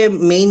হচ্ছে গিয়ে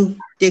মেইন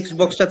টেক্সট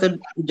বক্সটাতে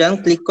যান,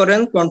 ক্লিক করেন,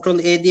 কন্ট্রোল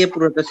এ দিয়ে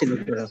পুরোটা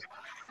সিলেক্ট করেন।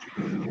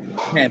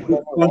 হ্যাঁ,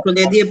 কন্ট্রোল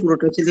এ দিয়ে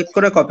পুরোটা সিলেক্ট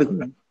করে কপি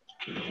করেন।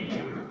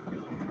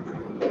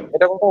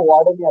 এটা কোন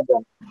ওয়ার্ডে নিয়ে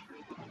যান,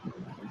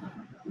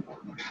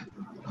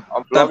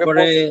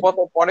 তারপরে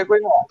পরে কই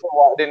না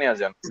ওয়ার্ডে নিয়ে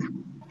যান।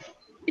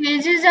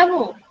 পেজে যাব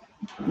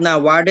না,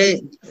 ওয়ার্ডে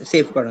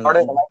সেভ করেন,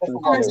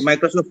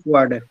 মাইক্রোসফট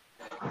ওয়ার্ডে।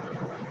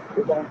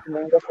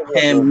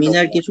 হ্যাঁ,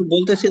 মিনার কিছু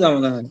বলতেছিল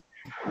মনে হয়।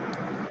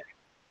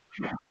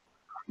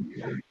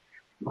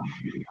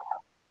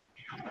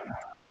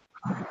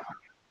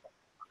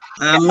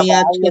 আমি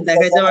আজকে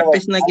দেখাইতে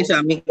পারতেছি না কিছু,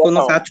 আমি কোনো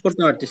কাজ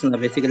করতে পারতেছি না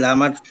বেসিক্যালি।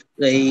 আমার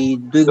এই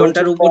 2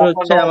 ঘন্টার উপর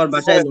হচ্ছে আমার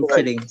বাসায়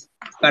লোডশেডিং,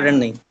 কারেন্ট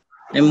নেই।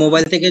 আমি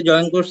মোবাইল থেকে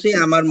জয়েন করছি,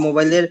 আমার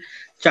মোবাইলের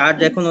চার্জ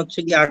এখন হচ্ছে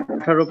কি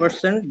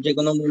 18%, যে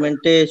কোনো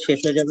মোমেন্টে শেষ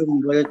হয়ে যাবে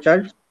মোবাইলের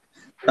চার্জ,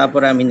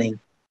 তারপরে আমি নেই।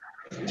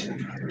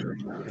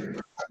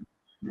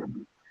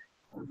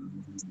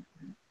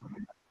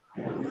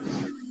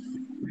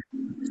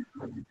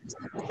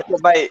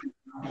 ভাই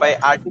ভাই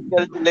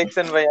আর্টিকেল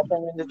সিলেকশন ভাই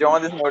অ্যাসাইনমেন্ট যে জমা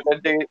দিয়েছেন ওটার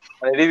যে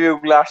মানে রিভিউ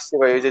গুলো আসছে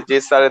ভাই ওই যে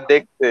স্যার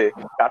দেখতে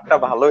কার্ডটা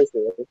ভালো হয়েছে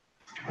ভাই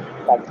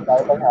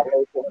কার্ডটা ভালো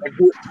হয়েছে মানে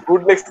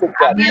গুড লেগছে আমি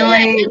তাহলে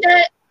ওই এটা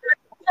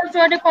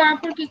ওয়ার্ডে করার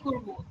পর কি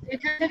করব?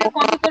 এখান থেকে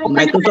কপি করে ওখানে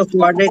মাইক্রোসফট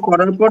ওয়ার্ডে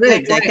করার পরে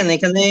দেখেন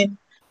এখানে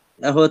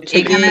হচ্ছে কি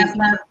এখানে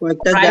আপনার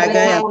কয়েকটা প্রাইভেসি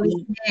জায়গায় আপনি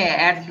পলিসি নিয়ে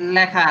অ্যাড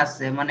লেখা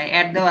আছে, মানে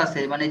অ্যাড দেওয়া আছে,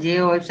 মানে যে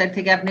ওয়েবসাইট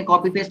থেকে আপনি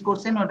কপি পেস্ট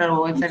করছেন ওটার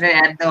ওয়েবসাইটে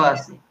অ্যাড দেওয়া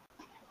আছে।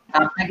 তো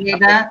আপনাকে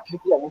এটা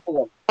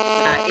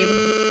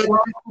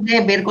খুঁজে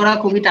বের করা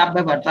খুবই টাফ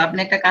ব্যাপার। তো আপনি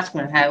একটা কাজ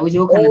করেন, হ্যাঁ ওই যে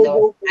ওখানে দেওয়া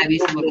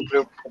প্রাইভেসি পলিসি,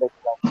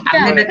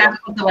 আপনি একটা কাজ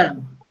করতে পারেন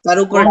তার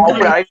উপরে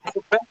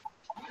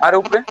আর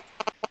উপরে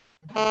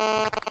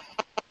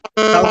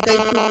হালকা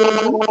একটু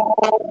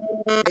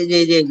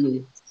এই যে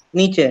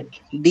নিচে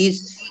দিস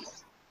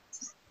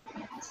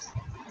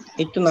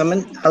একটু নামেন,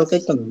 হালকা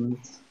একটু নামেন।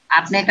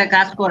 আপনি একটা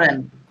কাজ করেন,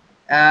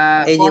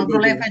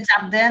 কন্ট্রোল এফ এ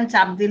চাপ দেন,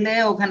 চাপ দিলে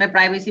ওখানে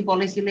প্রাইভেসি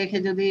পলিসি লিখে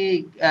যদি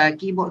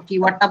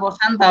কিওয়ার্ডটা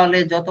বসান তাহলে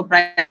যত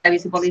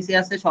প্রাইভেসি পলিসি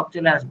আছে সব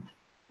চলে আসবে।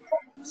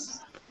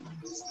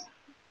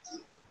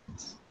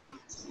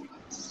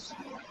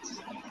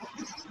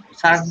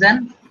 সার্চ দেন,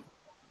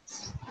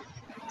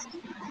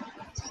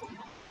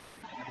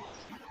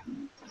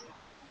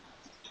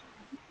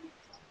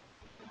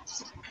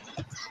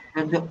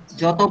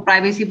 যত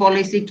প্রাইভেসি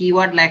পলিসি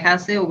কিওয়ার্ড লেখা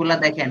আছে ওগুলা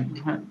দেখেন,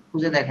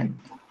 খুঁজে দেখেন,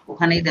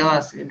 ওখানেই দেওয়া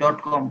আছে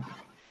 .com।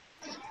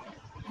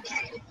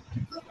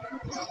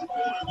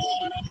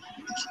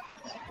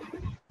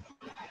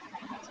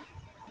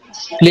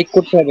 ক্লিক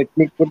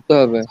করতে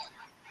হবে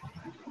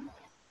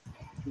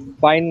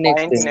ফাইন্ড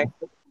নেক্সট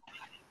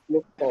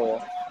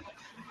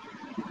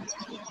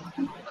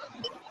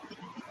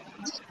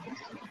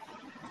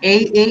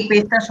এই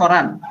পেজটা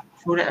সরান,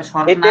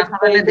 না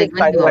সরালে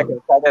দেখবেন কি হবে।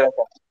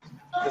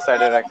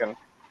 সাইডে রাখেন।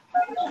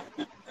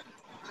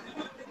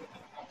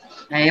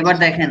 হ্যাঁ এবার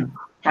দেখেন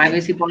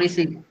প্রাইভেসি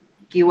পলিসি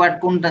কিওয়ার্ড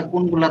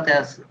কোনগুলাতে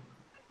আছে।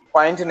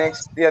 পয়েন্ট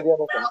নেক্সট দিয়া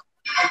রাখেন।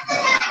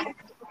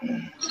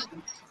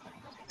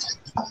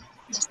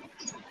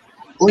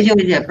 ওই যে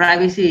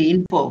প্রাইভেসি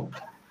ইনফো,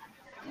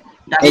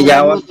 এই যে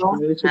hour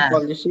privacy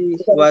policy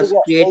was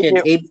created,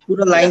 এই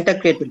পুরো লাইনটা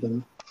ক্রিয়েট করুন।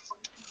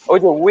 ওই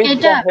যে with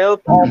the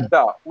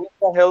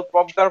help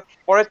of the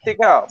পরের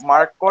থেকে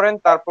মার্ক করেন,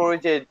 তারপর ওই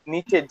যে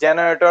নিচে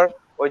জেনারেটর,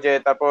 ওই যে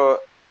তারপর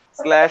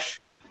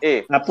 /a।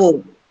 আপু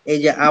এই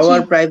যে hour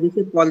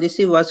privacy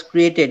policy was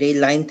created এই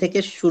লাইন থেকে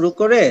শুরু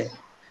করে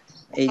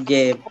এই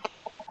যে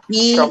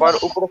পি সবার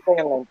উপরে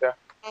সেকেন্ড লাইনটা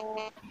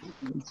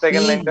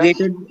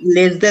গ্রেটার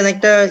লেস দেন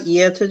একটা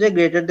আছে যে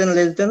গ্রেটার দেন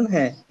লেস দেন,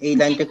 হ্যাঁ এই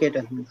লাইনটা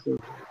কেটে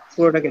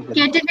পুরোটা কেটে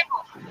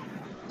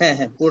হ্যাঁ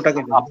পুরোটা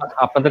কেটে।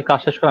 আপনাদের কাজ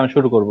শেষ করে আমি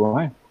শুরু করব।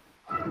 হ্যাঁ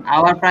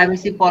আওয়ার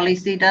প্রাইভেসি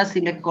পলিসিটা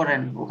সিলেক্ট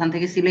করেন, ওখান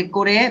থেকে সিলেক্ট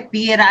করে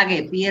পি এর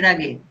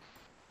আগে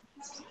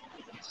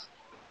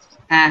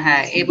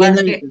হ্যাঁ এবার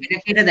এটা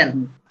কেটে দেন।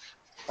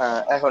 হ্যাঁ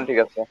এখন ঠিক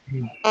আছে।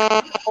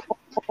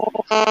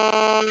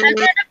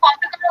 এটা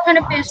কপি করে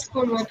ওখানে পেস্ট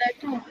করব, তাই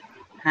তো?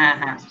 হ্যাঁ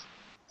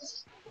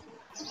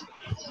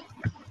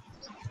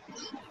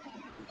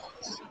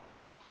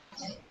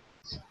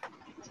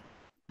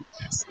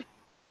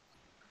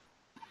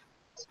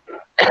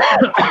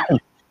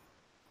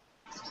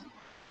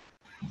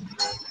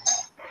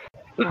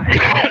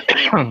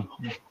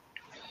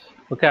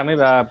ওকে,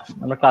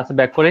 আমরা ক্লাসে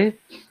ব্যাক করি।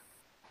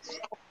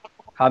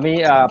 আমি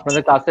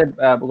আপনাদের ক্লাসে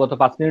গত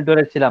 5 মিনিট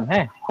ধরে ছিলাম।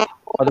 হ্যাঁ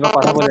অথবা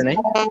কথা বলে নেই,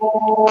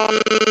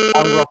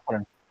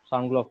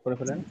 সাউন্ড অফ করে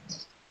ফেলেন।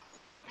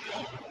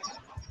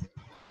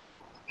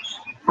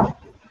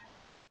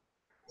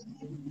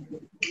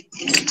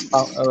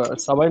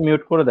 সবাই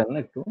মিউট করে দেন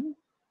একটু,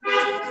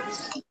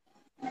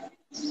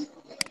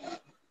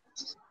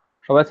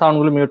 সবাই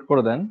সাউন্ডগুলো মিউট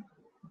করে দেন।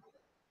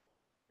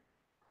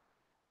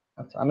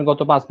 আচ্ছা, আমি গত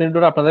 5 মিনিট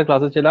ধরে আপনাদের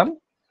ক্লাসে ছিলাম,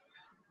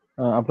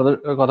 আপনাদের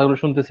কথাগুলো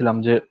শুনতেছিলাম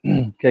যে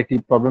কে কি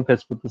প্রবলেম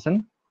ফেস করতেছেন।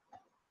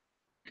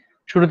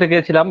 শুরু থেকে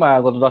ছিলাম,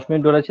 গত 10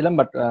 মিনিট ধরে ছিলাম,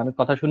 বাট আমি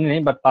কথা শুনিনি,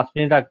 বাট 5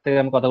 মিনিট আগে থেকে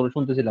আমি কথাগুলো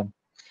শুনতেছিলাম।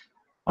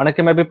 অনেকে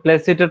মেবি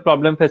প্লেসিটের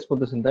প্রবলেম ফেস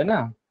করতেছেন, তাই না?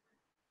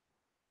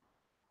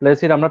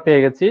 প্লেসিট আমরা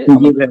পেয়ে গেছি,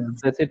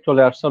 প্লেসিট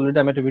চলে আসছে অলরেডি।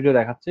 আমি একটা ভিডিও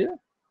দেখাচ্ছি।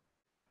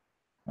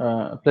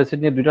 প্লেসিট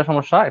নিয়ে দুইটা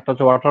সমস্যা, একটা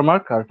হচ্ছে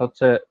ওয়াটারমার্ক আর একটা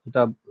হচ্ছে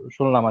যেটা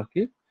শুনলাম আর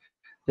কি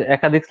যে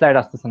একাধিক স্লাইড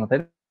আসতেছে না, তাই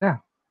না?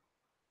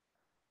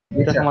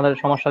 দুইটা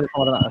সমস্যার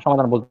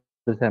সমাধান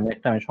বলতেছি আমি,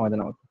 একটা আমি সমাধান।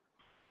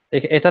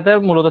 এটাতে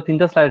মূলত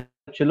 3টা স্লাইড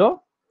ছিল।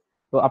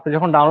 তো আপনি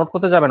যখন ডাউনলোড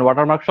করতে যাবেন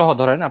ওয়াটারমার্ক সহ,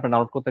 ধরেন আপনি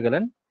ডাউনলোড করতে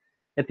গেলেন,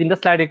 এই 3টা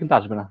স্লাইডে কিন্তু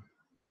আসবে না,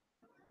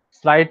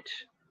 স্লাইড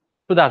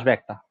শুধু আসবে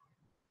একটা।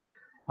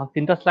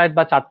 3টা স্লাইড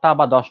বা 4টা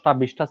বা 10টা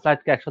 20টা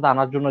স্লাইডকে একসাথে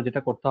আনার জন্য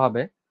যেটা করতে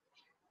হবে,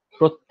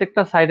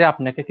 প্রত্যেকটা সাইডে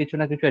আপনাকে কিছু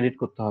না কিছু এডিট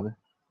করতে হবে।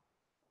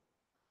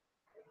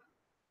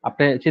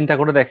 আপনি চিন্তা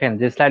করে দেখেন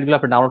যে স্লাইডগুলো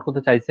আপনি ডাউনলোড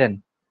করতে চাইছেন,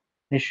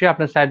 নিশ্চয়ই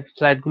আপনার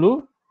স্লাইডগুলো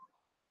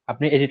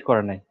আপনি এডিট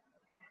করেন নাই।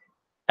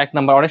 এক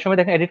নাম্বার, অনেক সময়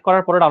দেখেন এডিট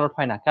করার পরে ডাউনলোড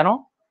হয় না, কেন?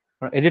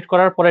 এডিট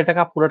করার পরে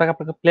পুরোটাকে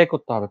আপনাকে প্লে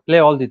করতে হবে, প্লে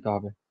অল দিতে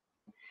হবে।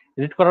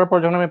 এডিট করার পর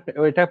যখন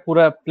এটা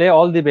পুরো প্লে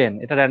অল দিবেন,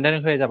 এটা রেন্ডারিং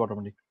হয়ে যাবে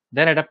অটোমেটিক,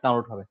 দেন এটা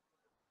ডাউনলোড হবে।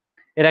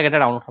 এর আগে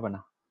এটা ডাউনলোড হবে না।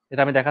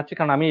 এটা আমি দেখাচ্ছি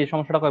কারণ আমি এই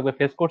সমস্যাটা কয়েকবার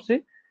ফেস করছি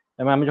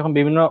এবং আমি যখন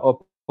বিভিন্ন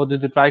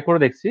পদ্ধতি ট্রাই করে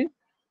দেখছি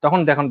তখন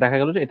দেখা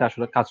গেল যে এটা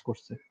আসলে কাজ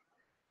করছে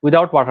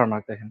উইদাউট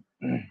ওয়াটারমার্ক। দেখেন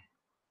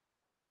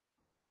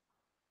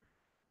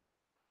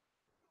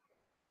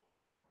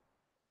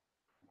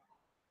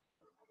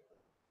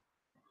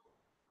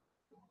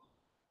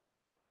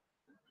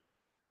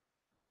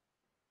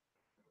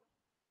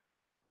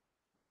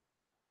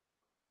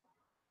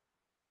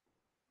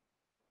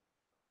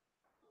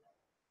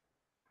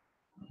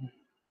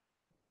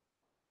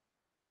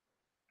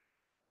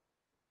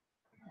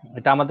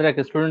এটা আমাদের এক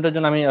স্টুডেন্টের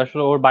জন্য আমি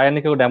আসলে ওর বায়ার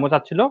নিয়ে কেউ ডেমো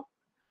চাচ্ছিল,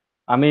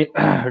 আমি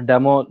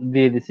ডেমো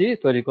দিয়ে দিছি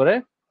তৈরি করে।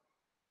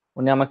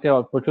 উনি আমাকে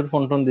প্রচুর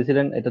ফোন টোন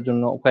দিয়েছিলেন এটার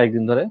জন্য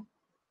কয়েকদিন ধরে।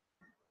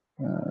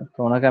 তো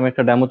ওনাকে আমি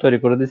একটা ডেমো তৈরি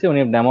করে দিছি, উনি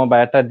ডেমো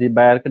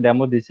বায়ারকে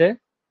ডেমো দিছে।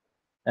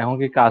 এখন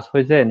কি কাজ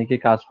হয়েছে নাকি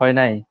কাজ হয়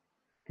নাই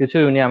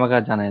কিছুই উনি আমাকে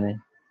আর জানায় নাই।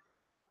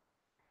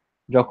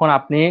 যখন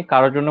আপনি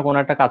কারোর জন্য কোনো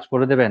একটা কাজ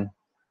করে দেবেন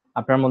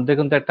আপনার মধ্যে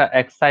কিন্তু একটা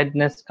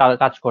এক্সাইটনেস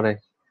কাজ করে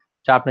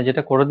যে আপনি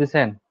যেটা করে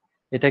দিছেন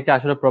এটা কি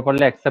আসলে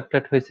প্রপারলি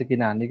অ্যাকসেপ্টেড হয়েছে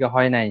কিনা নাকি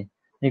হয় নাই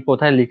নাকি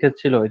কোথায়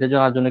লিখেছিল, এটা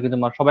জানার জন্য কিন্তু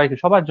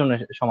সবার জন্য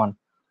সমান।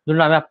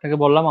 ধরুন আমি আপনাকে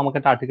বললাম আমাকে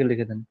একটা আর্টিকেল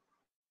লিখে দেন,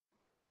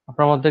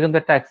 আপনার মধ্যে কিন্তু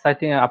একটা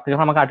এক্সাইটিং, আপনি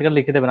যখন আমাকে আর্টিকেল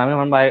লিখে দেবেন আমি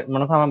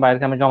মনে করেন আমার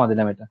বাইরকে আমি জমা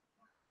দিলাম, এটা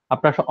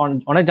আপনার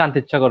অনেক জানতে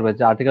ইচ্ছা করবে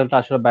যে আর্টিকেলটা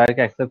আসলে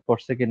বাইরকে অ্যাকসেপ্ট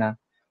করছে কিনা,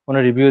 কোনো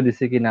রিভিউ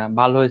দিছে কিনা,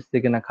 ভালো হয়েছে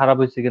কিনা, খারাপ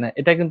হয়েছে কিনা,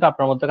 এটা কিন্তু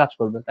আপনার মধ্যে কাজ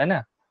করবে, তাই না?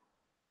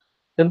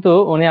 কিন্তু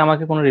উনি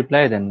আমাকে কোনো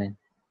রিপ্লাই দেননি।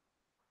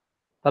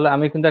 তাহলে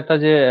আমি কিন্তু একটা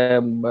যে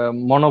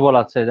মনোবল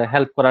আছে, যে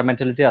হেল্প করার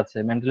মেন্টালিটি আছে,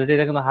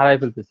 মেন্টালিটিটা কিন্তু হারাই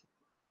ফেলতেছি।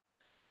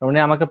 উনি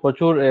আমাকে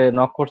প্রচুর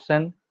নক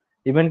করছেন,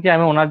 ইভেন কি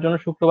আমি ওনার জন্য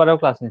শুক্রবারেও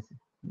ক্লাস নিছি,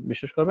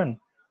 বিশ্বাস করবেন?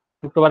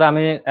 শুক্রবারে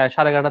আমি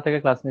 11:30 থেকে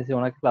ক্লাস নিছি,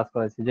 ওনাকে ক্লাস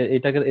করাইছি যে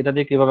এটা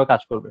দিয়ে কিভাবে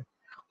কাজ করবে।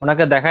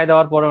 ওনাকে দেখাই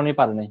দেওয়ার পরে উনি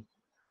পারেন নাই।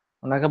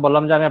 ওনাকে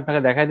বললাম যে আমি আপনাকে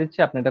দেখাই দিচ্ছি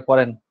আপনি এটা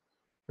করেন,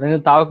 উনি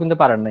কিন্তু তাও কিন্তু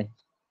পারেন নাই।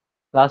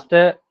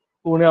 লাস্টে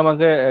উনি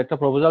আমাকে একটা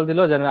প্রপোজাল দিল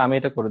যে আমি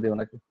এটা করে দিই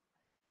ওনাকে।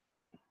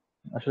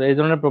 আসলে এই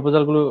ধরনের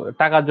প্রপোজাল গুলো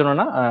টাকার জন্য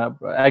না,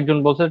 একজন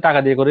বলছে টাকা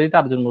দিয়ে করে দিতে,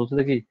 আরেকজন বলছে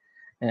দেখি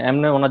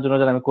এমনি ওনার জন্য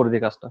যেন আমি করে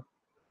দিই কাজটা।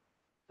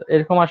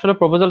 এরকম আসলে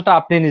প্রপোজালটা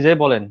আপনি নিজেই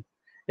বলেন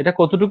এটা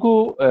কতটুকু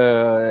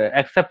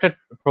অ্যাকসেপ্টেড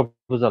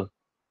প্রপোজাল।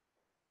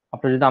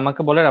 আপনি যদি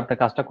আমাকে বলেন আপনি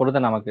কাজটা করে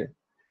দেন আমাকে,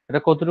 এটা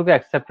কতটুকু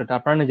অ্যাকসেপ্টেড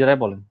আপনারা নিজেরাই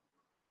বলেন,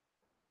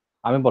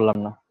 আমি বললাম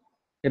না।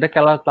 এটা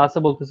ক্লাসে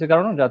বলতেছি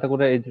কারণ যাতে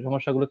করে এই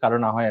সমস্যাগুলো কারো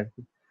না হয় আর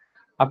কি।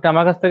 আপনি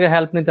আমার কাছ থেকে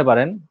হেল্প নিতে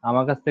পারেন,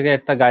 আমার কাছ থেকে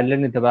একটা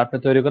গাইডলাইন নিতে পারেন, আপনি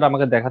তৈরি করে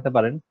আমাকে দেখাতে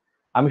পারেন,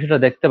 আমি সেটা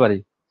দেখতে পারি।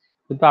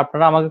 কিন্তু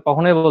আপনারা আমাকে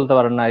কখনোই বলতে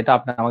পারেন না এটা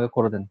আপনি আমাকে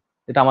করে দেন,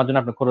 এটা আমার জন্য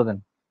আপনি করে দেন,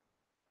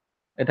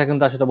 এটা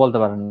কিন্তু আসলে বলতে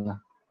পারেন না।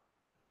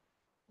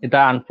 এটা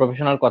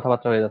আনপ্রফেশনাল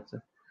কথাবার্তা হয়ে যাচ্ছে।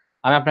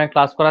 আমি আপনাকে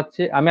ক্লাস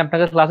করাচ্ছি, আমি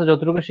আপনাকে ক্লাসে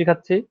যতটুকু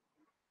শিখাচ্ছি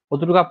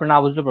অতটুকু আপনি না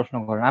বুঝলে প্রশ্ন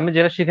করেন। আমি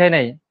যেটা শিখাই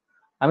নাই,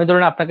 আমি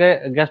ধরুন আপনাকে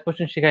গ্যাস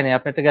পোস্টিং শিখাই নাই,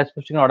 আপনি একটা গ্যাস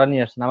পোস্টিং অর্ডার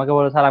নিয়ে আসছেন, আমাকে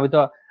বলে স্যার আমি তো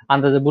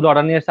আন্দাজে ভুল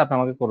অর্ডার নিয়ে আসছি আপনি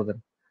আমাকে করে দেন,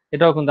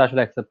 এটাও কিন্তু আসলে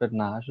অ্যাকসেপ্টেড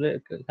না। আসলে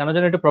কেন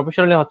যেন এটা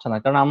প্রফেশনালি হচ্ছে না,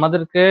 কারণ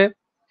আমাদেরকে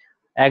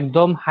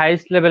একদম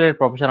হাইস্ট লেভেলের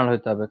প্রফেশনাল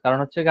হতে হবে। কারণ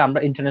হচ্ছে কি আমরা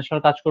ইন্টারন্যাশনাল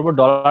কাজ করব,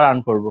 ডলার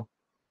আর্ন করব।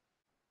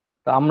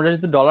 তো আমরা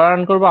যদি ডলার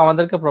আর্ন করবো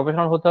আমাদেরকে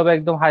প্রফেশনাল হতে হবে,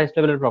 একদম হাইস্ট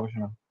লেভেলের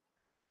প্রফেশনাল।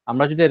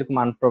 আমরা যদি এরকম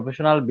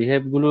আনপ্রফেশনাল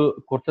বিহেভ গুলো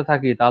করতে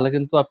থাকি তাহলে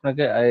কিন্তু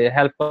আপনাকে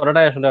হেল্প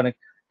করাটাই আসলে অনেক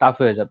টাফ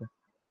হয়ে যাবে,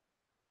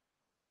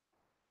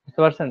 বুঝতে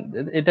পারছেন?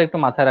 এটা একটু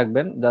মাথায়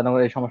রাখবেন যেন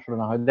এই সমস্যাটা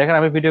না হয়। দেখেন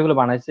আমি ভিডিওগুলো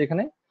বানাইছি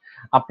এখানে,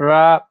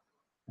 আপনারা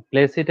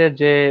প্লেসিটের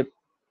যে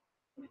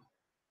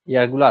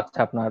ইয়াগুলো আছে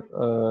আপনার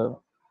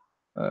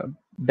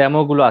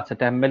ডেমো গুলো আছে,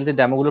 টেম্পলেটের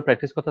ডেমো গুলো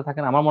প্র্যাকটিস করতে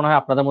থাকেন, আমার মনে হয়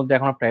আপনাদের মধ্যে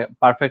এখনো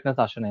পারফেক্টনেস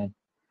আসে নাই।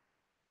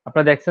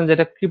 আপনারা দেখছেন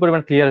যেটা কি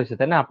পরিমাণ ক্লিয়ার হয়েছে,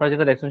 তাই না? আপনারা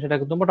যেটা দেখছেন সেটা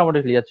কিন্তু মোটামুটি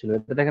ক্লিয়ার ছিল,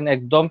 এটা দেখেন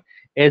একদম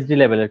এইচডি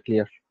লেভেলের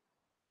ক্লিয়ার।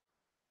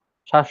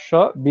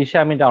 720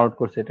 আমি ডাউনলোড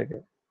করছি এটাকে,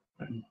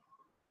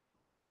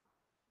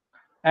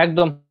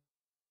 একদম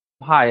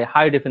হাই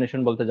হাই ডেফিনিশন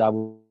বলতে যা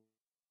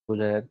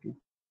বোঝায় আর কি।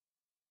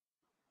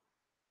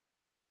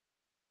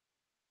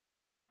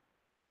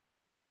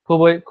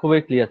 খুবই খুবই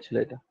ক্লিয়ার ছিল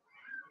এটা,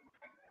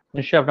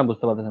 নিশ্চয়ই আপনারা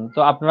বুঝতে পারতেছেন। তো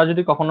আপনারা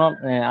যদি কখনো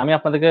আমি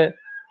আপনাদেরকে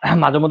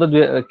মাঝে মধ্যে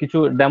কিছু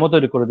ডেমো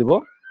তৈরি করে দিব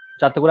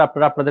যাতে করে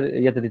আপনারা আপনাদের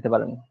ইয়েতে দিতে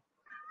পারেন।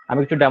 আমি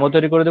কিছু ডেমো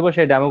তৈরি করে দেবো,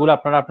 সেই ডেমো গুলো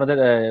আপনারা আপনাদের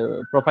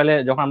প্রোফাইলে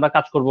যখন আমরা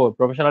কাজ করব,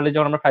 প্রফেশনালি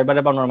যখন আমরা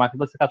ফাইবারে বা অন্য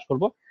মার্কেটপ্লেসে কাজ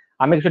করব,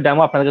 আমি কিছু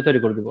ডেমো আপনাদেরকে তৈরি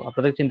করে দিব,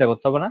 আপনাদের চিন্তা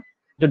করতে হবে না।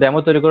 কিছু ডেমো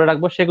তৈরি করে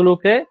রাখবো,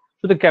 সেগুলোকে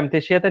শুধু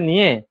ক্যাম্পেশিয়াতে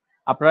নিয়ে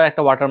আপনারা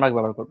একটা ওয়াটারমার্ক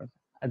ব্যবহার করবেন,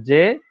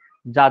 যে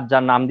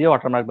যার নাম দিয়ে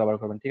ওয়াটারমার্ক ব্যবহার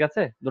করবেন, ঠিক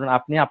আছে? ধরুন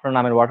আপনি আপনার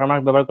নামের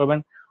ওয়াটারমার্ক ব্যবহার করবেন,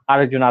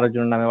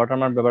 আরেকজনের নামে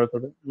ওয়াটারমার্ক ব্যবহার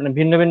করবেন, মানে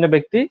ভিন্ন ভিন্ন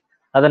ব্যক্তি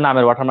তাদের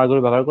নামের ওয়াটারমার্ক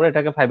গুলো ব্যবহার করে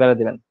এটাকে ফাইবারে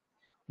দিবেন।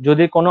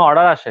 যদি কোনো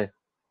অর্ডার আসে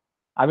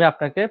আমি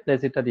আপনাকে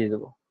প্লেসিটটা দিয়ে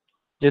দেবো।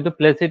 যেহেতু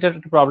প্লেসিটের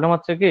একটা প্রবলেম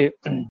হচ্ছে কি,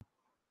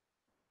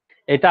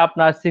 এটা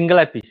আপনার সিঙ্গেল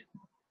আইপি,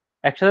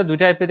 একসাথে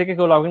দুইটা আইপি থেকে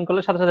কেউ লগ ইন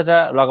করলে সাথে সাথে এটা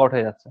লগ আউট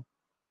হয়ে যাচ্ছে,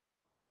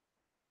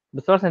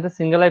 বুঝতে পারছেন? এটা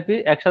সিঙ্গেল আইপি,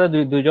 একসাথে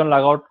দুইজন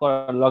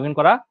লগ ইন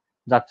করা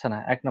যাচ্ছে না,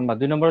 1 নম্বর।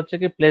 2 নম্বর হচ্ছে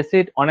কি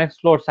প্লেসিট অনেক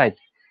স্লো সাইট,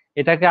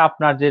 এটাকে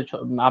আপনার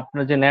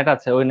যে নেট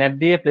আছে ওই নেট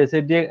দিয়ে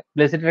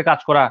প্লেসিটের কাজ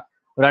করা,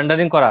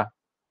 রেন্ডারিং করা,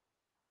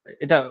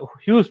 এটা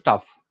হিউজ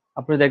টাফ।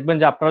 আপনি দেখবেন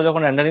যে আপনারা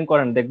যখন রেন্ডারিং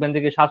করেন দেখবেন যে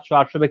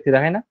 700-800 ব্যক্তি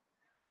দেখায় না,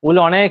 ওগুলো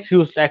অনেক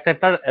হিউজ,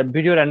 একটা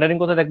ভিডিও রেন্ডারিং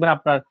করতে দেখবেন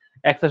আপনার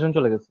এক সেশন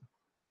চলে গেছে।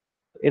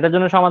 এটার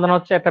জন্য সমাধান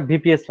হচ্ছে একটা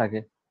ভিপিএস লাগে।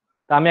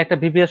 তো আমি একটা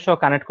ভিপিএস সহ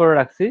কানেক্ট করে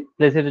রাখছি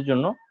প্লেসিটের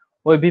জন্য।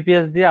 ওই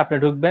ভিপিএস দিয়ে আপনি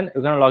ঢুকবেন,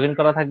 ওখানে লগ ইন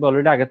করা থাকবে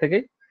অলরেডি আগে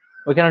থেকেই।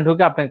 ওইখানে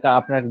ঢুকে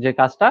আপনার যে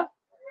কাজটা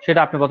সেটা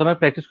আপনি প্রথমে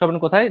প্র্যাকটিস করবেন,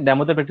 কোথায়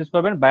ডেমোতে প্র্যাকটিস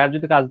করবেন। বায়ার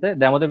যদি কাজ দেয়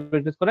ডেমোতে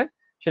প্র্যাকটিস করে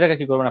সেটাকে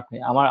কি করবেন আপনি,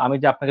 আমি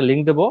যে আপনাকে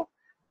লিঙ্ক দেবো,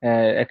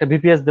 একটা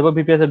ভিপিএস দেবো,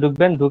 ভিপিএস এ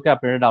ঢুকবেন, ঢুকে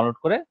আপনি ডাউনলোড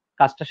করে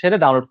কাজটা সেরে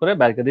ডাউনলোড করে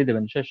বাইরে দিয়ে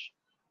দেবেন, শেষ।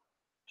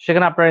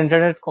 সেখানে আপনার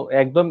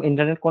একদম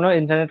কোনো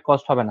ইন্টারনেট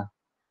কস্ট হবে না।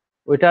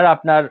 ওইটার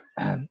আপনার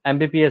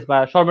এমবিপিএস বা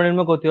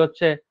সর্বনিম্ন গতি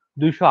হচ্ছে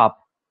 200 আপ,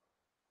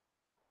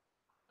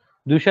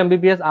 200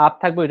 এমবিপিএস আপ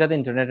থাকবে ওইটাতে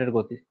ইন্টারনেটের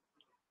গতি।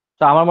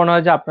 তো আমার মনে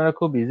হয় যে আপনারা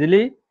খুব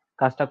ইজিলি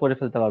কাজটা করে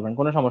ফেলতে পারবেন,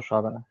 কোনো সমস্যা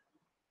হবে না।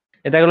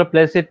 এটা হলো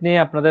প্লেসিট নিয়ে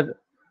আপনাদের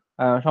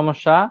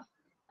সমস্যা।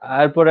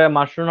 এরপরে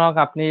মাশরুম হক,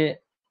 আপনি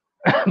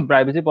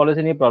প্রাইভেসি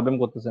পলিসি নিয়ে প্রবলেম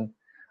করতেছেন।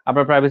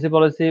 আপনার প্রাইভেসি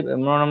পলিসি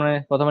মানে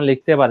প্রথমে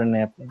লিখতে পারেন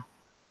নাই আপনি,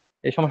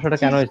 এই সমস্যাটা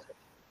কেন হয়েছে?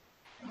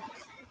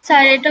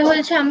 স্যার এটা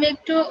হয়েছে আমি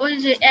একটু ওই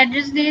যে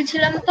অ্যাড্রেস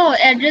দিয়েছিলাম তো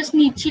অ্যাড্রেস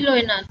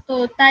নিচ্ছিলই না, তো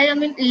তাই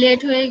আমি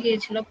লেট হয়ে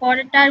গিয়েছিল।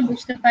 পরেরটা আর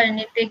বুঝতে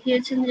পারিনি,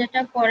 দেখিয়েছেন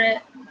যেটা পরে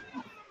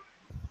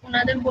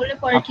ওনাদের বলে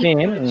পরে ঠিক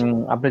করেছি।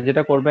 আপনি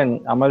যেটা করবেন,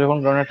 আমরা যখন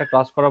কোনো একটা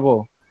ক্লাস করাবো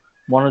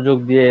মনোযোগ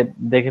দিয়ে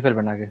দেখে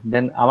ফেলবেন আগে,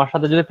 দেন আমার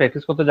সাথে যদি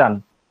প্র্যাকটিস করতে যান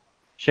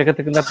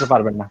সেক্ষেত্রে কিন্তু আপনি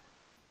পারবেন না।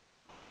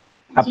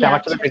 আপনি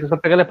আমার সাথে প্র্যাকটিস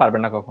করতে গেলে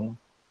পারবেন না কখনো।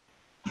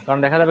 কারণ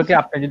দেখা যাবে কি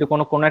আপনি যদি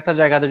কোনো একটা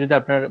জায়গাতে যদি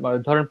আপনার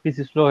ধরেন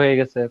পিসি স্লো হয়ে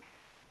গেছে,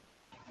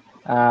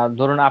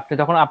 ধরুন আপনি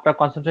তখন আপনার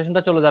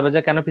কনসেন্ট্রেশনটা চলে যাবে যে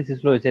কেন পিসি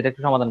স্লো হয়েছে, এটা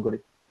একটু সমাধান করি।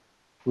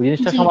 ওই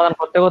জিনিসটা সমাধান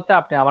করতে করতে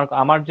আপনি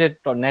আমার যে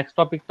নেক্সট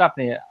টপিকটা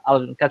আপনি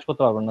ক্যাচ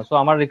করতে পারবেন না। সো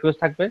আমার রিকোয়েস্ট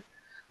থাকবে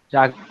যে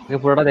আগে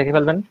পুরোটা দেখে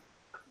ফেলবেন,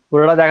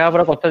 পুরোটা দেখার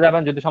পরে করতে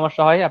যাবেন। যদি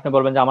সমস্যা হয় আপনি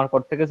বলবেন যে আমার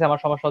করতে গেছে আমার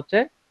সমস্যা হচ্ছে,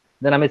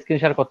 দেন আমি স্ক্রিন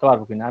শেয়ার করতে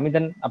পারবো কিনা, আমি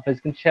দেন আপনার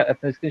স্ক্রিন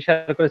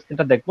শেয়ার করে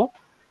স্ক্রিনটা দেখবো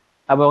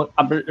এবং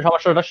আপনার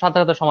সমস্যাটা সাথে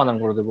সাথে সমাধান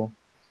করে দেবো।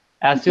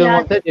 এসইওর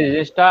মধ্যে যে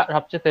জিনিসটা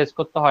সবচেয়ে ফেস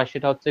করতে হয়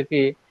সেটা হচ্ছে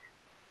কি,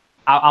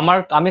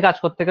 আমি কাজ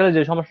করতে গেলে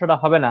যে সমস্যাটা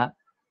হবে না,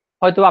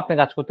 হয়তো আপনি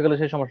কাজ করতে গেলে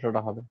সেই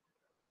সমস্যাটা হবে।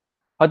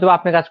 হয়তো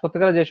আপনি কাজ করতে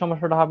গেলে যে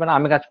সমস্যাটা হবে না,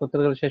 আমি কাজ করতে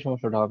গেলে সেই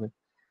সমস্যাটা হবে।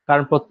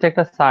 কারণ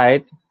প্রত্যেকটা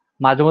সাইট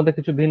মাঝে মধ্যে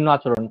কিছু ভিন্ন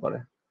আচরণ করে।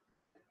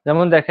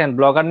 যেমন দেখেন,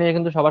 ব্লগার নিয়ে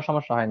কিন্তু সবার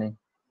সমস্যা হয়নি,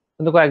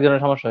 কিন্তু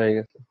কয়েকজনের সমস্যা হয়ে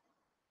গেছে।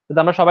 কিন্তু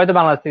আমরা সবাই তো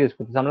বাংলাদেশ থেকে ইউজ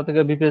করতেছি, আমরা তো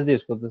কেউ ভিপিএস দিয়ে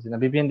ইউজ করতেছি না,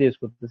 ভিপিএন দিয়ে ইউজ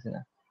করতেছি না,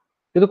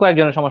 কিন্তু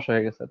কয়েকজনের সমস্যা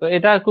হয়ে গেছে। তো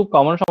এটা খুব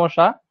কমন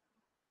সমস্যা।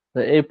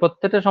 এই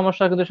প্রত্যেকটা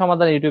সমস্যার কিন্তু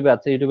সমাধান ইউটিউবে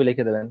আছে, ইউটিউবে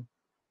লিখে দেবেন।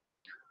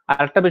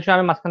 আর একটা বিষয়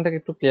আমি মাঝখান থেকে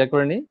একটু ক্লিয়ার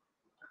করে নিই,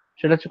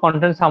 সেটা হচ্ছে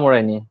কন্টেন্ট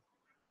সামুরাই নিয়ে।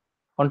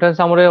 কন্টেন্ট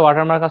সামুরাই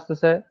ওয়াটারমার্ক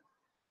আসতেছে,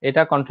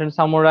 এটা কন্টেন্ট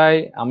সামুরাই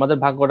আমাদের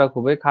ভাগ্যটা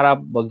খুবই খারাপ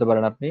বলতে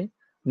পারেন আপনি।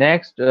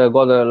 নেক্সট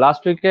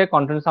লাস্ট উইকে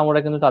কন্টেন্ট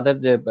সামুরাই কিন্তু তাদের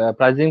যে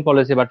প্রাইসিং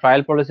পলিসি বা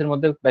ট্রায়াল পলিসির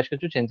মধ্যে বেশ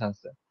কিছু চেঞ্জ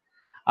আসছে।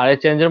 আর এই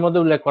চেঞ্জের মধ্যে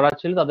উল্লেখ করা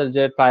ছিল তাদের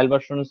যে ট্রায়াল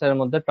ভার্সনস এর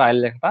মধ্যে ট্রায়াল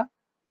লেখাটা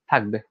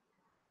থাকবে।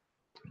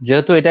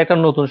 যেহেতু এটা একটা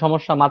নতুন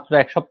সমস্যা, মাত্র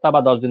 1 সপ্তাহ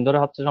বা 10 দিন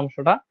ধরে হচ্ছে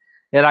সমস্যাটা,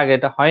 এর আগে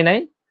এটা হয় নাই।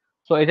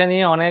 তো এটা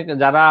নিয়ে অনেক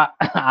যারা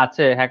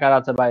আছে, হ্যাকার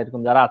আছে বা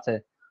এরকম যারা আছে,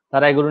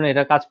 তারা এগুলো নিয়ে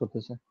এটা কাজ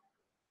করতেছে।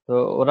 তো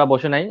ওরা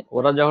বসে নাই,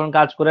 ওরা যখন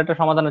কাজ করে একটা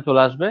সমাধানে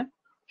চলে আসবে,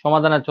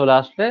 সমাধানে চলে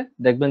আসলে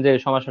দেখবেন যে এই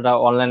সমস্যাটা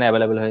অনলাইনে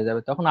অ্যাভেলেবেল হয়ে যাবে,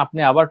 তখন আপনি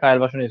আবার ট্রায়াল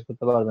ভার্সন ইউজ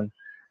করতে পারবেন।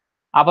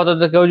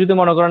 আপাতত কেউ যদি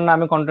মনে করেন না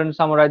আমি কন্টেন্ট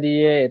সামুরাই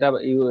দিয়ে এটা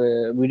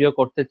ভিডিও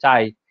করতে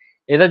চাই,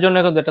 এটার জন্য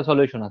কিন্তু একটা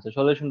সলিউশন আছে।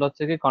 সলিউশনটা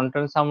হচ্ছে কি,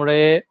 কন্টেন্ট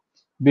সামুরাই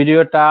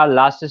ভিডিওটা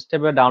লাস্ট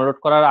স্টেপে ডাউনলোড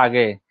করার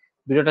আগে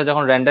ভিডিওটা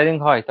যখন রেন্ডারিং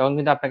হয় তখন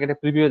কিন্তু আপনাকে একটা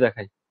প্রিভিউ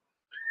দেখায়।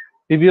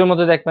 প্রিভিউর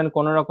মধ্যে দেখবেন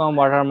কোনো রকম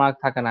ওয়াটারমার্ক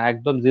থাকে না,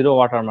 একদম জিরো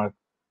ওয়াটারমার্ক।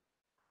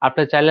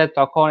 আপনি চাইলে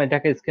তখন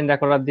এটাকে স্ক্রিন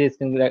রেকর্ডার দিয়ে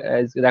স্ক্রিন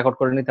রেকর্ড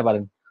করে নিতে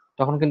পারেন,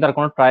 তখন কিন্তু আর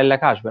কোনো ট্রায়াল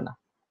লেখা আসবে না।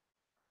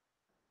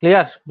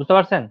 ক্লিয়ার, বুঝতে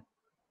পারছেন?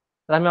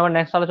 তাহলে আমি আমার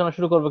নেক্সট আলোচনা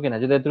শুরু করবো কিনা,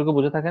 যদি এতটুকু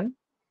বুঝে থাকেন?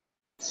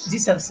 জি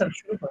স্যার,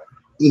 শুরু করুন।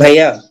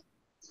 ভাইয়া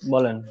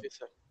বলেন।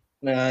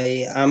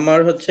 আমার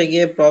হচ্ছে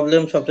গিয়ে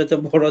প্রবলেম সবচেয়ে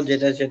বড়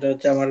যেটা, সেটা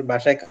হচ্ছে আমার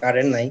বাসায়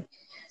কারেন্ট নাই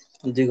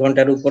 2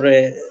 ঘন্টার উপরে,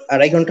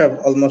 2.5 ঘন্টা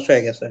অলমোস্ট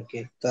হয়ে গেছে আর কি।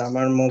 তো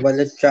আমার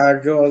মোবাইলের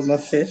চার্জও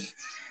অলমোস্ট শেষ।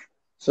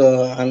 তো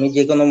আমি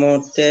যে কোনো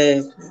মুহূর্তে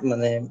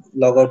মানে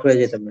লগ আউট হয়ে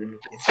যেতে পারি।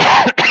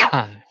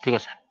 ঠিক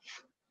আছে,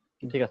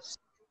 ঠিক আছে।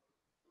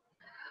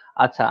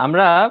 আচ্ছা,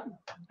 আমরা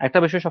একটা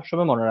বিষয়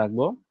সবসময় মনে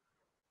রাখবো,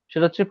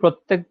 সেটা হচ্ছে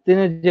প্রত্যেক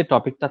দিনের যে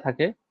টপিকটা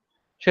থাকে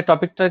সে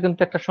টপিকটার কিন্তু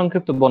একটা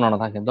সংক্ষিপ্ত বর্ণনা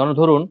থাকে।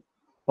 ধরুন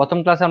প্রথম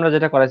ক্লাসে আমরা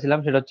যেটা করেছিলাম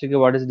সেটা হচ্ছে কি,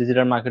 what is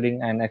digital marketing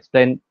and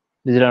explain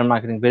digital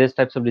marketing, various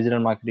types of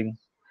digital marketing,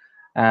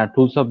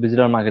 tools of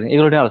digital marketing,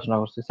 এগুলো নিয়ে আলোচনা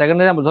করছি।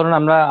 সেকেন্ডে ধরুন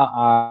আমরা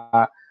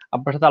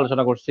আপনার সাথে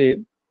আলোচনা করছি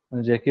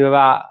যে কিভাবে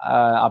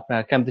আপনার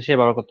ক্যাম্পেশিয়া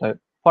ব্যবহার করতে হয়,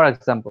 ফর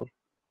এক্সাম্পল।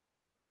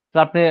 তো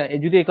আপনি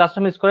যদি এই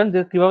ক্লাসটা মিস করেন, যে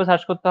কিভাবে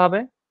সার্চ করতে হবে,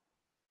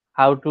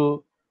 হাউ টু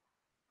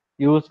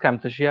ইউজ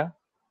ক্যাম্পেশিয়া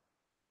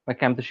বা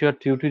ক্যাম্পেশিয়া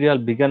টিউটোরিয়াল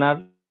বিগিনার,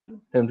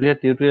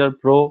 টিউটোরিয়াল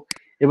প্রো,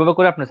 এভাবে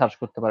করে আপনি সার্চ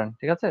করতে পারেন।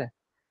 ঠিক আছে?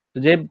 তো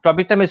যে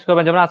টপিকটা মিস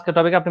করবেন, যেমন আজকে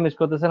টপিক আপনি মিস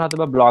করতেছেন হয়তো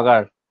বা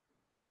ব্লগার,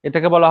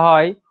 এটাকে বলা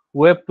হয়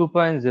ওয়েব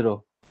 2.0,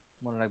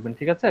 মনে রাখবেন।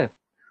 ঠিক আছে?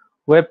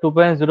 ওয়েব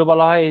 2.0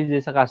 বলা হয়, এই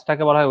যে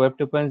কাজটাকে বলা হয় ওয়েব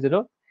 2.0।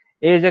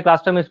 এই যে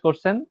ক্লাসটা মিস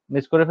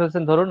করে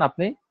ফেলছেন, ধরুন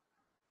আপনি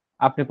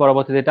আপনি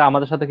পরবর্তীতে এটা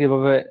আমাদের সাথে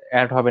কিভাবে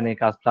অ্যাড হবেন এই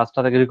ক্লাসটা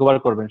থেকে রিকভার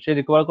করবেন, সেই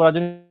রিকভার করার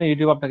জন্য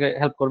ইউটিউব আপনাকে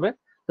হেল্প করবে।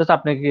 জাস্ট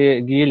আপনাকে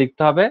গিয়ে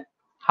লিখতে হবে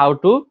হাউ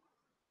টু,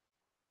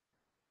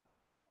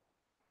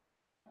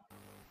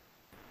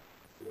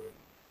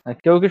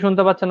 কেউ কি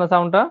শুনতে পাচ্ছেন না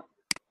সাউন্ডটা?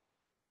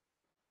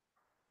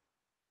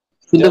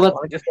 শুনতে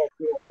Just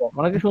পাচ্ছি।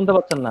 অনেকে শুনতে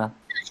পাচ্ছেন না।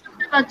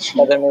 পাচ্ছি।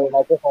 ওকে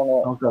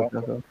ওকে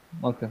ওকে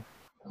ওকে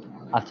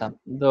আচ্ছা,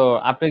 তো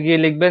আপনি গিয়ে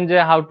লিখবেন যে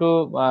how to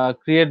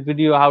create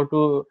video, how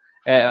to,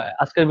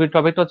 আজকের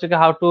টপিকটা হচ্ছে কি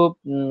হাউ টু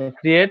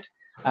ক্রিয়েট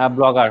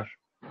ব্লগার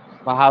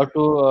বা হাউ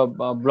টু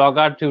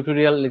ব্লগার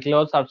টিউটোরিয়াল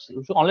লিখলেও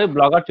অনলি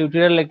ব্লগার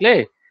টিউটোরিয়াল লিখলে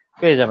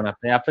পেয়ে যাবেন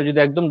আপনি। আপনি যদি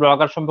একদম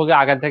ব্লগার সম্পর্কে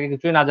আগে থেকে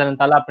কিছুই না জানেন,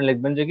 তাহলে আপনি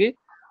লিখবেন যে কি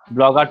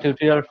ব্লগার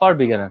টিউটোরিয়াল ফর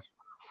বিগিনার।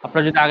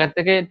 আপনার যদি আগে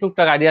থেকে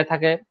টুকটাক আইডিয়া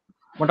থাকে,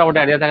 মোটামুটি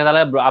আইডিয়া থাকে,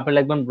 তাহলে আপনি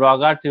লিখবেন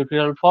ব্লগার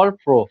টিউটোরিয়াল ফর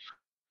প্রো।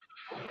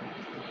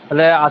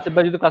 তাহলে আসিফ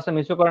ভাই যদি কাজটা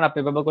মিসও করেন, আপনি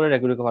এভাবে করে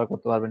রেগুলার কভার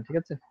করতে পারবেন। ঠিক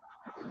আছে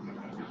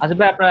আসিফ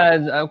ভাই, আপনার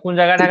কোন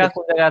জায়গায়, ঢাকা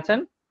কোন জায়গায় আছেন?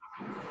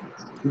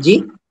 জি,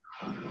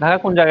 ঢাকা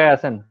কোন জায়গায়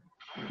আছেন?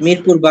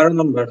 মিরপুর 12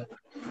 নম্বর।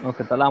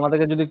 ওকে, তাহলে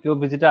আমাদেরকে যদি কেউ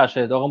ভিজিটে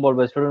আসে তখন বলবো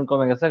স্টুডেন্ট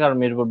কমে গেছে, কারণ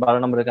মিরপুর 12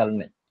 নম্বরের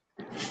কারণে।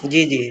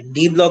 জি জি,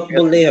 ডি ব্লক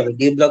বললেই হবে,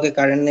 ডি ব্লকে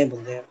কারেন্ট নেই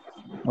বললেই হবে।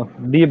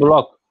 D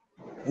block?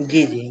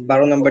 জি জি,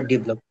 12 নম্বর ডি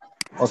ব্লক।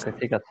 ওকে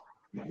ঠিক আছে।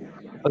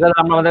 ওকে,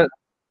 আমরা আমাদের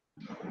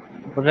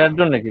রেড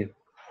জোন নাকি?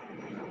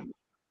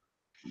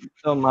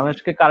 তো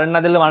মানুষকে কারেন্ট না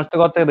দিলে মানুষ তো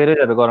ঘর থেকে বেরিয়ে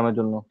যাবে গরমের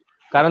জন্য,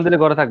 কারেন্ট দিলে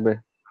ঘরে থাকবে।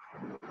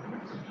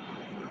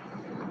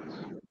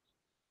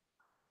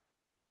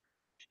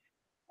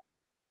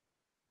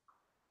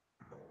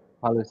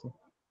 ভালো হয়েছে,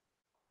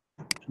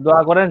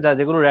 দোয়া করেন যা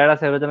যেগুলো রেড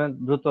আছে ওগুলো যেন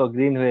দ্রুত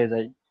গ্রিন হয়ে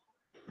যায়,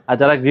 আর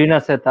যারা গ্রিন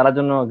আছে তারা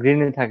জন্য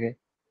গ্রিনই থাকে।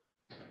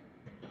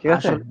 ঠিক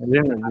আছে, আসলে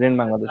green green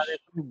Bangladesh.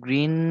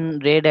 Green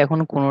red এখন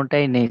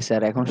কোনোটাই নেই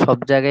স্যার, এখন সব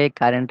জায়গায়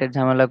কারেন্টের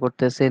ঝামেলা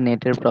করতেছে,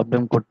 নেটের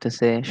প্রবলেম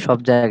করতেছে, সব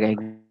জায়গায়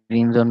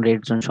গ্রিন জোন রেড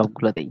জোন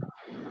সবগুলোতেই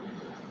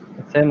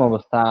সেম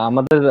অবস্থা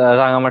আমাদের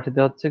রাঙামাটিতে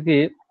হচ্ছে কি,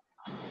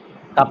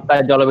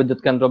 কাপ্তাই জলবিদ্যুৎ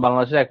কেন্দ্র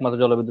বাংলাদেশের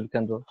একমাত্র জলবিদ্যুৎ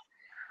কেন্দ্র।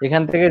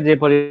 এখান থেকে যে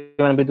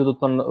পরিমাণ বিদ্যুৎ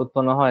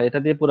উৎপন্ন হয় এটা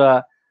দিয়ে পুরা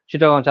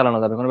চিটাগাং চালানো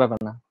যাবে, কোনো ব্যাপার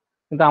না।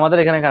 কিন্তু আমাদের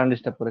এখানে কারেন্ট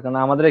ডিস্টার্ব করে, কারণ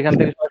আমাদের এখান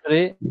থেকে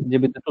সরাসরি যে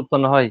বিদ্যুৎ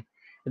উৎপন্ন হয়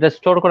এটা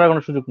স্টোর করার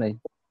কোনো সুযোগ নেই,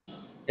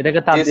 এটাকে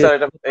তার জি দিয়ে স্যার,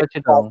 এটা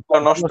চিটাগাং।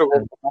 নষ্ট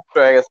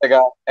হয়ে গেছে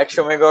গা।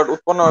 100 মেগাওয়াট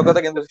উৎপন্ন হওয়ার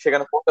কথা, কিন্তু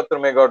সেখানে 75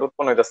 মেগাওয়াট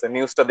উৎপন্ন হইতেছে।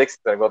 নিউজটা দেখছি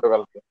স্যার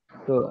গতকালকে।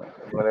 তো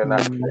মানে না,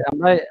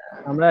 আমরা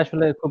আমরা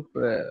আসলে খুব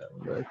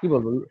কি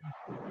বলবো,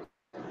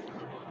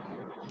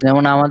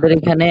 যেমন আমাদের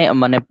এখানে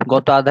মানে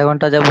গত আধা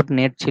ঘন্টা যাবত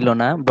নেট ছিল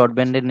না,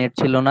 ব্রডব্যান্ডের নেট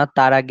ছিল না,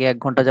 তার আগে 1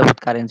 ঘন্টা যাবত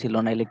কারেন্ট ছিল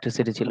না,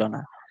 ইলেকট্রিসিটি ছিল না।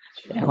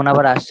 এখন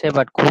আবার আসছে,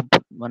 বাট খুব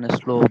মানে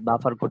স্লো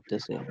বাফার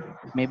করতেছে।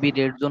 Maybe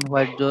red zone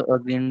white zone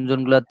green zone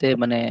গুলাতে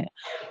মানে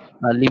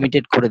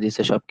লিমিটেড করে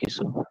দিছে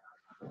সবকিছু।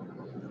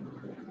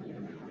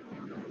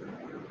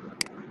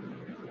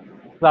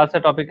 ক্লাসে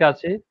টপিকে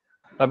আছি।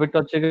 টপিকটা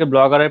হচ্ছে কি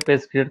ব্লগারের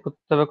পেজ ক্রিয়েট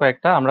করতে হবে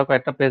কয়েকটা। আমরা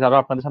কয়েকটা পেজ আরো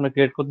আপনাদের সামনে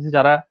ক্রিয়েট করতেছি,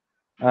 যারা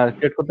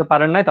ক্রিয়েট করতে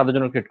পারেন নাই তাদের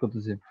জন্য ক্রিয়েট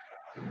করতেছি।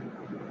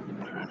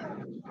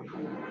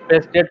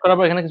 পেজ ক্রিয়েট করার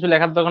পর এখানে কিছু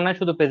লেখার দরকার নাই,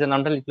 শুধু পেজের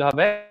নামটা লিখলে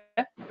হবে।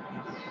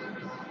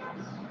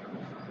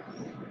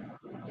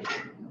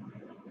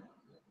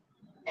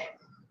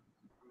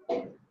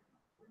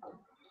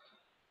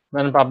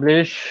 দেন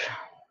পাবলিশ,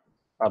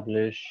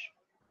 পাবলিশ।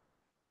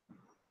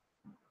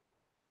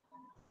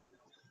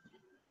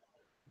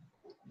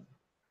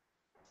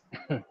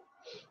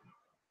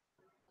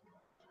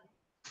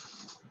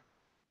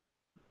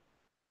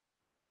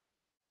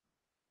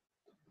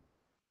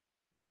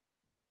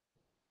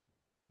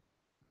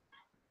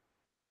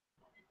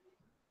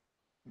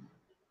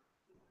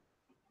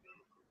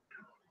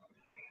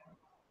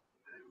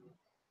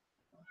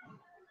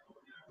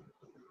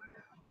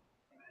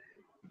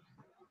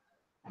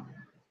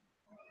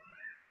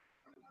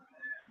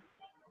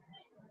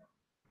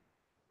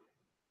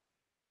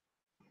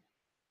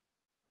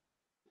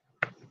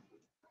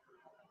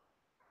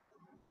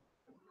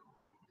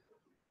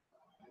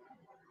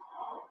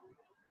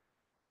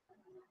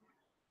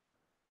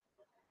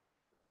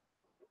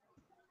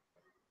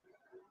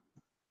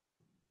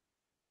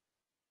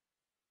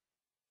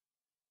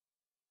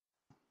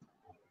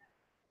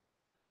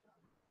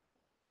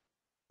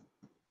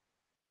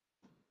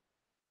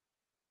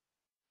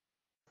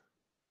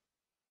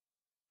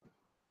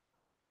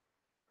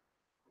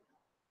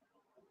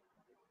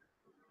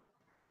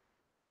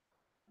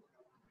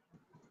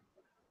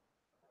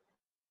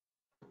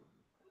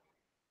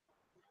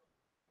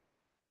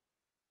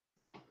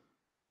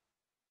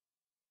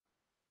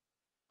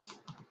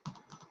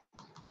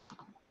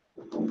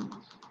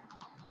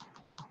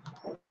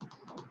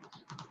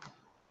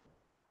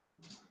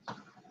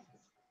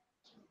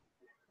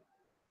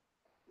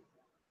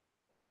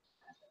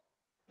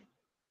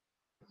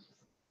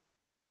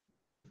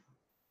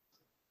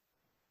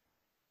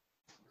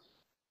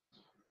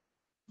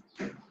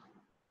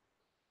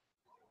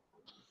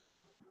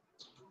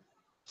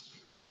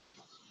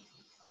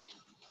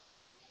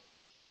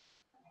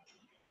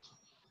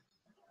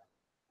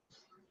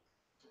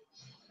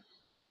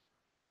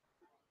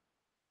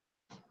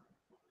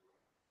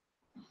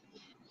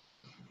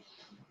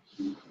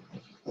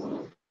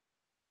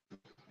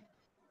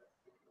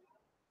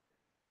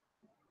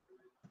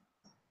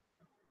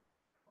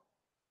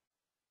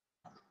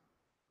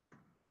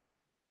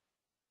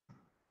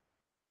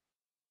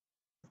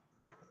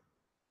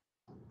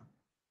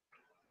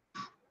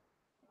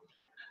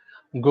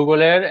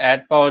 গুগলের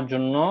অ্যাড পাওয়ার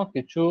জন্য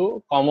কিছু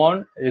কমন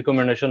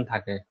রিকমেন্ডেশন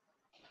থাকে।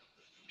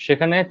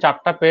 সেখানে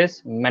 4টা পেজ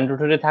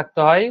ম্যান্ডেটরি থাকতে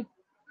হয়।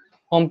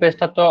 হোম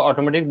পেজটা তো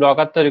অটোমেটিক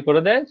ব্লগার তৈরি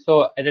করে দেয়, সো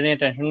এটা নিয়ে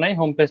টেনশন নাই।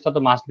 হোম পেজটা তো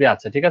মাস্ট বি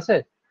আছে, ঠিক আছে?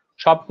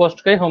 সব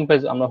পোস্টকেই হোম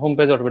পেজ, আমরা হোম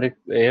পেজ অটোমেটিক,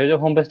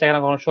 হোম পেজটা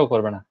এখানে কোনো শো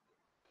করবে না।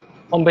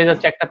 হোম পেজ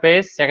হচ্ছে একটা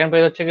পেজ, সেকেন্ড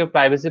পেজ হচ্ছে কি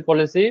প্রাইভেসি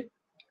পলিসি,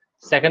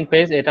 সেকেন্ড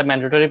পেজ এটা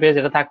ম্যান্ডেটরি পেজ,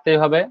 এটা থাকতেই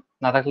হবে,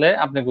 না থাকলে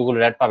আপনি গুগল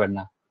অ্যাড পাবেন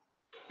না।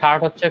 থার্ড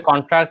হচ্ছে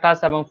কন্ট্রাক্ট আস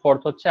এবং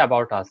ফোর্থ হচ্ছে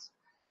অ্যাবাউট আস।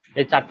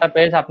 এই 4টা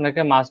পেজ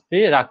আপনাকে মাস্ট বি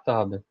রাখতে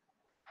হবে।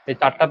 এই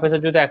 4টা পেজে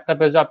যদি একটা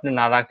পেজও আপনি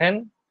না রাখেন,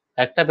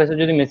 একটা পেজে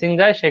যদি মিসিং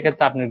যায়,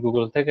 সেক্ষেত্রে আপনি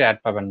গুগল থেকে অ্যাড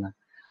পাবেন না।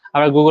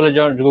 আমরা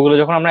গুগলে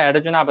যখন আমরা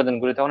অ্যাডের জন্য আবেদন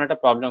করি তখন একটা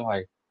প্রবলেম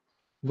হয়।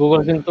 গুগল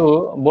কিন্তু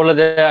বলে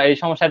দেয় এই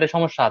সমস্যা, এটা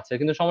সমস্যা আছে,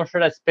 কিন্তু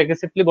সমস্যাটা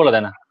স্পেসিফিকলি বলে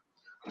দেয় না।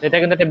 এটা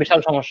কিন্তু একটা বিশাল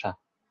সমস্যা,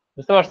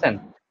 বুঝতে পারছেন?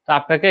 তো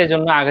আপনাকে এই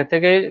জন্য আগে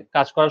থেকে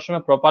কাজ করার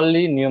সময়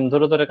প্রপারলি নিয়ম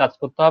ধরে ধরে কাজ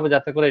করতে হবে,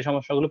 যাতে করে এই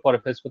সমস্যাগুলো পরে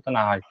ফেস করতে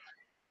না হয়।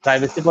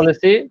 Privacy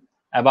policy,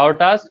 about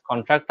us,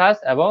 contract আস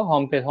এবং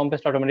হোম পেজ। হোম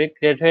পেজটা অটোমেটিক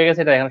ক্রিয়েট হয়ে গেছে,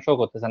 এটা এখানে শো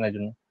করতেছে না এই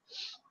জন্য।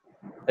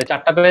 এই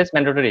 4টা পেজ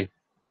ম্যান্ডেটরি।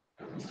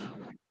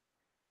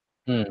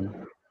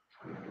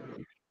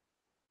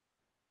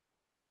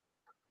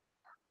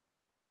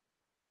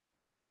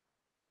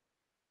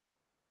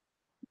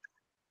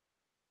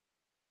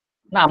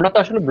 না, আমরা তো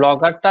আসলে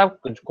ব্লগারটা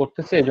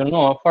করতেছি এই জন্য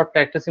ফর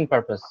প্র্যাকটিসিং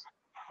পারপাস,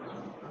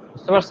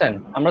 বুঝতে পারছেন?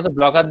 আমরা তো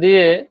ব্লগার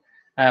দিয়ে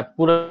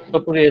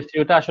পুরোপুরি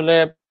এসইওটা আসলে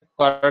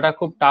করাটা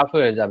খুব টাফ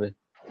হয়ে যাবে।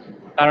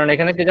 কারণ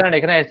এখানে কি জানেন,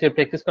 এখানে এসইও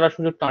প্র্যাকটিস করার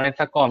সুযোগটা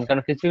অনেকটা কম,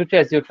 কারণ কিছু কিছু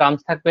এসইও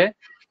টার্মস থাকবে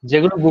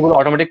যেগুলো গুগল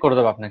অটোমেটিক করে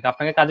দেবে আপনাকে,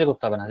 আপনাকে কাজে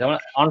করতে হবে না। যেমন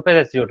অন পেজ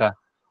এসইওটা,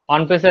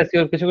 অন পেজ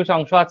এসইওর কিছু কিছু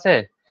অংশ আছে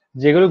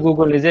যেগুলো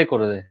গুগল নিজেই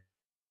করে দেয়,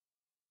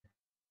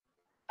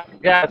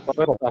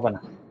 করতে হবে না।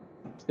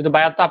 কিন্তু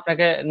বায়ার তো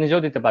আপনাকে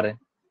নিজেও দিতে পারে।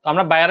 তো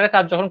আমরা বায়ারের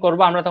কাজ যখন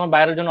করবো, আমরা তখন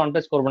বায়ারের জন্য অন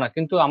পেজ করবো না,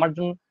 কিন্তু আমার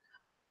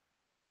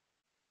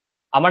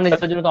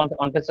নিজের জন্য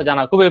অন পেজটা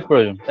জানা খুবই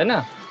প্রয়োজন, তাই না?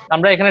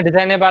 আমরা এখানে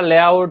ডিজাইনে বা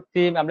লেআউট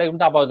থিম আমরা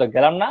কিন্তু আপাতত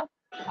গেলাম না।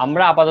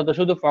 আমরা আপাতত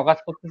শুধু ফোকাস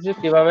করতেছি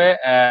কিভাবে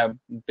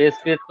পেজ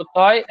ক্রিয়েট করতে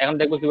হয়, এখন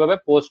দেখবো কিভাবে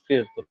পোস্ট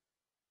ক্রিয়েট করতে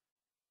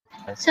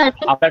হয়।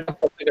 আমরা একটা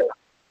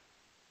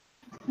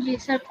জি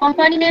স্যার,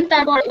 কোম্পানি নেম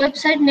তারপর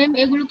ওয়েবসাইট নেম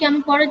এগুলো কি আমি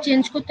পরে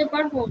চেঞ্জ করতে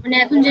পারবো? মানে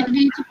এখন যেটা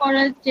দিয়েছি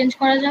পরে চেঞ্জ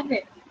করা যাবে?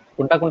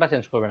 কোনটা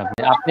চেঞ্জ করবেন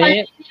আপনি?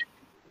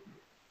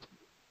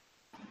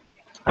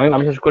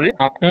 আমি শেষ করি।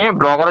 আপনি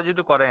ব্লগারে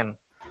যদি করেন,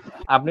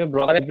 আপনি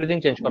ব্লগারে এভরিথিং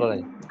চেঞ্জ করা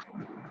যায়।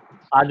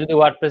 আর যদি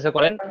ওয়ার্ডপ্রেসে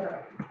করেন,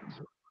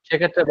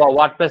 সেক্ষেত্রে বা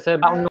ওয়ার্ডপ্রেসে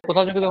বা অন্য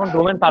কোথাও যদি যখন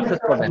ডোমেইন পারচেজ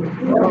করবেন,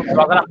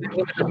 ব্লগার আপনি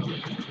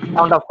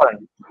সাউন্ড অফ করেন,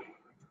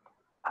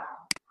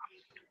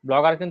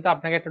 ব্লগার কিন্তু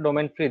আপনাকে একটা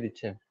ডোমেইন ফ্রি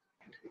দিচ্ছে,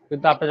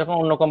 কিন্তু আপনি যখন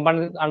অন্য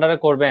কোম্পানির আন্ডারে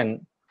করবেন,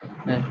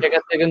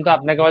 সেক্ষেত্রে কিন্তু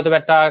আপনাকে হয়তো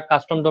একটা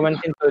কাস্টম ডোমেইন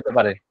কিনতে হতে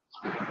পারে।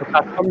 তো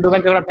কাস্টম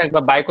ডোমেইন যখন আপনি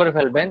একবার বাই করে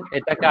ফেলবেন,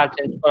 এটাকে আর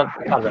চেঞ্জ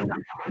করতে পারবেন না।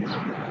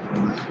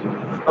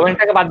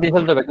 ডোমেইনটাকে বাদ দিয়ে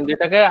ফেলতে হবে, কিন্তু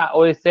এটাকে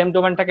ওই সেম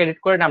ডোমেইনটাকে এডিট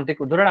করে নামটি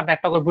ধরুন আপনি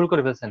একটা করে ভুল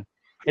করে ফেলছেন,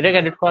 এটাকে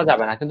এডিট করা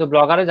যাবে না, কিন্তু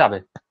ব্লগারে যাবে।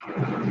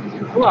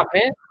 তো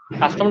আপনি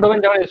কাস্টম ডোমেইন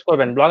যখন ইউজ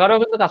করবেন,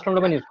 ব্লগারেও কিন্তু কাস্টম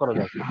ডোমেইন ইউজ করা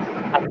যায়।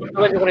 কাস্টম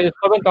ডোমেইন যখন ইউজ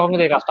করবেন তখন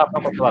কিন্তু এই কাজটা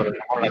আপনারা করতে পারবেন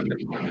না অনলাইনে।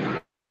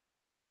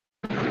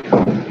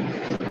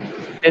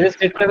 পেজ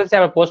ক্রিয়েট করে ফেলছি,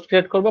 আবার পোস্ট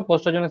ক্রিয়েট করব।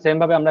 পোস্টের জন্য সেম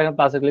ভাবে আমরা এখানে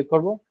প্লাসে ক্লিক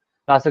করব।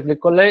 প্লাসে ক্লিক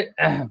করলে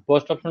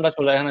পোস্ট অপশনটা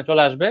এখানে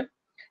চলে আসবে।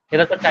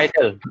 এটা হচ্ছে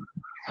টাইটেল।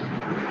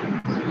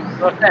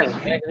 বুঝছেন?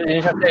 এখানে কিছু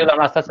জিনিস আছে, এগুলো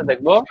আমরা আস্তে আস্তে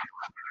দেখবো।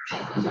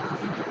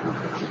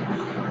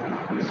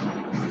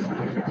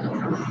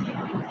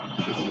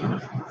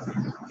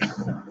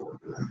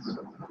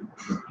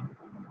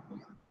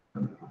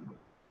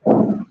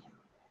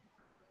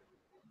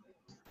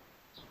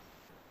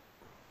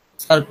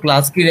 স্যার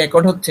ক্লাস কি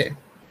রেকর্ড হচ্ছে?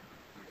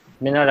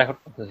 মিনা রেকর্ড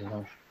করতেছে।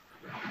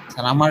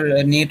 স্যার আমার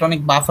নেট অনেক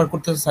বাফার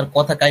করতেছে স্যার,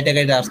 কথা কাইটা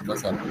কাইটা আসছে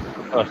স্যার।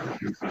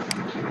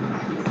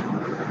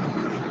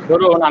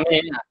 ধরুন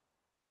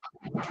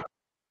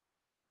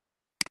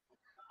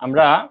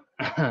আমরা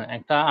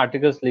একটা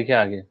আর্টিকেলস লিখে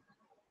আগে,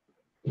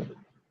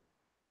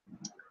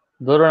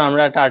 ধরুন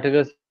আমরা একটা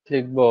আর্টিকেলস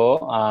লিখবো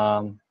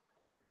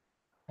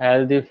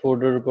হেলদি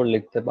ফুডের উপর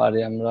লিখতে পারি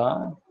আমরা।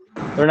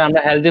 ধরুন আমরা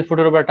হেলদি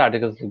ফুডের উপর একটা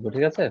আর্টিকেলস লিখবো,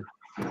 ঠিক আছে?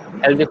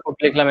 হেলদি ফুড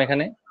লিখলাম,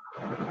 এখানে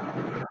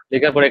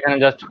লেখার পর এখানে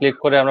জাস্ট ক্লিক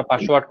করে আমরা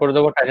 500 ওয়ার্ড করে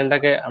দেবো।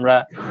 টাইটেলটাকে আমরা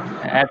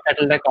অ্যাড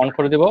টাইটেলটাকে অন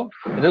করে দিব।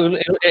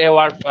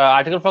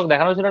 আর্টিকেল ফ্লগ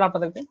দেখানো ছিল না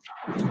আপনাদেরকে?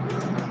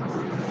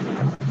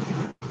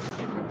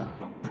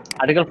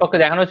 আর্টিকেল ফ্লগকে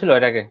দেখানো ছিল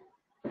এটাকে?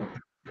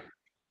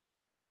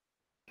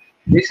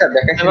 জি স্যার,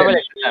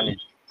 দেখাচ্ছিলেন। আমি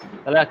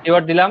তাহলে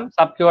কিওয়ার্ড দিলাম,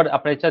 সাব কিওয়ার্ড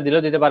আপনার ইচ্ছা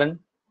দিলেও দিতে পারেন,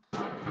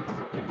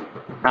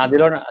 না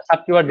দিলেও না। সাব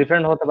কিওয়ার্ড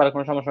ডিফারেন্ট হতে পারে,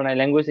 কোনো সমস্যা নাই।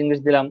 ল্যাঙ্গুয়েজ ইংলিশ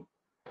দিলাম,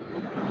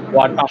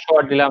 ওয়ার্ড 500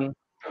 ওয়ার্ড দিলাম,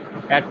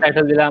 অ্যাড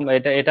টাইটেল দিলাম,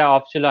 এটা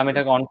অফ ছিল, আমি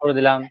এটাকে অন করে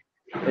দিলাম।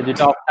 এই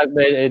দুটো অফ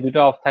থাকবে, এই দুটো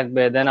অফ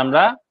থাকবে। দেন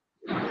আমরা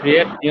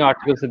ক্রিয়েট নিউ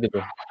আর্টিকেলস দিব।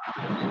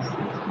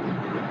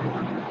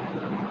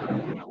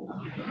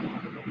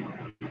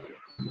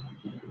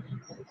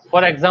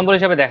 ফর এক্সাম্পল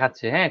হিসেবে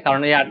দেখাচ্ছি, হ্যাঁ,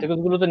 কারণ এই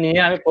আর্টিকেলস গুলো তো নিয়ে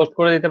আমি পোস্ট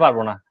করে দিতে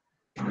পারবো না।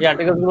 এই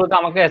আর্টিকেলস গুলো তো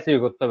আমাকে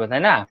এসইও করতে হবে,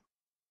 তাই না?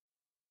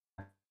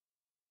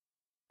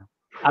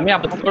 আমি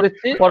আপলোড করে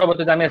দিচ্ছি,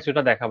 পরবর্তীতে আমি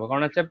এসইওটা দেখাবো।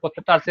 কারণ হচ্ছে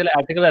প্রত্যেকটা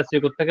আর্টিকেল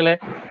এসইও করতে গেলে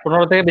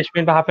 15 থেকে 20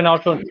 মিনিট বা হাফ এন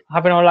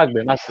আওয়ার লাগবে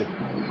মাসে।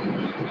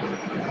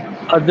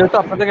 আর যেহেতু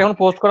আপনাদেরকে এখন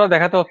পোস্ট করা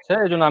দেখাতে হচ্ছে,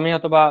 এইজন্য আমি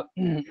হয়তোবা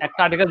একটা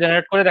আর্টিকেল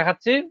জেনারেট করে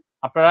দেখাচ্ছি।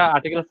 আপনারা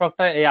আর্টিকেল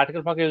ফ্রকটা এই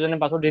article frock user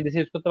name password দিয়ে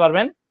ইউজ করতে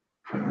পারবেন।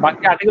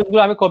 বাকি আর্টিকেল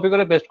গুলো আমি কপি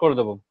করে পেস্ট করে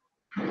দেবো।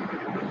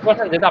 ঠিক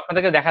আছে, যেটা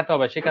আপনাদেরকে দেখাতে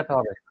হবে, শেখাতে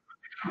হবে।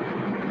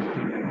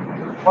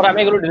 পরে আমি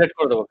এগুলো ডিলিট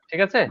করে দেবো।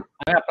 ঠিক আছে,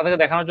 আমি আপনাদেরকে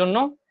দেখানোর জন্য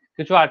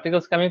কিছু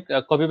আর্টিকেলসকে আমি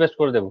কপি পেস্ট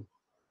করে দেবো।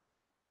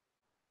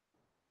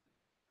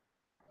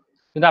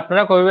 কিন্তু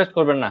আপনারা কপি পেস্ট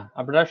করবেন না,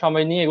 আপনারা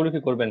সময় নিয়ে এগুলো কি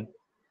করবেন,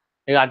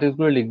 এই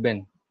আর্টিকেলগুলো লিখবেন।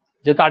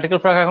 যেহেতু আর্টিকেল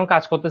ফ্রক এখন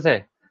কাজ করতেছে,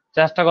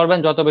 চেষ্টা করবেন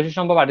যত বেশি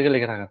সম্ভব আর্টিকেল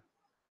লিখে থাকার।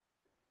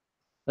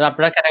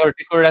 আপনারা ক্যাটাগরি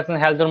ঠিক করে রাখছেন,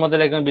 হেলথের মধ্যে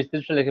লিখবেন,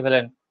 বিস্তারিত লিখে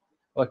ফেলেন।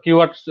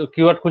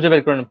 কিওয়ার্ড খুঁজে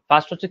বের করেন।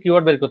 ফার্স্ট হচ্ছে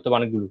কিওয়ার্ড বের করতে হবে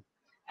অনেকগুলো।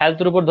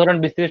 হেলথের উপর ধরেন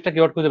 20-30টা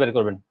কিওয়ার্ড খুঁজে বের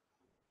করবেন।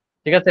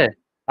 ঠিক আছে,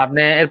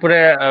 আপনি এরপরে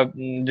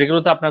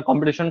যেগুলোতে আপনার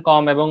কম্পিটিশন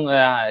কম এবং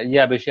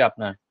ইয়া বেশি,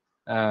 আপনার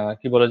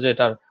কি বলে যে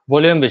এটার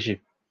ভলিউম বেশি।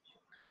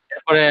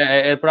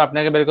 এরপর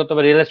আপনাকে বের করতে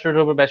হবে রিয়েল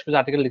এস্টেটের উপর বেশ কিছু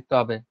আর্টিকেল লিখতে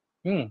হবে।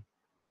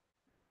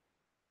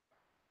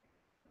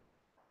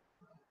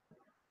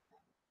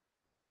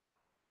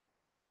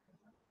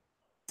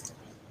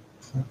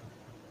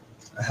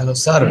 হ্যালো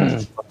স্যার,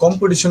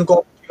 কম্পিটিশন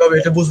কম কিভাবে,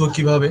 এটা বুঝবো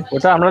কিভাবে?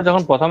 ওটা আমরা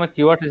যখন প্রথমে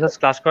কিওয়ার্ড রিসার্চ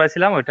ক্লাস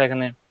করাইছিলাম, ওইটা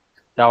এখানে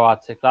দেওয়া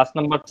আছে, ক্লাস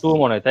নাম্বার 2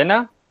 মনে হয়, তাই না?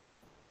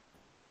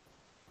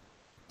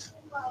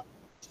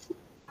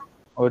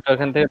 ওইটা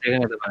এখান থেকে দেখে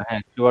নিতে পারেন।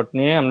 হ্যাঁ, কিওয়ার্ড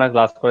নিয়ে আমরা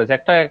ক্লাস করেছি,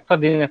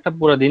 একটা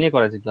পুরো দিনই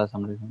করেছি ক্লাস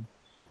আমরা এখানে।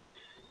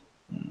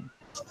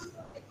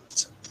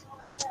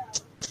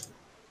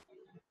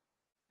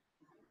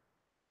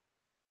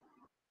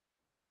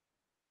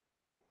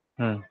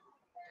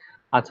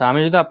 আচ্ছা, আমি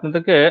যদি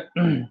আপনাদেরকে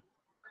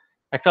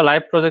একটা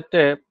লাইভ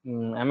প্রজেক্টে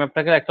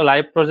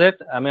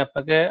আমি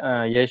আপনাকে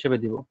ইয়ে হিসেবে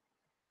দিব,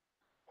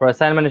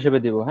 অ্যাসাইনমেন্ট হিসেবে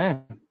দিব। হ্যাঁ,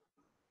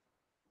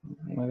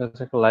 আমার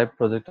কাছে একটা লাইভ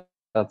প্রজেক্ট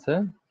আছে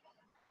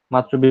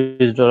মাত্র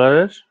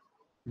 $20।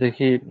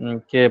 দেখি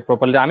কে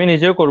প্রপারলি, আমি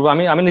নিজেও করবো,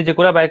 আমি নিজে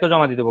করে বাইকে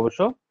জমা দিয়ে দেবো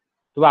অবশ্য।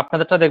 তবে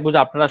আপনাদেরটা দেখবো যে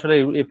আপনারা আসলে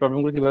এই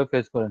প্রবলেমগুলো কিভাবে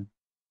ফেস করেন।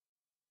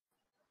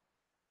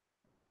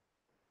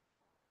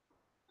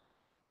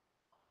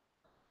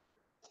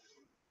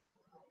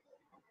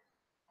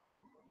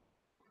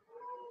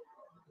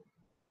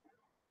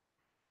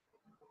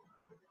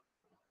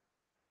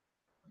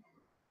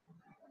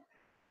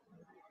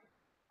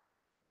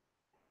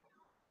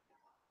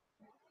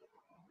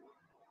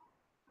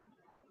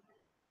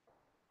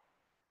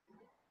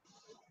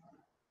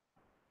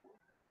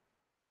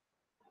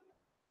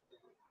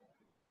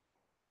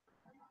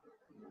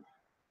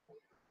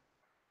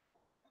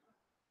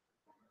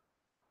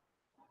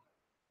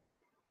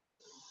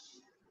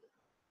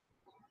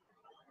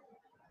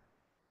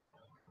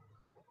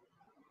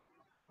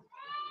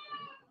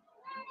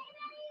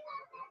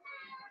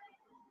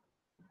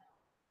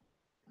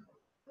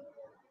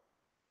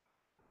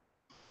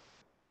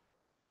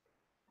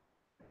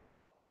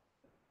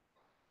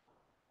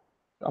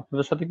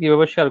 আপনাদের সাথে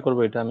কিভাবে শেয়ার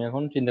করবো এটা আমি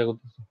এখন চিন্তা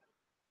করতেছি।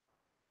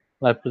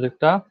 লাইভ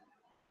প্রজেক্টটা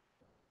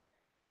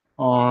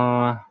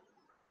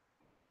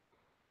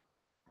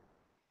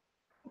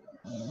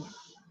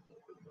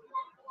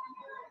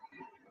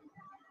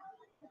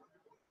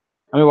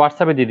আমি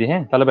হোয়াটসঅ্যাপে দিয়ে দিই।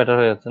 হ্যাঁ, তাহলে বেটার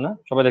হয়ে যাচ্ছে না,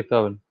 সবাই দেখতে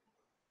পাবেন।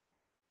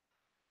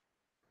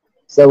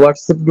 স্যার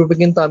হোয়াটসঅ্যাপ গ্রুপে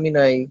কিন্তু আমি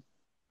নাই।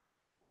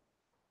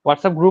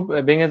 হোয়াটসঅ্যাপ গ্রুপ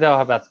ভেঙে দেওয়া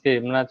হবে আজকে,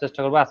 আমরা চেষ্টা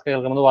করবো আজকে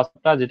কালকের মধ্যে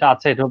হোয়াটসঅ্যাপটা যেটা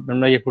আছে এটা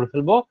আমরা ইয়ে করে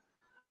ফেলবো।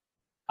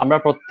 আমরা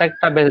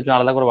প্রত্যেকটা বেজের জন্য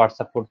আলাদা করে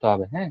হোয়াটসঅ্যাপ করতে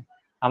হবে। হ্যাঁ,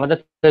 আমাদের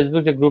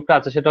ফেসবুক যে গ্রুপটা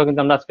আছে সেটাও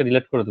কিন্তু আমরা আজকে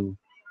ডিলিট করে দেবো।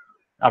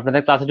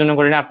 আপনাদের ক্লাসের জন্য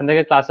করিনি,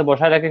 আপনাদেরকে ক্লাসে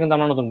বসায় রেখে কিন্তু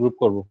আমরা নতুন গ্রুপ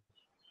করবো।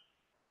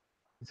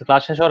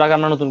 ক্লাস শেষ হওয়ার আগে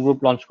আমরা নতুন গ্রুপ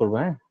লঞ্চ করবো।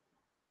 হ্যাঁ,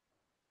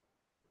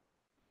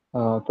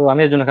 তো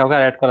আমি এর জন্য কাউকে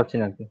অ্যাড করাচ্ছি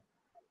না আর কি।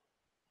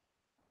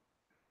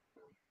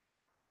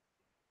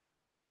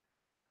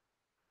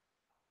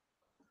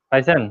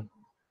 পাইছেন?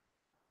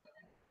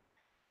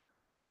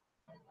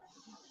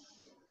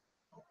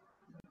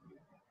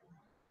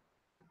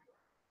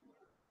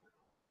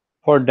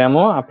 ফর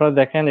ডেমো আপনারা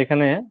দেখেন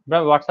এখানে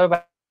হোয়াটসঅ্যাপে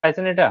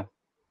পাইছেন এটা?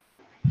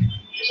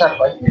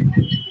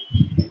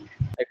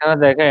 এখানে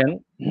দেখেন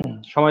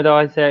সময় দেওয়া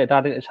হয়েছে, এটা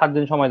 7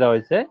 দিন সময় দেওয়া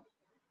হয়েছে,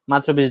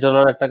 মাত্র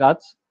 $20 একটা কাজ।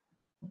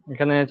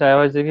 এখানে চাওয়া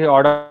হয়েছে কি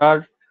অর্ডার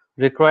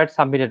রিকোয়ার্ড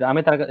সাবমিটেড।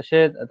 আমি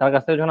তার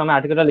কাছ থেকে যখন আমি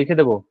আর্টিকেলটা লিখে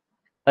দেবো,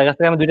 তার কাছ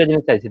থেকে আমি দুইটা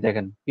জিনিস চাইছি।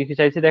 দেখেন কি কি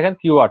চাইছি, দেখেন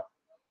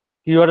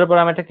কিওয়ার্ডের পর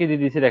আমি একটা কি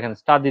দিয়ে দিয়েছি, দেখেন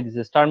স্টার দিয়ে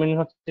দিয়েছি। স্টার মিনিং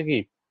হচ্ছে কি,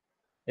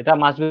 এটা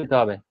মাস্ট দিতে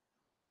হবে।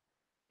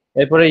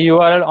 এরপরে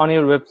ইউআরএল অন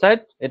ইউর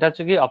ওয়েবসাইট, এটা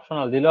হচ্ছে কি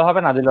অপশনাল, দিলেও হবে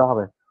না দিলেও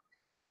হবে।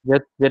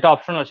 যেটা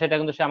অপশনাল সেটা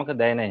কিন্তু সে আমাকে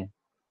দেয় নাই।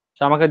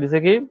 সে আমাকে দিছে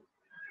কি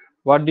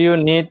what do you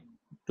need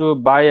to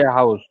by a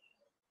house.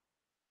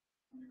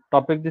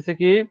 Topic দিছে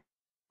কি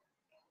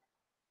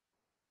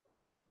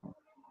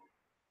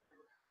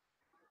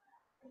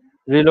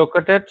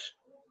রিলোকেটেড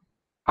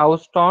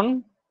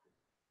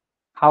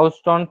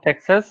Houston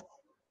Texas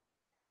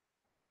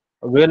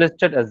real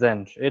estate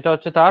agent. এটা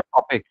হচ্ছে তার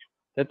টপিক,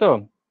 তাই তো?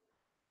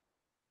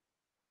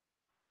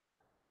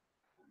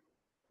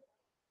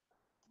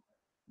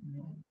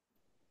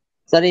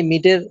 স্যার এই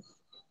মিটের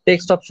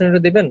টেক্সট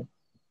অপশনটা দিবেন,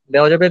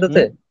 দেওয়া যাবে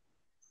এটাতে?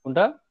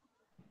 কোনটা?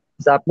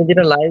 স্যার আপনি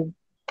যেটা লাইভ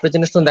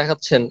প্রেজেন্টেশন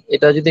দেখাচ্ছেন,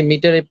 এটা যদি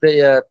মিটের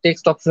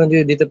টেক্সট অপশনে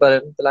যদি দিতে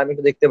পারেন তাহলে আমি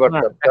একটু দেখতে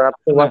পারতাম, কারণ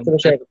আপনি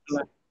হোয়াটসঅ্যাপে শেয়ার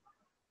করছেন।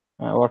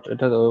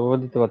 এটা ওইভাবে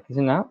দিতে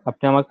পারতেছি না,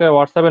 আপনি আমাকে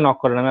হোয়াটসঅ্যাপে নক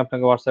করেন, আমি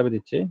আপনাকে হোয়াটসঅ্যাপে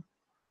দিচ্ছি,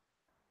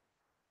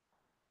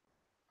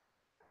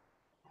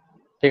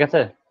 ঠিক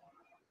আছে?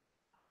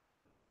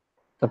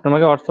 আপনি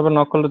আমাকে হোয়াটসঅ্যাপে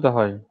নক করলে তো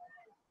হয়।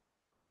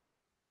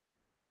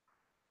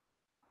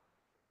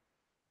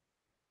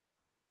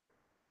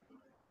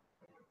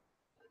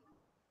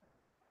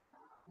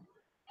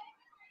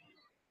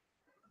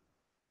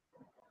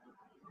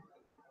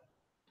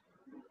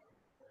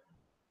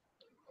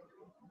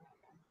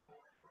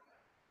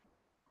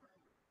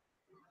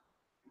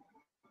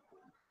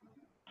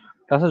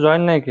 ক্লাসে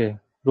জয়েন নাই কে?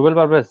 রুবেল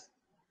পারভেজ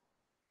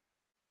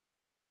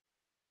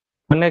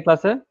নাই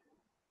ক্লাসে?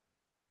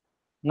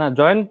 না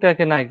জয়েন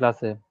কে নাই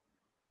ক্লাসে?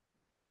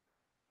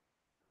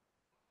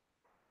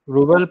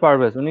 রুবেল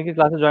পারভেজ উনি কি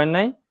ক্লাসে জয়েন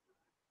নাই?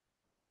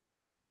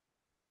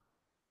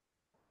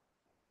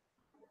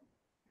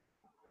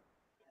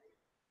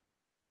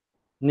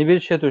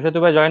 নিবিড় সেতু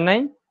ভাই জয়েন নাই?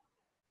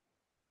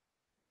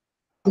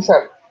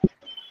 স্যার।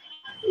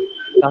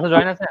 ক্লাসে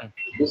জয়েন আছেন?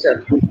 জি স্যার।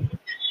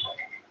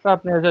 তো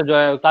আপনি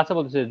ক্লাসে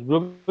বলতেছি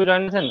গ্রুপে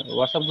জয়েন আছেন,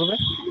 হোয়াটসঅ্যাপ গ্রুপে?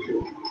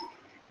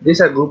 জি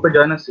স্যার, গ্রুপে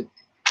জয়েন আছি।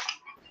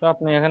 তো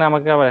আপনি এখানে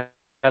আমাকে আবার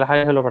হাই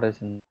হ্যালো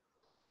পাঠাইছেন,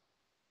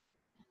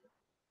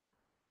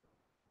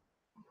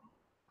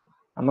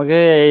 আমাকে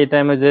এই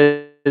টাইমে যে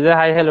যে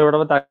হাই হ্যালো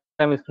পাঠাবো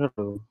তাকে আমি স্ক্রিনশট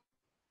করব,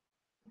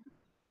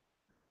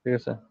 ঠিক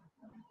আছে?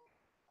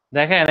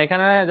 দেখেন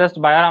এখানে জাস্ট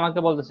বায়ার আমাকে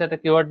বলতেছে একটা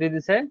কিওয়ার্ড দিয়ে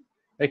দিছে,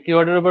 এই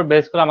কিওয়ার্ডের উপর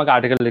বেস করে আমাকে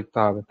আর্টিকেল লিখতে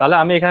হবে। তাহলে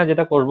আমি এখানে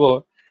যেটা করব,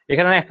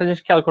 এখানে একটা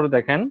জিনিস খেয়াল করে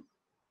দেখেন,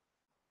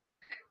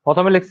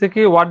 প্রথমে লিখছে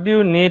কি what do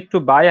you need to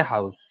by a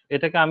house,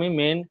 এটাকে আমি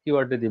মেইন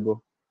কিওয়ার্ডে দিব।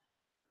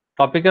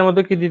 টপিকের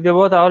মধ্যে কি দিয়ে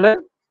দেবো তাহলে,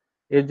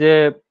 এই যে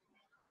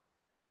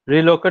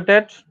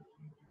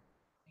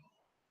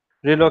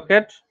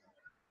রিলোকেট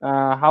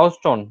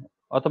হাউস্টোন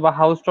অথবা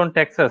হাউস্টোন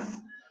টেক্সাস।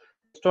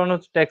 হাউস্টোন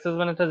হচ্ছে টেক্সাস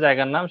মানে একটা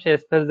জায়গার নাম, সে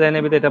স্পেস দেয়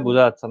নেবে, এটা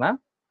বোঝা যাচ্ছে না।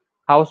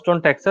 হাউস্টোন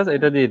টেক্সাস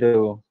এটা দিয়ে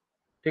দেবো,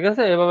 ঠিক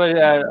আছে? এভাবে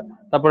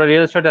তারপরে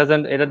রিয়েল এস্টেট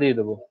এজেন্ট এটা দিয়ে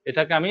দেবো,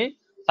 এটাকে আমি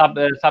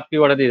সাব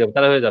কিওয়ার্ডে দিয়ে দেবো,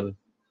 তাহলে হয়ে যাবে।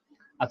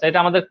 আচ্ছা এটা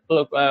আমাদের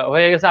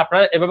হয়ে গেছে।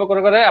 আপনারা এভাবে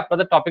করে করে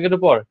আপনাদের টপিকের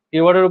উপর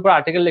কিওয়ার্ডের উপর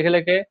আর্টিকেল লিখে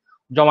লিখে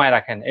জমায়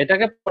রাখেন,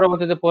 এটাকে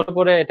পরবর্তীতে পরে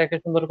পরে এটাকে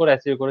সুন্দর করে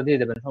এসইও করে দিয়ে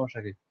দেবেন, সমস্যা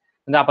কি?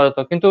 কিন্তু আপাতত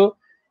কিন্তু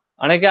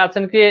অনেকে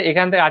আছেন কি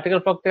এখান থেকে আর্টিকেল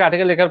ফ্লগ থেকে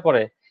আর্টিকেল লেখার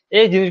পরে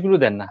এই জিনিসগুলো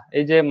দেন না,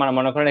 এই যে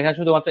মনে করেন এখানে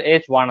শুধুমাত্র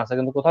H1 আছে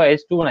কিন্তু কোথাও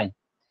H2 নাই।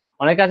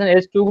 অনেকে আছেন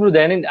H2 গুলো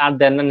দেন আর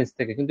দেন না নিচ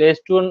থেকে, কিন্তু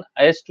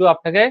H2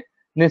 আপনাকে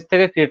নিচ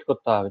থেকে ক্রিয়েট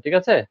করতে হবে, ঠিক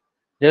আছে?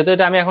 যেহেতু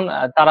এটা আমি এখন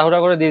তাড়াহুড়া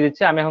করে দিয়ে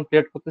দিচ্ছি, আমি এখন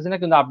ক্রিয়েট করতেছি না,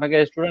 কিন্তু আপনাকে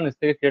H2 নিচ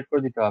থেকে ক্রিয়েট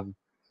করে দিতে হবে।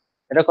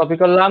 এটা কপি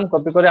করলাম,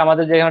 কপি করে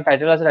আমাদের যে এখানে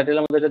টাইটেল আছে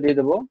টাইটেলের মধ্যে এটা দিয়ে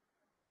দেবো,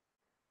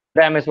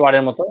 এটা এমএস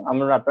ওয়ার্ডের মতো,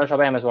 আপনারা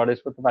সবাই এমএস ওয়ার্ড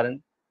ইউজ করতে পারেন।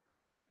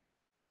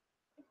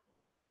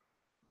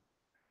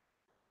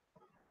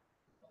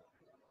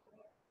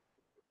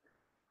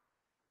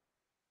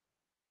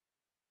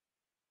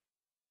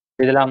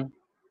 দিয়ে দিলাম।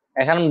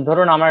 এখন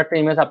ধরুন আমার একটা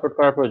ইমেজ আপলোড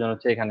করার প্রয়োজন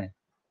হচ্ছে এখানে,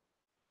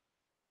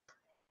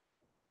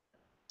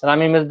 তাহলে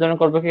আমি ইমেজ জন্য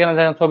করবো কি, এখানে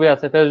দেখেন ছবি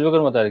আছে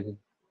ফেসবুকের মতো আর কি,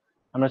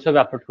 আমরা ছবি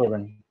আপলোড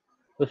করবেন।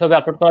 তো ছবি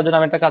আপলোড করার জন্য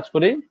আমি একটা কাজ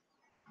করি,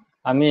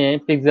 আমি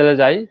পিক্সেলে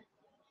যাই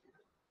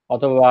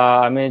অথবা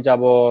আমি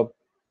যাব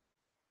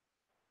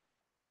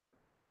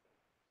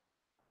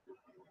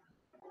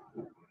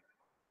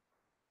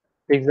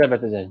পিক্সেল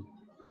পেতে যাই।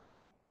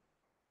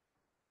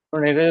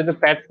 এটা যদি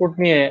প্যাট ফুট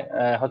নিয়ে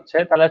হচ্ছে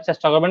তাহলে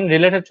চেষ্টা করবেন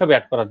রিলেটেড ছবি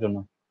অ্যাড করার জন্য।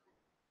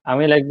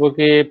 আমি লিখবো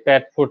কি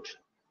প্যাট ফুট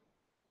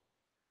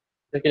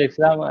থেকে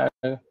লিখছিলাম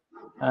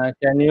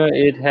can you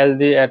it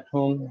healthy at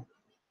home.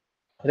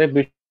 এর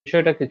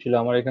বিষয়টা কি ছিল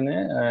আমার এখানে,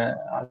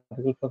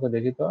 আর্টিকেল ফটো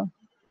দেখি তো,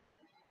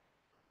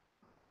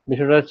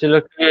 বিষয়টা ছিল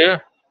কি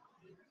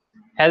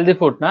হেলদি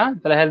ফুড না,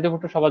 তাহলে হেলদি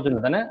ফুডটা সবার জন্য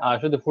তাই না, আর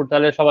শুধু ফুড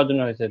তাহলে সবার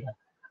জন্য হয়েছে এটা।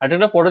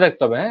 আর্টিকেলটা পড়ে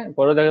দেখতে হবে, হ্যাঁ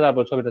পড়ে দেখে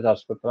তারপর ছবিটা চার্জ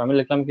করতে হবে। আমি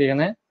লিখলাম কি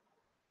এখানে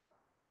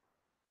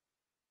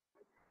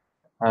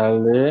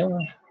হেলদি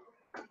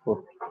ফুড,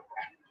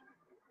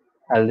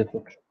 হেলদি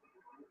ফুড।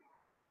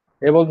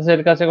 এ বলতেছে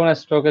এর কাছে কোনো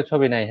স্টকের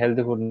ছবি নাই,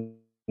 হেলদি ফুড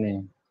নেই।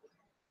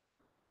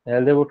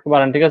 হেলদি ফুড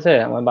বানান, ঠিক আছে?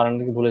 আমার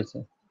বানানটা কি ভুলেছে,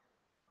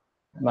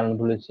 বানান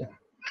ভুলেছে,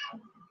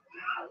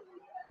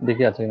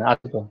 দেখি আছে কিনা।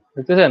 আছে তো,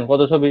 দেখতেছেন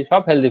কত ছবি,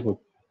 সব হেলদি ফুড।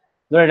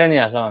 ধরুন এটা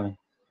নিয়ে আসলাম আমি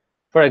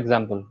ফর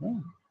এক্সাম্পল,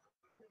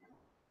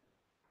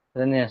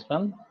 এটা নিয়ে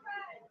আসলাম,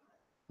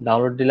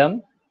 ডাউনলোড দিলাম,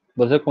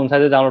 বলছে কোন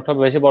সাইজে ডাউনলোড হবে,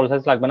 বেশি বড়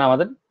সাইজ লাগবে না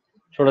আমাদের,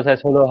 ছোট সাইজ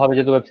হলেও হবে,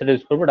 যেহেতু ওয়েবসাইট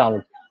ইউজ করবো।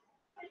 ডাউনলোড,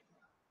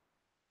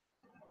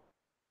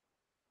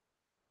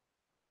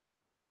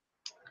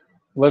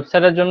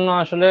 ওয়েবসাইটের জন্য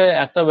আসলে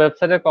একটা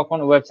ওয়েবসাইটে কখন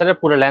ওয়েবসাইটের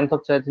পুরো লেন্থ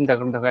হচ্ছে, চিন্তা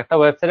করুন, দেখো একটা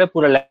ওয়েবসাইটের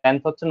পুরো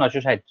লেন্থ হচ্ছে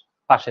 960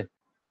 পাশে,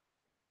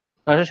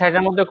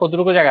 960-এর মধ্যে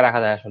কতটুকু জায়গা রাখা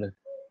যায় আসলে?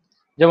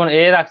 যেমন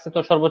এ রাখছে তো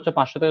সর্বোচ্চ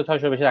 500 থেকে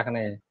 600 বেশি রাখা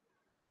নেই।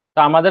 তো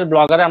আমাদের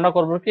ব্লগারে আমরা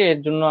করবো কি এর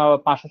জন্য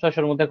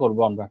 500-600-এর মধ্যে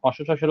করবো, আমরা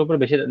 500-600-এর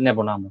উপর বেশি নেব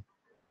না আমরা।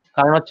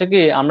 কারণ হচ্ছে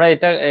কি আমরা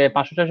এটা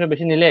 500-600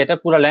 বেশি নিলে এটা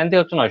পুরো লেন্থই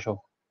হচ্ছে 900,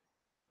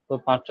 তো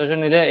 5-600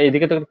 নিলে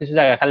এইদিকে তো কিছু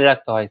জায়গা খালি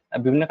রাখতে হয়, আর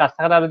বিভিন্ন কাজ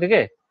থাকে তার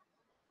দিকে,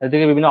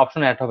 এদিকে বিভিন্ন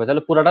অপশন অ্যাড হবে,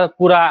 তাহলে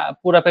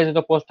পুরা পেজে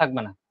তো পোস্ট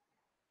থাকবে না,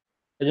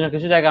 এই জন্য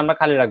কিছু জায়গা আমরা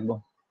খালি রাখবো।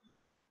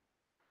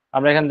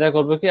 আমরা এখান থেকে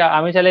করবো কি,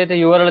 আমি চাইলে এটা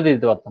ইউআরএল দিয়ে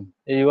দিতে পারতাম,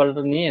 এই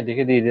ইউআরএলটা নিয়ে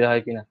দেখে দিয়ে দেওয়া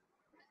হয় কিনা,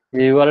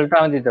 এই ইউআরএলটা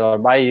আমি দিতে পারবো,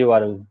 বাই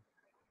ইউআরএল,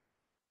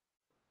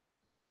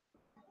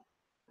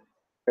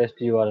 পেস্ট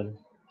ইউআরএল,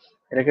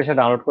 এটাকে সে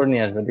ডাউনলোড করে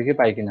নিয়ে আসবে, দেখি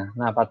পাই কিনা,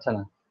 না পাচ্ছে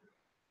না।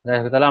 যাই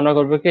হোক, তাহলে আমরা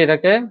করবো কি,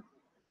 এটাকে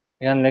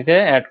এখান থেকে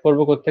অ্যাড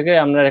করবো কোত্থেকে,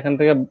 আমরা এখান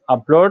থেকে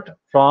আপলোড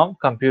ফ্রম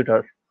কম্পিউটার,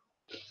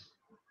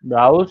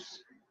 ব্রাউজ,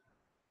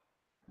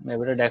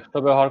 এবারে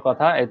ডেস্কটপে হওয়ার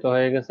কথা, এই তো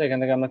হয়ে গেছে, এখান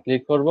থেকে আমরা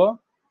ক্লিক করব,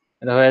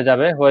 এটা হয়ে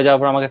যাবে, হয়ে যাওয়ার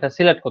পর আমাকে এটা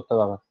সিলেক্ট করতে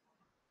হবে,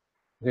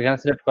 এখানে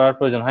সিলেক্ট করার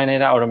প্রয়োজন হয় না,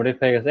 এটা অটোমেটিক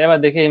হয়ে গেছে। এবার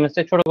দেখি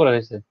ইমেজটা ছোট করে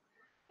হয়েছে,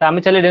 তা আমি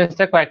চাইলে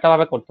ইমেজটা কয়েকটা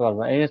ভাবে করতে পারবো,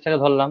 ইমেজটাকে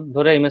ধরলাম,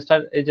 ধরে ইমেজটার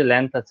এই যে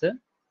লেন্থ আছে,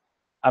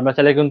 আমরা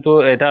চাইলে কিন্তু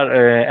এটার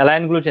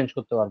অ্যালাইন গুলো চেঞ্জ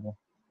করতে পারবো।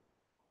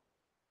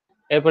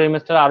 এরপর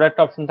ইমেজটার আরো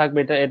একটা অপশন থাকবে,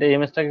 এটা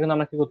ইমেজটাকে কিন্তু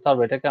আমরা কি করতে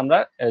পারবো, এটাকে আমরা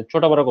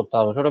ছোট বড় করতে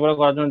পারবো। ছোট বড়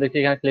করার জন্য দেখি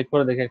এখানে ক্লিক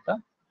করে দেখি একটা,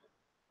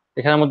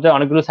 এখানের মধ্যে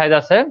অনেকগুলো সাইজ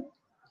আছে,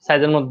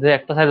 সাইজের মধ্যে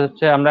একটা সাইজ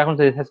হচ্ছে, আমরা এখন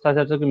যে সাইজটা আছে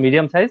হচ্ছে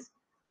মিডিয়াম সাইজ,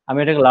 আমি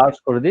এটাকে লার্জ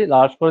করে দিই,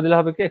 লার্জ করে দিলে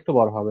হবে কি একটু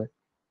বড় হবে।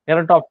 এর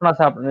একটা অপশন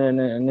আছে,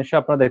 নিশ্চয়ই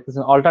আপনারা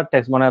দেখতেছেন, অল্টার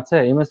টেক্সট মনে আছে,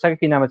 ইমেজটাকে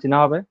কি নামে চিনা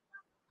হবে,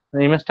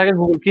 ইমেজটাকে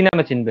গুগল কি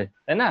নামে চিনবে,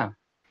 তাই না?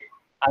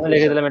 আমি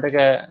লিখে দিলাম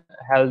এটাকে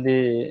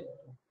হেলদি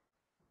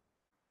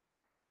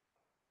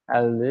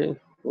হেলদি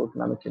ফুড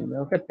নামে চিনবে,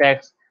 ওকে।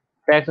 টেক্সট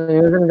টেক্সট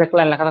ইমেজে দেখলে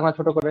লাইন লেখা থাকবে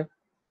ছোট করে,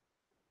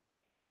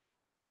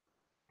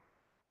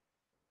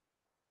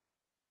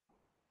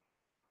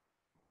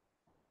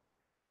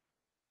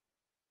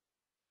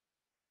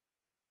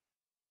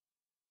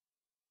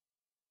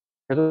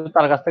 সেহেতু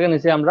তার কাছ থেকে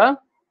নিচে আমরা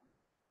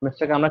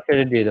ইমেজটাকে আমরা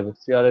ক্রেডিট দিয়ে দেবো,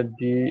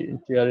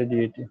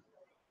 CREDIT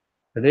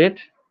রেট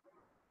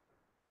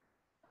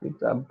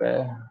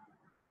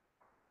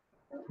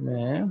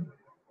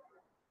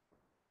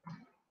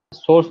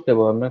সোর্স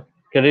দেবো, আমরা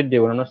ক্রেডিট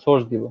দেবো না, আমরা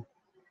সোর্স দিব।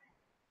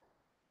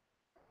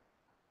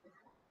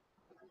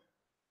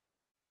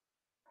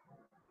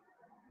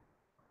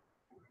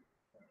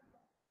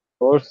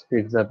 সোর্স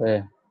পিক্স আপে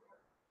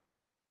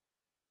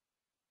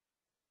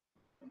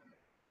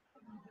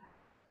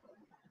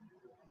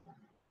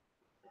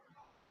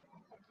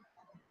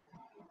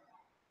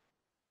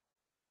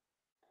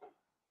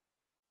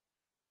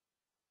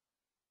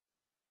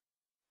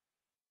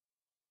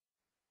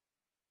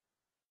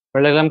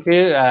লিখলাম কি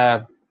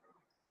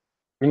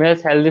ইমেজ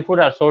হেলদি ফুড,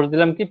 আর সোর্স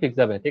দিলাম কি পিক্স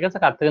আপে, ঠিক আছে,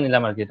 কার থেকে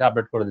নিলাম আর কি, এটা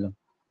আপডেট করে দিলাম।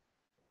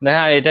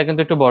 দেখেন এটা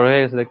কিন্তু একটু বড়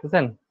হয়ে গেছে,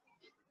 দেখতেছেন,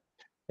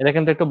 এটা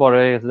কিন্তু একটু বড়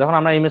হয়ে গেছে। যখন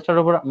আমরা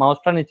ইমেজটার উপর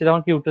মাউসটা নিচ্ছি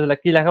তখন কি উঠতেছে,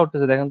 কি লেখা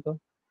উঠতেছে দেখেন তো,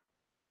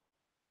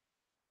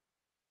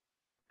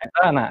 এটা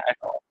না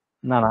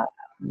না না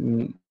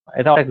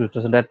এটা টেক্সট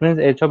উঠতেছে, দ্যাট মিন্স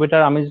এই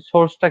ছবিটার আমি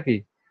সোর্সটা কি,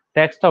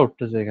 টেক্সটটা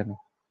উঠতেছে এখানে,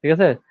 ঠিক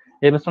আছে।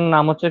 এই ইমেজটার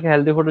নাম হচ্ছে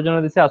হেলদি ফুডের জন্য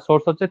দিছি, আর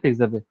সোর্স হচ্ছে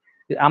পিক্স আপে।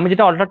 আমি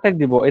যেটা অল্টার ট্যাগ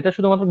দিব, এটা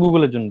শুধুমাত্র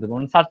গুগলের জন্য দেবো,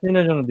 মানে সার্চ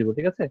ইঞ্জিনের জন্য দিব,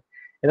 ঠিক আছে।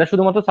 এটা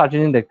শুধুমাত্র সার্চ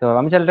ইঞ্জিন দেখতে হবে,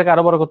 আমি চাইলে এটাকে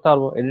আরো বড় করতে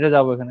পারবো, এডিটে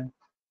যাবো এখানে,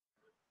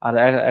 আর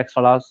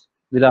এক্সট্রা লার্জ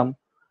দিলাম,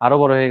 আরো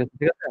বড় হয়ে গেছে,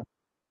 ঠিক আছে।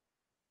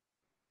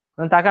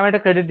 মানে তাকে আমি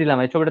একটা ক্রেডিট দিলাম,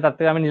 এই ছবিটা তার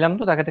থেকে আমি নিলাম,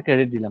 তো তাকে একটা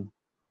ক্রেডিট দিলাম,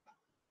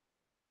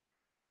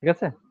 ঠিক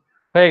আছে,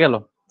 হয়ে গেল।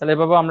 তাহলে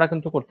এভাবে আমরা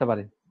কিন্তু করতে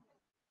পারি।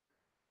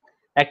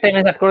 একটা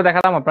ইমেজ অ্যাড করে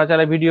দেখালাম, আপনারা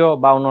চাইলে ভিডিও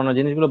বা অন্যান্য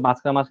জিনিসগুলো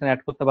মাঝখানে মাঝখানে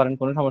অ্যাড করতে পারেন,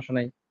 কোনো সমস্যা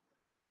নেই।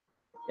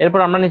 এরপর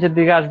আমরা নিচের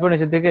দিকে আসবো,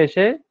 নিচের দিকে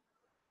এসে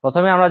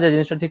প্রথমে আমরা যে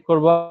জিনিসটা ঠিক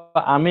করব,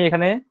 আমি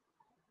এখানে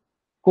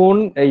কোন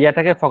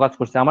ইয়াটাকে ফোকাস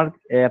করছি, আমার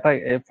এটা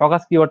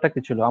ফোকাস কিওয়ার্ডটা কি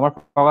ছিল, আমার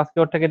ফোকাস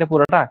কিওয়ার্ডটা কি এটা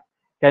পুরোটা,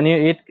 can you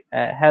it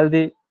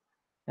healthy,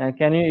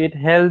 can you it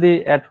healthy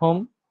at home,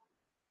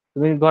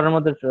 তুমি ঘরের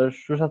মধ্যে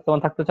সুস্বাস্থ্যবান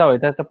থাকতে চাও,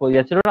 এটা একটা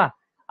ইয়ে ছিল না।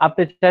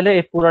 আপনি চাইলে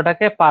এই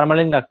পুরোটাকে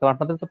পার্মালিঙ্ক রাখতে পারেন,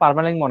 আপনাদের তো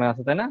পার্মালিঙ্ক মনে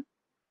আছে তাই না,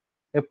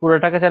 এই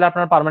পুরোটাকে চাইলে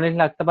আপনারা পার্মালিঙ্ক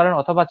রাখতে পারেন,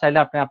 অথবা চাইলে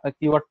আপনি আপনার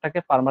কিওয়ার্ডটাকে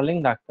পার্মালিঙ্ক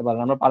রাখতে পারেন।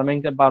 আমরা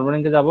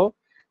পার্মালিঙ্কে যাব,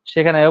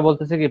 সেখানে এও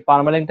বলতেছে কি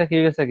পার্মালিঙ্কটা কি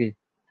গেছে কি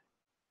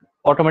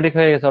অটোমেটিক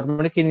হয়ে গেছে,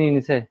 অটোমেটিক কি নিয়ে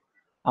নিছে,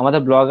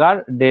 আমাদের ব্লগার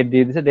ডেট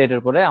দিয়ে দিছে,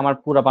 ডেটের পরে আমার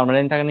পুরো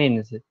পার্মানেন্টটাকে নিয়ে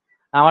নিছে।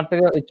 আমার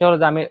থেকে ইচ্ছা হলো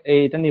যে আমি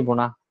এইটা নিব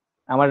না,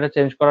 আমার এটা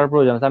চেঞ্জ করার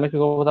প্রয়োজন আছে, আমি কি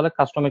করবো, তাহলে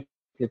কাস্টমে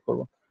ক্লিক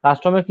করবো।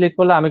 কাস্টমে ক্লিক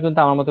করলে আমি কিন্তু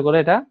আমার মতো করে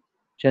এটা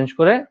চেঞ্জ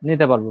করে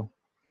নিতে পারবো।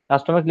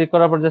 কাস্টমে ক্লিক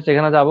করার পর জাস্ট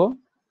এখানে যাবো,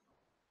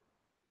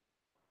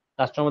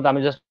 কাস্টমার মধ্যে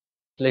আমি জাস্ট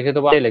লিখে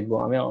দেবো, লিখবো,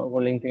 আমি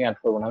লিঙ্ক থেকে অ্যাড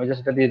করবো না, আমি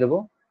জাস্ট এটা দিয়ে দেবো,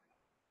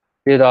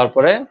 দিয়ে দেওয়ার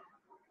পরে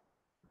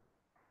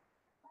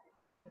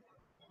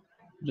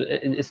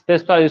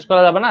স্পেস তো ইউজ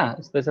করা যাবে না,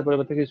 স্পেসের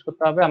পরিবর্তে ইউজ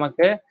করতে হবে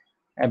আমাকে,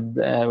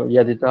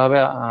 ইয়া দিতে হবে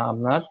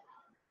আপনার,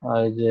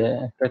 এই যে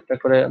একটা একটা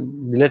করে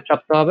ডিলেট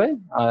চাপতে হবে,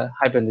 আর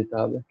হাইপেন দিতে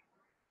হবে।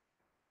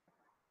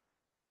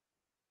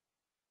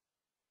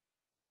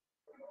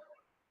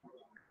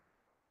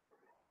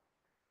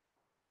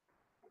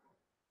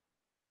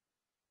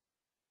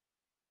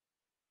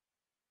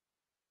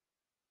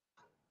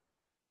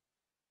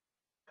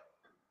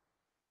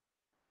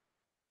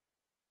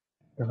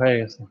 হয়ে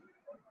গেছে,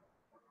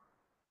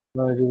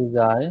 যদি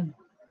যাই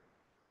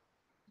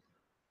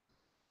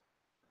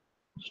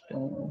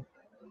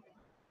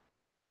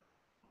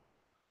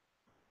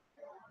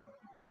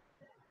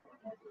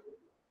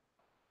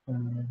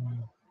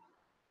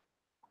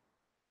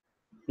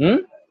হুম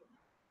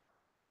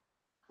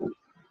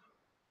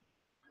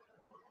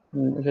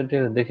এটা ঠিক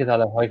আছে, দেখি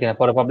তাহলে হয় কিনা,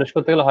 পরে পাবলিশ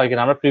করতে গেলে হয়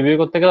কিনা। আমরা প্রিভিউ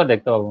করতে গেলে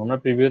দেখতে পাবো। আমরা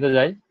প্রিভিউতে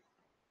যাই,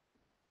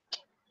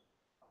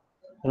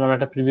 আমরা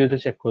একটা প্রিভিউতে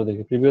চেক করে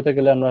দেখি। প্রিভিউতে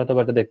গেলে আমরা হয়তো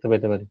এটা দেখতে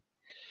পেতে পারি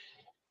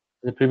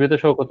যে প্রিভিউতে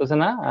শো করতেছে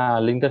না,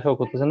 লিঙ্কটা শো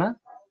করতেছে না।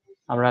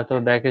 আমরা তো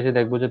ব্যাক এসে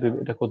দেখবো যে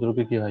এটা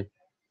কতটুকু কি হয়।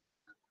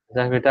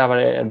 যাই হোক, এটা আবার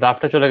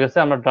ড্রাফটে চলে গেছে,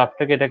 আমরা ড্রাফট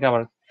থেকে এটাকে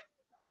আবার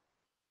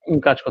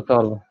কাজ করতে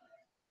পারবো।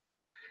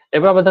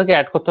 এবার আমাদেরকে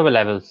অ্যাড করতে হবে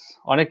লেভেলস।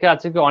 অনেকে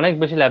আছে কি অনেক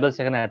বেশি লেভেলস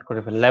এখানে অ্যাড করে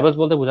ফেলে। লেভেলস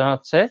বলতে বোঝানো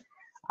হচ্ছে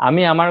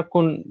আমি আমার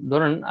কোন,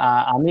 ধরুন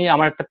আমি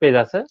আমার একটা পেজ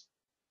আছে,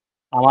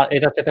 আমার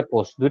এটা হচ্ছে একটা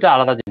পোস্ট, দুইটা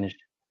আলাদা জিনিস।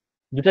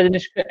 দুটা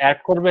জিনিসকে অ্যাড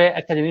করবে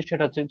একটা জিনিস,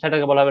 সেটা হচ্ছে,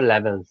 সেটাকে বলা হবে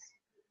লেভেলস।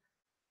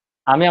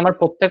 আমি আমার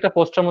প্রত্যেকটা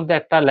পোস্টের মধ্যে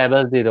একটা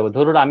লেভেল দিয়ে দেবো।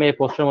 ধরুন আমি এই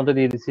পোস্টের মধ্যে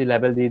দিয়ে দিছি,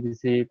 লেভেল দিয়ে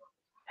দিছি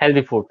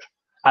হেলদি ফুড,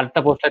 আরেকটা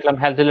পোস্ট লিখলাম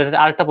হেলথ রিলেটেড,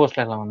 আরেকটা পোস্ট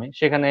লিখলাম আমি,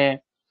 সেখানে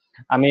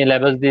আমি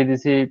লেভেলস দিয়ে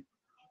দিছি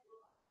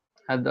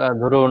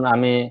ধরুন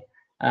আমি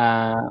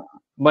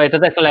বা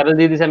এটাতে একটা লেভেল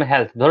দিয়ে দিছি আমি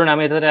হেলথ, ধরুন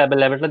আমি এটাতে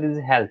লেভেলটা দিয়ে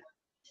দিছি হেলথ,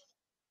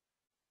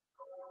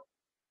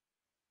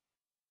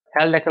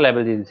 হেলথ একটা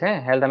লেভেল দিয়ে দিচ্ছি। হ্যাঁ,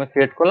 হেলথ আমি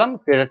ক্রিয়েট করলাম,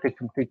 ক্রিয়েট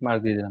টিক মার্ক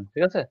দিয়ে দিলাম,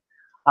 ঠিক আছে।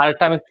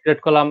 আরেকটা আমি ক্রিয়েট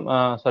করলাম,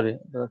 সরি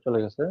চলে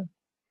গেছে,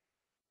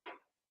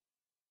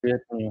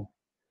 ক্রিয়েট নিউ।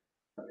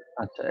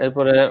 আচ্ছা,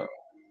 এরপরে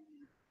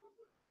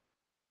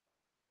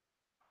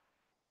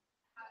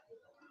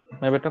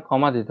মেবি একটা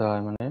কমা দিতে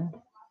হয়, মানে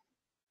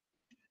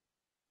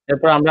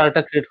এরপর আমরা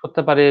একটা ক্রিয়েট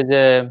করতে পারি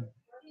যে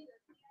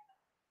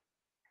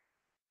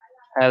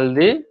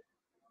হেলদি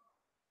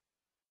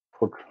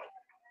ফুড।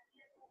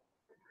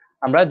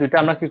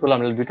 আমরা কি করলাম,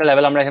 দুইটা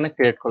লেভেল আমরা এখানে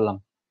ক্রিয়েট করলাম।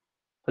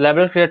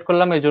 লেভেল ক্রিয়েট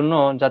করলাম এই জন্য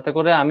যাতে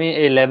করে আমি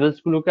এই লেভেলস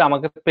গুলোকে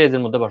আমাকে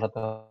পেজের মধ্যে বসাতে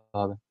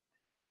হবে।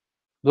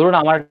 ধরুন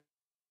আমার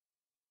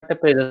একটা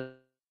পেজ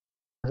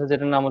আছে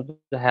যেটার নাম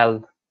হচ্ছে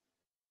হেলথ।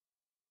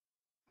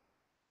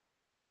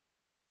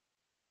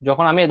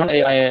 যখন আমি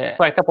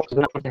কয়েকটা পোস্ট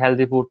করছি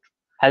হেলদি ফুড,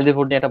 হেলদি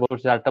ফুড নিয়ে একটা পোস্ট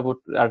করছি,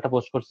 আরেকটা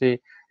পোস্ট করছি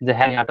যে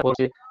হ্যাঁ আরেকটা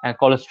করছি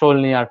কোলেস্ট্রল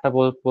নিয়ে, আরেকটা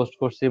পোস্ট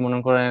করছি মনে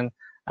করেন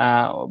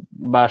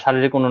বা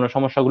শারীরিক অন্যান্য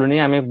সমস্যাগুলো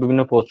নিয়ে আমি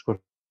বিভিন্ন পোস্ট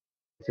করছি।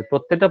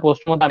 প্রত্যেকটা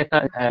পোস্টের মধ্যে আমি একটা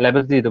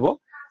লেভেল দিয়ে দেবো।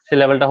 সেই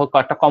লেভেলটা হোক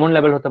একটা কমন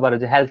লেভেল হতে পারে,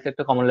 যে হেলথ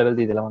একটা কমন লেভেল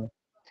দিয়ে দিলাম আমি।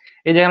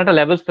 এই যেখানে একটা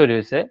লেভেলস তৈরি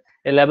হয়েছে,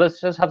 এই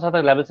লেভেলসের সাথে সাথে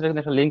লেভেলসের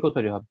কিন্তু একটা লিঙ্কও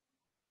তৈরি হবে।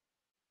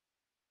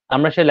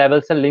 আমরা সেই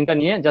লেভেলসের লিঙ্কটা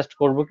নিয়ে জাস্ট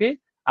করব কি,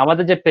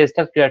 আমাদের যে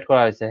পেজটা ক্রিয়েট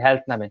করা হয়েছে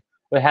হেলথ নামে,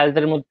 ওই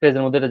হেলথের মধ্যে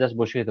পেজের মধ্যে এটা জাস্ট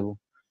বসিয়ে দেবো।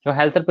 যখন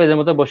হেলথের পেজের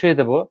মধ্যে বসিয়ে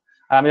দেবো,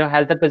 আর আমি যখন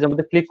হেলথের পেজের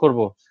মধ্যে ক্লিক করব,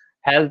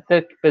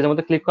 হেলথের পেজের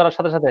মধ্যে ক্লিক করার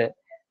সাথে সাথে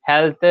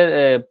হেলথের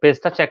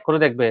পেজটা চেক করে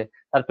দেখবে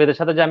তার পেজের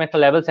সাথে যে আমি একটা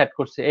লেভেল সেট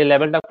করছি, এই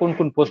লেভেলটা কোন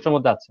কোন পোস্টের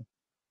মধ্যে আছে।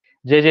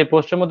 যে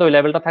পোস্টের মধ্যে ওই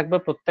লেভেলটা থাকবে,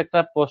 প্রত্যেকটা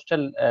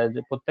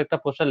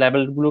পোস্টের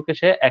লেভেল গুলোকে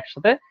সে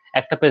একসাথে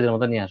একটা পেজের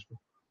মধ্যে নিয়ে আসবে।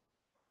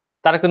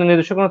 তার কিন্তু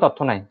নিজস্ব কোনো তথ্য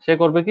নাই। সে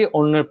করবে কি,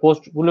 অন্যের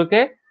পোস্ট গুলোকে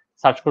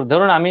সার্চ করে।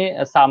 ধরুন আমি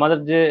আমাদের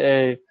যে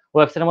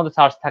ওয়েবসাইটের মধ্যে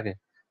সার্চ থাকে,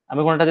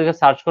 আমি কোনটা দিকে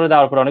সার্চ করে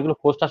দেওয়ার পর অনেকগুলো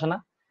পোস্ট আসে না,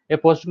 এই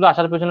পোস্টগুলো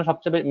আসার পেছনে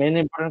সবচেয়ে মেইন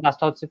ইম্পর্টেন্ট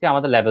কাজটা হচ্ছে কি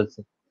আমাদের লেভেলস।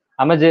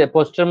 আমি যে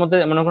পোস্টের মধ্যে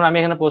মনে করুন আমি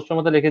এখানে পোস্টের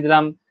মধ্যে লিখে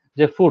দিলাম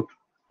যে ফুড,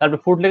 তারপর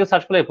ফুড লিখে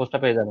সার্চ করলে এই পোস্টটা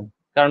পেয়ে যাবেন।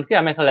 কারণ কি,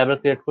 আমি একটা লেভেল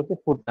ক্রিয়েট করছি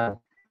ফুড না।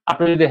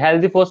 আপনি যদি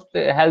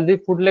হেলদি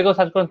ফুড লিখেও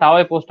সার্চ করেন তাও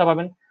এই পোস্টটা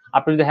পাবেন।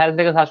 আপনি যদি হেলথ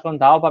লিখে সার্চ করেন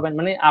তাও পাবেন।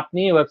 মানে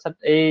আপনি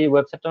এই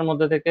ওয়েবসাইটটার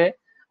মধ্যে থেকে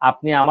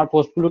আপনি আমার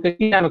পোস্টগুলোকে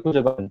কি নামে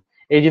খুঁজে পাবেন,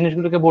 এই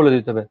জিনিসগুলোকে বলে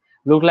দিতে হবে।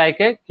 Look like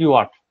a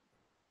keyword.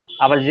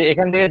 আবার যে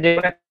এখান থেকে যে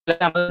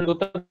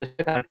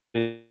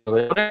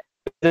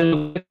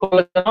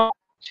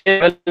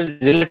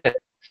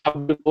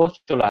সবগুলো পোস্ট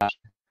চলে আসে।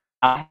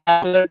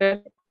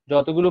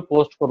 যতগুলো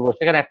পোস্ট করব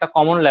সেখানে একটা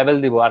কমন লেভেল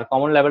দিব, আর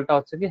কমন লেভেলটা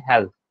হচ্ছে কি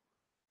হেলথ।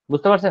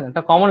 বুঝতে পারছেন?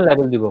 একটা কমন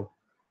লেভেল দিব,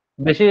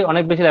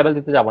 অনেক বেশি লেভেল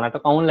দিতে যাব না,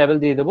 একটা কমন লেভেল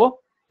দিয়ে দেবো।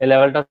 এই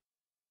লেভেলটা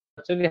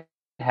হচ্ছে কি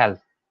হেলথ।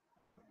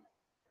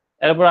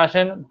 এরপর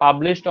আসেন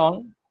পাবলিশড অন।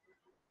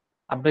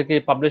 আপনি কি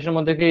পাবলিশের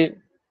মধ্যে কি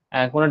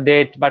কোনো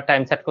ডেট বা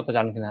টাইম সেট করতে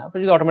চান কিনা? আপনি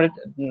যদি অটোমেটিক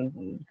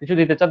কিছু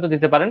দিতে চান তো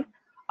দিতে পারেন,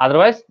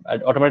 আদারওয়াইজ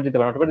অটোমেটিক দিতে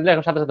পারেন। অটোমেটিক দিলে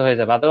এখন সাথে সাথে হয়ে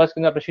যাবে, আদারওয়াইজ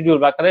কিন্তু আপনি শিডিউল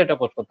বা আকারে এটা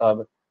পোস্ট করতে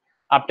হবে।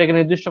 আপনি কি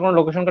নির্দিষ্ট কোনো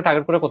লোকেশনকে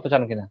টার্গেট করে করতে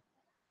চান কিনা?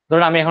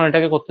 ধরুন আমি এখন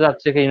এটাকে করতে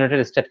যাচ্ছি কি ইউনাইটেড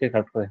স্টেটকে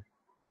টার্গেট করে।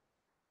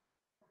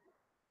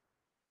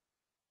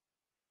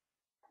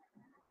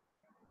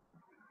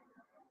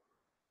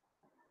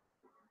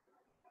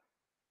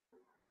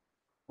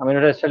 আমি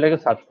ইউনাইটেড স্টেটকে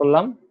সার্চ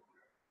করলাম,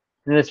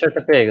 ইউনাইটেড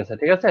স্টেটটা পেয়ে গেছে,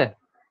 ঠিক আছে।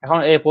 এখন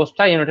এই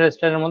পোস্টটা ইউনাইটেড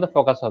স্টেটের মধ্যে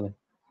ফোকাস হবে।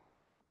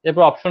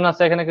 এরপর অপশন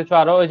আছে এখানে কিছু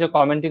আরো, ওই যে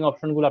কমেন্টিং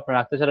অপশন গুলো আপনি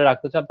রাখতে চাইলে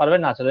রাখতে পারবেন,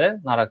 না চাইলে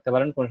না রাখতে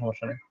পারেন, কোনো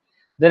সমস্যা নেই।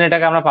 দেন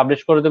এটাকে আমরা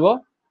পাবলিশ করে দেবো,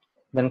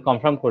 দেন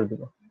কনফার্ম করে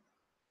দিব।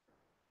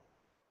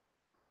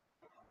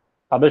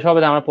 পাবলিশ হবে,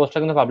 আমার পোস্টটা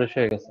কিন্তু পাবলিশ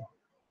হয়ে গেছে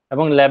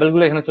এবং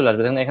লেভেলগুলো এখানে চলে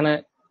আসবে। দেখেন এখানে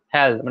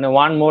হেলথ মানে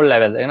ওয়ান মোর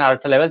লেভেল, এখানে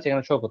আরেকটা লেভেল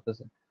সেখানে শো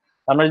করতেছে।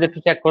 আমরা যদি একটু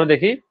চেক করে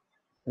দেখি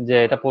যে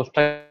এটা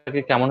পোস্টটা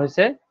কি কেমন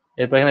হয়েছে,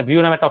 এরপর এখানে ভিউ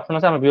নামে একটা অপশন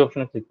আছে, আমরা ভিউ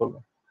অপশনে ক্লিক করবো।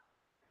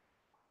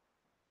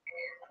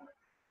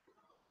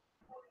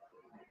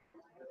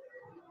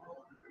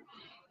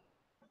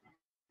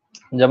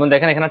 যেমন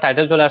দেখেন এখানে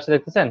টাইটেল চলে আসছে,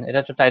 দেখতেছেন? এটা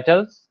হচ্ছে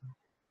টাইটেলস,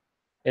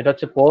 এটা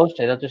হচ্ছে পোস্ট,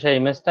 এটা হচ্ছে সেই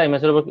ইমেজটা,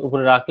 ইমেজের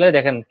উপরে রাখলে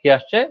দেখেন কি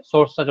আসছে,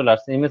 সোর্সটা চলে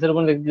আসছে। ইমেজের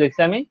উপর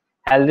লিখছি আমি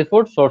হেলদি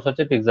ফুড, সোর্স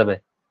হচ্ছে পিকজাবে,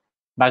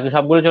 বাকি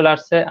সবগুলো চলে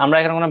আসছে। আমরা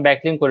এখানে কোনো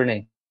ব্যাকলিং করি নাই,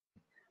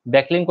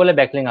 ব্যাকলিং করলে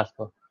ব্যাকলিং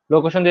আসতো।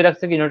 লোকেশন দিয়ে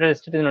রাখছে কি ইউনাইটেড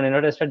স্টেট,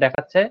 ইউনাইটেড স্টেট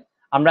দেখাচ্ছে।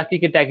 আমরা কি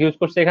কি ট্যাগ ইউজ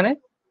করছি এখানে,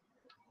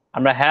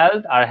 আমরা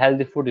হেলথ আর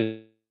হেলদি ফুড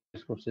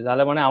ইউজ করছি।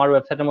 তাহলে মানে আমার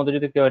ওয়েবসাইটের মধ্যে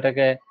যদি কেউ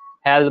এটাকে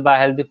হেলথ বা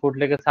হেলদি ফুড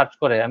লিখে সার্চ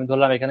করে, আমি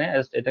ধরলাম এখানে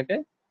এটাকে,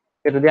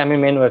 যদি আমি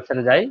মেন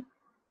ওয়েবসাইটে যাই,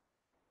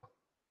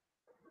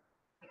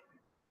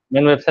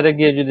 মেন ওয়েবসাইটে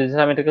গিয়ে যদি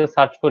আমি এটাকে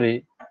সার্চ করি,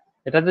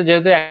 এটাতে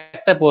যেহেতু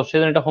একটা পোস্ট,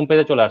 সেজন্য এটা হোম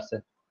পেজে চলে আসছে।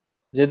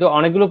 যেহেতু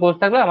অনেকগুলো পোস্ট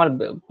থাকলে আমার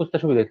খুঁজতে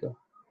সুবিধা হতো।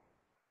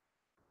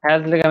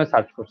 হেলথ লিখে আমি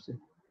সার্চ করছি,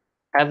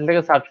 হেলথ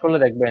লিখে সার্চ করলে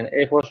দেখবেন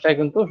এই পোস্টটাই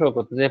কিন্তু শো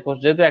করতে, যে পোস্ট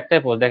যেহেতু একটাই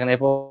পোস্ট, দেখেন এই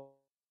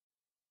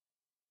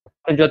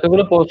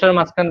যতগুলো পোস্টের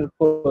মাঝখান,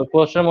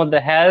 পোস্টের মধ্যে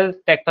হেলথ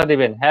ট্যাগটা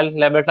দিবেন, হেলথ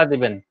লেভেলটা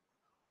দিবেন,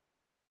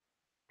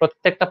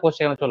 প্রত্যেকটা পোস্ট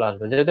এখানে চলে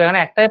আসবে। যেহেতু এখানে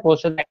একটাই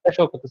পোস্ট, একটা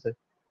শো করতেছে।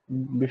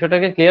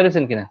 বিষয়টাকে ক্লিয়ার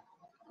হয়েছেন কিনা?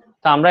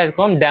 তো আমরা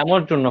এরকম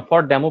ডেমোর জন্য,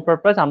 ফর ডেমো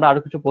পারপাস, আমরা আরো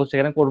কিছু পোস্ট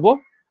এখানে করব,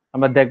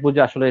 আমরা দেখবো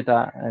যে আসলে এটা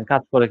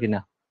কাজ করে কিনা।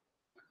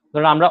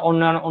 ধরুন আমরা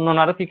অন্য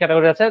আরো কি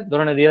ক্যাটাগরি আছে,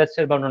 ধরুন রিয়েল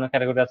এস্টেট বা অন্যান্য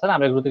ক্যাটাগরি আছে,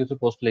 আমরা এগুলোতে কিছু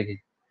পোস্ট লিখি।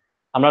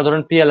 আমরা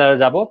ধরুন পিএলআর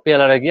যাবো,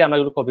 পিএলআর গিয়ে আমরা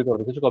এগুলো কপি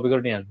করবো, কিছু কপি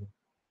করে নিয়ে আসবো।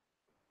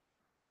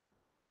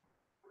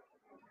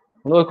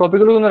 ওই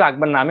কপিগুলো কিন্তু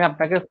রাখবেন না, আমি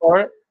আপনাকে ফর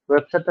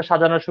ওয়েবসাইটটা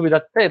সাজানোর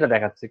সুবিধার্থে এটা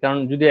দেখাচ্ছি। কারণ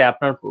যদি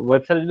আপনার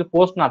ওয়েবসাইটে যদি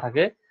পোস্ট না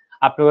থাকে,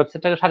 আপনি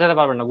ওয়েবসাইটটাকে সাজাতে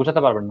পারবেন না,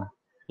 গুছাতে পারবেন না।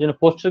 এই জন্য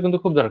পোস্টের কিন্তু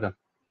খুব দরকার।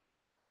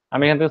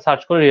 আমি এখান থেকে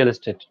সার্চ করি রিয়েল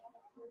এস্টেট,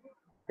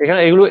 এখানে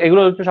এগুলো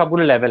এগুলো হচ্ছে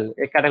সবগুলো লেভেল,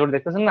 এই ক্যাটাগরি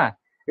দেখতেছেন না,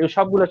 এগুলো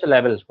সবগুলো হচ্ছে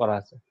লেভেল করা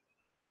আছে।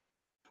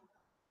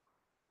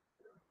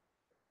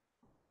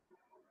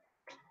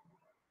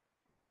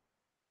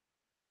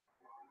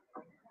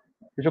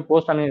 কিছু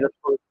পোস্ট আমি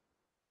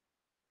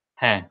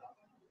হ্যাঁ,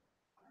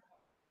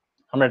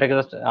 আমরা এটাকে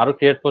জাস্ট আরো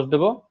ক্রিয়েট পোস্ট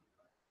দেবো।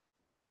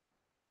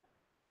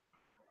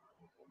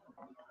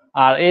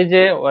 আর এই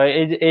যে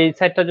এই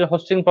সাইটটা যে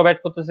হোস্টিং প্রোভাইড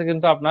করতেছে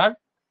কিন্তু আপনার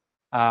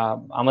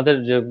আমাদের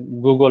যে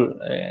গুগল,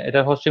 এটা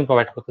হোস্টিং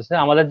প্রোভাইড করতেছে।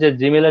 আমাদের যে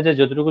জিমেইলে যে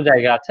যতটুকু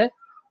জায়গা আছে,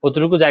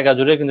 অতটুকু জায়গা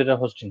জুড়ে কিন্তু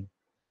এটা হোস্টিং।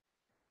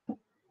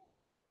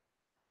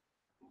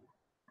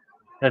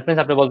 দ্যাট মিনস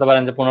আপনি বলতে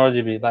পারেন যে 15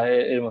 জিবি বা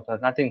এর মতো,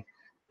 নাথিং।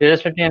 রিয়েল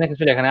এস্টেট নিয়ে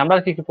কিছু এখানে আমরা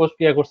কি কি পোস্ট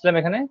ক্রিয়েট করছিলাম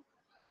এখানে,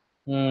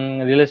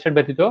 রিয়েল এস্টেট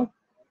ব্যতীত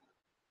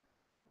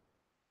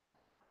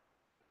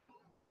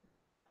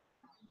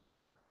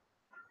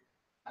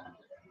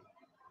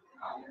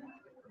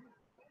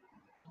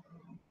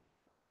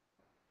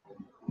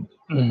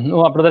ও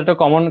আপনাদের একটা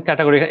কমন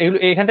ক্যাটাগরি, এগুলো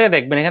এখান থেকে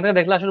দেখবেন, এখান থেকে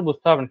দেখলে আসলে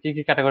বুঝতে পারবেন কি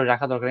কি ক্যাটাগরি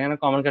রাখা দরকার। এখানে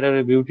কমন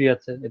ক্যাটাগরি বিউটি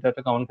আছে, এটা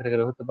একটা কমন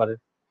ক্যাটাগরি হতে পারে,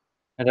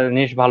 এটা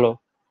নিশ ভালো।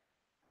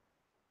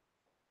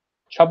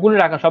 সবগুলো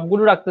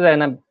রাখতে যায়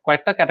না,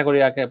 কয়েকটা ক্যাটাগরি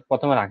আগে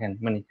প্রথমে রাখেন,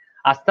 মানে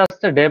আস্তে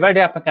আস্তে ডে বাই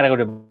ডে আপনার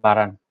ক্যাটাগরি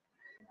বাড়ান।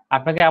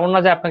 আপনাকে এমন না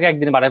যে আপনাকে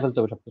একদিন বাড়াই ফেলতে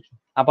হবে সবকিছু।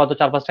 আপাতত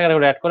 4-5টা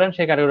ক্যাটাগরি অ্যাড করেন,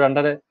 সেই ক্যাটাগরি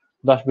আন্ডারে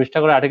 10-20টা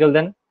করে আর্টিকেল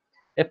দেন।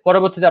 এর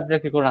পরবর্তীতে আপনি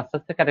কি করুন, আস্তে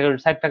আস্তে ক্যাটাগরি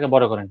সাইটটাকে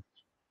বড় করেন।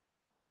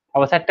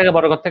 আবার সাইটটাকে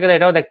বড় করতে গেলে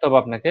এটাও দেখতে হবে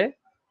আপনাকে,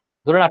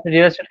 ধরুন আপনি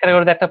রিয়েল এস্টেট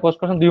ক্যাটাগরিতে একটা পোস্ট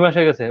করছেন 2 মাস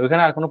হয়ে গেছে,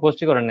 ওইখানে আর কোনো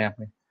পোস্টই করেন নাই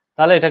আপনি,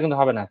 তাহলে এটা কিন্তু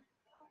হবে না।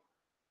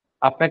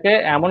 আপনাকে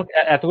এমন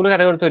এতগুলো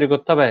ক্যাটাগরি তৈরি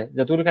করতে হবে,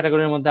 যতগুলো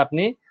ক্যাটাগরির মধ্যে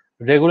আপনি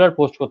রেগুলার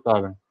পোস্ট করতে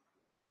পারবেন।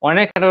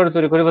 অনেক ক্যাটাগরি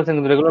তৈরি করে ফেলছেন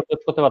কিন্তু রেগুলার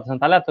পোস্ট করতে পারছেন,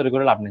 তাহলে আর তৈরি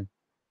করে লাভ নেই।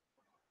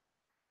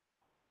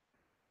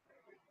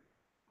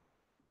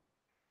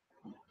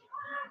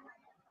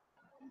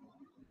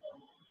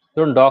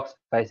 ধরুন ডক্স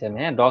পাইছি আমি,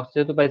 হ্যাঁ ডক্স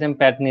যেহেতু পাইছি আমি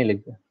প্যাড নিয়ে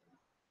লিখবো।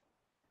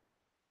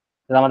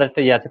 আমাদের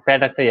একটা ইয়ে আছে,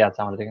 প্যাড একটা ইয়ে আছে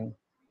আমাদের এখানে।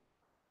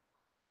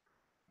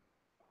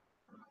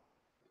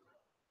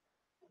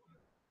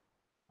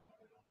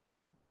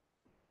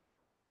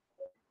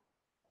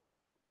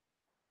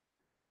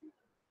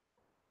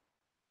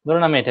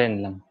 ধরুন আমি এটাই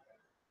নিলাম।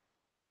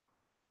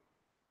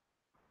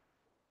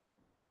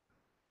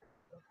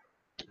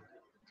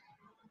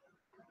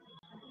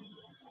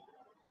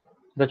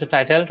 এটা হচ্ছে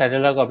টাইটেল,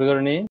 টাইটেলটা কপি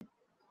করে নিই,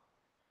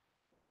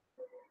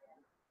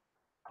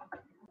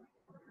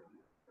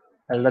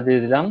 টাইটেলটা দিয়ে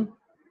দিলাম।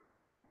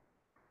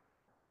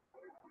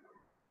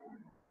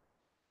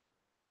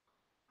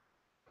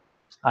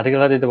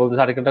 আর্টিকেলটা দিতে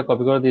বলতেছে, আর্টিকেলটা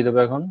কপি করে দিয়ে দেবো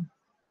এখন।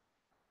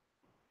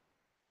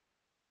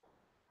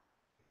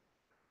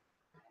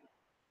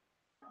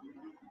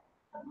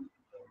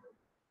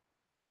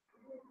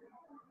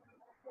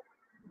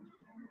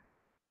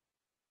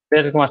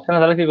 এরকম আসছে না,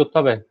 তাহলে কি করতে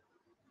হবে,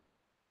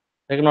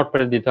 এটাকে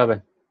নোটপ্যাডে দিতে হবে,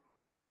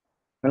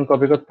 দেন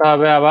কপি করতে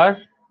হবে আবার,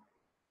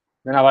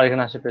 দেন আবার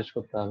এখানে আসে পেস্ট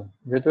করতে হবে।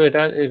 যেহেতু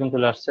এটা এরকম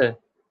চলে আসছে,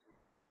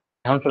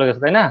 এখন চলে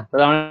গেছে তাই না,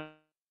 তাহলে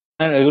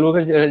এগুলোকে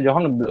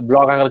যখন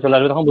ব্লগ আকারে চলে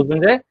আসবে তখন বুঝবেন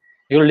যে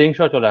এগুলো লিঙ্ক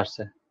সহ চলে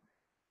আসছে,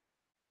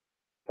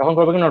 তখন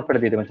করবে কি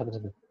নোটপ্যাডে দিয়ে দেবেন সাথে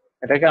সাথে।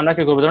 এটাকে আমরা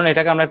কি করবো, ধরুন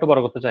এটাকে আমরা একটু বড়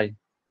করতে চাই,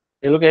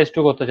 এগুলোকে S2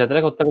 করতে চাই,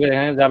 তাহলে করতে হবে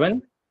এখানে যাবেন,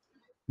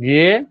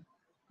 গিয়ে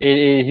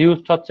এই হিউজ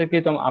হচ্ছে কি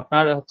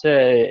আপনার হচ্ছে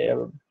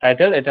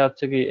টাইটেল, এটা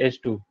হচ্ছে কি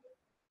S2,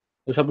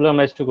 তো সবগুলো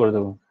আমরা S2 করে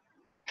দেবো।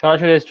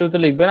 সরাসরি S2 তো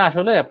লিখবে না,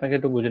 আসলে আপনাকে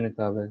একটু বুঝে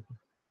নিতে হবে।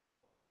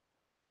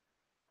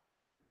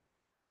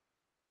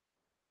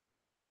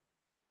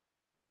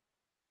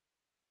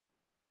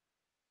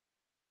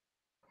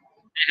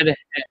 এখানে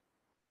হ্যাঁ,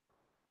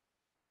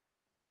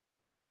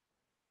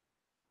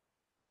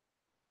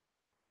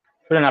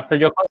 শুনেন আপনি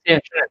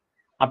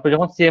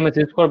যখন সিএমএস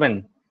ইউজ করবেন,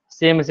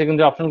 সিএমএস এ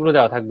কিন্তু অপশনগুলো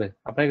দেওয়া থাকবে।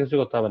 আপনাকে কিছু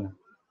করতে হবে না।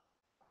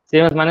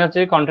 সিএমএস মানে হচ্ছে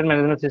কন্টেন্ট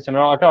ম্যানেজমেন্ট সিস্টেম,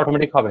 ওটা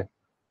অটোমেটিক হবে।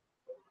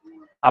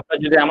 আপনার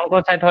যদি এমন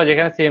কোনো সাইট হয়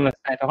যেখানে সিএমএস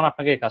নাই, তখন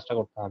আপনাকে এই কাজটা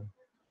করতে হবে।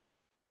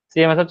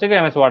 সিএমএস হচ্ছে কি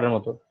এমএস ওয়ার্ডের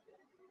মতো,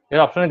 এর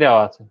অপশনে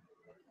দেওয়া আছে।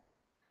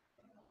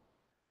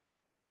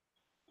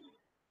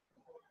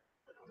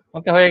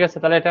 ওকে, হয়ে গেছে।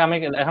 তাহলে এটা আমি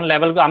এখন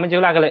লেভেলগুলো আমি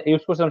যেগুলো আগে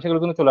ইউজ করছিলাম সেগুলো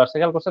কিন্তু চলে আসছে।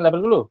 খেয়াল করছেন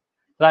লেভেলগুলো?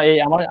 তাই এই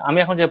আমি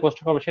এখন যে পোস্ট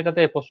করবো সেটাতে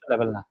এই পোস্ট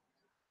লেভেল না।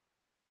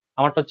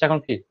 আমারটা হচ্ছে এখন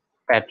কি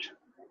প্যাট।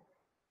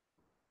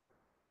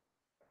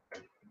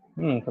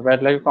 তো প্যাট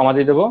লাগে কমা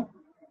দিয়ে দেবো।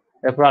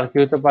 এরপর আর কি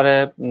হতে পারে,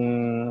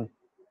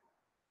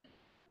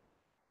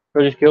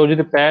 কেউ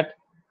যদি প্যাট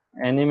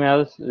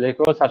অ্যানিমেলস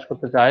লিখেও সার্চ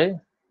করতে চাই,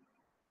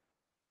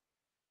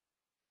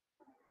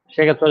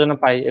 সেক্ষেত্রে যেন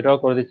পাই, এটাও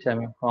করে দিচ্ছি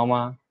আমি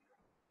কমা।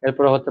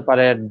 এরপরে হতে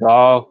পারে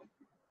ডগ।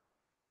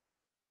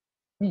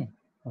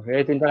 ওকে,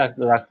 এই তিনটা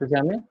রাখতেছি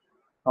আমি।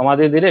 কমা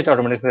দিয়ে দিলে এটা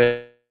অটোমেটিক হয়ে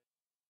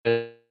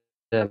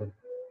যাবে।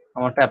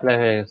 আমারটা অ্যাপ্লাই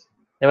হয়ে গেছে।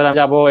 এবার আমি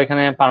যাবো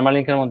এখানে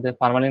পার্মালিঙ্কের মধ্যে,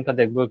 পার্মালিঙ্কটা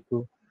দেখবো একটু।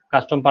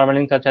 কাস্টম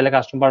পার্মালিঙ্ক চাইলে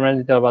কাস্টম পার্মালিঙ্ক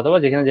দিতে পারবো, অথবা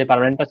যেখানে যে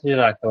পার্মালিঙ্কটা আছে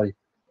সেটা রাখতে পারি।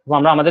 তো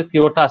আমরা আমাদের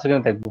কিওয়ার্ডটা আছে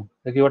কিনা দেখবো,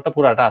 কিওয়ার্ডটা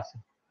পুরাটা আছে।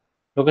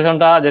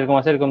 লোকেশনটা যেরকম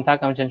আছে এরকম থাক,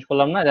 আমি চেঞ্জ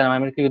করলাম না। যেন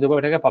আমি কি দেবো,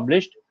 এটাকে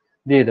পাবলিশড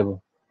দিয়ে দেবো।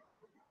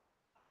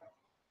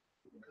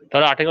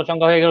 তাহলে আর্টিকেল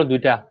সংখ্যা হয়ে গেল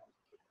 2টা।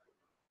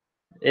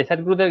 এই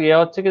সাইটগুলোতে ইয়ে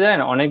হচ্ছে কি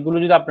জানেন, অনেকগুলো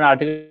যদি আপনার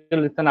আর্টিকেল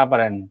লিখতে না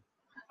পারেন,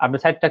 আপনার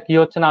সাইটটা কি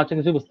হচ্ছে না হচ্ছে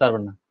কিছু বুঝতে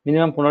পারবেন না।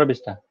 মিনিমাম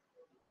 15-20টা।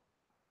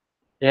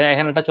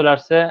 এখানে একটা চলে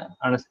আসছে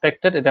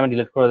আনএক্সপেক্টেড, এটা আমি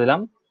ডিলিট করে দিলাম।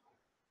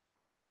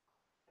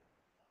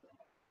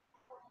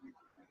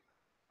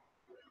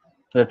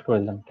 ডিলিট করে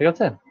দিলাম, ঠিক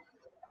আছে।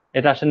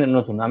 এটা আসলে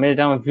নতুন। আমি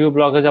এটা আমার ভিউ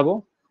ব্লগে যাব।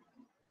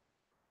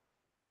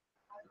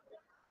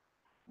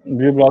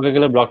 ভিউ ব্লগে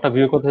গেলে ব্লগটা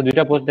ভিউ করতেছে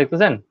 2টা পোস্ট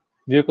দেখতেছেন,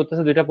 ভিউ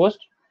করতেছে 2টা পোস্ট।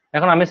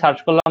 এখন আমি সার্চ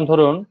করলাম,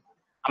 ধরুন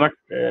আমার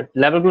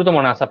লেভেলগুলো তো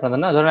মনে আছে আপনাদের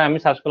না, ধরুন আমি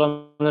সার্চ করলাম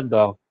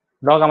ডগ।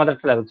 ডগ আমাদের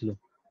একটা লেভেল ছিল,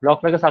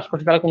 ডগটাকে সার্চ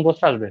করছি, তাহলে কোন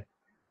পোস্ট আসবে?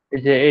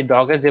 এই যে এই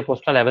ডগের যে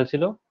পোস্টটা লেভেল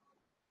ছিল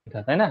এটা,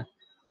 তাই না?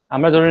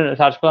 আমরা ধরুন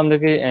সার্চ করলাম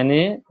দেখি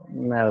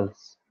অ্যানিমেলস।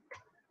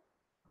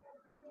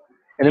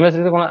 অ্যানিমেলস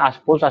কিন্তু কোনো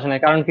পোস্ট আসে নাই,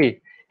 কারণ কি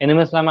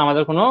অ্যানিমেলস নামে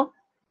আমাদের কোনো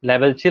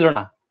লেভেল ছিল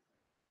না।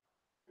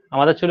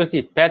 আমাদের ছিল কি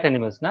প্যাট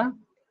অ্যানিমেলস, না?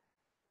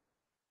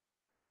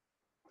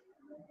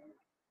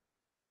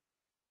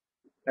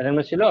 প্যাট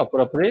অ্যানিমেলস ছিল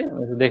পুরোপুরি,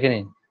 দেখে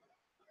নিন।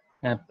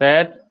 হ্যাঁ,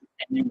 প্যাট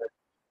অ্যানিমেলস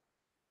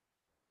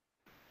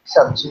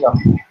ছিল।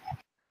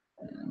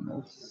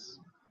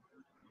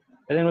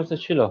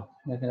 ছিল,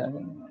 দেখে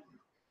রাখেন।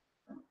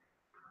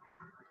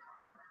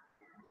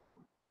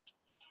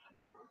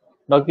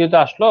 ডগ তো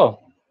আসলো।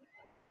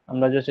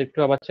 আমরা জাস্ট একটু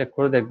আবার চেক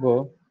করে দেখবো।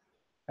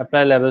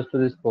 Apply levels to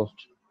this post.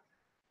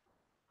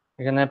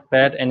 এখানে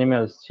প্যাট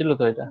অ্যানিমেলস ছিল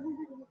তো, এটা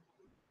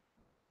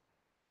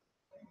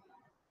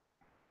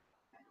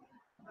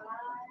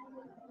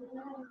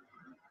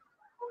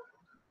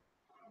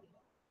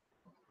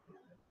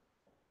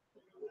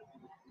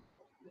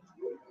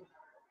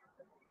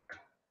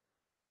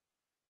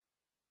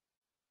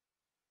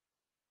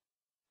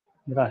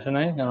এটা আসে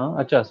নাই কেন?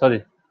 আচ্ছা সরি,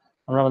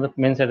 আমরা আমাদের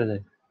মেন সাইটে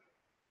যাই।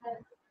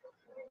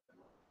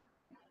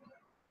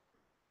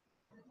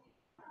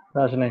 এটা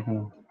আসে নাই কেন?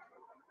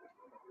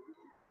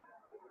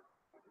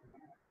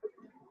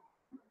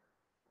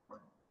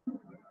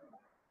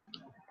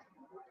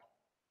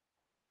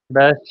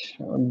 Best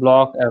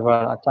block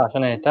ever. আচ্ছা, আসে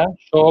নাই এটা।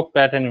 শো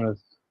প্যাট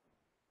অ্যানিমেলস,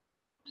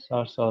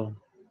 সার্চ অল।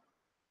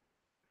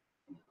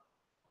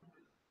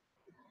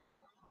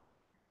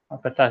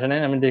 প্যাটটা আসে নাই,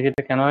 আমি দেখি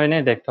এটা কেন হয়নি,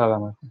 দেখতে হবে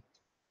আমাকে।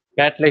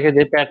 প্যাট লিখে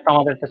যে প্যাটটা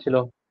আমাদের একটা ছিল,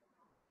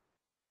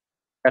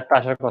 প্যাটটা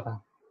আসার কথা।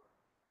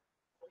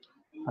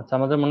 আচ্ছা,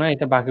 আমাদের মনে হয়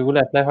এটা বাকিগুলো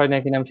অ্যাপ্লাই হয় না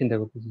কিনা আমি চিন্তা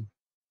করতেছি।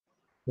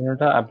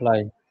 এটা অ্যাপ্লাই।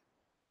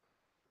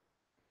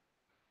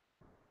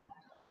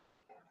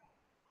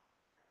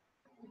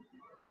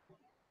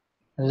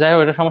 যাই হোক,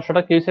 এটা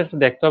সমস্যাটা কি হয়েছে একটু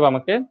দেখতে হবে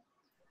আমাকে।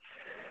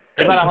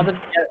 এবার আমাদের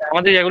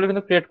আমাদের এগুলো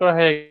কিন্তু ক্রিয়েট করা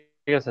হয়ে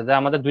গেছে, যে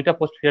আমাদের 2টা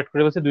পোস্ট ক্রিয়েট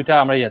করে ফেলছি, 2টা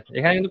আমরা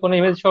এখানে কিন্তু কোনো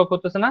ইমেজ শো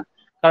করতেছে না,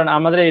 কারণ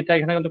আমাদের এটা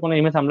এখানে কিন্তু কোনো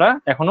ইমেজ আমরা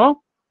এখনো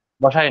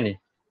বসাইনি।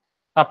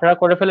 আপনারা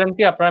করে ফেলেন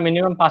কি, আপনারা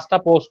মিনিমাম 5টা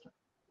পোস্ট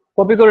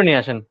কপি করে নিয়ে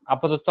আসেন।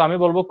 আপাতত আমি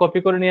বলবো কপি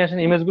করে নিয়ে আসেন,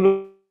 ইমেজগুলো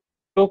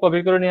কপি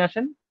করে নিয়ে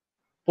আসেন,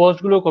 পোস্ট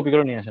গুলো কপি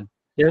করে নিয়ে আসেন।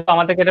 যেহেতু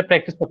আমাদেরকে এটা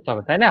প্র্যাকটিস করতে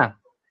হবে, তাই না?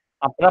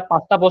 আপনারা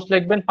 5টা পোস্ট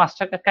লিখবেন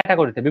 5টা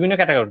ক্যাটাগরিতে, বিভিন্ন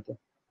ক্যাটাগরিতে।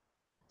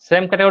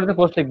 সেম ক্যাটাগরিতে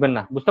পোস্ট লিখবেন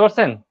না, বুঝতে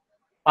পারছেন?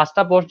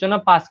 5টা পোস্ট যেন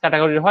 5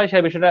 ক্যাটাগরির হয়,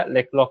 সেই বিষয়টা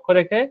লক্ষ্য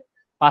রেখে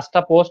 5টা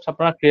পোস্ট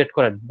আপনারা ক্রিয়েট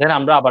করেন। দেন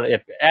আমরা আবার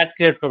অ্যাড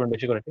ক্রিয়েট করবেন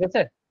বেশি করে, ঠিক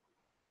আছে?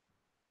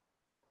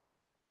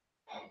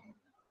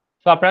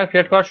 তো আপনারা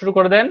ক্রিয়েট করা শুরু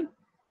করে দেন।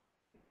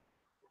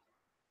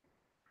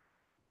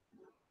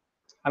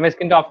 আমি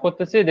স্ক্রিনটা অফ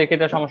করতেছি, দেখি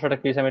এটা সমস্যাটা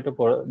কি, আমি একটু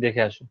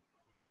দেখে আসি।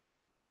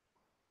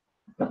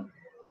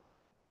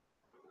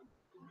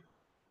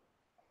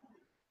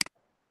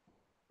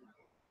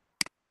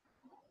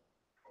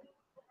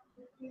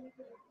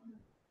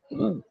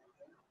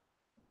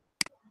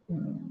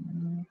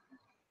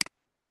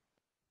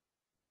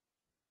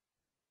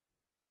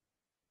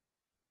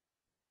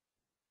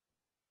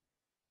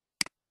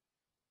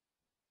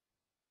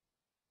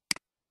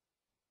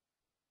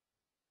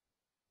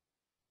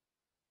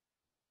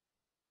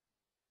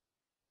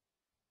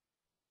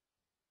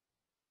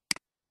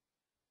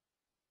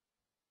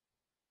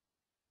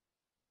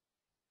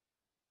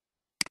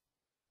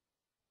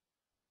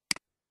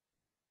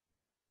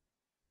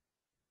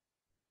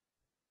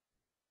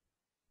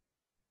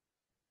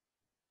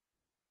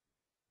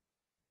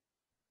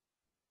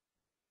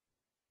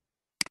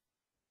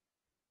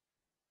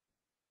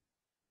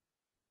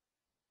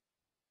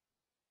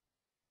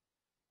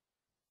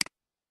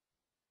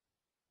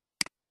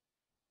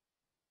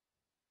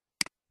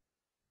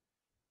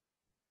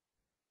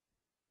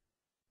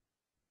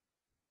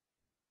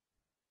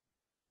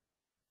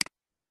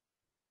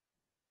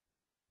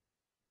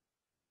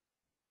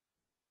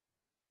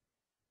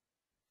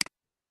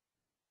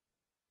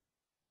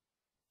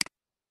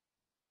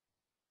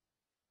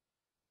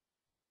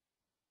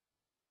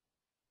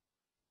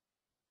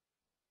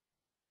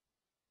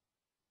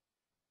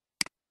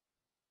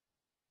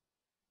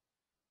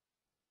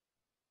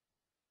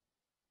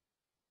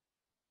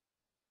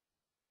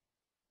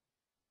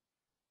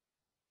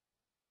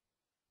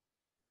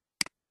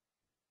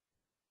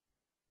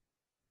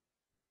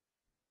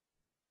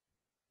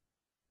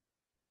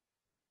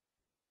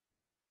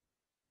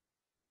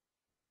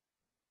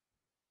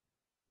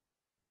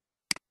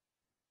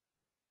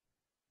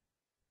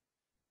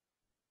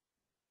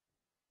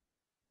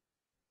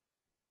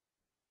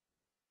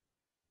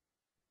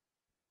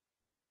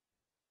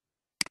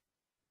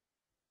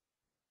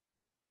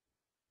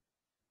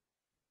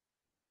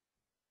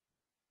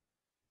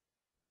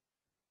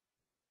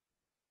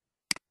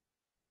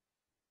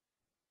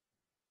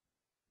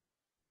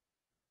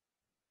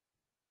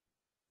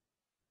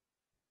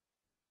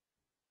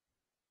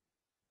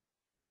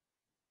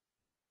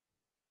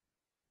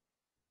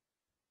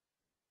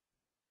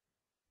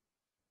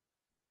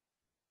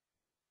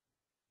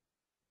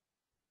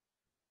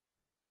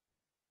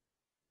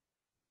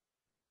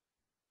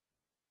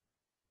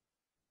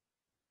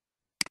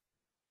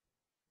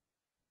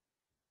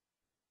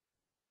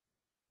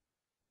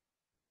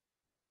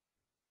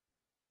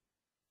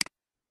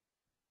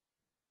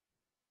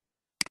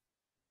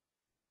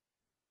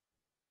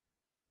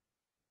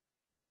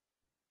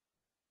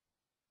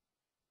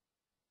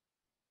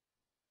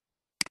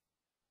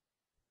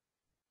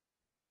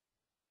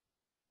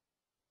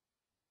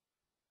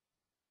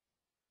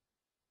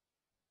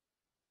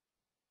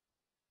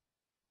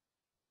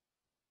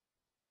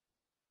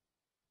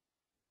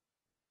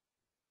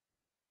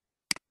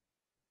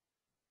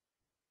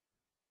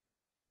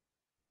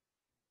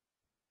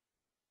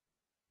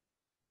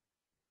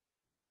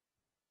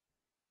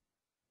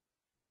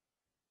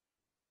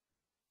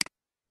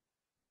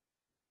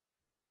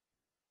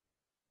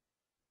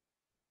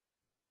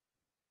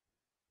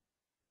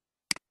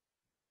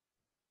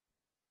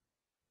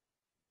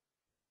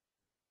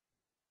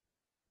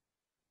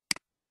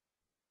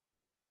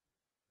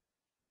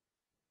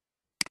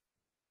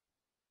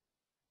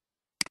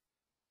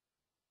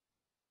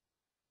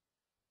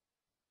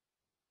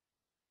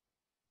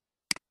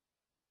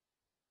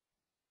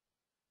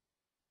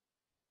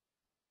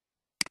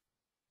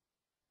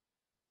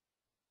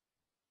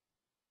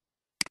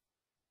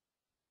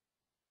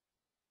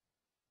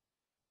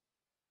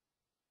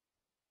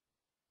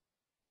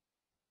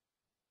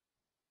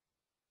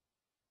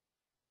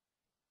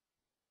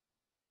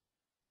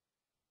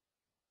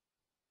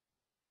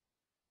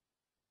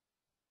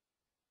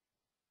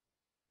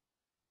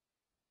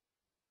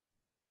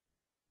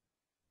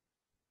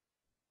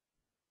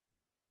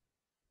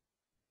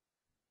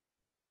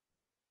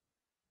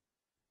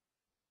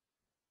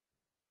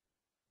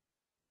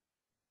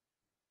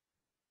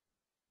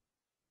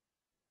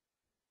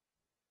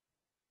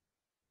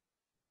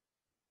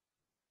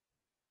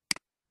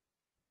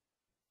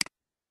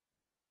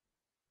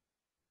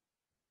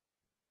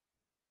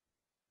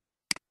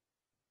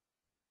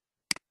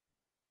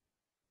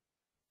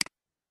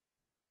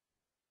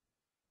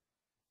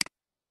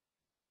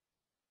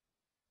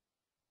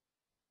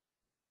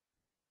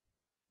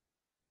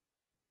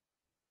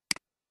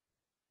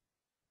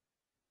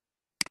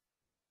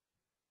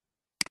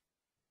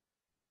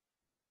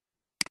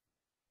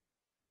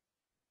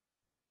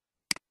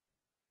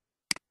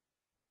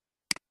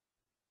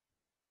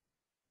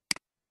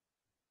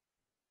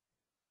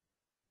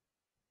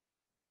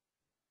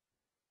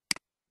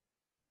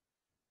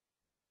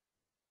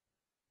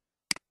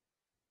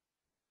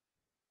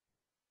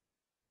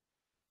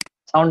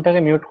 সাউন্ডটাকে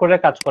মিউট করে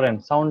কাজ করেন,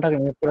 সাউন্ডটাকে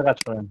মিউট করে কাজ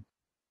করেন।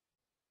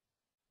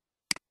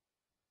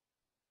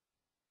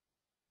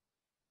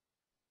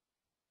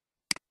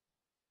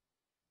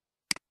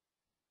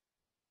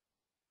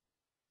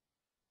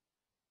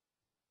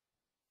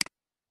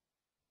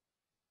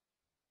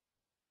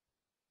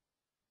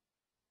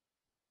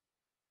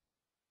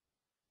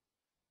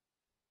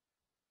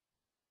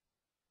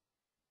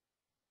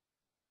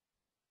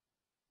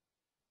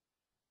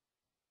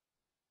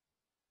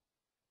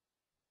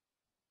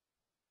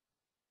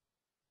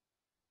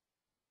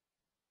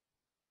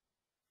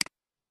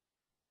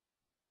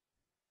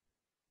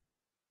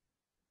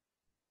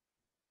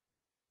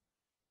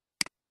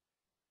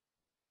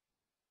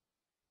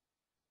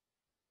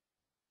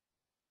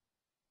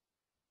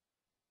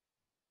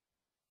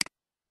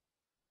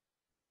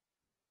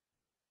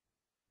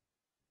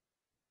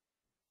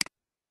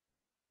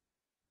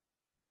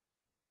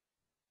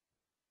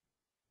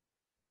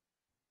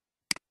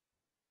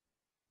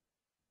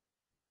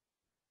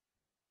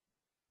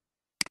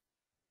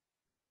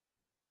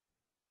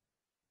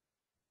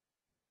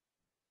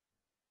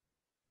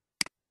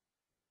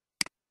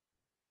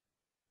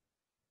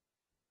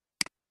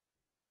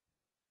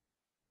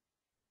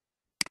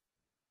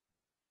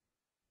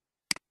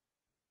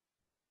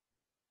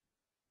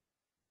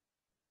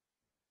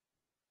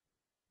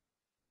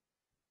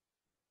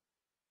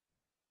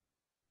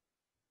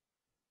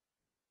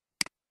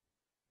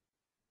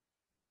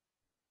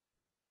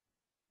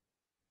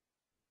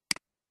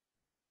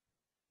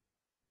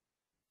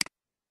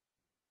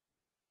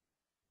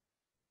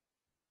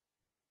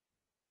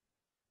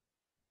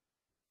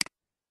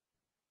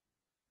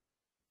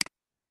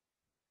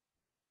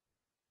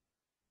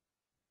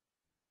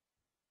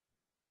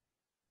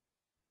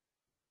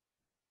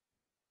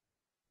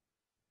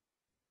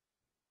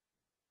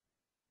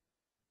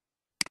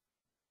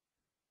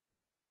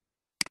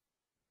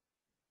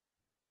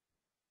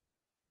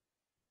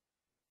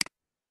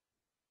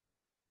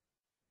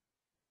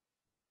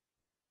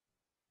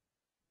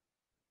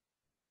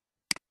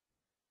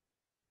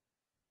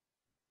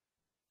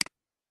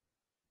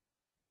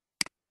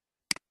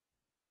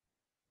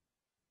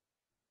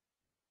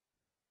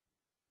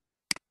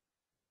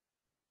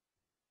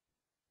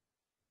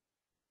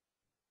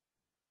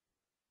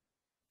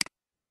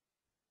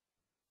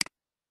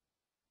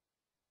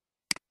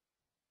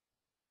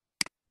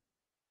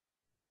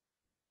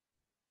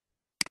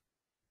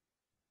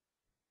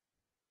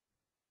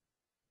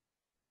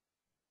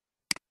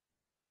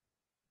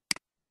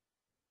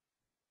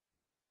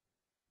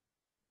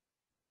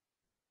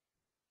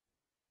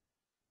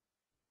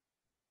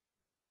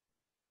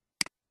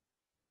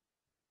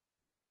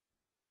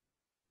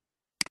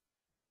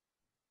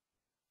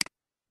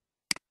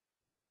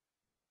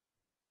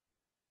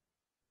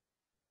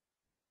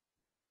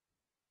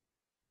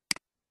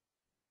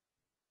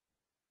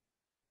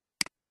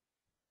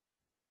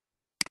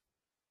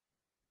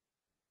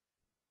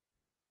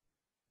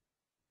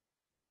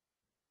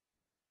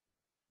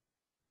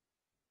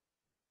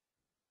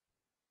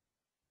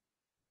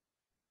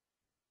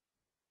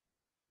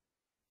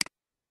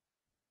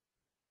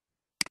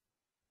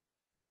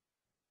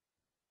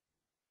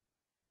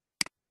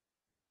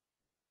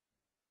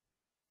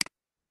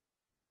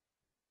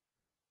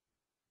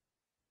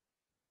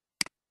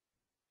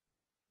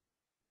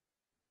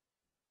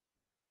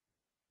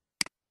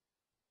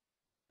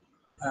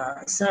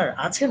 স্যার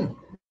আছেন?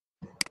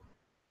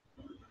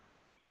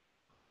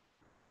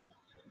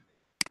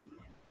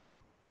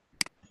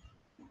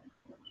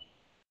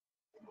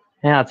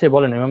 হ্যাঁ আছে,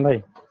 বলেন ইমাম ভাই।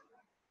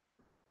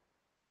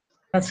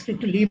 আজকে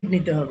একটু লিভ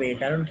নিতে হবে,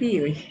 কারণ কি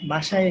ওই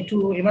বাসায় একটু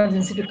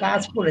এমার্জেন্সি একটু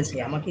কাজ পড়েছে,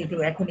 আমাকে একটু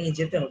এখনই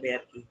যেতে হবে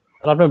আর কি।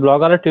 তাহলে আপনি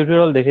ব্লগারের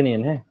টিউটোরিয়াল দেখে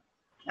নিন। হ্যাঁ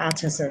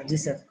আচ্ছা sir, G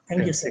sir,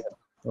 thank you sir.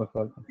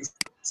 Welcome.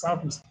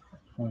 আসসালামু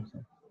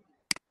আলাইকুম।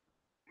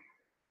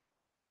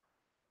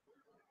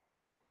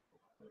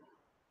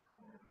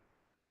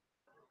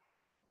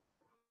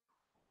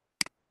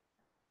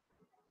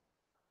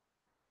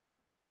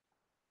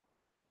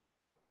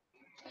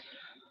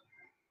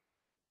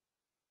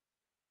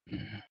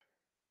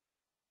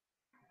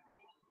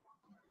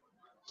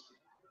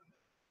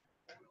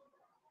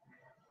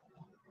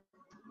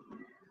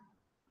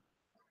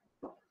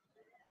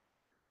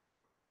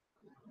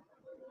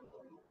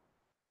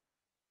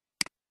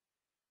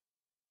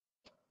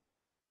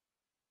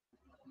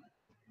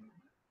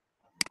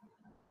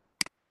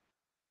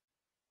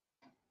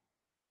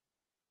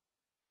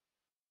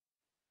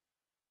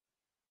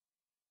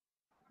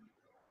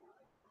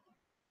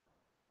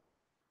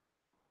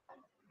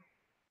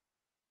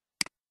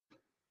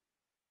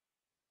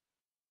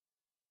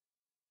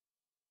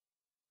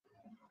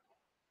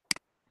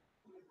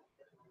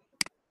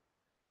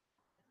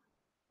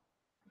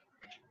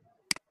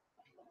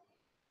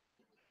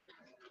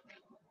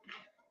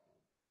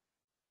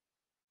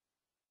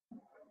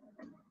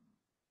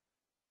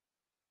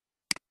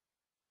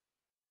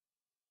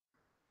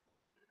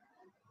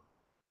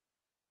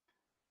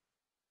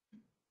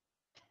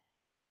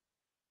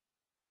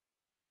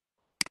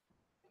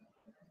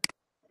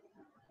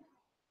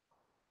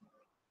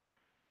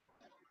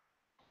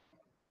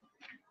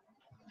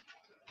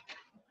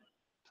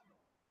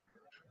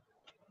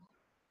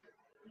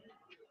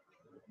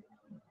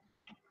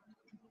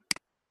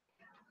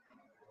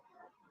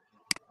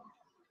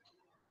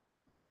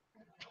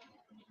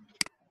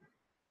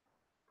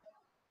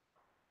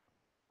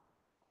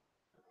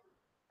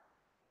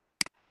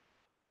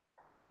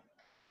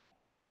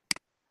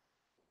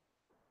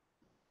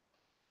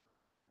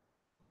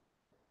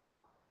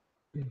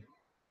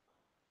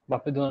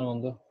 বাপের দোকান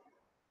বন্ধ,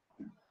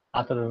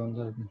 আতরের বন্ধ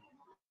আর কি।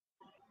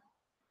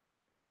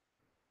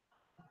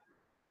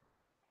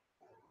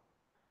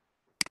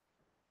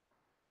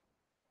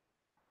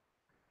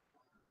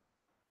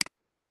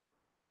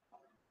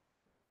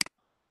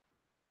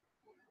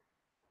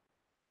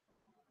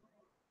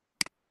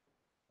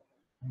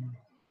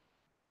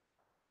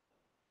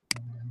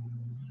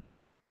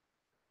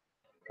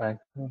 Track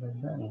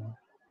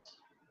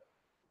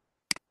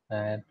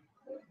add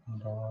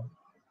dot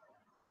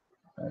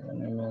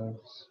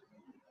animals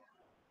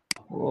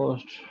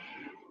post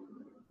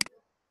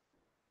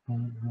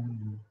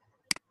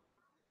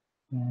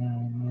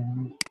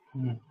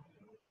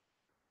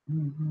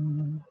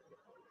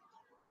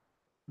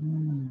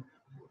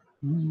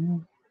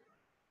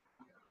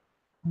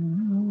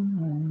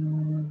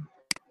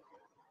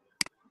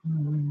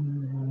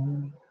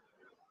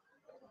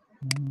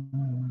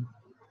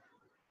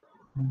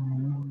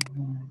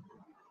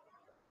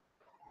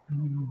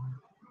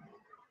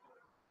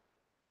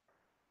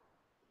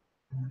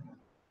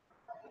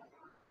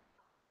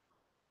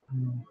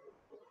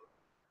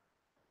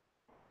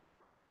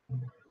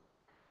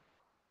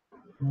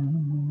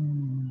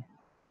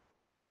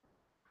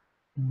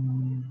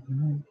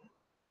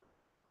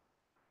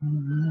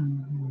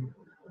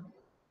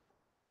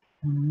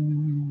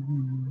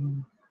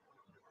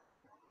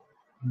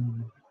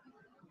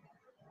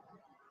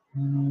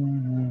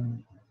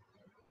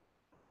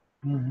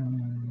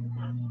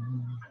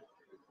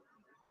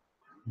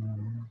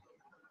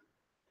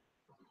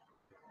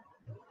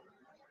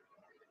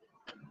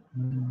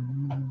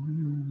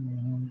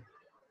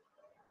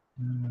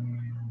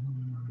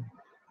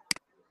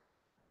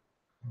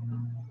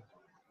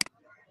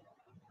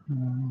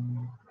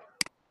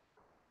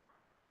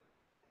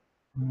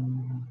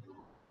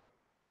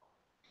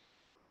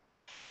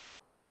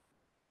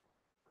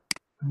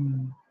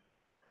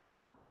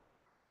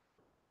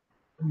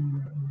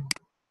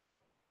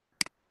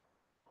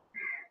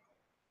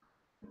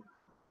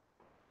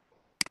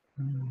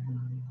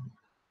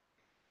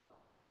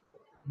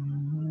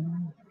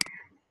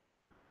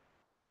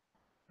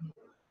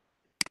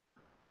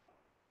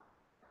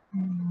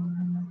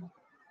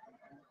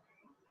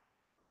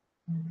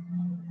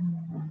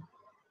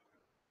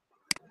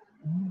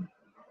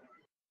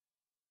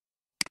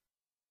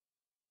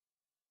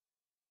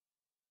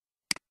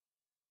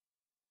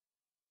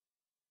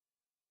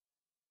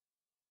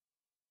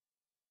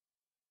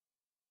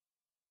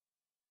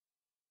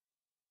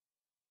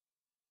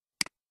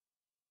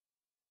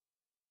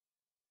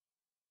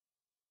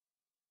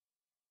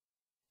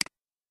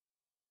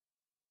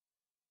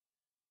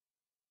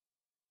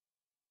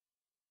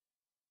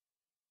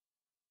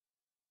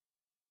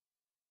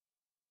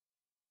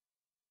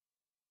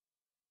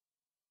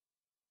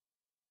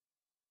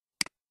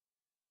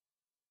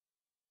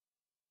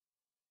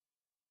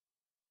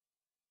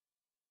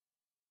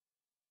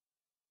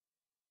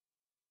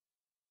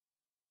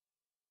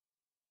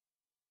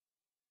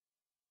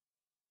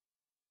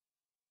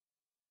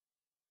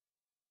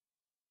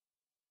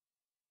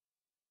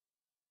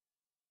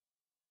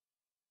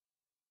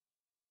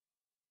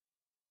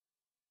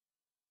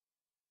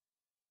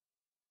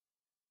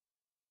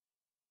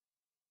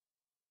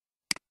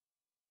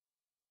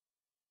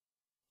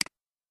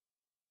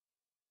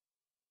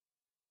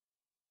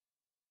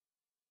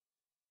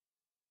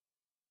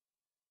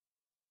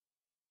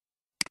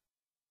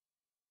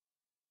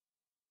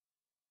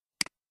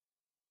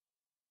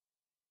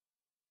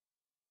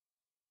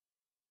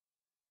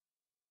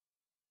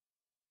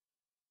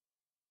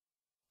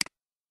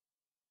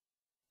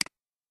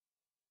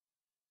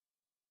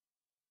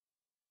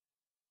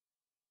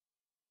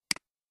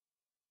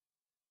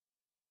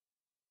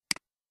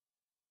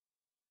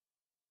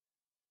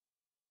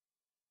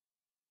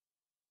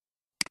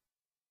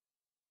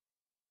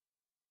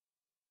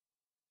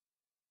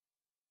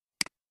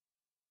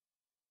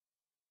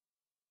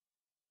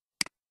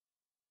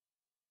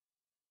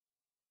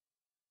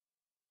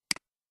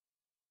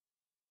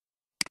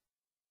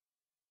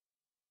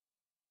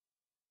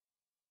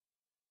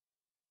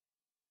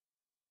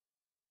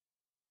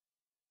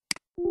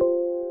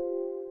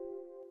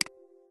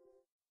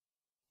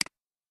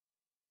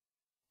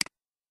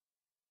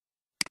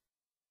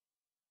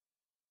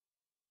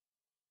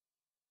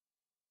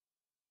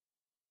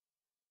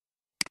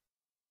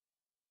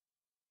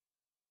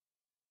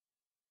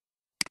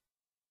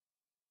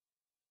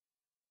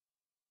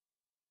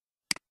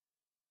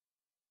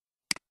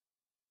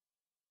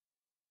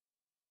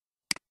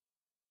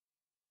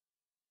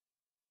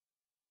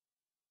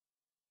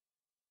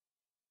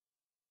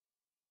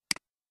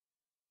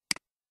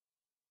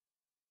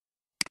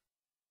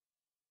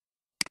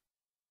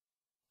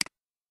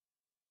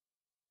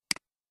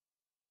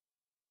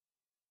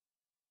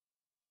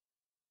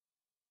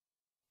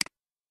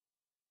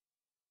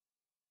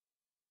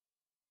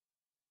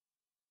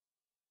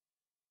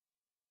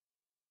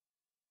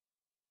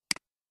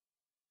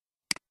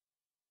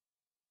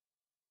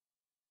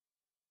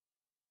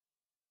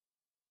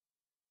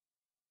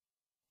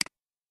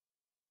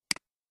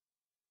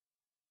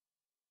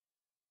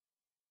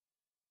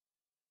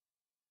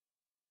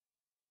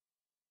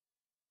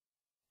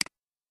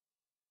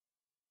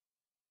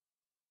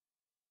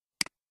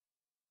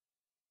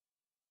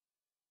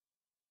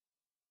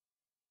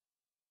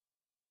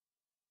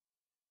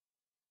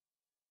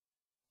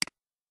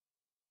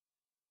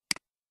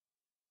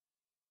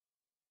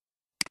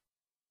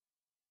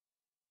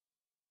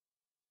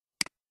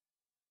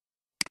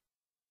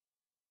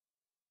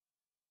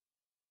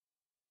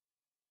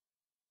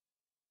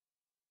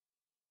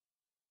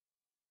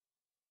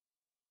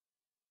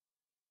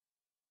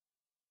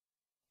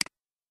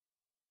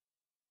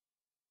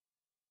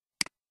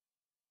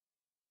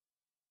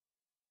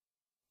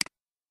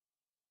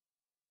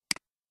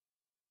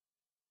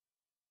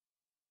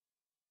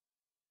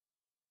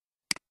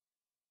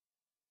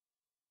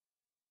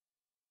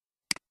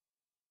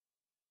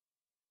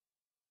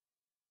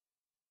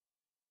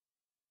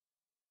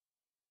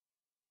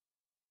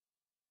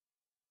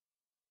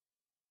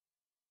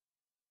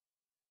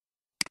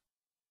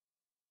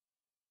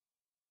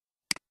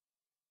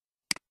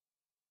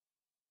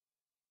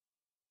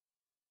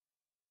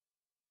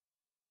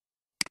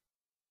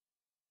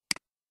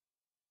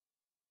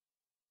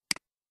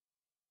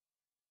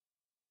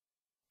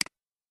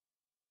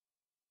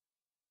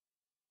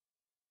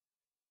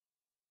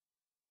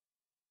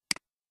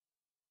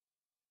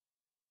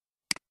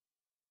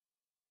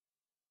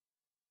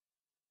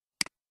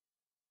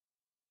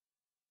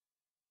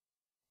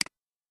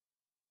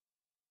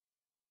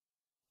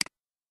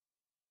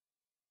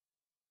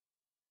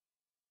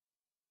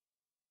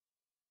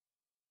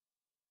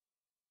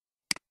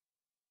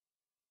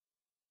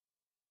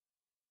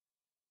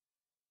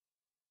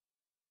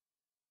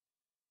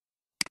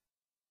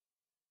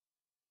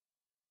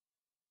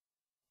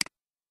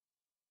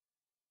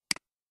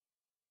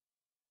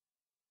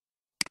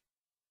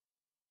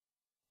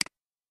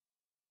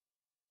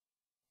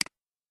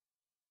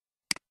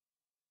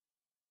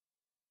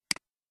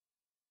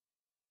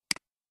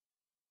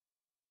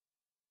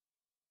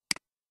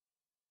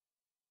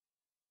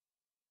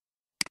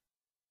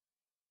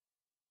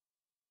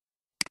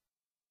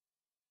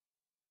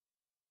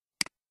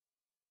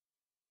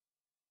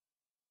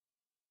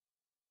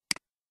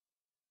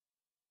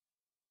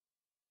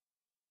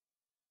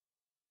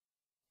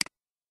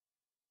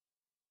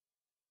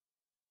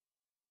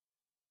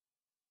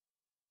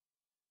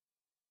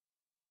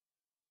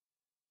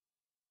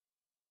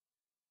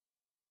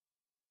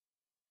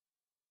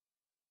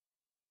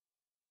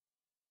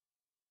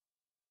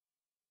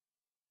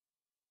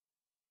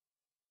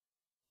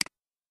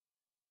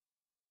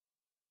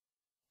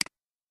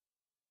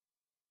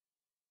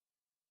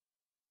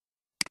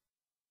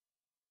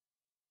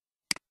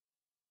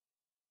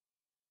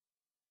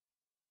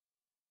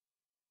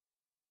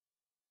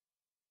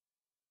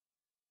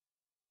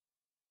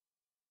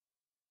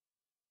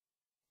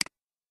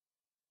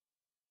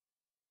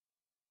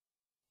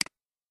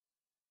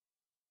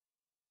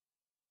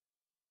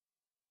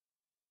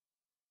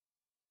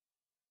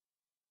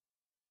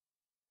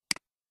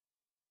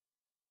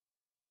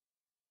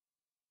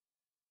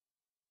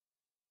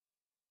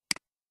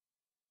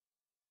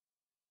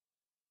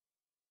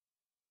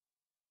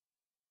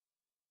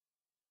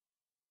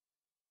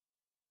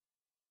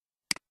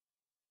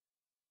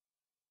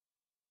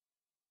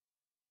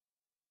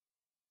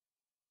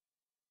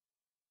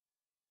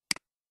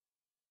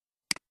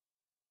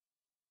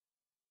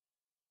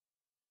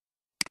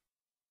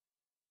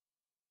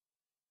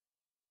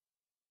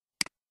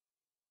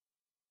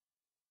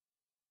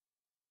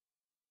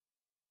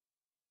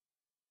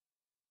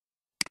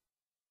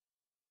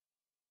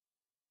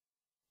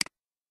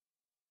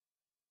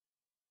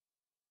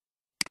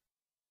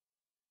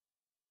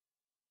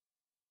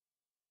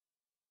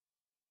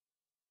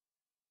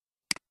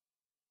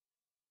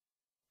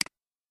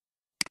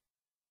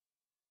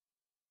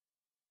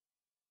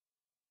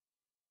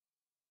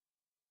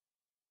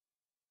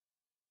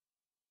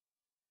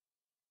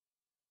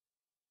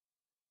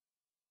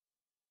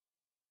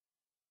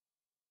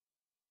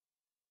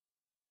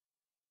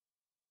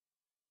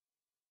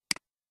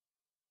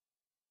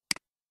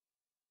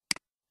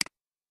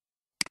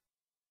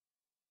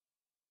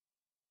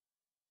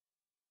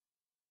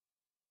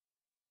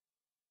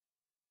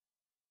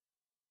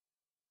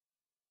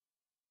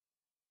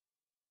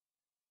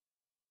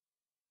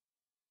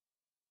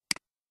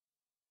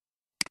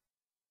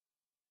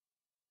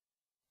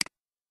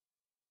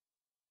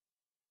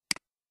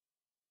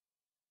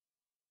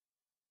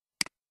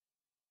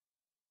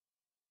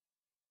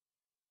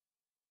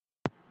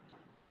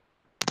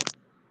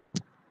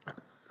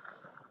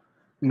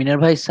মিনার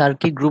ভাই, স্যার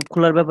কি গ্রুপ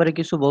খোলার ব্যাপারে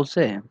কিছু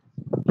বলছে?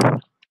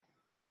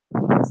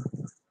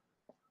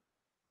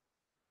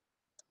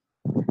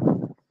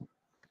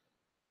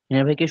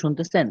 মিনার ভাই কি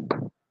শুনতেছেন?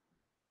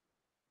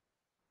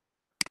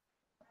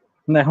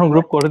 না, এখন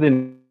গ্রুপ করে দিন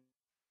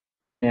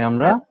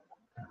আমরা।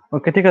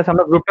 ওকে, ঠিক আছে,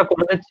 আমরা গ্রুপটা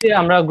করে দিচ্ছি।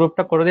 আমরা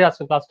গ্রুপটা করে দিয়ে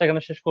আজকে ক্লাসটা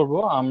এখানে শেষ করব।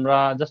 আমরা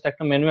জাস্ট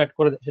একটা মেনু অ্যাড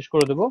করে শেষ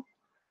করে দেব।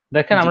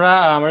 দেখেন, জি আমরা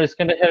আমার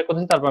স্ক্রিনটা শেয়ার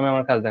করছি, তারপর আমি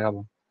আমার কাজ দেখাবো।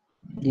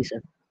 জি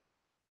স্যার।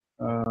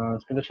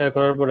 স্ক্রিনটা শেয়ার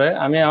করার পরে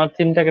আমি আমার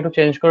থিমটাকে একটু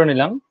চেঞ্জ করে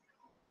নিলাম।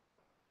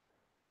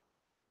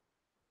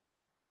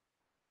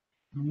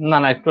 না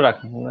না, একটু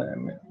রাখুন।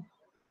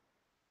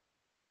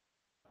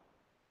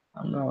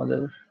 আমরা আমাদের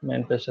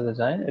মেইন পেজটাতে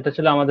যাই। এটা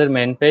ছিল আমাদের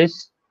মেইন পেজ।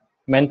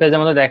 মেইন পেজের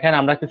মধ্যে দেখেন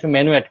আমরা কিছু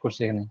মেনু অ্যাড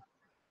করছি এখানে।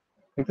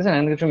 দেখতেছেন,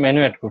 এখানে কিছু মেনু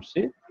অ্যাড করছি।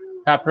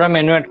 আপনারা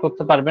মেনু অ্যাড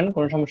করতে পারবেন,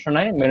 কোনো সমস্যা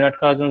নাই। মেনু অ্যাড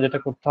করার জন্য যেটা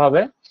করতে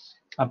হবে,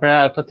 আপনারা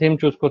একটা থিম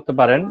চুজ করতে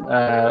পারেন।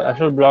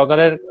 আসলে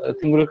ব্লগারের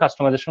থিমগুলো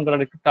কাস্টমাইজেশন করা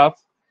একটু টাফ।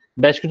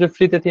 বেশ কিছু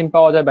ফ্রিতে থিম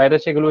পাওয়া যায় বাইরে,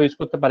 সেগুলো ইউজ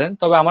করতে পারেন।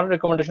 তবে আমার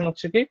রেকমেন্ডেশন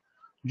হচ্ছে কি,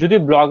 যদি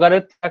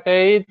ব্লগারের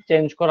থাকেই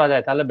চেঞ্জ করা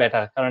যায় তাহলে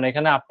বেটার, কারণ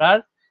এখানে আপনার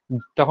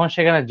তখন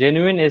সেখানে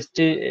জেনুইন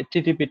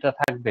টিটিপিটা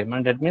থাকবে,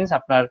 মানে দ্যাট মিনস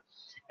আপনার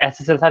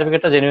এসএসএল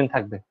সার্টিফিকেটটা জেনুইন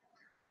থাকবে।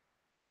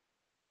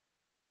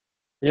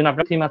 এই জন্য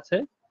আপনার থিম আছে,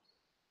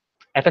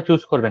 একটা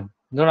চুজ করবেন।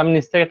 ধরুন আমি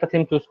নিচ থেকে একটা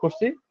থিম চুজ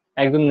করছি,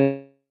 একদম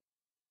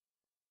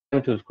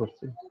চুজ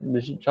করছি।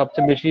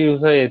 সবচেয়ে বেশি ইউজ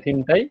হয় এই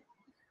থিমটাই।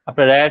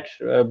 আপনার রেড,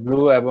 ব্লু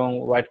এবং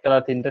হোয়াইট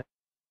কালার তিনটা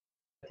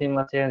থিম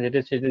আছে, যেটা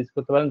সেটা ইউজ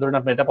করতে পারেন। ধরুন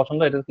আপনার এটা পছন্দ,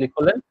 এটা ক্লিক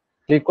করলেন,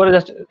 ক্লিক করে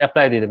জাস্ট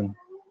অ্যাপ্লাই দিয়ে দেবেন।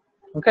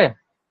 ওকে,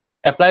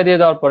 অ্যাপ্লাই দিয়ে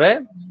দেওয়ার পরে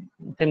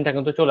থিমটা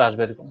কিন্তু চলে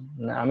আসবে এরকম।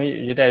 আমি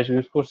যেটা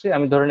ইউজ করছি,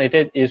 আমি ধরুন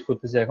এটাই ইউজ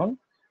করতেছি এখন।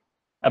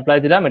 অ্যাপ্লাই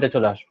দিলাম, এটা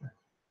চলে আসবে।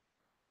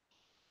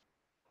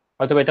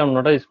 হয়তো এটা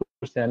অন্যটা ইউজ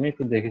করছি, আমি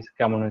একটু দেখি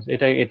কেমন হয়েছে,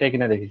 এটাই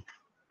কিনা দেখি।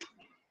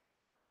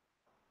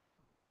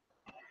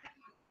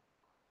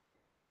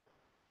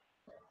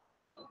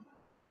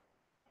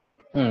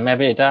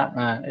 মেবি এটা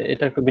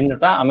একটু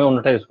ভিন্নটা, আমি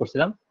অন্যটা ইউজ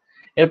করছিলাম।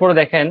 এরপরে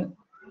দেখেন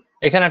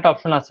এখানে একটা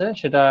অপশন আছে,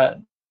 সেটা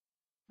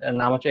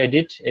নাম হচ্ছে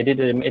এডিট।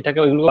 এটাকে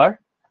ওইগুলো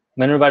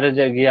মেনুর বারে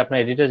গিয়ে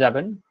আপনার এডিটে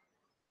যাবেন।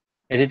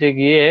 এডিটে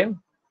গিয়ে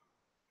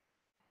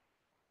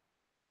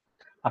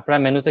আপনারা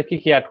মেনুতে কি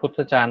কি অ্যাড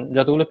করতে চান,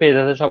 যতগুলো পেজ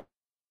আছে সব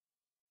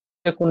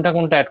কোনটা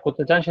কোনটা অ্যাড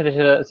করতে চান সেটা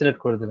সিলেক্ট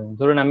করে দেবেন।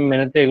 ধরুন আমি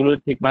মেনুতে এগুলো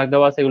টিক মার্ক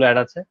দেওয়া আছে, এগুলো অ্যাড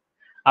আছে।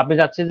 আপনি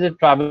চাচ্ছেন যে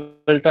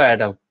ট্রাভেলটা অ্যাড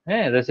হোক,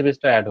 হ্যাঁ,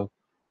 রেসিপিসটা অ্যাড হোক,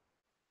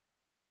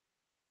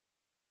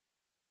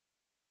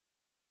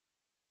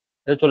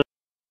 এটা চলে।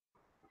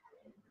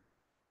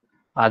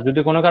 আর যদি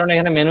কোনো কারণে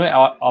এখানে মেনু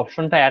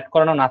অপশনটা অ্যাড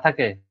করানো না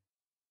থাকে,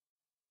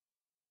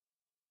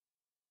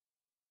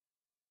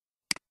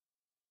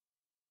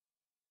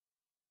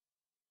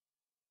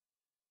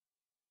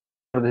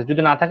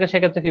 যদি না থাকে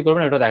সেক্ষেত্রে কি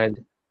করবেন এটা দেখাই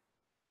দিই।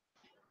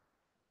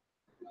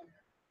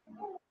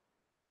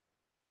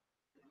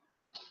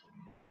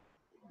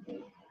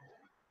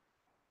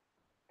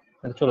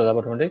 চলে যাবো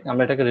অটোমেটিক।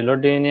 আমরা এটাকে রিলোড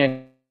দিয়ে নিয়ে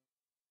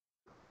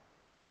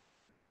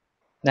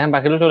দেখেন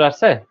বাকিগুলো চলে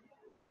আসছে।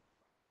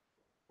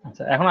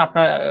 আচ্ছা, এখন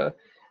আপনার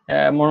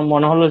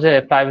মনে হলো যে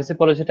প্রাইভেসি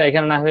পলিসিটা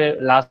এখানে না হয়ে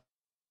লাস্ট,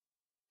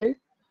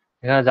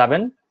 এখানে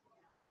যাবেন,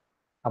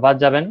 আবার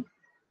যাবেন,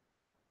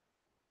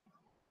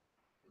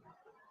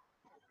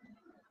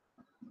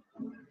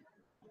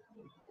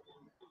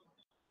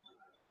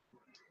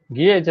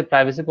 গিয়ে যে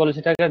প্রাইভেসি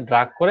পলিসিটাকে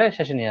ড্রাগ করে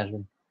শেষে নিয়ে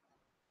আসবেন।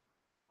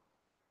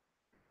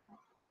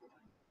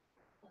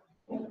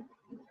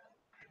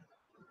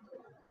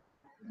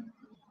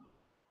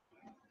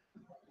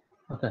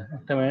 ওকে,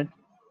 একটা মিনিট,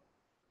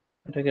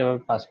 এটাকে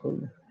এভাবে পাস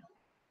করবো।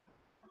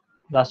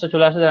 লাস্টে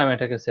চলে আসে, আমি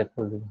এটাকে সেভ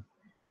করে দেবো।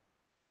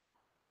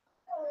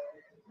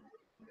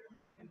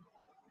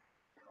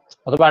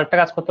 অথবা আরেকটা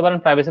কাজ করতে পারেন,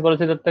 প্রাইভেসি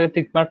পলিসি থেকে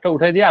টিক মার্কটা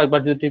উঠাই দিয়ে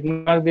আরেকবার যদি টিক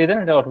মার্ক দিয়ে দেন,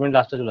 এটা অটোমেটিক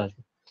লাস্টে চলে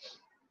আসবে।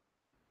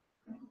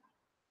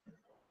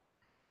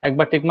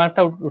 একবার টিক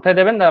মার্কটা উঠাই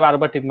দেবেন,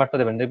 আরেকবার টিক মার্কটা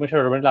দেবেন, দেখবেন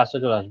সেটা অটোমেটিক লাস্টে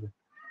চলে আসবে।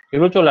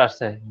 এগুলো চলে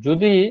আসছে।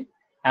 যদি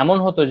এমন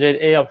হতো যে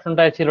এই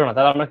অপশনটাই ছিল না,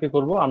 তাহলে আমরা কি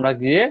করব, আমরা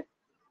গিয়ে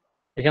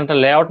এখানে একটা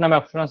লেআউট নামে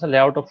অপশন আছে,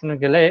 লেআউট অপশনে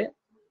গেলে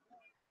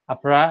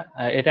আপনারা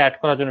এটা অ্যাড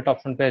করার জন্য একটা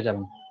অপশন পেয়ে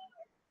যাবেন।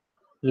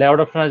 লেআউট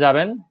অপশনে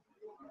যাবেন,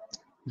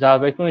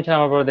 যাবে একটু নিচে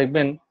নামার পরে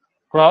দেখবেন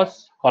ক্রস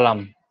কলাম,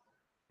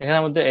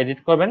 এখানের মধ্যে এডিট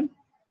করবেন।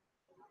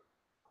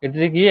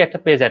 এডিটে গিয়ে একটা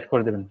পেজ অ্যাড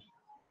করে দেবেন।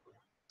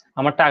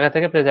 আমারটা আগে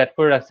থেকে পেজ অ্যাড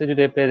করে রাখছি,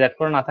 যদি পেজ অ্যাড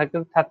করে না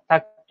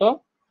থাকতো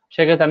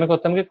সেক্ষেত্রে আমি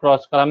করতাম কি,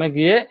 ক্রস কলামে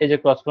গিয়ে এই যে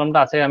ক্রস কলামটা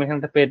আছে, আমি এখানে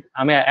একটা পেজ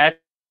আমি অ্যাড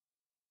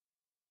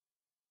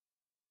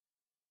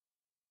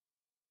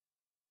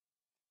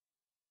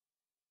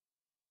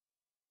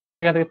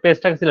এখান থেকে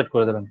পেজটাকে সিলেক্ট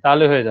করে দেবেন,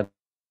 তাহলে হয়ে যাবে।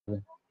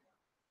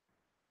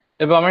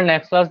 এবার আমরা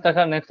নেক্সট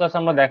ক্লাস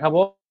আমরা দেখাবো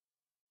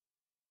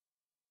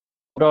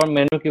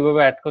মেনু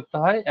কিভাবে অ্যাড করতে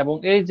হয়, এবং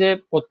এই যে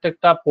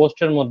প্রত্যেকটা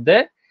পোস্টের মধ্যে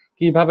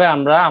কিভাবে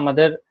আমরা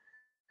আমাদের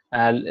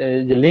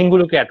যে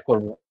লিঙ্কগুলোকে অ্যাড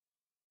করব।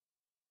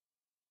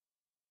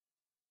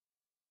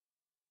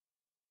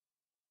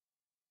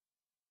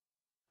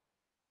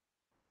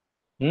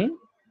 হুম,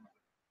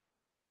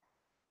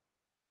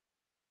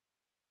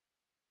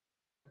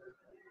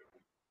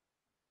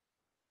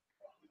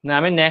 না,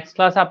 আমি নেক্সট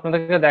ক্লাসে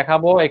আপনাদেরকে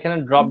দেখাবো এখানে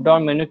ড্রপ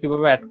ডাউন মেনু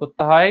কিভাবে অ্যাড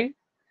করতে হয়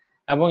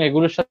এবং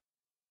এগুলোর সাথে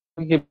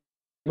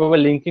কিভাবে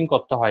লিঙ্কিং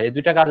করতে হয়। এই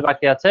দুইটা কাজ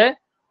বাকি আছে,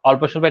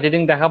 অল্প স্বল্প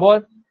এডিটিং দেখাবো।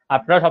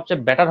 আপনারা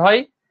সবচেয়ে বেটার হয়,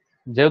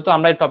 যেহেতু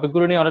আমরা এই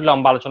টপিকগুলো নিয়ে অনেক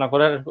লম্বা আলোচনা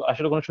করে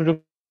আসলে কোনো সুযোগ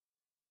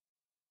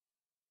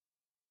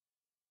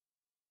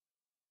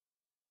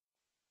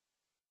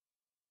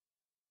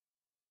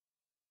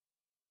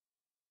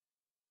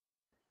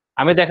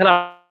আমি দেখালে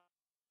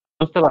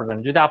বুঝতে পারবেন।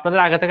 যদি আপনাদের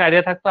আগে থেকে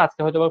আইডিয়া থাকতো আজকে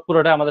হয়তো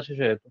পুরোটা আমাদের শেষ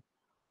হয়ে যেত।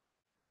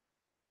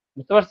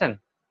 বুঝতে পারছেন?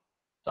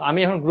 তো আমি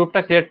এখন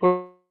গ্রুপটা ক্রিয়েট করে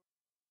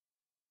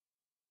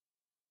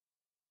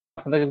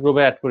আপনাদেরকে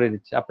গ্রুপে অ্যাড করে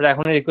দিচ্ছি। আপনারা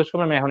এখনই রিকোয়েস্ট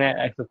করবেন, আমি এখনই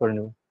অ্যাকসেপ্ট করে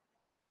নেব।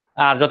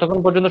 আর যতক্ষণ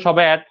পর্যন্ত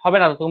সবাই অ্যাড হবে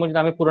না ততক্ষণ পর্যন্ত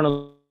আমি পুরনো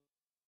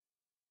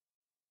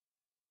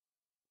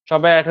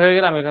সবাই অ্যাড হয়ে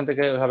গেলে আমি এখান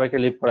থেকে সবাইকে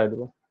লিভ করাই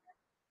দেবো।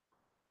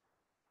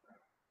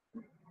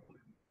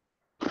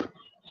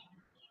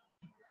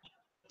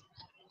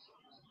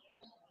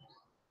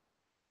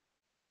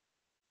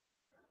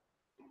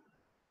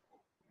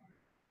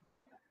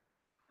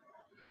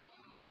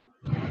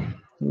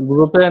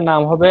 গ্রুপের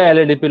নাম হবে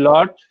এলএডিপি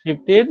লট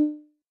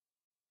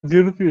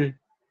 1503।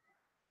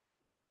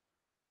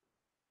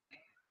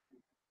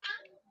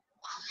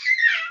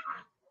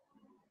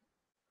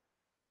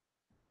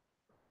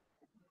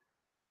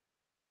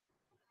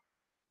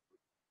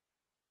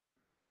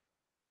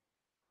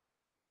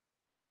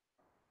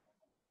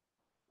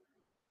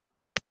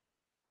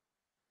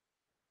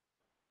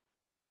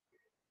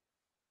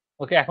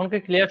 ওকে, এখন কি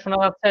ক্লিয়ার শোনা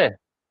যাচ্ছে?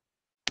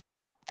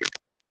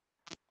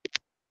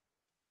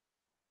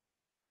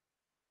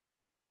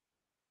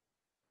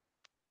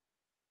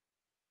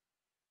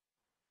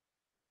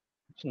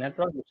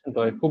 নেটওয়ার্ক বুঝছেন তো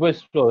খুবই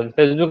স্লো।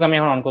 ফেসবুক আমি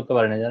এখন অন করতে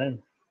পারি না, জানেন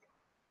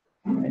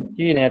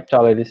কি নেট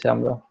চালাই দিছি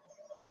আমরা।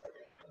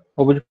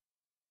 অভিযোগ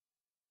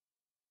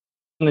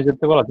নিজের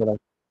থেকে বলা চলে।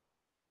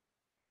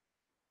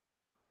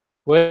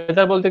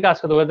 ওয়েদার বলতে কি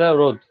আজকে তো ওয়েদার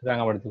রোদ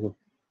রাঙামাটিতে খুব।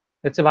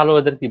 এর চেয়ে ভালো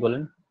ওয়েদার কি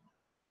বলেন?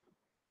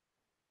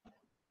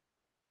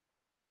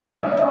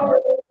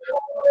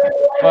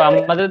 ও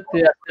আমাদের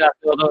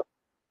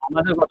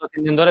আমাদের গত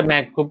 3 দিন ধরে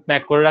ম্যাক খুব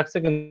ম্যাক করে রাখছে,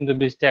 কিন্তু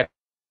বৃষ্টি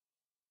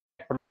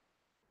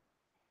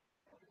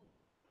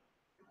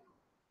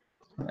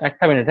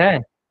একটা মিনিট। হ্যাঁ,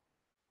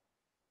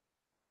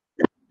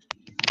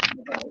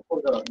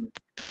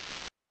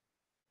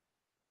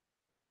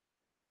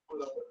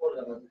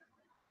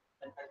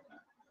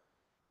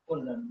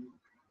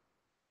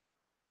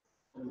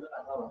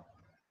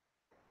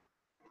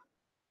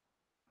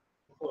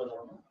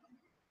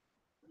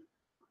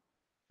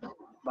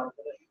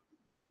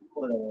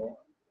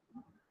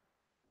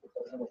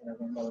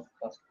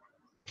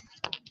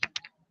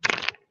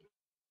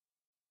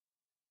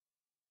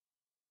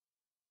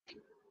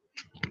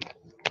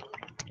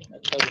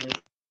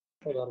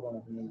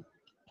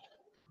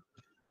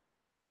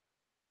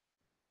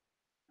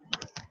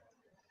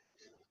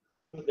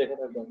 দেখে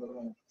থাকবেন।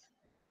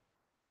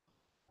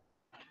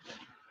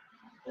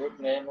 গ্রুপ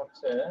নেম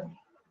হচ্ছে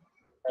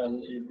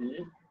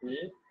এলইডিপি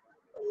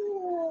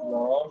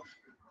লট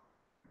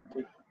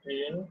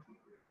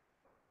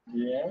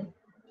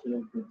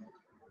 1503।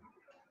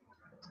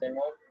 সেম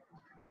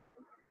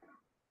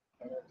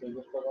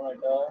জিজ্ঞেস করুন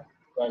এটা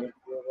প্রাইভেট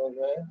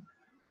হবে,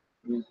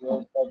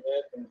 ভিজুয়াল হবে,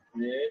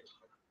 ক্রিয়েট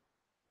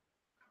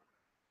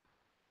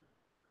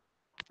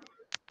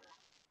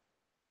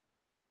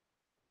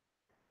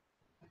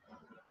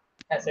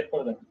হ্যাঁ সেভ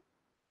করে দেন।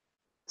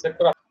 সেভ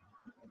করা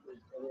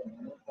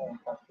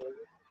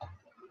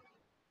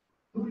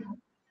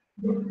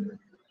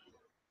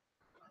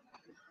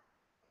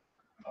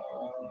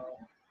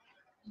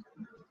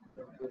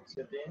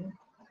সেটিং